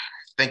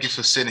 thank you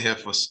for sitting here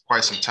for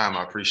quite some time.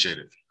 I appreciate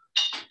it.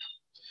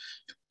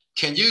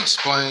 Can you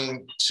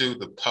explain to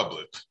the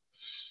public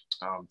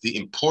the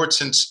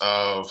importance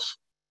of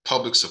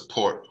public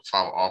support for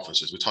our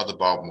officers? We talked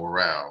about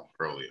morale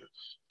earlier.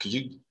 Can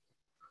you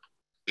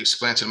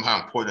explain to them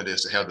how important it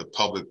is to have the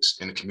public's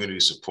and the community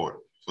support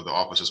for the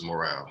officers'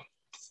 morale?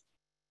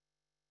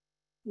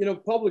 You know,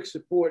 public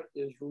support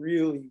is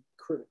really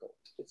critical.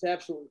 It's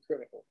absolutely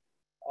critical.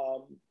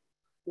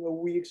 You know,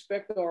 we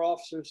expect our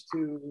officers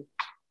to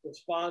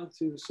respond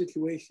to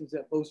situations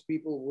that most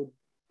people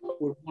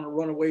would want to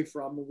run away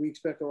from, and we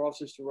expect our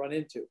officers to run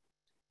into.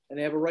 And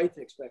they have a right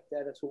to expect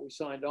that. That's what we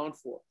signed on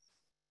for.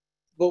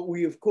 But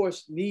we, of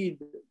course, need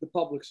the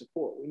public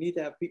support. We need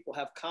to have people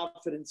have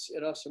confidence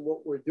in us and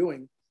what we're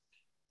doing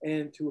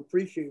and to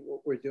appreciate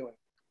what we're doing.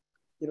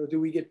 You know, do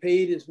we get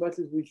paid as much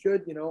as we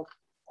should? You know,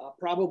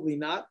 probably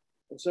not.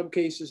 In some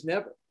cases,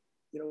 never.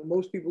 You know,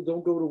 most people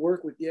don't go to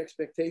work with the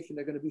expectation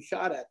they're going to be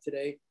shot at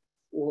today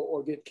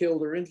or get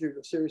killed or injured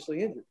or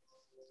seriously injured.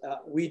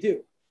 We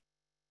do.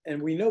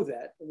 And we know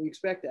that, and we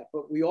expect that.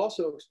 But we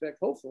also expect,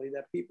 hopefully,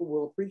 that people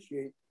will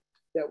appreciate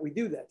that we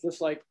do that.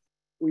 Just like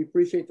we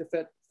appreciate the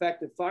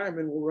fact that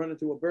firemen will run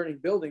into a burning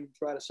building to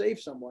try to save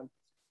someone.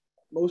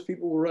 Most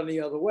people will run the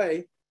other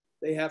way.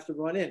 They have to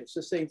run in. It's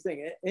the same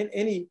thing. And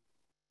any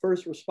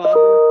first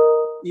responder,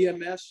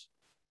 EMS,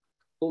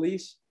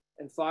 police,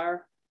 and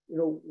fire, you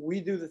know,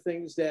 we do the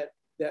things that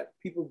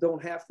people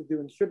don't have to do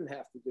and shouldn't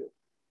have to do.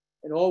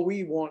 And all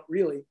we want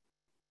really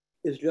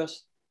is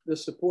just the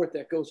support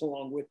that goes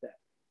along with that.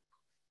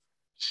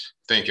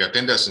 Thank you. I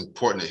think that's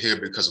important to hear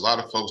because a lot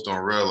of folks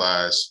don't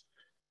realize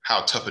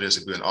how tough it is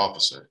to be an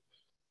officer.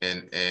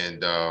 And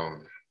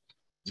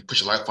you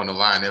put your life on the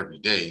line every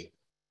day.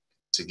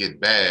 To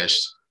get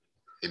bashed,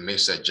 it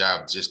makes that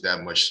job just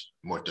that much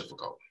more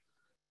difficult.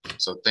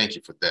 So thank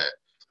you for that.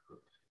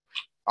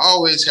 I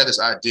always had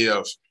this idea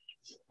of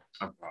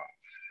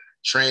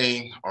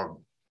training our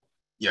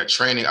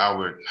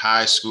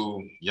high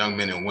school young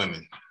men and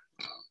women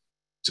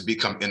to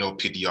become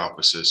NOPD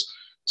officers.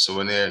 So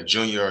when they're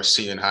junior or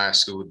senior in high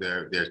school,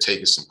 they're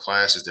taking some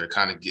classes, they're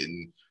kind of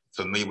getting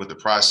familiar with the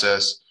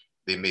process.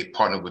 They may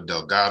partner with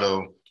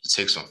Delgado to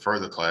take some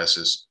further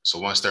classes. So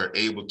once they're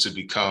able to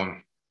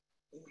become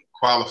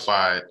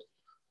qualified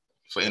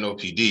for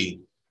NOPD,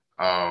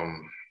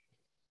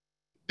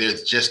 they're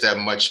just that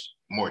much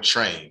more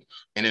trained.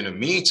 And in the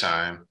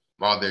meantime,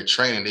 while they're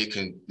training,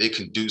 they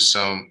can do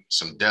some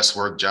desk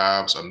work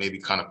jobs or maybe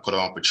kind of put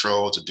on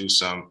patrol to do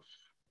some,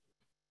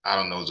 I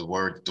don't know the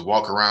word, to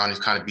walk around and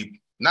kind of be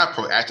not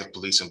proactive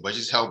policing, but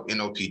just help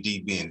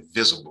NOPD being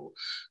visible.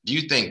 Do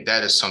you think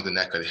that is something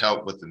that could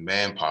help with the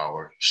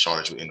manpower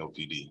shortage with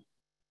NOPD?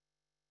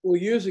 Well,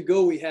 years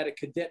ago, we had a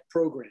cadet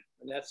program,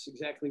 and that's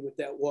exactly what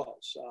that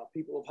was.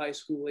 People of high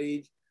school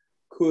age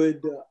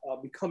could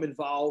become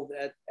involved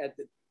at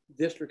the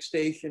district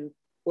station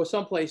or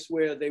someplace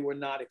where they were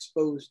not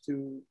exposed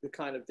to the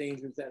kind of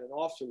dangers that an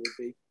officer would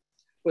be,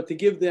 but to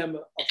give them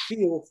a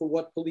feel for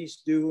what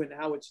police do and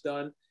how it's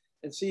done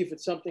and see if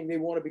it's something they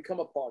want to become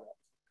a part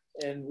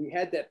of. And we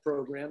had that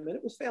program, and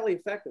it was fairly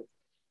effective.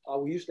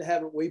 We used to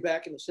have it way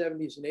back in the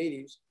 70s and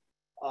 80s.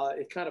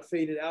 It kind of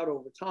faded out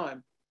over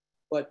time,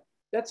 but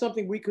that's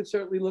something we could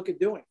certainly look at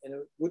doing, and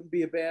it wouldn't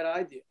be a bad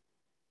idea.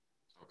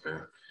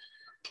 Okay.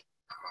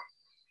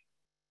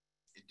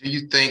 Do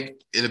you think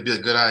it'd be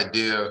a good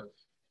idea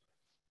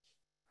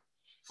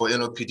for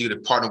NOPD to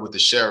partner with the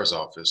sheriff's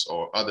office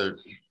or other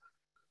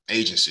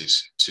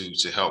agencies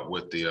to help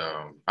with the,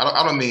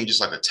 I don't mean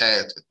just like a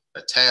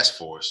task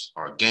force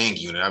or a gang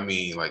unit. I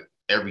mean like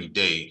every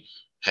day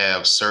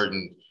have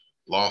certain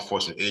law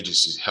enforcement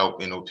agencies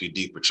help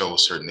NOPD patrol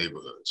certain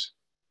neighborhoods?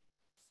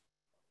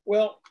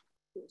 Well,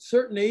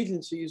 certain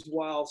agencies,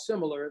 while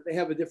similar, they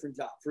have a different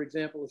job. For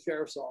example, the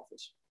sheriff's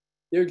office,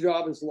 their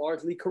job is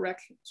largely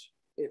corrections.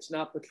 It's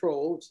not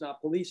patrol, it's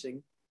not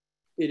policing,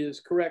 it is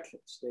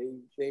corrections.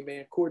 They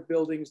man court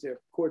buildings, they're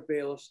court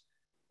bailiffs,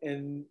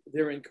 and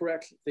they're in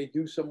corrections. They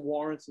do some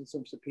warrants and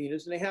some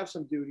subpoenas, and they have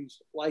some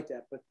duties like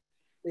that, but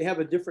they have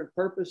a different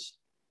purpose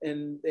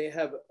and they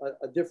have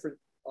a different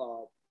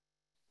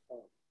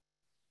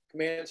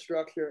command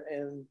structure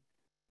and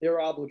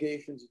their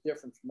obligations are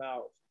different from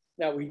ours.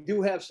 Now, we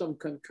do have some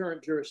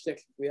concurrent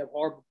jurisdictions. We have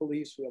Harbor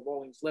Police, we have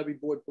Orleans Levee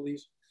Board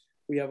Police,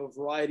 we have a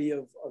variety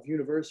of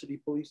university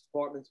police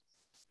departments.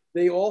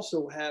 They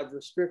also have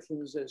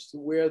restrictions as to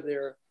where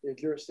their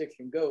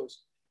jurisdiction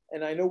goes.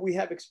 And I know we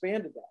have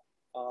expanded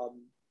that.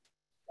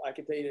 I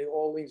can tell you the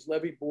Orleans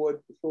Levee Board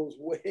patrols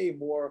way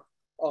more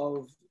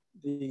of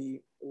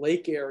the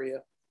lake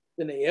area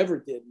than they ever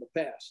did in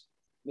the past.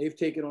 They've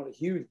taken on a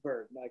huge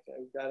burden. I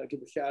gotta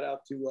give a shout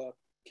out to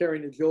Kerry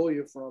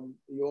Najolia from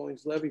the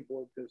Orleans Levee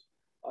Board, because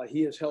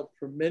he has helped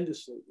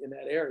tremendously in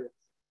that area.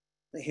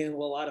 They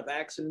handle a lot of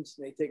accidents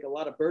and they take a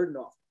lot of burden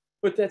off,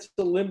 but that's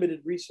the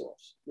limited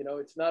resource. You know,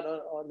 it's not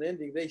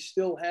unending. They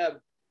still have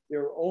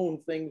their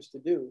own things to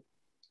do,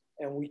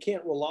 and we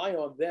can't rely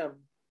on them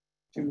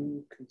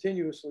to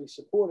continuously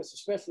support us,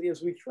 especially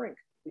as we shrink,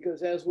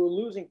 because as we're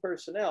losing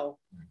personnel,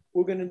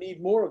 we're going to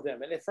need more of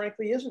them. And it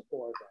frankly isn't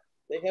more of them.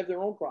 They have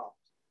their own problems.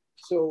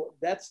 So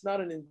that's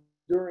not an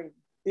enduring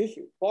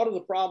issue. Part of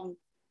the problem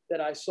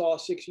that I saw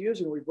 6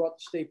 years ago, we brought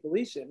the state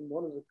police in,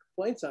 one of the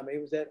complaints I made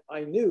was that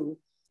I knew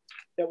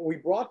that when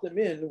we brought them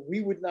in,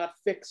 we would not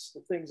fix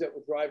the things that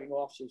were driving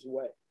officers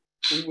away.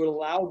 We would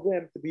allow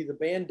them to be the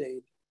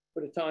Band-Aid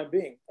for the time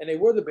being. And they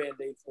were the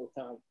Band-Aid for the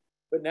time,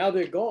 but now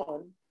they're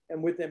gone.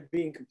 And with them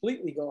being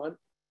completely gone,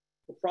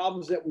 the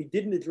problems that we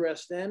didn't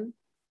address then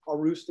are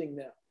roosting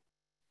now.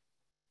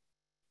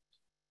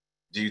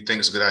 Do you think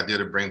it's a good idea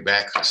to bring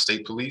back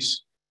state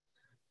police?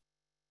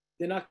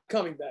 They're not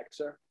coming back,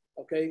 sir.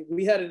 Okay,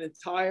 we had an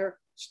entire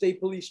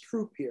state police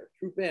troop here,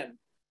 Troop N.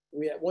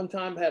 We at one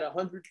time had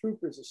 100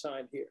 troopers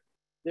assigned here.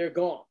 They're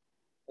gone,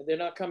 and they're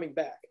not coming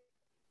back.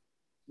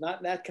 Not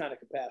in that kind of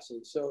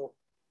capacity. So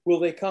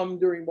will they come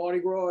during Mardi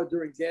Gras or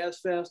during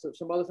Jazz Fest or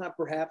some other time?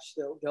 Perhaps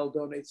they'll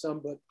donate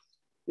some, but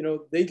you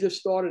know, they just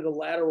started a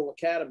lateral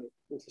academy,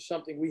 which is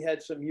something we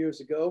had some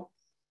years ago,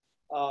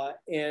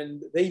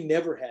 and they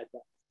never had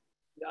that.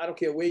 I don't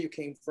care where you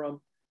came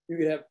from. You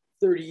could have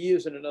 30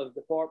 years in another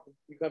department.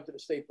 You come to the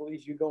state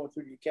police, you're going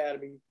through the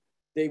academy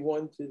day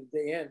one to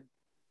day end.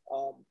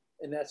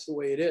 And that's the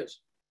way it is.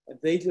 And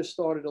they just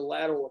started a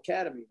lateral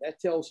academy. That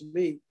tells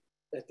me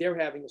that they're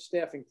having a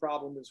staffing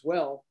problem as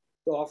well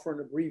to offer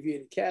an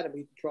abbreviated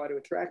academy to try to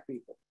attract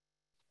people.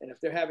 And if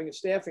they're having a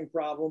staffing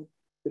problem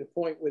to the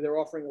point where they're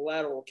offering a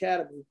lateral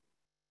academy,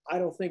 I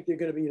don't think they're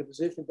going to be in a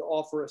position to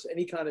offer us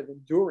any kind of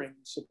enduring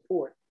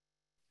support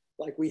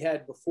like we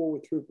had before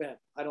with Troop N.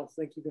 I don't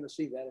think you're going to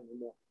see that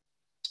anymore.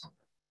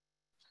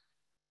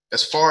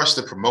 As far as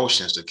the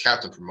promotions, the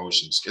captain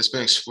promotions, it's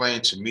been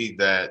explained to me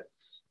that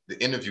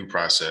the interview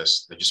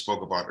process that you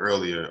spoke about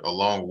earlier,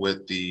 along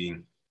with the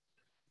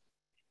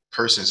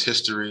person's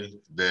history,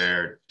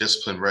 their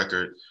discipline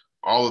record,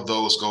 all of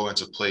those go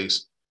into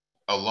place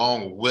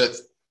along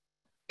with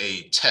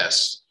a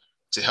test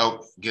to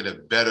help get a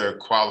better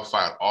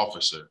qualified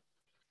officer,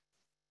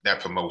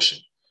 that promotion.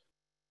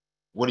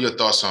 What are your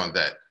thoughts on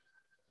that?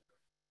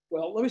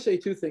 Well, let me say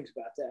two things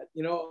about that.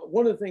 You know,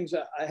 one of the things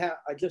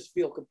I just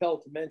feel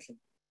compelled to mention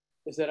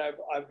is that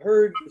I've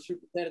heard the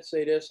superintendent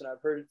say this, and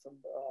I've heard it from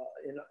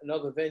in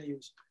other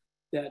venues,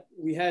 that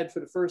we had for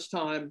the first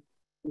time,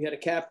 we had a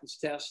captain's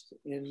test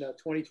in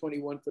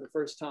 2021 for the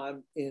first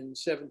time in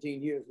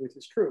 17 years, which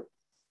is true.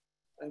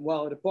 And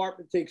while the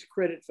department takes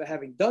credit for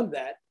having done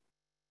that,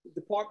 the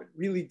department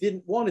really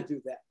didn't want to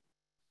do that.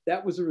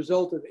 That was a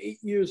result of 8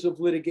 years of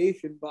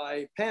litigation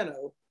by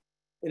PANO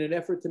in an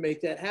effort to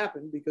make that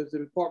happen, because the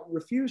department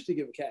refused to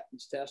give a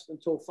captain's test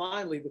until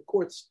finally the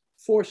courts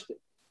forced it.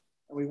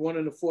 And we won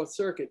in the Fourth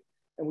Circuit,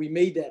 and we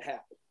made that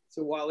happen.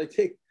 So while they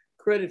take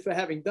credit for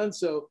having done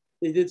so,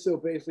 they did so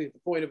basically at the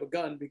point of a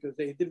gun because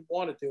they didn't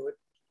want to do it.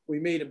 We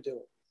made them do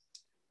it.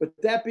 But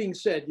that being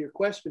said, your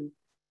question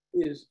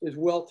is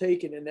well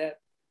taken in that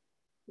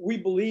we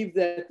believe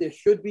that there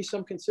should be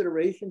some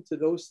consideration to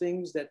those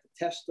things that the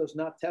test does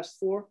not test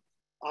for.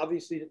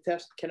 Obviously, the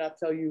test cannot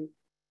tell you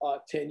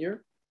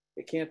tenure.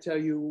 It can't tell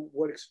you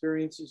what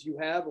experiences you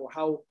have or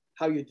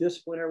how your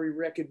disciplinary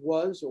record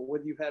was, or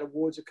whether you've had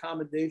awards or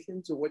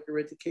commendations, or what your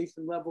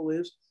education level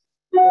is,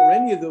 or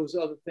any of those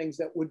other things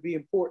that would be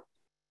important.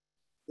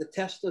 The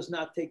test does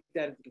not take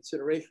that into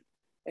consideration.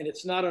 And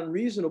it's not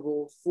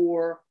unreasonable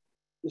for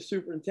the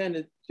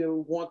superintendent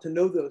to want to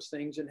know those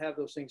things and have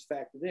those things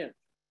factored in.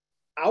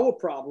 Our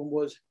problem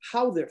was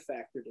how they're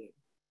factored in.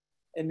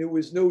 And there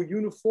was no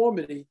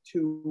uniformity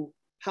to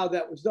how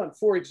that was done.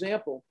 For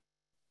example,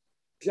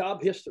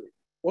 job history.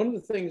 One of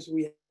the things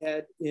we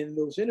had in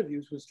those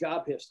interviews was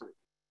job history.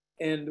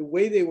 And the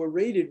way they were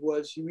rated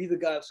was you either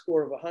got a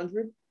score of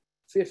 100,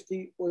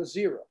 50, or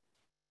 0.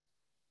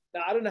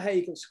 Now, I don't know how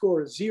you can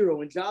score a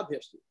 0 in job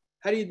history.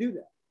 How do you do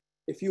that?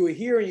 If you were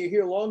here and you're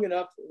here long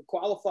enough,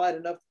 qualified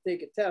enough to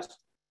take a test,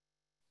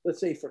 let's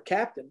say for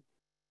captain,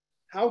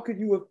 how could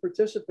you have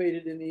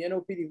participated in the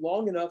NOPD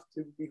long enough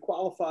to be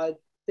qualified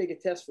to take a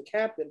test for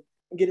captain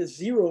and get a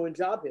 0 in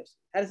job history?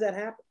 How does that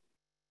happen?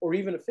 Or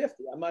even a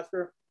 50? I'm not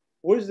sure.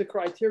 What is the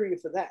criteria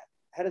for that?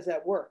 How does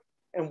that work?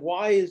 And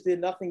why is there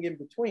nothing in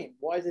between?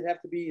 Why does it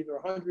have to be either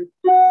 100,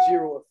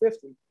 0, or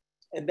 50?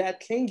 And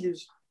that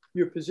changes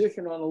your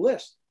position on the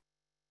list.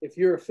 If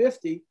you're a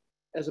 50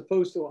 as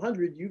opposed to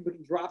 100, you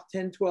would drop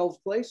 10,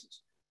 12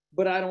 places.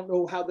 But I don't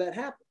know how that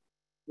happened.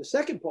 The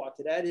second part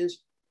to that is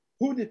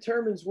who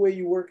determines where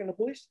you work in the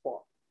police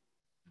department?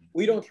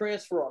 We don't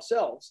transfer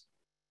ourselves.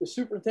 The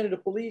superintendent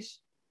of police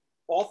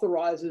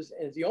authorizes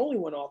and is the only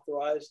one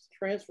authorized to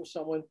transfer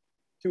someone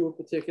to a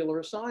particular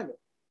assignment.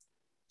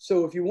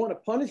 So if you want to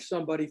punish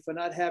somebody for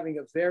not having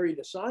a varied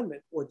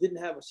assignment or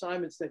didn't have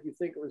assignments that you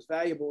think are as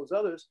valuable as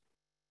others,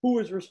 who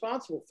is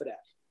responsible for that?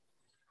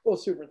 Well,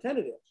 the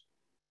superintendent is,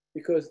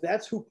 because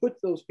that's who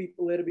put those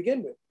people there to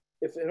begin with.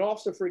 If an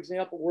officer, for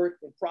example,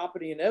 worked in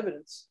property and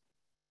evidence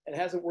and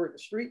hasn't worked the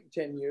street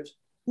in 10 years,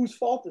 whose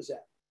fault is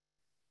that?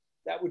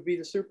 That would be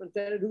the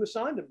superintendent who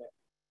assigned them there.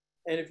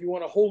 And if you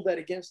want to hold that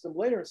against them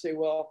later and say,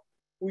 well,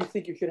 we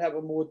think you should have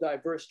a more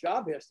diverse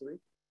job history,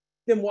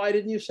 then why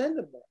didn't you send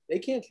them there? They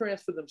can't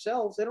transfer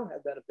themselves. They don't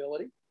have that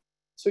ability.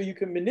 So you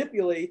can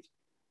manipulate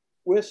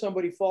where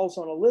somebody falls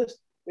on a list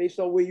based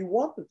on where you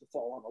want them to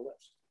fall on the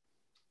list.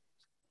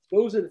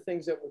 Those are the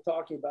things that we're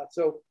talking about.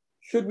 So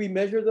should we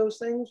measure those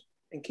things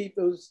and keep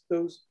those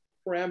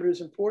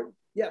parameters important?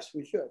 Yes,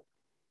 we should.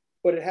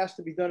 But it has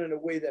to be done in a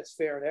way that's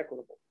fair and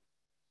equitable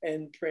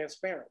and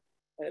transparent,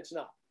 and it's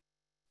not.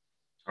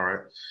 All right.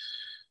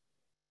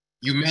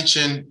 You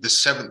mentioned the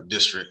 7th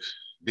district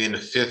being the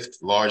 5th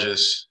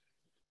largest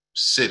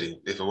city,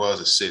 if it was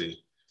a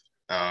city.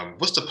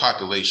 What's the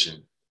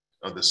population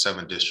of the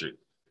 7th district,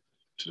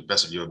 to the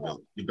best of your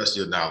ability, the best of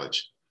your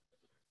knowledge?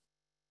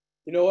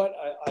 You know what?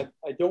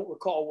 I don't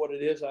recall what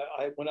it is.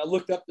 When I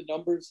looked up the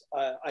numbers,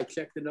 I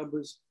checked the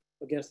numbers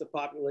against the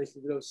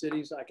population of those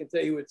cities. I can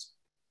tell you it's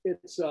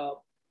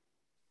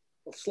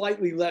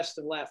slightly less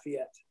than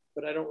Lafayette,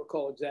 but I don't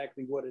recall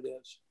exactly what it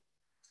is.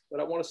 But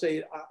I want to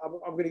say I'm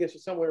going to guess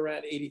it's somewhere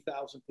around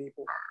 80,000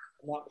 people,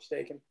 if I'm not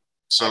mistaken.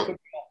 So, I could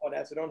be off on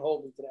that, so don't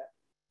hold me to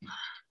that.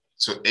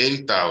 So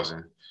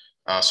 80,000.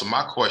 So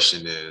my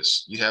question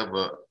is, you have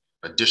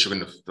a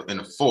district in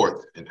the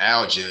 4th in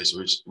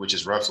Algiers, which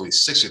is roughly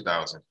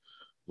 60,000,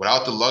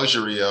 without the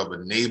luxury of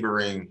a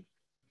neighboring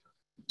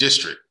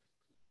district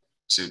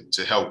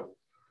to help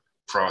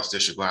cross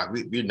district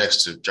lines. We're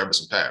next to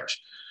Jefferson Parish.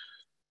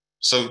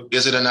 So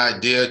is it an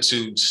idea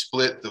to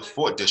split the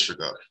 4th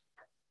district up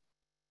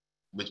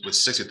with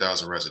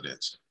 60,000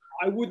 residents?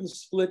 I wouldn't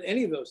split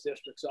any of those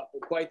districts up.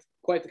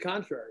 Quite the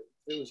contrary.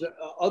 It was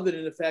other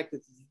than the fact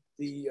that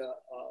the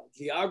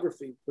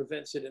geography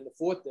prevents it in the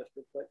 4th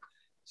district, but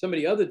some of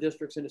the other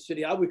districts in the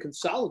city, I would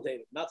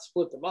consolidate it, not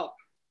split them up.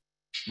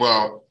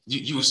 Well,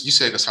 you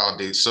say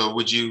consolidate. So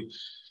would you?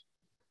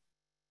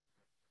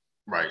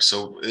 Right.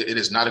 So it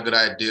is not a good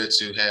idea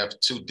to have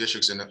 2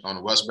 districts on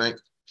the West Bank.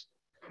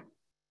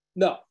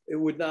 No, it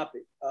would not be.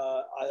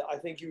 I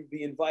think you'd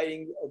be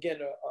inviting, again,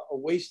 a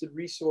wasted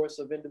resource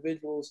of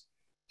individuals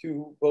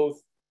to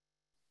both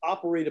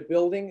operate a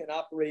building and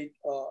operate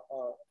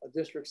a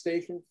district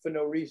station for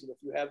no reason. If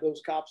you have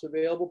those cops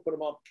available, put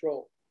them on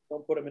patrol.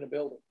 Don't put them in a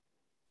building.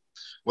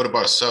 What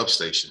about a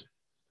substation?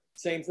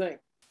 Same thing.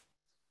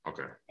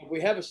 Okay. If we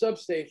have a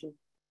substation,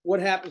 what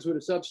happens with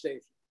a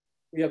substation?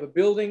 We have a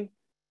building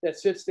that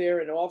sits there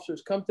and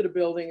officers come to the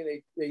building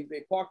and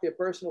they park their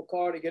personal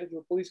car, they get into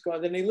a police car,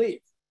 and then they leave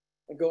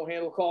and go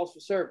handle calls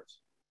for service.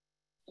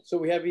 So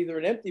we have either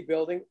an empty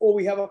building or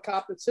we have a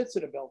cop that sits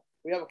in a building.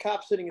 We have a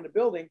cop sitting in the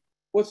building.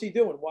 What's he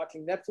doing?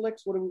 Watching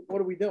Netflix? What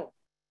are we doing?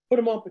 Put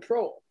him on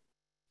patrol.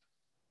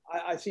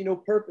 I see no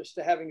purpose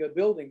to having a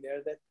building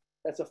there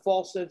that's a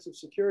false sense of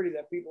security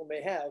that people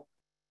may have,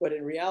 but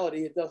in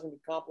reality, it doesn't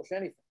accomplish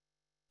anything.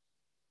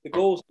 The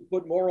goal is to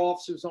put more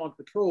officers on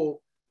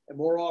patrol and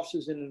more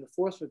officers in an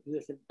enforcement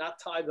position, not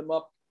tie them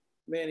up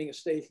manning a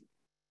station.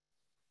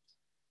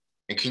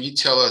 And can you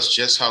tell us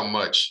just how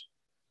much,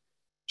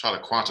 try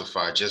to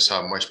quantify just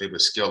how much, maybe a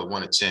scale of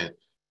 1 to 10,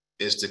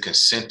 is the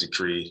consent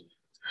decree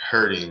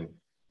hurting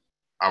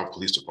our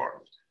police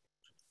department?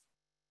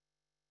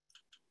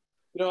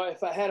 You know,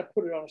 if I had to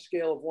put it on a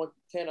scale of 1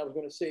 to 10, I was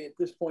going to say at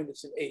this point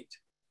it's an 8.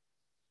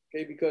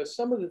 Okay, because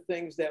some of the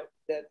things that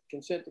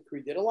consent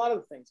decree did, a lot of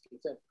the things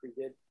consent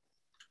decree did,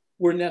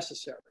 were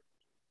necessary.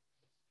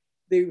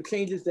 They were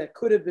changes that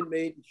could have been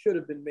made and should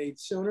have been made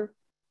sooner,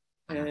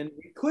 and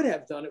we could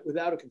have done it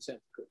without a consent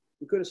decree.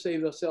 We could have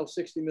saved ourselves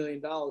 $60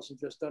 million and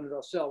just done it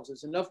ourselves.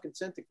 There's enough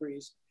consent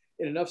decrees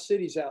in enough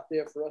cities out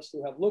there for us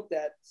to have looked at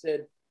and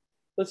said,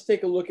 let's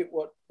take a look at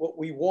what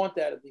we want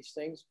out of these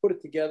things, put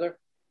it together,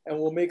 and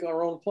we'll make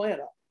our own plan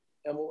up.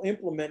 And we'll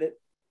implement it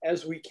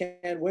as we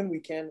can, when we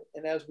can,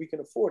 and as we can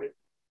afford it,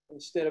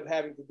 instead of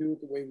having to do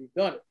it the way we've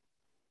done it.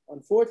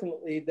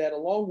 Unfortunately, that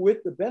along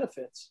with the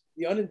benefits,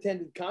 the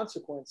unintended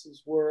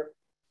consequences were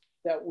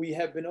that we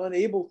have been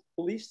unable to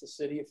police the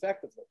city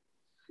effectively,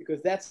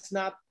 because that's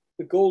not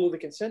the goal of the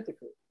consent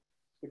decree.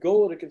 The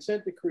goal of the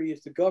consent decree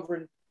is to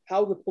govern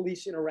how the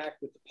police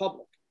interact with the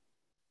public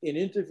in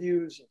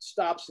interviews, and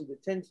stops and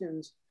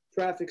detentions,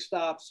 traffic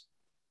stops,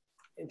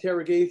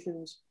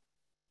 interrogations.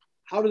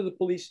 How do the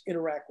police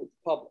interact with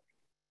the public?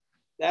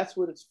 That's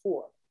what it's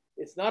for.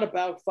 It's not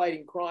about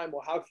fighting crime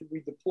or how should we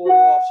deploy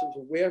officers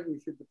or where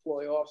we should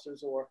deploy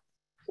officers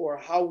or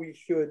how we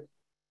should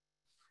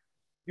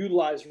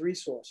utilize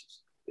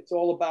resources. It's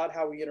all about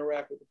how we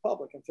interact with the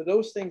public. And for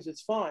those things,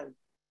 it's fine,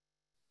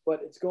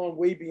 but it's gone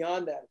way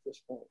beyond that at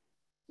this point.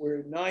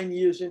 We're 9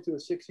 years into a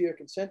 6-year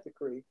consent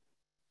decree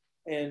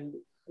and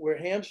we're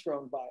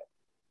hamstrung by it.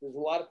 There's a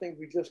lot of things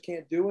we just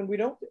can't do and we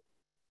don't do.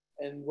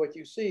 And what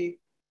you see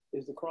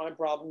is the crime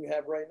problem you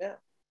have right now.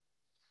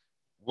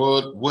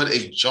 Would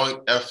a joint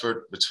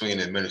effort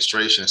between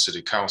administration and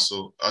city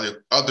council,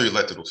 other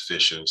elected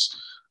officials,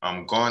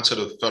 going to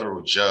the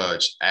federal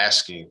judge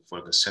asking for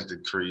the consent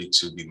decree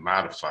to be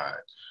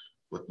modified,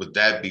 would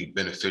that be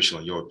beneficial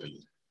in your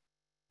opinion?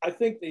 I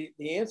think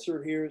the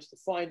answer here is to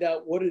find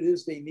out what it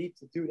is they need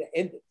to do to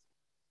end it.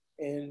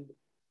 And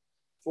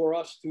for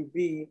us to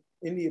be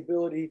in the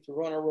ability to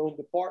run our own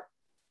department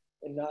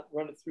and not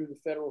run it through the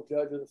federal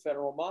judge or the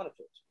federal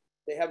monitors.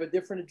 They have a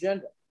different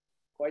agenda,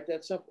 quite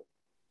that simple.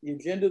 The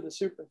agenda of the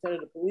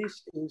superintendent of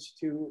police is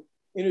to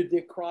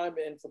interdict crime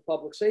and for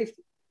public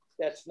safety.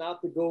 That's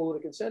not the goal of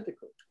the consent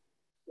decree.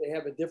 They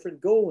have a different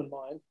goal in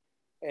mind,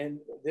 and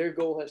their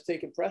goal has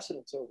taken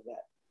precedence over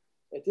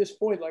that. At this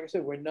point, like I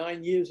said, we're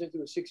 9 years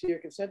into a 6-year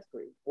consent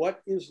decree.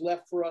 What is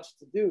left for us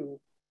to do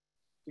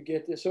to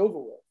get this over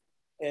with?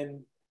 And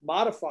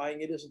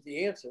modifying it isn't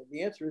the answer.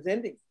 The answer is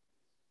ending it.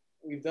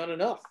 We've done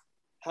enough.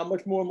 How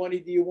much more money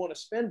do you want to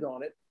spend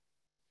on it?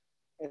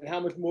 And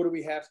how much more do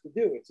we have to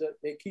do?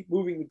 They keep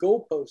moving the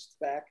goalposts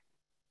back.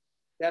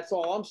 That's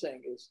all I'm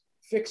saying is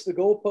fix the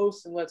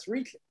goalposts and let's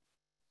reach it.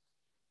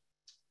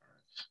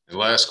 The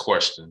last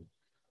question.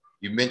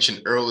 You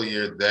mentioned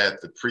earlier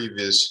that the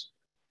previous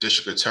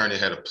district attorney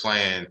had a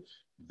plan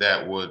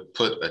that would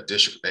put an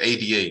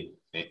ADA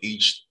in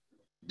each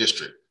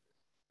district.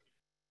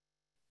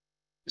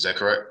 Is that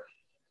correct?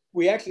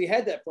 We actually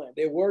had that plan.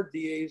 There were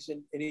DAs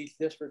in each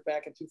district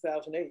back in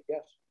 2008, yes.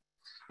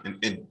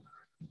 And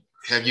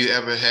have you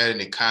ever had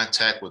any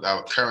contact with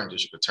our current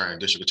district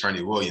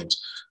attorney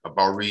Williams,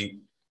 about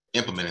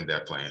re-implementing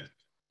that plan?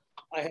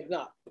 I have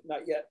not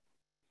yet.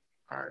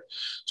 All right.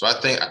 So I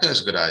think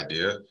it's a good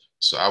idea.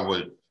 So I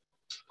would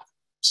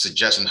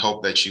suggest and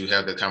hope that you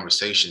have that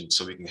conversation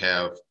so we can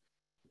have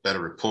better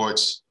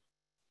reports,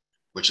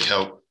 which will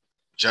help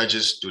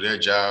judges do their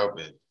job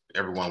and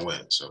everyone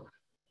wins. So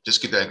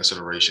just keep that in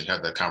consideration,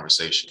 have that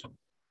conversation.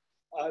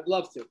 I'd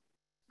love to. All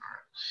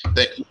right.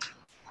 Thank you.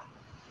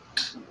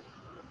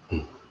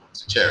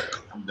 Mr. Chair,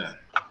 I'm done.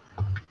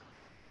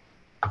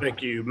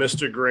 Thank you.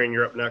 Mr. Green,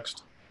 you're up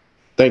next.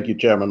 Thank you,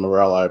 Chairman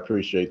Morrell. I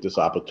appreciate this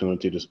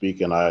opportunity to speak,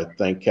 and I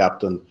thank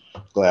Captain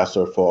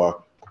Glasser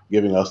for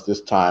giving us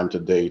this time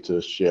today to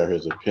share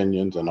his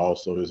opinions and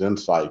also his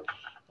insight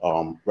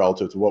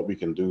relative to what we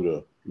can do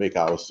to make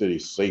our city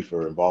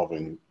safer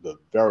involving the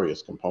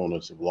various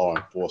components of law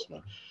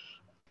enforcement.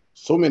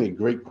 So many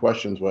great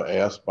questions were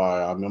asked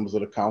by our members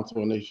of the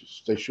council, and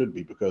they should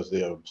be, because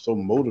they are so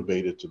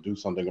motivated to do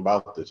something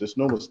about this. It's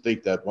no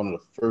mistake that one of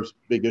the first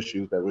big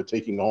issues that we're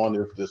taking on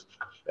is this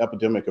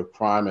epidemic of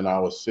crime in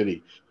our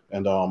city.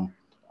 And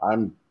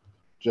I'm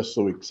just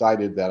so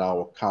excited that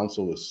our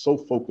council is so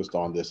focused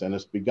on this, and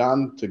it's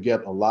begun to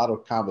get a lot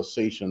of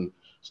conversation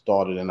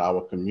started in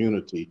our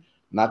community,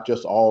 not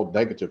just all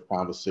negative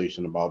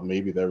conversation about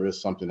maybe there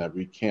is something that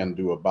we can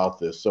do about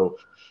this. So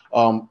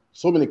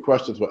so many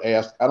questions were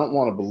asked. I don't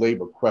want to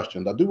belabor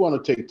questions. I do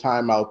want to take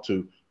time out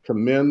to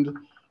commend,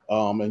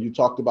 and you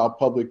talked about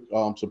public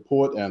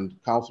support, and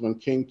Councilman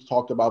King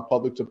talked about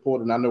public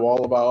support, and I know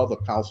all of our other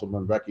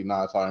councilmen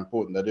recognize how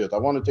important that is. I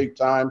want to take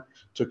time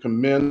to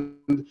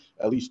commend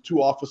at least 2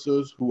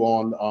 officers who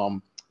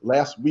on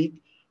last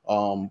week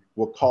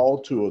were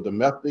called to a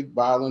domestic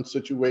violence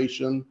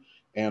situation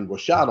and were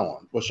shot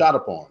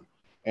upon,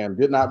 and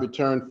did not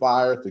return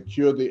fire,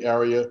 secured the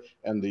area,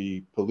 and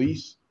the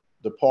police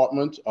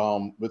department,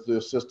 with the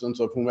assistance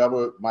of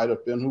whomever it might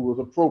have been who was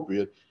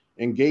appropriate,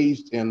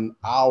 engaged in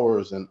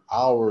hours and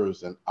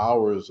hours and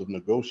hours of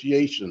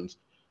negotiations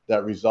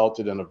that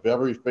resulted in a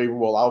very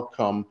favorable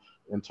outcome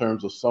in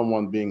terms of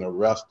someone being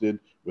arrested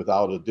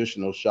without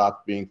additional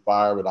shots being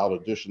fired, without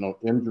additional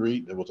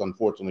injury. There was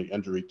unfortunately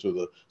injury to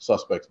the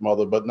suspect's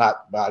mother, but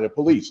not by the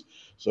police.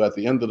 So at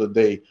the end of the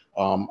day,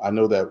 I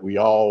know that we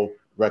all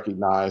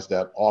recognize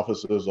that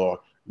officers are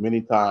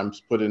many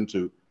times put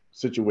into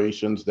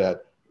situations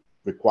that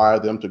require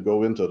them to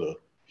go into the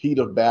heat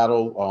of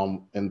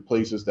battle in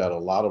places that a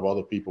lot of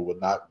other people would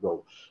not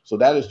go. So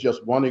that is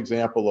just one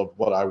example of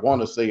what I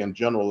want to say in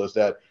general, is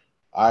that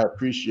I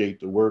appreciate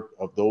the work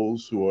of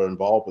those who are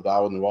involved with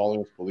our New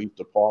Orleans Police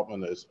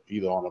Department, as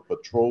either on a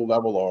patrol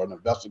level or an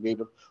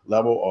investigative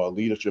level or a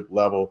leadership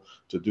level,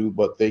 to do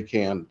what they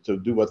can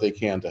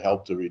to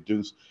help to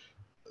reduce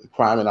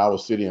crime in our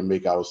city and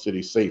make our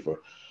city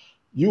safer.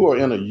 You are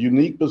in a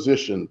unique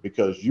position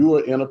because you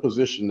are in a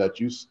position that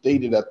you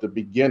stated at the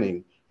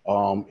beginning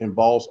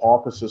involves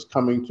officers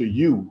coming to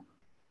you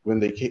when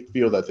they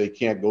feel that they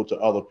can't go to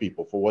other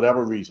people for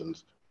whatever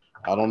reasons.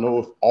 I don't know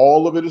if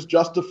all of it is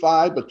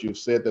justified, but you've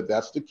said that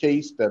that's the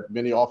case, that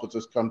many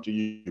officers come to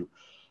you.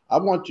 I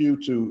want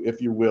you to,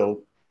 if you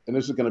will, and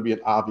this is going to be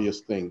an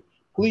obvious thing,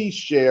 please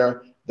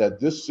share that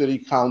this city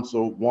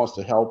council wants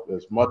to help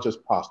as much as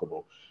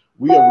possible.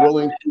 We are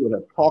willing to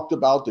have talked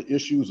about the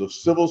issues of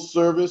civil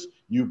service.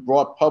 You've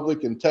brought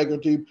public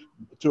integrity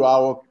to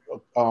our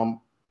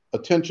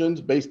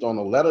attentions based on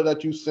a letter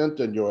that you sent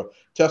and your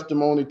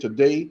testimony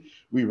today.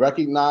 We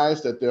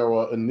recognize that there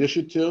are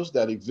initiatives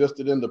that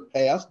existed in the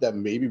past that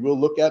maybe we'll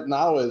look at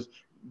now as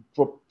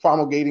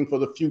promulgating for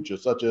the future,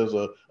 such as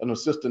an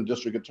assistant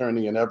district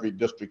attorney in every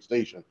district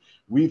station.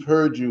 We've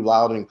heard you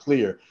loud and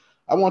clear.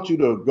 I want you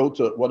to go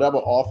to whatever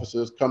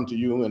offices come to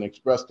you and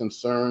express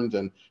concerns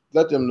and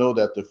let them know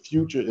that the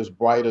future is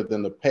brighter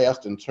than the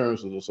past in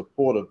terms of the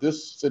support of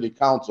this city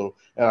council.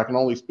 And I can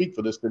only speak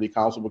for this city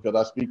council because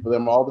I speak for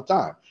them all the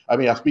time. I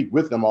mean, I speak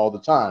with them all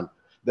the time,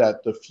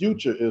 that the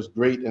future is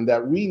great and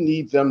that we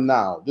need them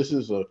now. This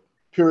is a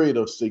period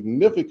of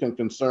significant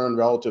concern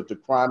relative to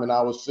crime in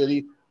our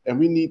city, and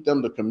we need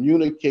them to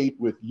communicate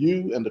with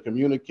you and to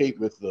communicate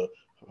with the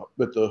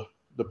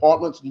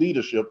department's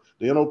leadership,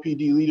 the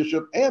NOPD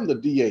leadership, and the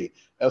DA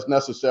as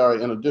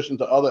necessary, in addition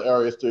to other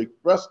areas, to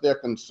express their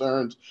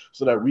concerns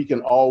so that we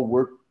can all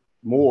work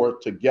more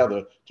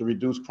together to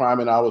reduce crime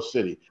in our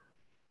city.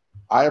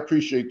 I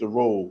appreciate the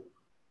role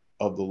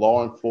of the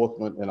law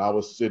enforcement in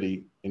our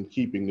city in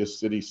keeping this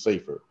city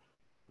safer.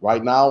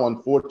 Right now,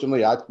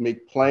 unfortunately, I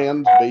make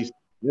plans based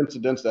on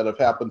incidents that have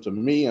happened to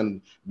me and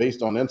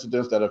based on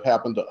incidents that have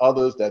happened to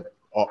others that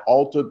are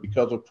altered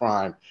because of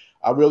crime.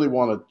 I really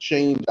want to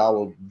change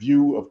our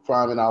view of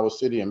crime in our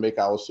city and make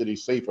our city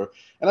safer.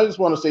 And I just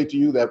want to say to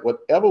you that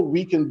whatever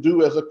we can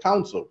do as a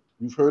council,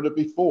 you've heard it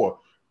before,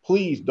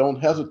 please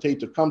don't hesitate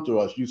to come to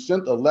us. You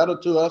sent a letter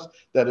to us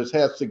that has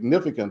had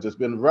significance. It's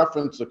been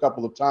referenced a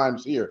couple of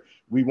times here.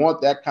 We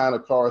want that kind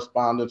of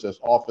correspondence as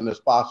often as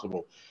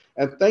possible.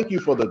 And thank you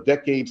for the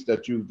decades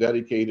that you've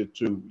dedicated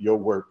to your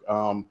work.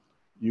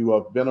 You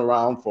have been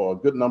around for a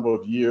good number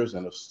of years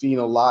and have seen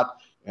a lot.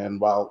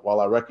 And while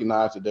I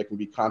recognize that there can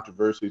be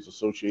controversies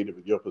associated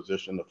with your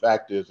position, the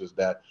fact is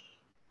that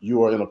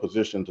you are in a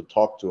position to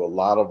talk to a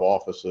lot of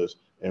officers,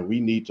 and we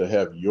need to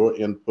have your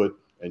input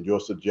and your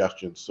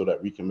suggestions so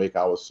that we can make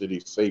our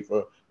city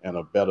safer and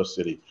a better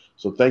city.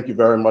 So thank you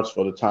very much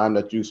for the time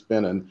that you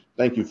spent, and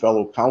thank you,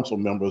 fellow council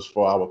members,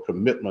 for our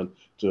commitment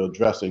to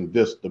addressing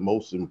this, the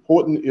most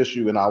important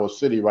issue in our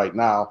city right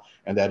now,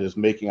 and that is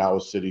making our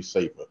city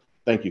safer.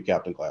 Thank you,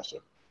 Captain Glasser.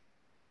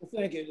 Well,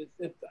 thank you.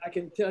 I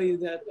can tell you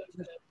that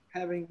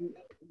having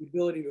the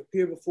ability to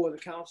appear before the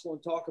council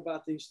and talk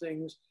about these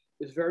things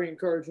is very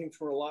encouraging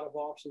for a lot of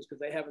officers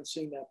because they haven't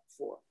seen that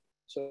before.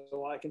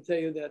 So I can tell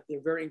you that they're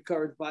very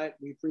encouraged by it.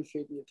 We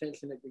appreciate the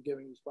attention that you're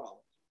giving these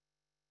problems.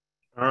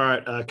 All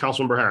right,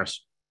 Councilmember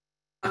Harris.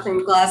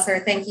 Captain Glasser,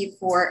 thank you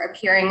for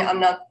appearing. I'm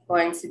not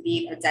going to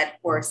beat a dead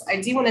horse.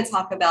 I do want to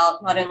talk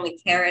about not only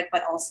carrot,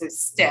 but also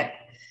stick.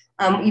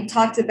 You've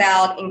talked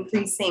about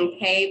increasing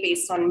pay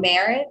based on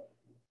merit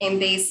and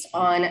based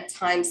on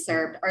time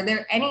served. Are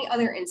there any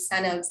other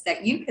incentives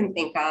that you can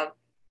think of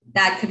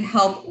that could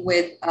help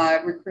with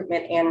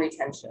recruitment and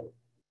retention?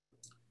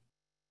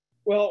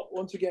 Well,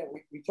 once again,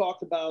 we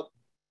talked about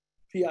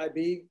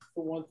PIB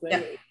for one thing,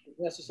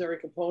 a necessary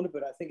component,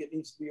 but I think it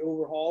needs to be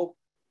overhauled.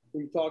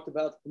 We talked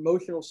about the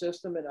promotional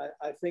system, and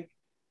I think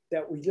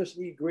that we just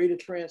need greater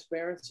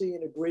transparency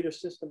and a greater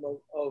system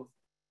of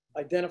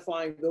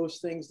identifying those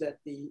things that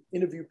the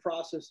interview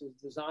process is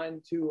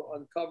designed to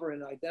uncover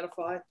and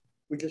identify.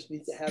 We just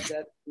need to have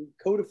that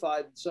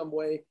codified in some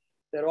way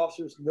that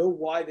officers know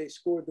why they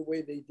scored the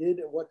way they did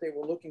and what they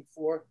were looking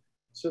for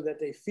so that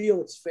they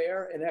feel it's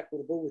fair and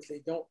equitable, which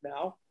they don't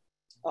now.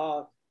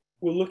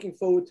 We're looking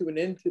forward to an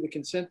end to the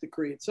consent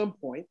decree at some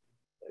point.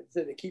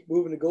 So they keep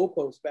moving the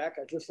goalposts back.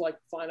 I'd just like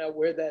to find out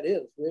where that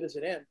is. Where does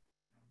it end?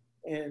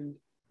 And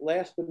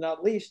last but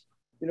not least,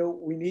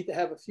 we need to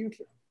have a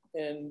future.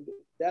 And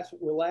that's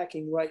what we're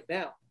lacking right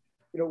now.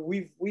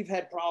 We've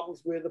had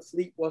problems where the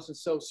fleet wasn't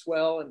so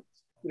swell, and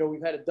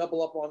we've had to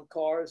double up on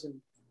cars, and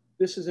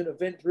this is an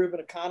event-driven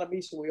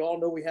economy, so we all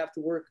know we have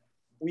to work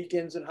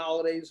weekends and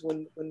holidays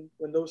when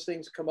those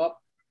things come up.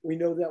 We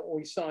know that when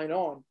we sign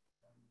on.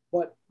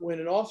 But when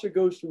an officer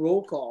goes to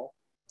roll call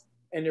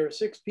and there are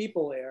 6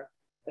 people there,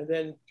 and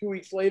then 2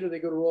 weeks later they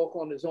go to roll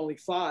call and there's only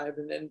 5,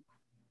 and then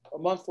a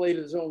month later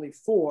there's only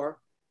 4,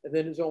 and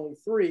then there's only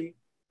 3.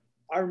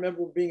 I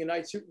remember being a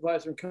night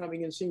supervisor and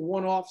coming in seeing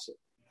one officer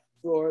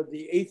for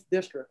the 8th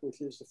district, which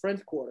is the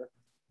French Quarter,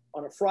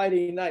 on a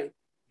Friday night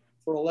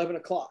for 11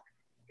 o'clock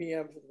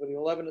p.m. for the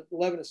 11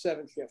 to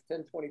 7 shift,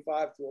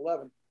 10:25 to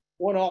 11.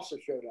 One officer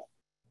showed up,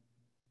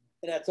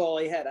 and that's all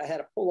I had. I had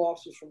to pull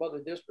officers from other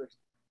districts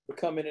to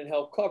come in and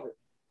help cover it.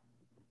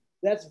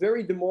 That's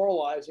very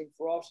demoralizing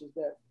for officers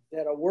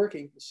that are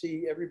working to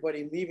see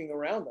everybody leaving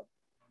around them.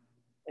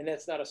 And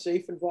that's not a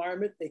safe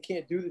environment. They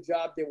can't do the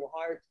job they were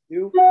hired to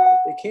do.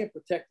 They can't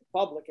protect the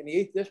public. And the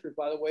 8th district,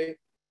 by the way,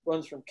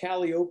 runs from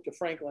Calliope to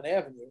Franklin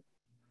Avenue.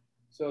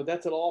 So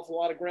that's an awful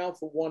lot of ground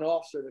for one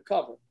officer to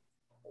cover.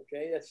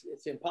 Okay,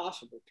 it's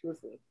impossible,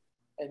 truthfully,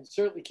 and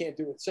certainly can't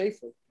do it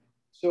safely.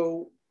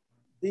 So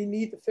they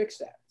need to fix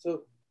that.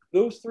 So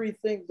those 3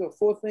 things, or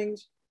 4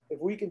 things, If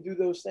we can do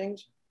those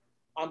things,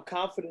 I'm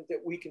confident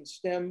that we can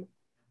stem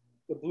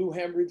the blue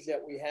hemorrhage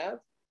that we have.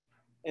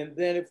 And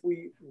then if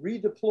we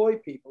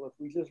redeploy people, if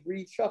we just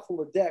reshuffle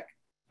the deck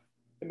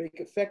to make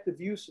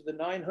effective use of the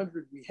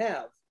 900 we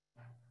have,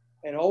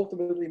 and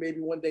ultimately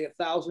maybe one day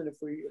 1,000 if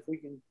we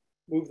can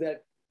move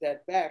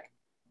that back,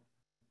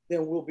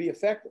 then we'll be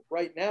effective.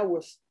 Right now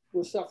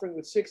we're suffering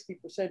with 60%,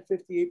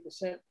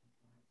 58%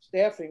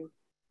 staffing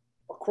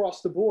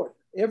across the board.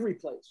 Every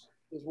place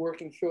is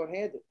working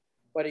shorthanded.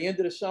 By the end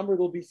of the summer,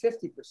 it'll be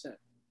 50%.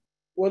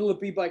 What'll it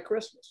be by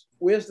Christmas?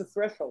 Where's the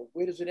threshold?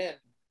 Where does it end?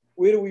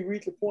 Where do we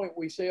reach a point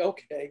where we say,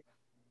 okay,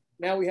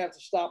 now we have to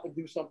stop and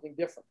do something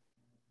different?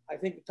 I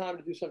think the time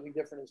to do something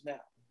different is now.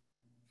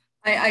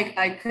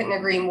 I couldn't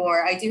agree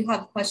more. I do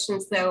have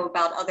questions though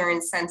about other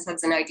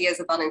incentives and ideas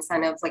about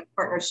incentives like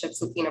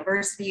partnerships with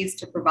universities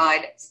to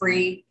provide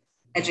free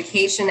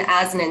education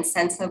as an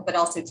incentive, but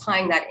also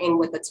tying that in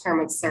with the term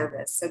of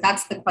service. So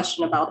that's the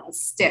question about a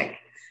stick.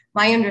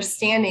 My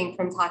understanding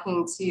from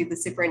talking to the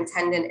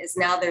superintendent is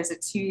now there's a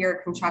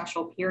 2-year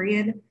contractual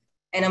period.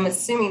 And I'm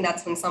assuming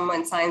that's when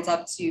someone signs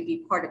up to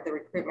be part of the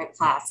recruitment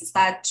class. Is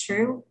that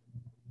true?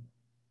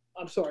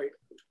 I'm sorry.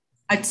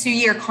 A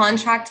 2-year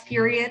contract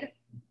period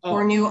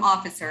for new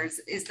officers.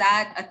 Is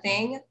that a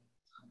thing?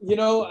 You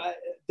know,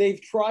 they've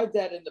tried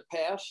that in the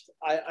past.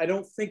 I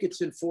don't think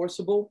it's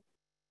enforceable.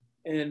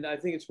 And I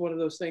think it's one of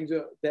those things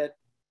that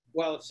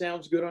while it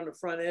sounds good on the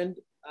front end,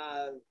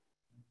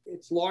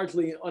 it's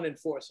largely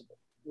unenforceable.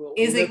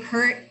 Is it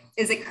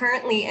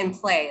currently in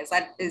play? Is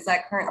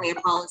that currently a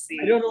policy?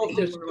 I don't know if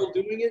they're still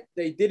doing it.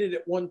 They did it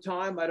at one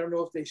time. I don't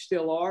know if they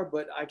still are,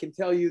 but I can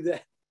tell you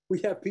that we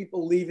have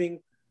people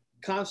leaving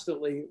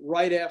constantly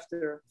right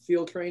after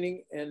field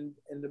training, and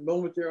the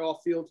moment they're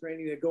off field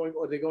training,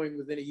 they're going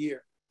within a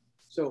year.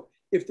 So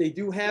if they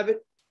do have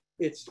it,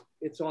 it's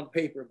on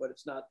paper, but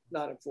it's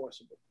not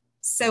enforceable.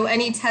 So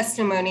any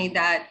testimony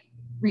that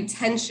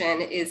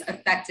retention is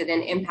affected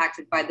and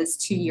impacted by this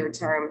 2-year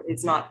term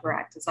is not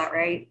correct. Is that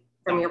right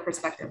from your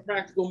perspective? As a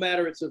practical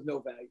matter, it's of no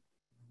value.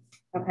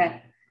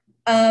 Okay.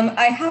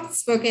 I have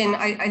spoken,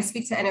 I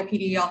speak to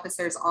NOPD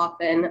officers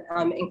often,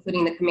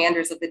 including the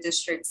commanders of the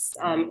districts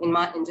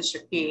in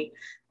District B.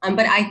 But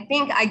I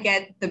think I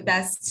get the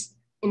best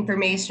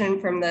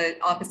information from the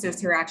officers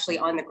who are actually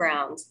on the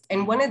ground.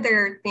 And one of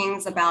their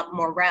things about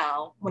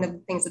morale, one of the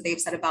things that they've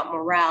said about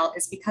morale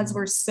is because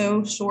we're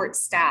so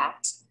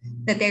short-staffed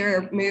that they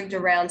are moved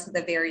around to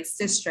the various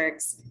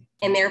districts,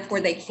 and therefore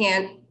they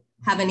can't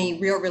have any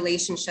real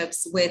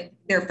relationships with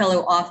their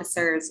fellow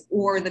officers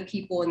or the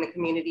people in the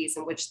communities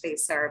in which they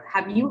serve.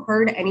 Have you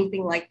heard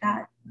anything like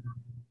that?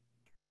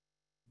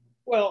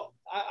 Well,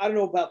 I don't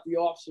know about the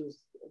officers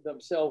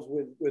themselves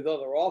with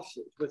other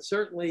officers, but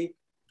certainly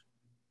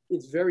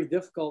it's very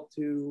difficult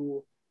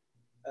to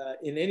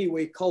in any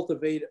way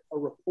cultivate a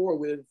rapport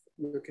with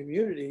your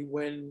community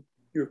when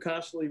you're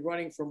constantly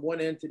running from one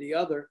end to the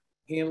other,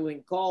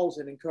 handling calls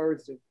and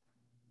encouraged to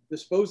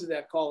dispose of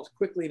that call as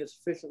quickly and as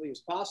efficiently as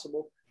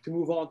possible to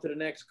move on to the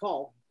next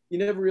call. You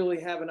never really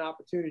have an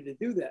opportunity to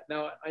do that.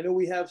 Now, I know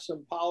we have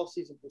some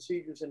policies and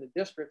procedures in the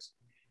districts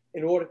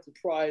in order to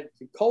try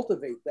to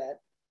cultivate that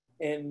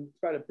and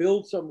try to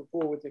build some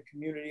rapport with the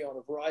community on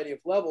a variety of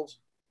levels.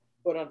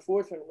 But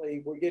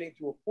unfortunately, we're getting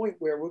to a point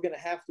where we're going to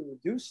have to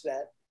reduce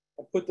that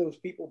and put those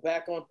people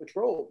back on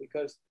patrol,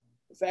 because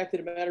the fact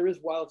of the matter is,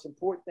 while it's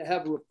important to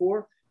have a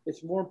rapport,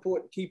 it's more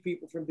important to keep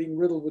people from being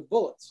riddled with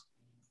bullets.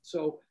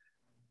 So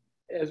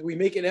as we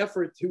make an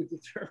effort to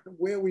determine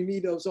where we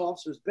need those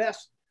officers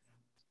best,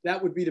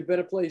 that would be the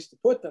better place to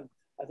put them.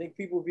 I think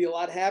people would be a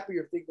lot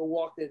happier if they could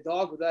walk their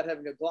dog without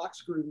having a Glock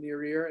screwed in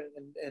their ear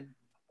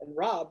and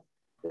robbed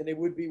than they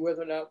would be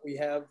whether or not we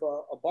have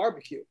a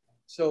barbecue.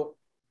 So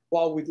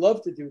while we'd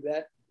love to do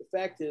that, the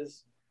fact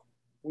is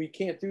we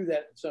can't do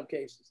that in some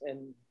cases.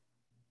 And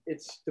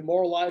it's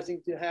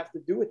demoralizing to have to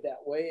do it that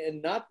way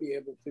and not be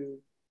able to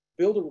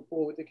build a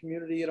rapport with the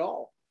community at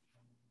all.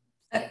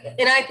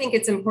 And I think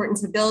it's important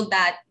to build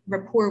that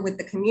rapport with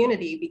the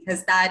community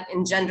because that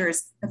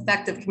engenders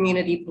effective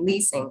community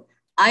policing.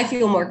 I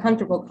feel more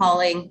comfortable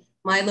calling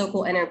my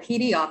local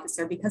NOPD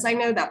officer because I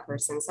know that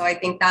person. So I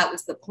think that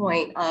was the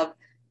point of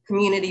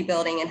community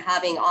building and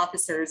having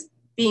officers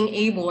being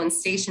able and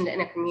stationed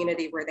in a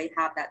community where they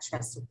have that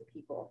trust with the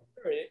people.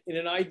 In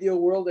an ideal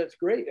world, that's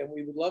great. And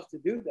we would love to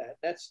do that.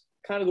 That's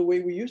kind of the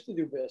way we used to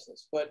do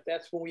business. But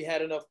that's when we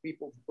had enough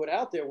people to put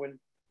out there. When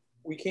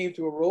we came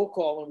to a roll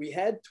call and we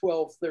had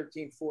 12,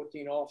 13,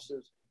 14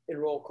 officers in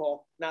roll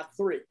call, not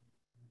 3.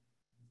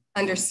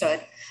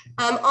 Understood.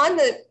 On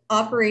the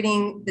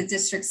operating the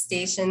district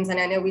stations, and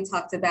I know we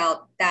talked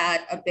about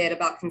that a bit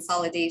about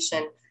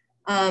consolidation.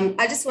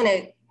 I just want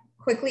to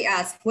quickly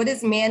ask, what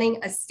does manning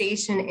a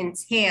station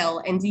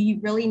entail? And do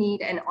you really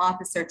need an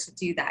officer to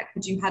do that?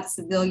 Could you have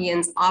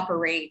civilians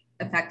operate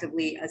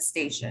effectively a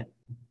station?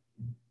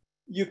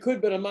 You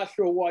could, but I'm not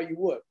sure why you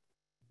would.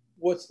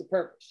 What's the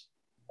purpose?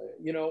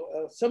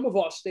 Some of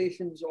our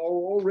stations are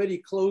already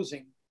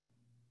closing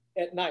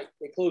at night.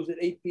 They close at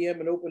 8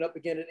 p.m. and open up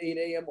again at 8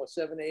 a.m. or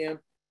 7 a.m.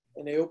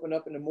 and they open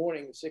up in the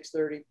morning at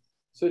 6:30.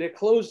 So they're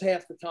closed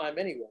half the time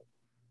anyway.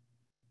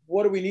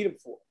 What do we need them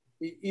for?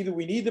 Either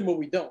we need them or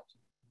we don't.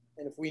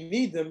 And if we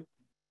need them,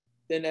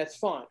 then that's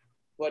fine.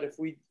 But if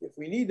we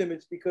need them,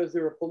 it's because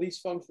there are police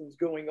functions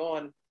going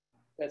on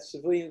that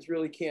civilians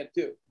really can't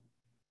do.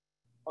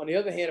 On the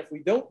other hand, if we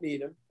don't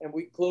need them and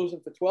we close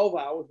them for 12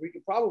 hours, we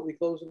could probably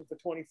close them for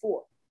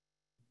 24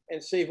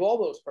 and save all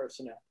those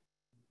personnel.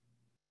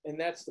 And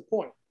that's the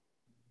point.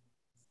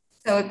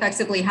 So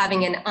effectively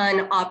having an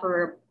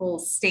unoperable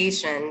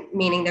station,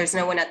 meaning there's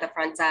no one at the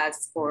front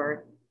desk,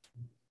 or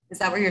is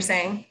that what you're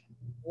saying?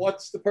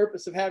 What's the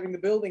purpose of having the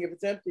building if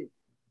it's empty?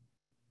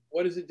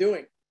 What is it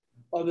doing?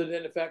 Other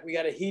than the fact we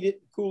got to heat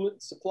it, cool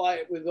it, supply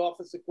it with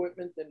office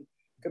equipment and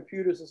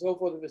computers and so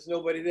forth. If there's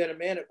nobody there to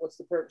man it, what's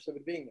the purpose of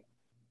it being there?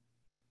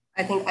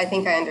 I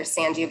think I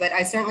understand you, but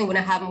I certainly want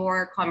to have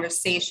more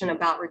conversation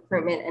about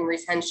recruitment and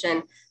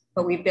retention.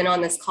 But we've been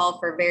on this call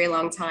for a very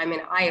long time,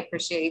 and I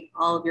appreciate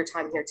all of your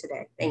time here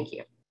today. Thank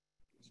you.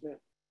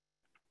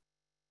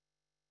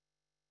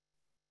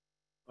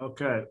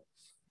 Okay.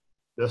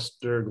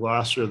 Mr.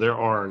 Glasser, there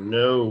are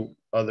no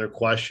other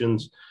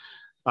questions.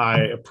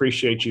 I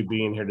appreciate you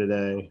being here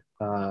today.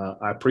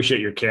 I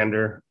appreciate your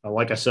candor.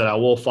 Like I said, I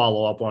will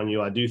follow up on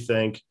you. I do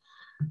think,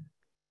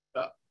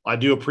 I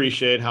do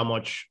appreciate how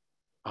much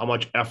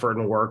effort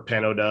and work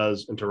Pano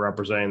does into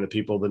representing the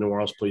people of the New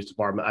Orleans Police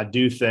Department. I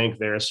do think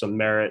there is some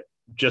merit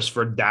just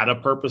for data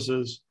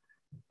purposes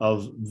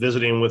of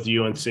visiting with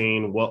you and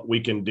seeing what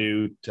we can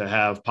do to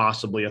have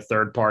possibly a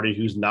third party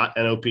who's not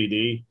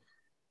NOPD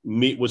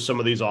meet with some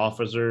of these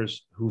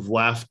officers who've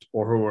left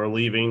or who are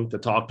leaving to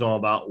talk to them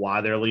about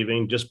why they're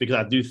leaving. Just because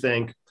I do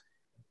think,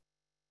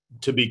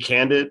 to be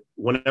candid,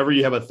 whenever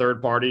you have a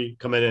third party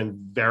come in and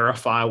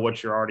verify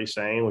what you're already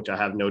saying, which I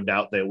have no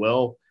doubt they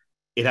will,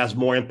 it has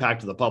more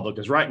impact to the public.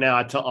 Because right now,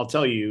 I'll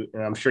tell you,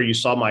 and I'm sure you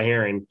saw my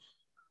hearing,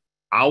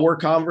 our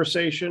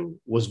conversation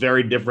was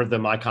very different than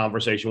my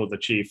conversation with the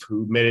chief,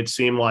 who made it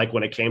seem like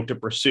when it came to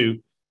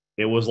pursuit,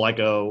 it was like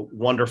a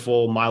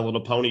wonderful My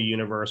Little Pony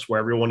universe where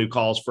everyone who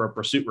calls for a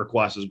pursuit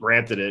request is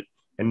granted it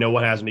and no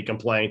one has any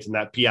complaints, and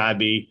that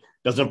PIB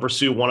doesn't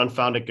pursue one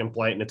unfounded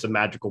complaint and it's a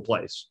magical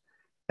place.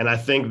 And I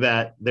think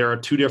that there are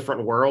two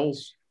different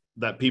worlds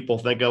that people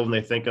think of when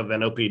they think of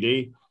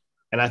NOPD.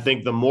 And I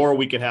think the more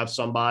we can have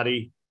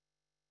somebody,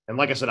 and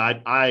like I said,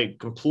 I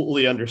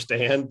completely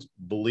understand,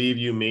 believe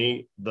you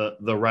me, the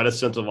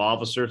reticence of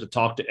officers to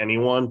talk to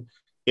anyone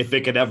if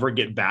it could ever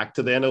get back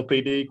to the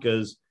NOPD,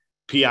 because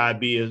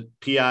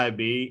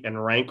PIB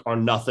and rank are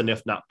nothing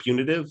if not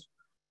punitive.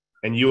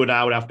 And you and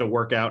I would have to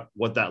work out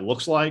what that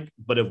looks like.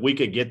 But if we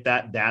could get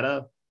that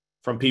data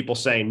from people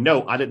saying,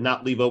 no, I did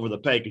not leave over the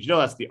pay, because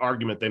that's the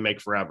argument they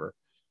make forever.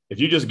 If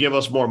you just give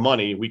us more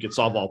money, we could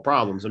solve all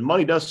problems. And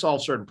money does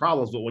solve certain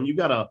problems. But when you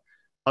got a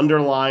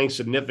underlying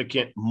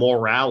significant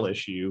morale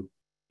issue,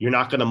 you're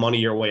not going to money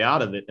your way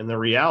out of it. And the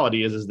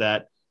reality is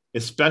that,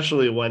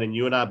 especially when, and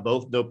you and I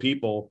both know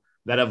people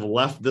that have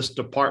left this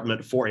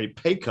department for a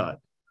pay cut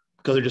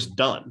because they're just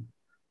done.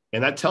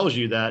 And that tells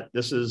you that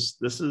this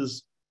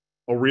is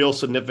a real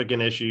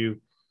significant issue.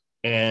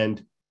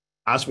 And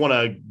I just want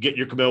to get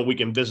your commitment. We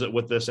can visit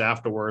with this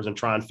afterwards and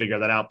try and figure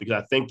that out,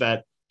 because I think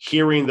that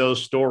hearing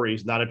those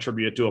stories, not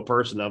attributed to a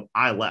person of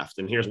I left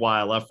and here's why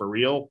I left for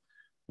real,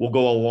 will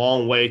go a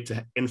long way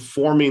to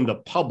informing the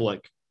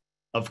public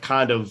of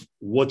kind of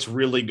what's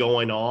really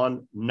going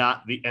on,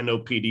 not the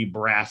NOPD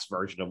brass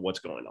version of what's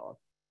going on.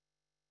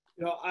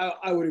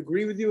 I would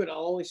agree with you, and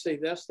I'll only say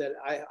this, that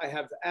I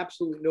have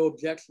absolutely no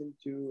objection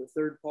to a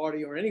third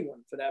party or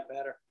anyone for that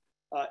matter,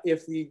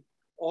 if the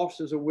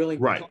officers are willing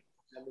to talk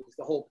to them, is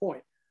the whole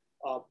point.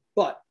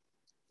 But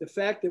the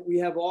fact that we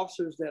have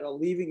officers that are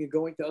leaving and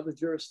going to other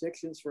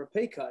jurisdictions for a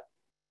pay cut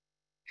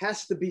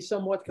has to be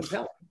somewhat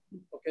compelling,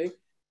 okay?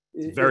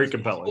 Very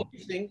compelling.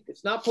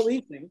 It's not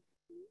policing,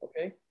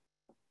 okay,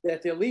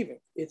 that they're leaving.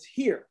 It's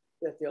here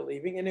that they're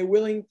leaving, and they're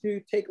willing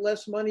to take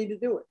less money to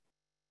do it.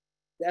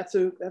 That's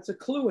a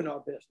clue in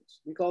our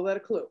business. We call that a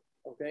clue,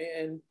 okay?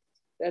 And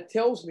that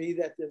tells me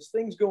that there's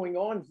things going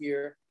on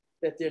here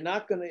that they're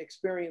not going to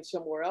experience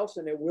somewhere else,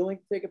 and they're willing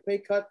to take a pay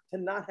cut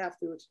to not have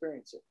to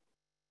experience it.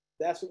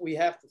 That's what we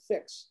have to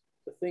fix,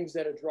 the things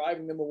that are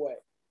driving them away.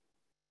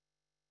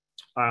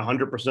 I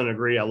 100%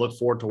 agree. I look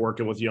forward to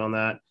working with you on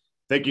that.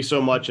 Thank you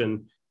so much.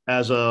 And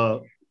as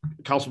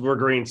Councilmember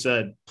Green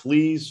said,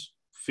 please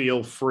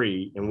feel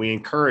free, and we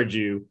encourage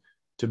you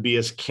to be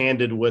as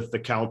candid with the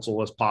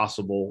council as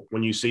possible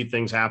when you see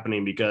things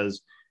happening,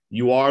 because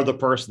you are the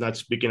person that's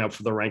speaking up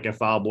for the rank and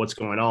file of what's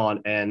going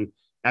on. And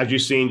as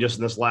you've seen just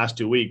in this last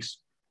 2 weeks,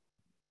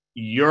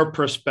 your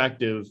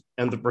perspective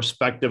and the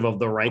perspective of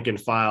the rank and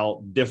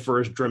file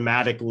differs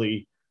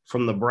dramatically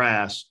from the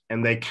brass,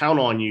 and they count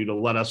on you to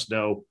let us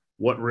know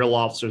what real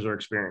officers are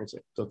experiencing.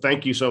 So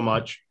thank you so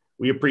much.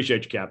 We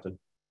appreciate you, Captain.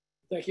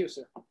 Thank you,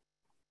 sir.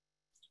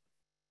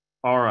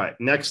 All right,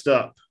 next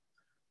up,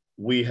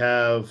 we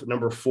have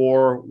number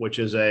 4, which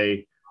is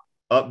a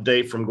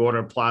update from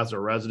Gordon Plaza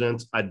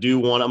residents. I'm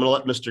going to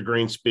let Mr.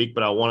 Green speak,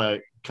 but I want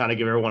to kind of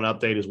give everyone an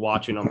update who's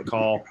watching on the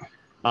call.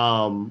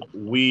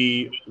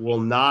 We will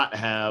not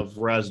have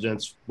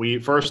residents.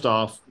 First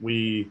off,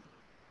 we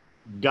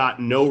got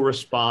no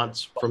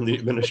response from the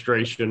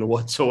administration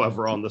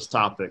whatsoever on this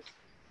topic.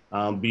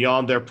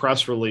 Beyond their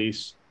press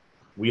release,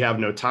 we have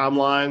no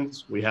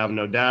timelines, we have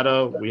no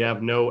data, we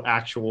have no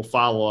actual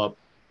follow-up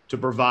to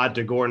provide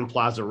to Gordon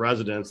Plaza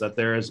residents that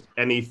there is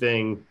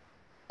anything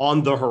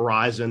on the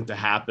horizon to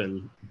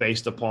happen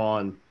based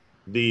upon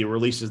the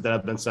releases that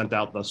have been sent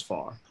out thus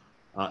far.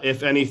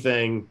 If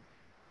anything,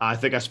 I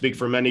think I speak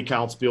for many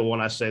council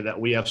when I say that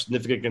we have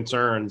significant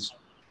concerns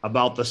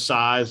about the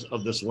size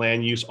of this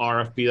land use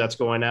RFP that's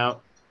going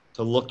out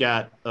to look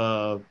at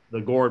the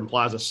Gordon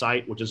Plaza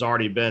site, which has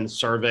already been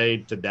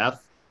surveyed to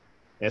death.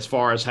 As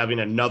far as having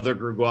another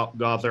group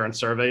go out there and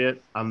survey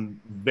it, I'm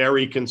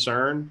very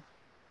concerned.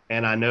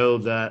 And I know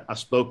that I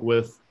spoke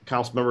with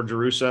Councilmember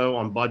Geruso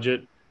on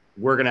budget.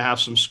 We're going to have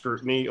some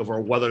scrutiny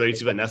over whether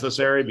it's even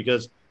necessary,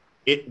 because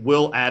it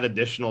will add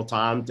additional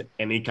time to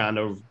any kind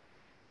of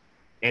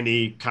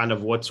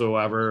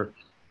whatsoever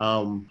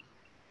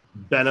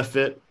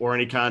benefit or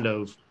any kind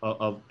of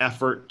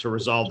effort to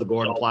resolve the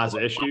Gordon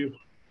Plaza issue.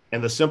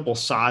 And the simple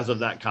size of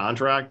that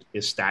contract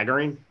is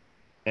staggering.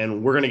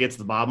 And we're going to get to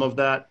the bottom of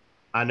that.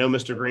 I know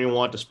Mr. Green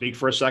wanted to speak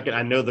for a second.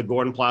 I know the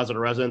Gordon Plaza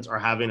residents are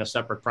having a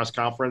separate press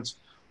conference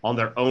on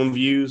their own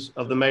views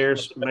of the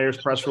mayor's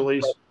press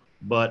release.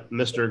 But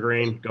Mr.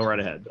 Green, go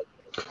right ahead.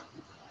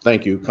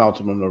 Thank you,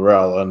 Councilman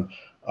Morrell. And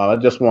I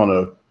just want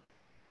to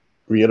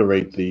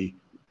reiterate the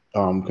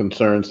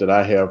concerns that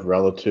I have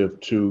relative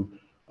to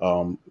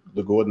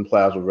the Gordon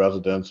Plaza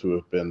residents who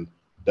have been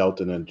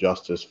dealt an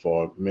injustice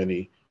for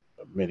many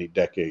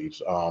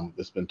decades.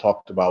 It's been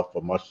talked about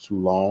for much too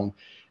long.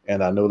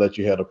 And I know that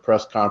you had a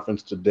press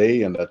conference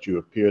today and that you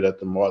appeared at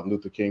the Martin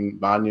Luther King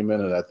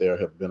Monument and that there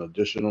have been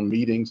additional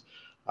meetings.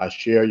 I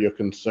share your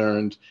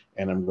concerns,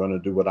 and I'm going to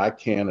do what I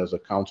can as a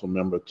council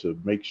member to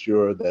make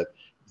sure that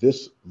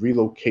this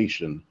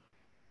relocation,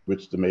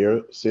 which the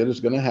mayor said is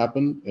going to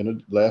happen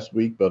in last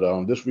week, but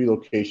this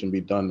relocation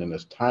be done in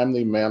as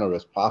timely manner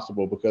as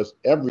possible, because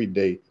every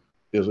day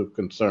is a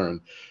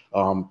concern.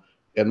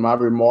 In my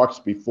remarks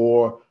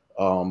before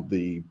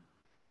the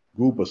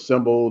group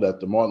assembled at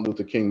the Martin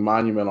Luther King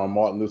Monument on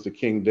Martin Luther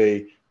King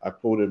Day, I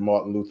quoted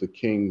Martin Luther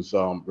King's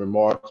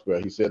remarks where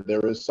he said,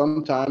 there is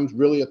sometimes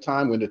really a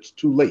time when it's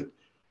too late,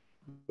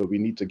 but we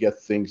need to get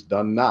things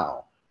done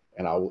now.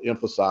 And I will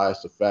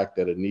emphasize the fact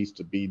that it needs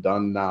to be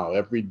done now.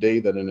 Every day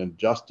that an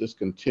injustice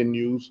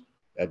continues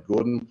at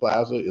Gordon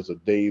Plaza is a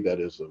day that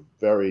is a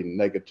very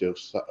negative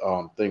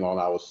thing on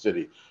our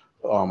city,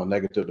 a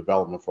negative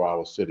development for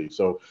our city.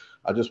 So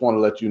I just want to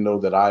let you know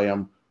that I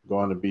am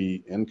going to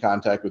be in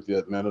contact with the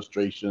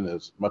administration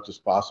as much as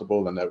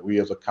possible, and that we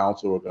as a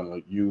council are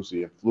going to use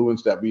the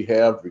influence that we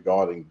have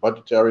regarding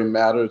budgetary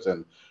matters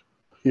and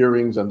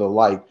hearings and the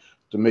like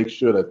to make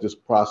sure that this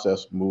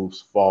process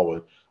moves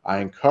forward. I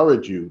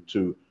encourage you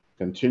to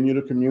continue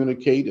to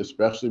communicate,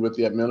 especially with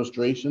the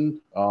administration,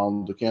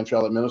 the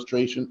Cantrell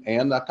administration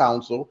and the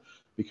council,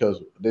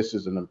 because this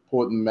is an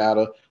important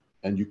matter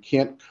and you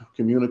can't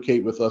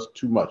communicate with us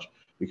too much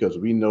because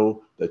we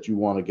know that you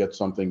want to get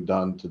something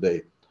done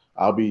today.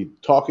 I'll be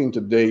talking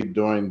today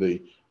during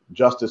the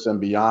Justice and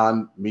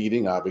Beyond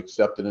meeting. I've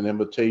accepted an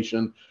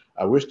invitation.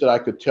 I wish that I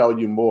could tell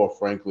you more,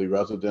 frankly,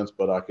 residents,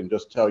 but I can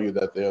just tell you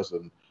that there's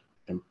an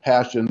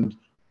impassioned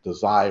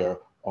desire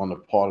on the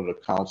part of the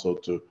council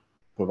to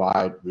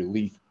provide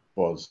relief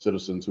for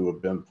citizens who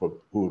have been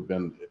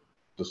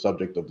the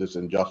subject of this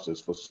injustice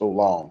for so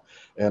long.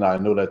 And I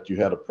know that you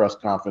had a press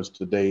conference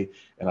today,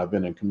 and I've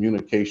been in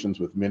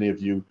communications with many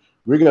of you.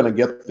 We're going to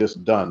get this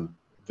done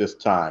this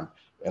time.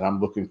 And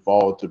I'm looking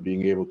forward to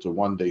being able to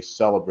one day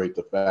celebrate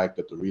the fact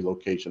that the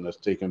relocation has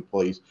taken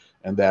place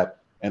and that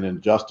an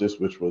injustice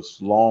which was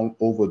long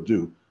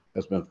overdue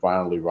has been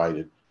finally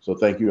righted. So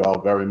thank you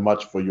all very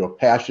much for your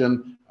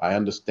passion. I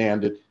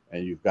understand it.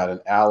 And you've got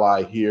an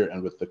ally here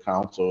and with the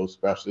council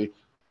especially,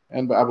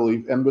 and I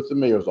believe, and with the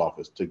mayor's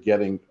office to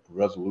getting a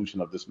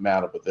resolution of this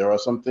matter. But there are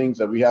some things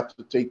that we have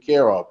to take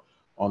care of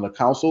on the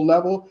council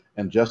level.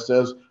 And just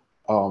as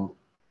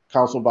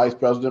Council Vice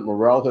President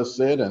Morrell has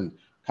said, and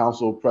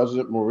Council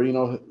President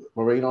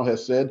Moreno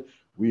has said,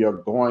 we are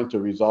going to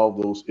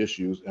resolve those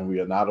issues, and we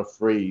are not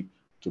afraid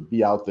to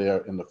be out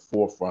there in the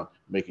forefront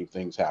making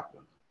things happen.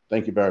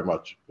 Thank you very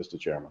much, Mr.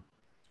 Chairman.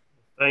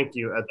 Thank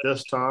you. At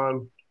this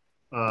time,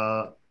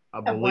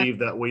 I believe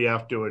that we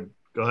have to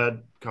go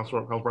ahead,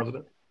 Council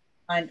President.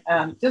 And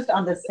just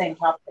on the same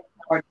topic,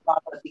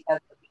 because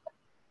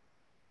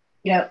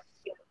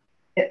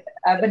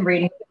I've been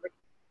reading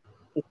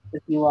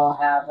as you all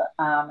have,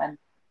 and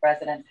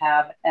residents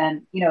have,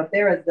 and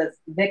there is this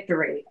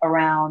victory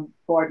around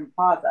Gordon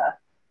Plaza,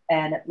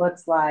 and it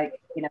looks like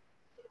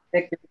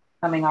victory is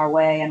coming our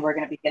way, and we're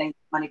going to be getting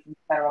money from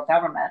the federal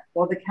government.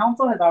 Well, the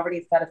council has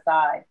already set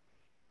aside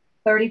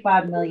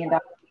 $35 million.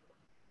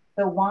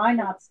 So why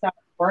not start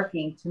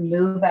working to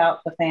move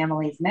out the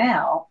families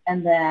now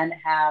and then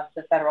have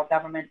the federal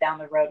government down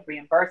the road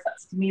reimburse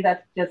us? To me,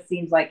 that just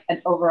seems like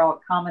an overall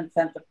common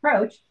sense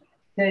approach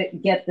to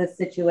get this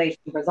situation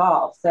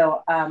resolved.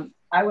 So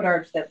I would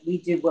urge that we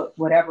do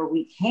whatever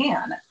we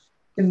can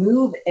to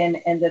move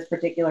in this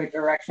particular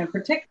direction,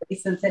 particularly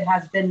since it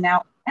has been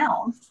now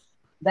announced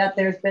that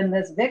there's been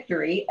this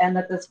victory and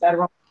that this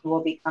federal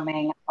will be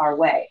coming our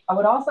way. I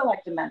would also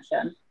like to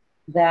mention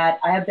that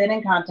I have been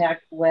in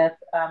contact with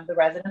the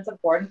residents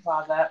of Gordon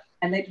Plaza,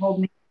 and they told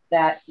me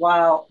that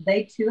while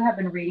they too have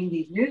been reading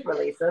these news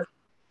releases,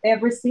 they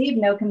have received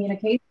no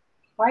communication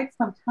for quite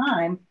some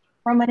time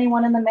from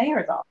anyone in the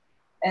mayor's office.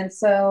 And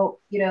so,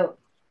 you know,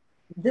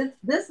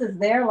 this is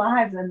their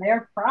lives and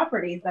their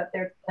properties that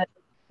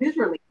news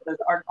releases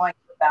are going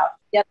about.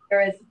 Yet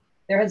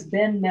there has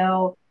been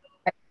no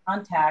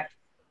contact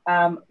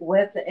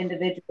with the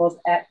individuals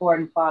at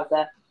Gordon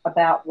Plaza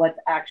about what's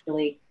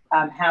actually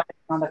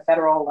happening on the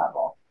federal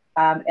level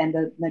and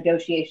the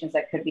negotiations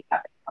that could be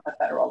happening on the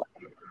federal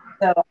level.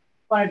 So I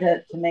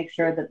wanted to make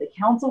sure that the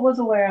council was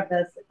aware of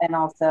this and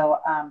also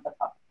the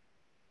public.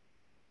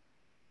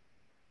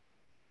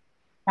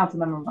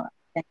 Councilmember Murray.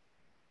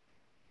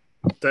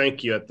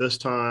 Thank you. At this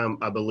time,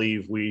 I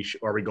believe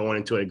are we going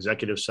into an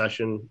executive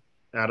session,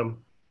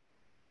 Adam?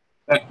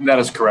 That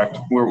is correct.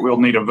 We'll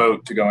need a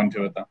vote to go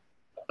into it, though.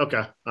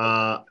 Okay.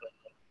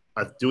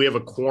 Do we have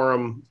a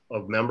quorum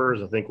of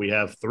members? I think we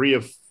have three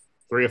of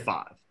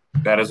five.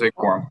 That is a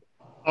quorum.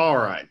 All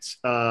right.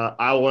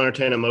 I will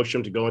entertain a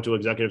motion to go into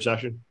executive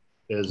session.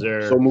 Is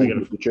there? So moved,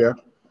 Mr. Chair.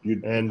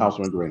 And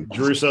Councilman Green.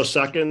 Druso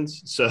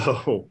seconds.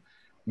 So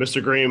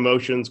Mr. Green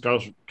motions,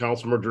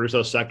 Councilman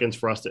Druso seconds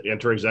for us to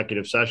enter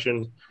executive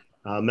session.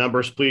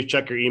 Members, please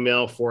check your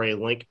email for a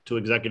link to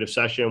executive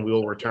session. We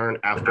will return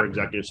after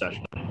executive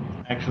session.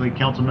 Actually,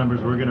 council members,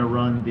 we're going to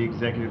run the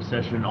executive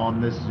session on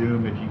this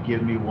Zoom. If you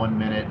give me 1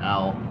 minute,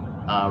 I'll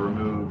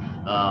remove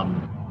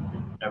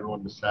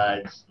everyone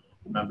besides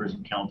members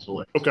and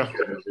council. Okay.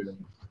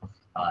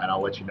 And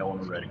I'll let you know when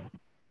we're ready.